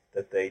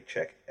that they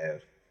check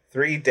out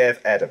 3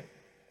 Dev Adam,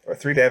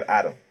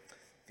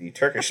 the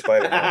Turkish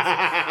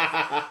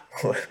Spider-Man,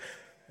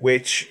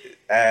 which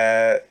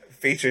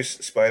features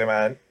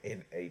Spider-Man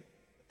in a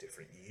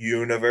different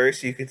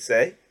universe, you could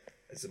say,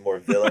 as a more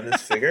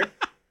villainous figure,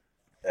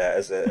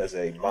 as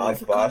a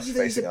mob boss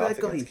facing off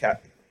against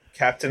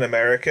Captain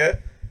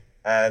America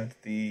and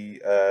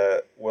the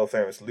world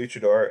famous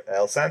luchador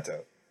El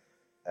Santo.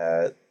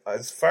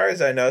 As far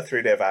as I know,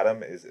 3 Dev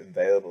Adam is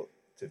available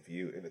to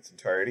view in its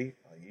entirety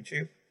on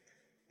YouTube,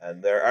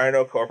 and there are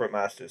no corporate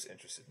masters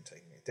interested in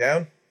taking it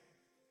down.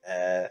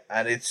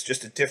 and it's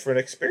just a different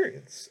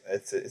experience.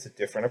 It's a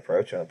different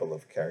approach on a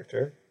beloved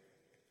character,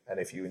 and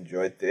if you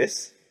enjoyed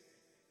this,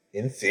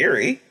 in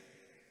theory,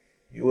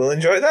 you will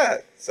enjoy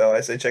that. So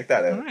I say check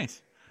that out. All right.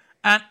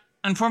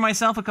 And for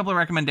myself, a couple of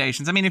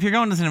recommendations. I mean, if you're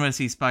going to cinema to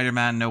see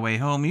Spider-Man No Way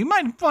Home, you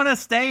might want to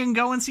stay and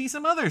go and see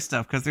some other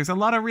stuff, because there's a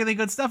lot of really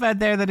good stuff out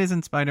there that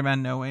isn't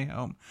Spider-Man No Way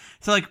Home.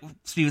 So, like,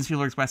 Steven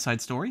Spielberg's West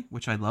Side Story,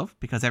 which I love,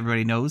 because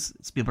everybody knows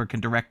Spielberg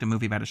can direct a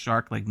movie about a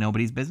shark like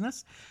nobody's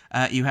business.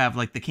 You have,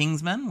 like, The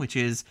Kingsman, which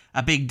is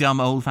a big, dumb,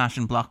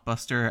 old-fashioned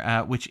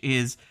blockbuster, which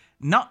is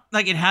not,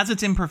 like, it has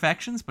its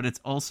imperfections, but it's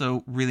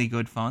also really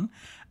good fun.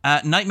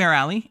 Nightmare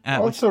Alley.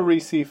 Also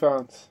Reese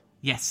fans.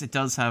 Yes, it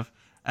does have...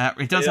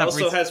 It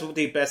also has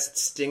the best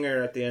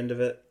stinger at the end of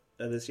it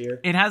this year.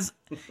 It has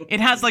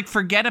like,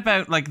 forget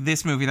about like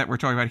this movie that we're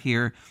talking about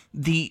here.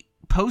 The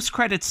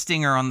post-credit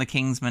stinger on The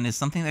Kingsman is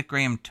something that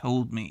Graham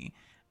told me,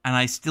 and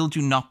I still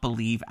do not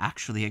believe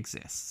actually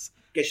exists.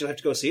 Guess you'll have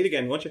to go see it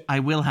again, won't you?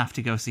 I will have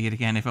to go see it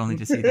again, if only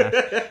to see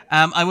that.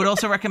 I would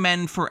also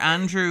recommend for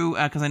Andrew,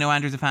 because I know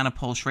Andrew's a fan of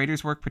Paul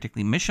Schrader's work,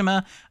 particularly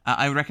Mishima,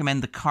 I would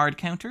recommend The Card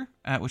Counter,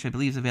 which I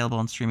believe is available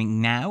on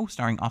streaming now,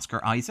 starring Oscar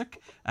Isaac,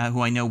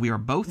 who I know we are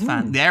both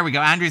fans. There we go,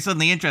 Andrew's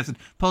suddenly interested.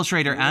 Paul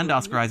Schrader and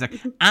Oscar Isaac,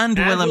 and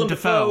Willem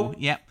Dafoe.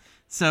 Yep.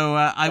 So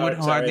I would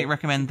hardly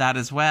recommend that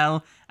as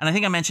well. And I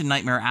think I mentioned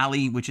Nightmare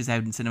Alley, which is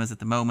out in cinemas at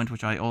the moment,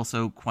 which I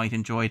also quite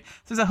enjoyed.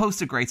 So there's a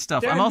host of great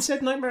stuff. Darren, you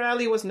said Nightmare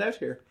Alley wasn't out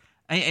here.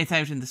 It's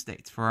out in the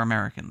States for our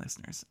American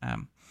listeners.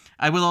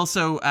 I will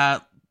also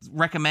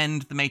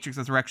recommend The Matrix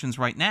Resurrections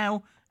right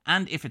now,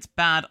 and if it's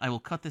bad, I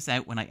will cut this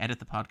out when I edit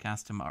the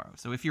podcast tomorrow.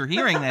 So if you're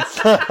hearing this,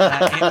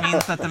 it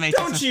means that The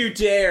Matrix... Don't you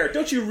dare!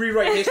 Don't you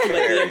rewrite history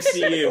like the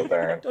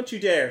MCU. Don't you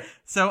dare.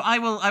 So I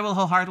will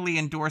wholeheartedly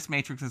endorse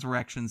Matrix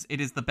Resurrections. It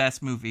is the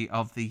best movie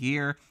of the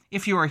year.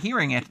 If you are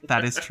hearing it,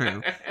 that is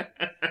true.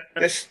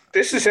 This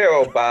is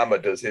how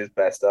Obama does his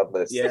best of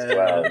lists as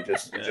well. He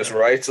just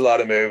writes a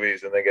lot of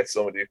movies and then gets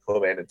somebody to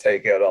come in and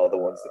take out all the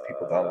ones that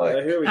people don't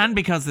like. And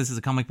because this is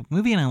a comic book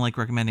movie and I like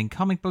recommending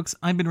comic books,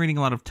 I've been reading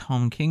a lot of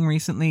Tom King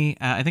recently.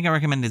 I think I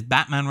recommended his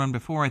Batman run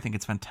before. I think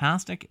it's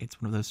fantastic. It's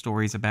one of those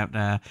stories about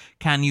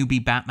can you be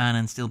Batman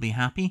and still be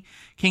happy?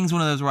 King's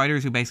one of those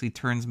writers who basically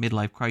turns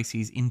midlife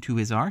crises into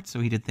his art. So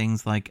he did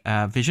things like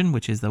Vision,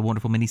 which is the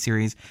wonderful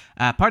miniseries,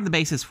 part of the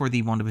basis for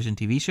the WandaVision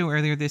TV show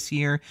earlier this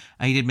year.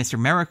 He did Mr.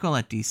 Miracle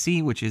at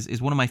DC, which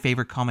is one of my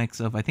favorite comics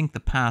of, I think, the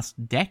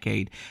past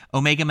decade.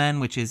 Omega Man,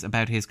 which is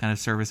about his kind of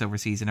service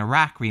overseas in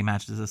Iraq,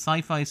 reimagined as a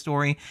sci-fi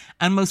story.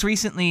 And most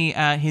recently,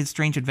 his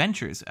Strange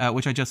Adventures,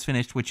 which I just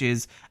finished, which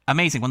is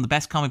amazing. One of the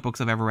best comic books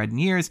I've ever read in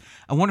years.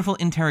 A wonderful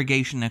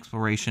interrogation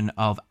exploration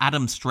of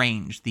Adam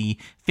Strange, the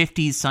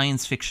 50s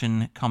science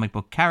fiction comic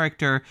book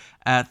character,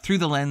 through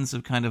the lens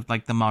of kind of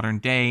like the modern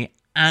day,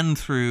 and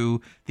through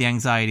the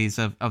anxieties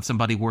of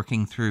somebody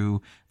working through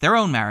their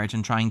own marriage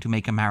and trying to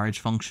make a marriage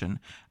function.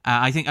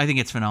 I think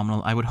it's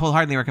phenomenal. I would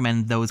wholeheartedly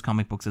recommend those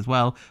comic books as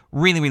well.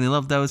 Really, really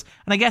love those.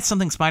 And I guess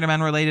something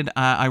Spider-Man related,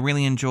 I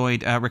really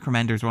enjoyed Rick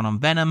Remender's run on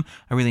Venom.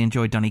 I really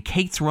enjoyed Donny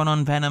Cates' run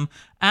on Venom.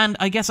 And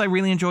I guess I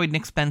really enjoyed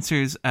Nick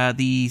Spencer's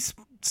The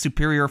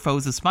Superior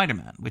Foes of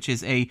Spider-Man, which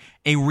is a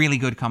really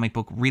good comic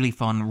book, really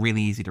fun,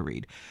 really easy to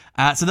read.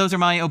 So those are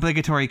my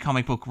obligatory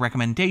comic book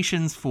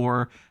recommendations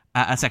for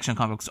a section of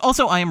comic books.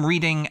 Also, I am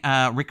reading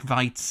Rick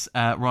Veit's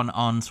run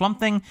on Swamp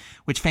Thing,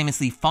 which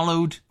famously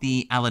followed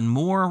the Alan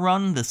Moore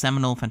run, the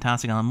seminal,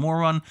 fantastic Alan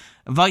Moore run.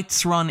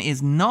 Veit's run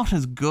is not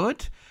as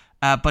good,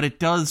 but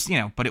it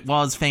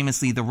was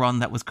famously the run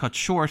that was cut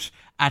short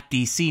at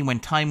DC when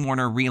Time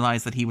Warner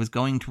realized that he was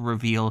going to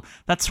reveal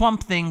that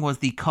Swamp Thing was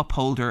the cup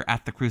holder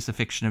at the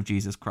crucifixion of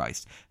Jesus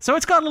Christ. So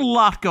it's got a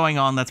lot going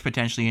on that's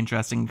potentially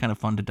interesting and kind of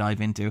fun to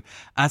dive into.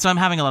 So I'm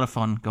having a lot of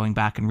fun going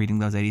back and reading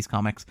those 80s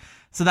comics.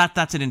 So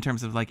that's it in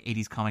terms of like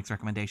 80s comics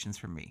recommendations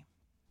from me.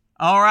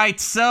 All right,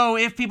 so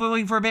if people are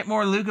looking for a bit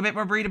more Luke, a bit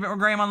more Bríd, a bit more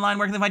Graham online,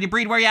 where can they find you?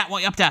 Bríd, where you at?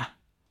 What you up to?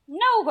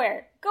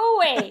 Nowhere. Go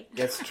away.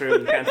 That's true.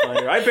 You can't find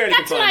her. I barely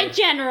can find her. That's my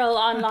general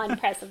online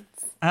presence.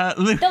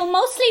 Luke. They'll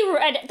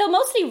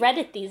mostly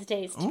Reddit these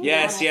days.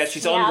 Yes,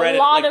 she's on Reddit. A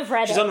lot of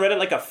Reddit. She's on Reddit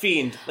like a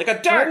fiend, like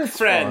a dark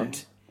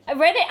friend.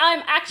 Reddit.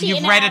 I'm actually.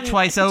 You've read it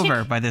twice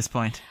over by this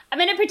point. I'm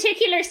in a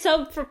particular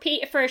sub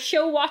for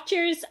show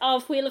watchers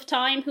of Wheel of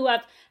Time who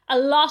have a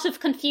lot of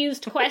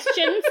confused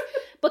questions,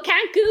 but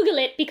can't Google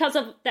it because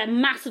of the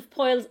massive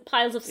piles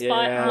of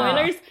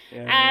spoilers.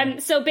 Yeah.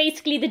 So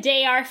basically, the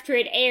day after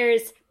it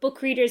airs,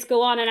 book readers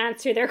go on and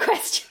answer their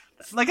questions.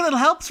 Like a little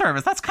help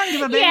service. That's kind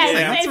of amazing.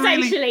 Yes,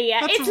 essentially,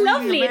 it's really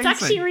lovely. Amazing. It's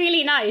actually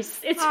really nice.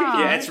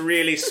 It's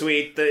really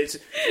sweet.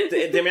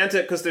 The amount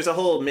of, because there's a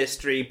whole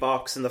mystery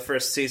box in the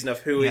first season of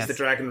who is the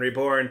Dragon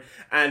Reborn,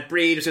 and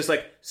Bríd is just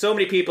like, so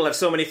many people have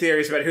so many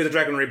theories about who the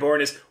Dragon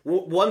Reborn is.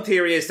 One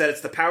theory is that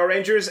it's the Power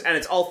Rangers, and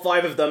it's all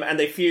 5 of them, and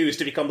they fuse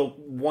to become the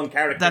one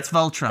character. That's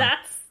Voltron.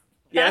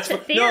 That's a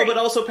theory. No, but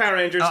also Power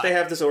Rangers. They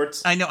have the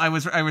swords. I know. I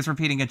was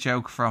repeating a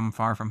joke from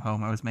Far From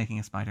Home. I was making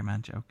a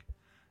Spider-Man joke.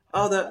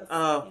 I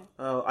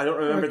don't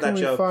remember that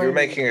joke. You're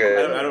making a.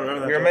 I don't remember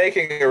that. You're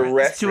making a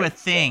reference to a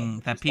thing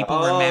that people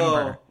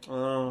remember.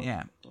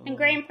 Yeah. And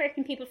Graham, where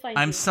can people find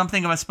you? I'm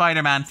something of a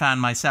Spider-Man fan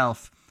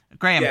myself.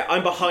 Graham. Yeah,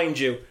 I'm behind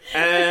you.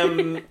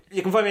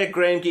 You can find me at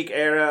Graham Geek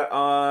Era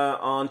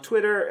on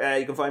Twitter.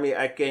 You can find me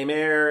at Game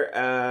Air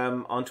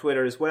on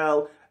Twitter as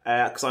well,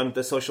 because I'm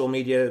the social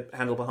media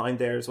handle behind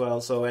there as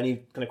well. So any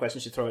kind of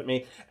questions you throw at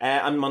me.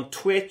 I'm on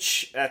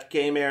Twitch at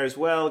Game Air as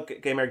well,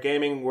 Game Air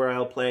Gaming, where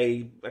I'll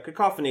play a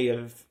cacophony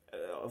of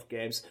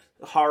games.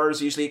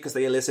 Horrors usually, because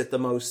they elicit the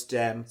most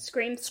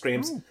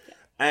screams.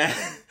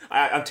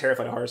 I'm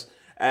terrified of horrors.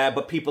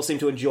 But people seem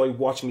to enjoy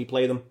watching me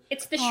play them.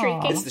 It's the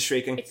shrieking.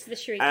 It's the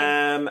shrieking.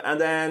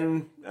 And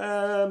then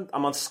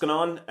I'm on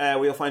Scanon,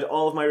 where you'll find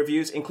all of my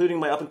reviews, including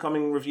my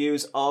up-and-coming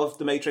reviews of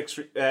The Matrix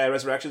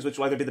Resurrections, which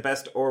will either be the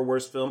best or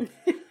worst film,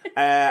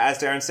 as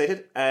Darren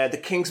stated. The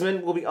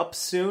Kingsman will be up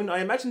soon, I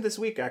imagine this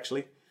week,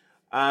 actually.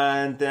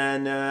 And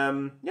then,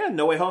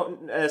 No Way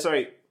Home.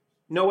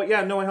 No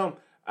Way Home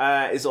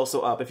is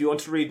also up. If you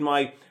want to read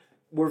my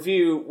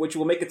review, which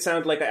will make it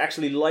sound like I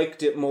actually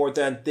liked it more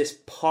than this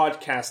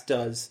podcast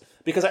does,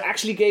 because I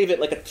actually gave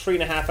it like a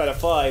 3.5 out of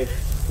 5,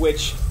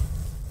 which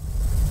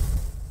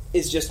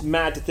is just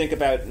mad to think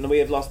about, and we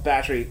have lost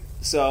battery.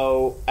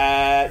 So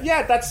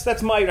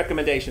that's my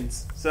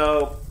recommendations.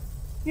 So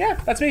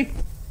that's me.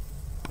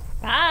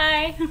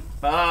 Bye.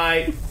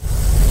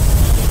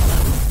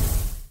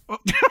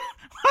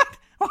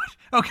 What?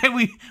 Okay,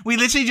 we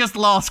literally just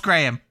lost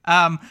Graham.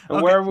 Okay.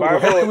 Where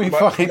can we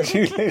find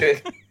you?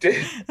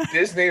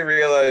 Disney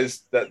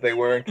realized that they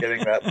weren't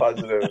getting that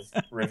positive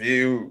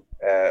review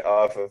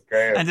off of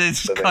Graham, and they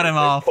just cut him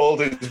off.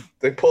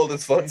 They pulled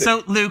his funding.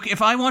 So, Luke,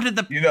 if I wanted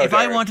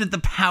I wanted the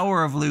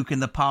power of Luke in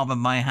the palm of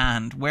my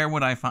hand, where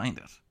would I find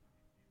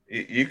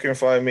it? You can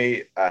find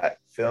me at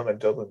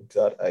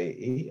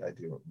filmanddublin.ie. I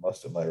do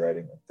most of my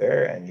writing up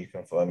there, and you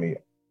can find me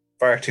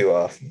far too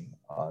often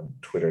on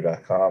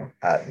twitter.com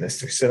at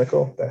Mr.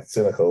 Cynical. That's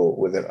cynical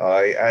with an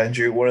I.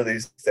 Andrew, one of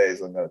these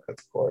days I'm going to cut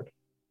the cord.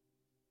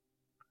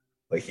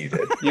 Like you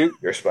did.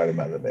 You're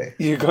Spider-Man than me.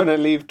 You're going to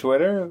leave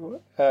Twitter?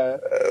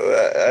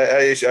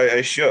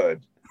 I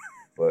should.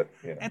 But,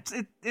 you know.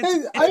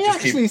 I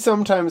actually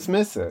sometimes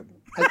miss it.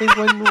 I think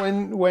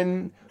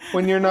when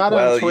you're not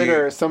on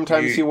Twitter,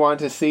 sometimes you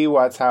want to see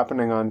what's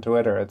happening on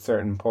Twitter at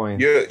certain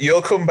points.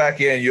 You'll come back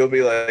in, you'll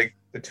be like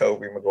the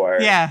Tobey Maguire.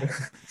 Yeah.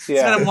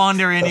 He's going to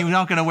wander in. He's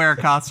not going to wear a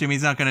costume.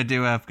 He's not going to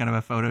do a kind of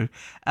a photo.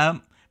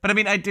 But I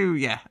mean, I do,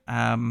 yeah.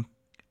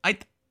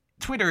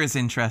 Twitter is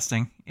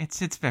interesting.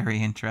 It's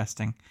very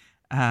interesting.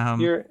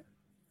 You're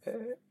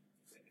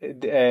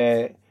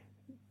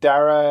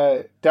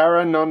Darren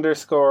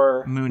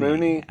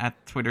Mooney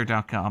at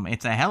twitter.com.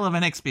 It's a hell of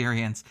an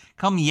experience.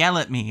 Come yell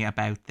at me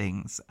about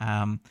things.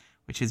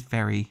 Which is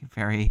very,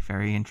 very,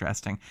 very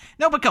interesting.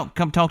 No, but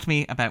come talk to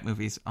me about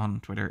movies on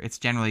Twitter. It's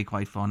generally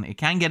quite fun. It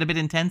can get a bit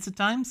intense at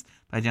times,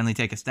 but I generally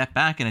take a step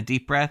back and a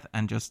deep breath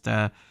and just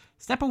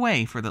step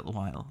away for a little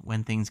while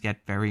when things get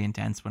very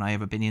intense, when I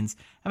have opinions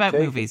about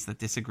movies that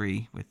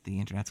disagree with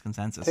the internet's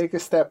consensus. Take a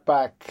step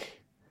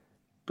back,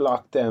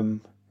 block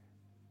them,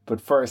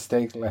 but first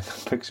take like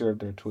a picture of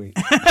their tweet.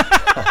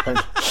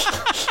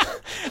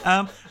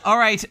 All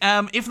right.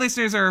 If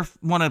listeners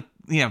want to,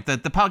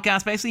 the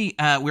podcast, basically,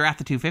 we're at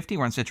the 250.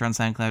 We're on Stitcher, on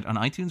SoundCloud, on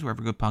iTunes,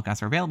 wherever good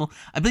podcasts are available.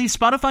 I believe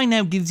Spotify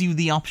now gives you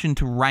the option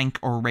to rank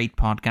or rate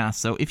podcasts.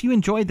 So if you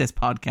enjoyed this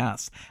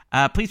podcast,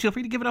 please feel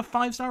free to give it a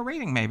 5-star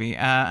rating, maybe,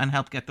 and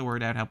help get the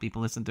word out, help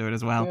people listen to it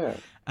as well.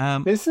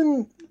 Yeah.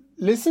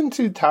 Listen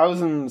to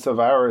thousands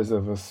of hours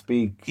of us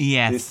speak.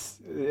 Yes.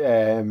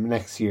 This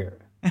next year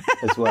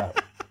as well.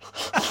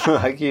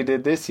 Like you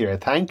did this year.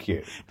 Thank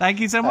you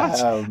so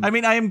much. I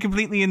mean, I am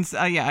completely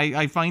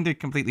I find it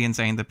completely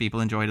insane that people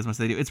enjoy it as much as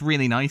they do. It's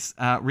really nice,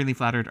 really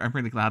flattered. I'm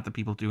really glad that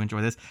people do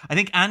enjoy this. I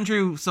think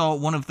Andrew saw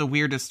one of the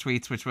weirdest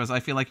tweets, which was,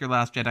 I feel like your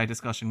Last Jedi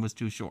discussion was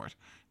too short.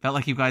 Felt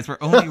like you guys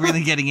were only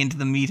really getting into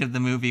the meat of the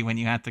movie when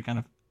you had to kind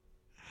of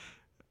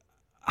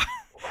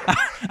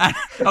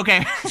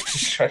okay.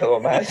 Just trying to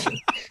imagine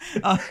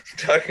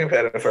talking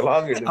about it for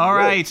longer than all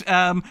right.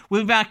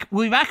 We'll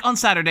be back on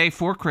Saturday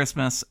for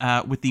Christmas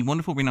with the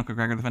wonderful Greenock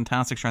McGregor, the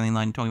fantastic Charlene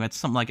Line, talking about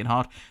Something Like It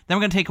Hot. Then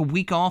we're going to take a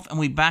week off and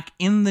we'll be back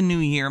in the new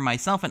year,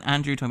 myself and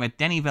Andrew, talking about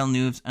Denis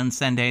Villeneuve's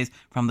Incendies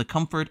from the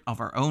comfort of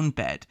our own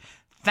bed.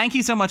 Thank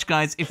you so much,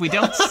 guys. If we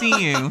don't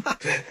see you...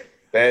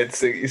 Bed,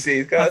 so you see,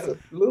 he's got a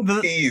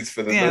little tease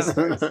for the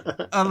listeners.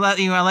 I'll let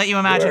you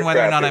imagine whether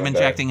or not I'm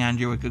injecting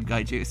Andrew with good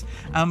guy juice.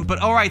 But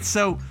all right,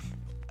 so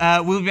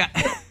we'll be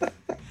back.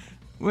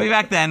 We'll be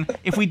back then.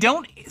 If we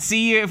don't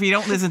see you, if you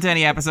don't listen to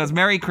any episodes,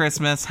 Merry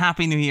Christmas,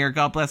 Happy New Year,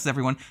 God bless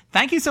everyone.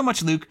 Thank you so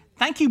much, Luke.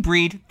 Thank you,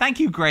 Bríd. Thank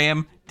you,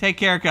 Graham. Take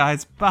care,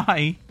 guys.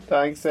 Bye.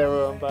 Thanks,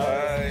 everyone.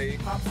 Bye.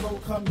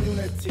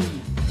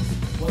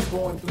 Was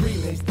born 3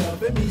 they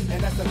stubbed at me,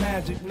 and that's a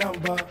magic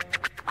number.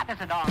 What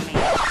does it all mean?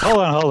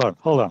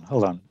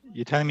 Hold on.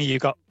 You're telling me you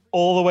got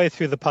all the way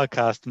through the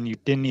podcast and you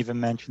didn't even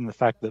mention the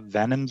fact that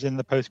Venom's in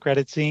the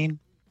post-credit scene?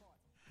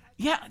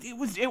 Yeah, it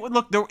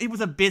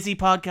was a busy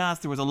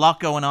podcast. There was a lot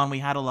going on. We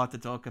had a lot to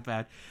talk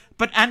about.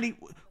 But Andy,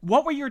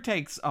 what were your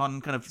takes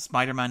on kind of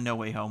Spider-Man No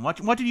Way Home? What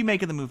did you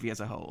make of the movie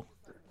as a whole?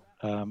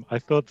 I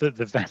thought that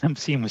the Venom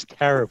scene was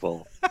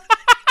terrible.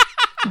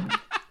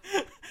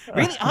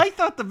 Really? I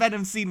thought the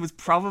Venom scene was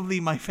probably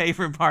my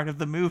favorite part of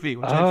the movie,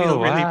 which I feel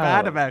really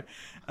bad about.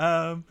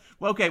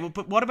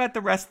 But what about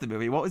the rest of the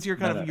movie? What was your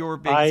your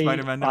big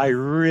Spider-Man number? I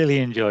really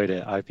enjoyed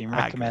it. I've been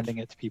recommending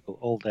it to people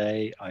all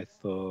day. I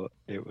thought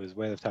it was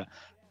worth of time.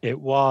 It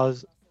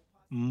was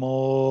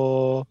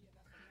more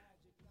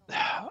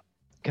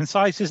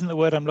concise isn't the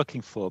word I'm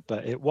looking for,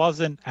 but it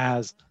wasn't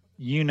as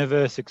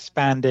universe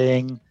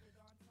expanding,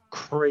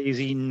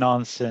 crazy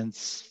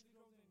nonsense,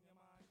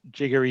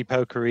 jiggery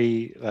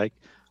pokery, like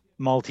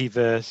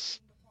multiverse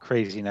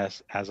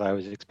craziness as I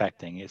was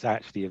expecting. It's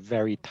actually a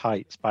very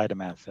tight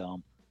Spider-Man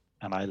film,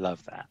 and I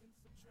love that.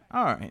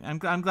 All right, I'm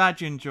glad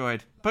you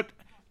enjoyed. But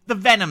the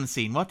Venom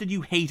scene, what did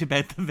you hate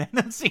about the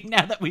Venom scene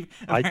now that we've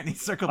apparently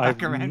circled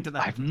back around to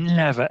that? I've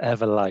never,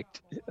 ever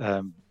liked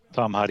Tom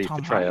Hardy's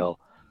portrayal.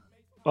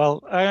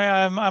 Well,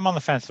 I'm on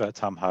the fence about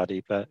Tom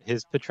Hardy, but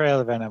his portrayal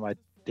of Venom I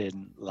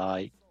didn't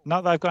like.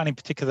 Not that I've got any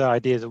particular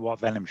ideas of what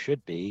Venom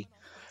should be.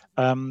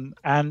 And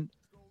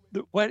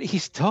when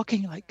he's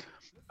talking like,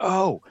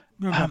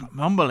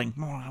 mumbling.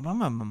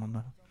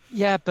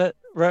 Yeah, but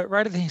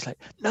right at the end, he's like,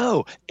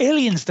 no,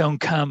 aliens don't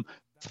come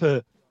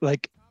for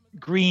like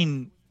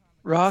green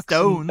rocks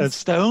and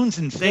stones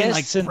and they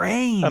fists like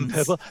brains and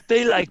purple.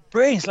 They like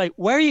brains. Like,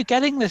 where are you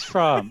getting this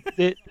from?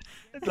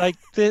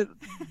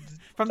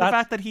 From the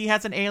fact that he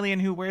has an alien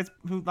who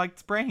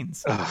likes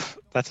brains.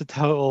 That's a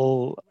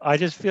total. I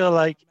just feel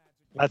like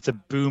that's a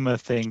boomer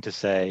thing to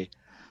say.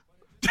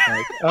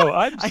 Like,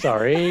 I'm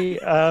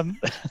sorry.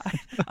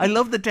 I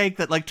love the take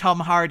that like Tom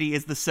Hardy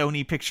is the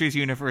Sony Pictures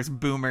Universe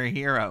boomer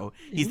hero.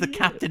 He's the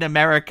Captain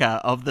America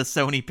of the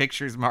Sony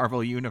Pictures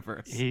Marvel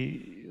Universe.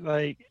 He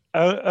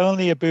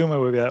only a boomer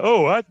would be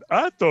like,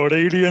 I thought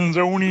aliens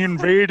only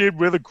invaded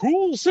with a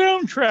cool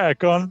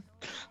soundtrack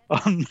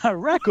on a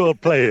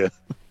record player.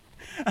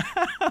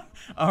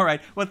 All right.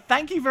 Well,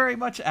 thank you very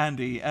much,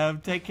 Andy.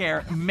 Take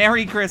care.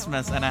 Merry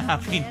Christmas and a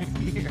Happy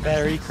New Year.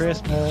 Merry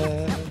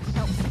Christmas.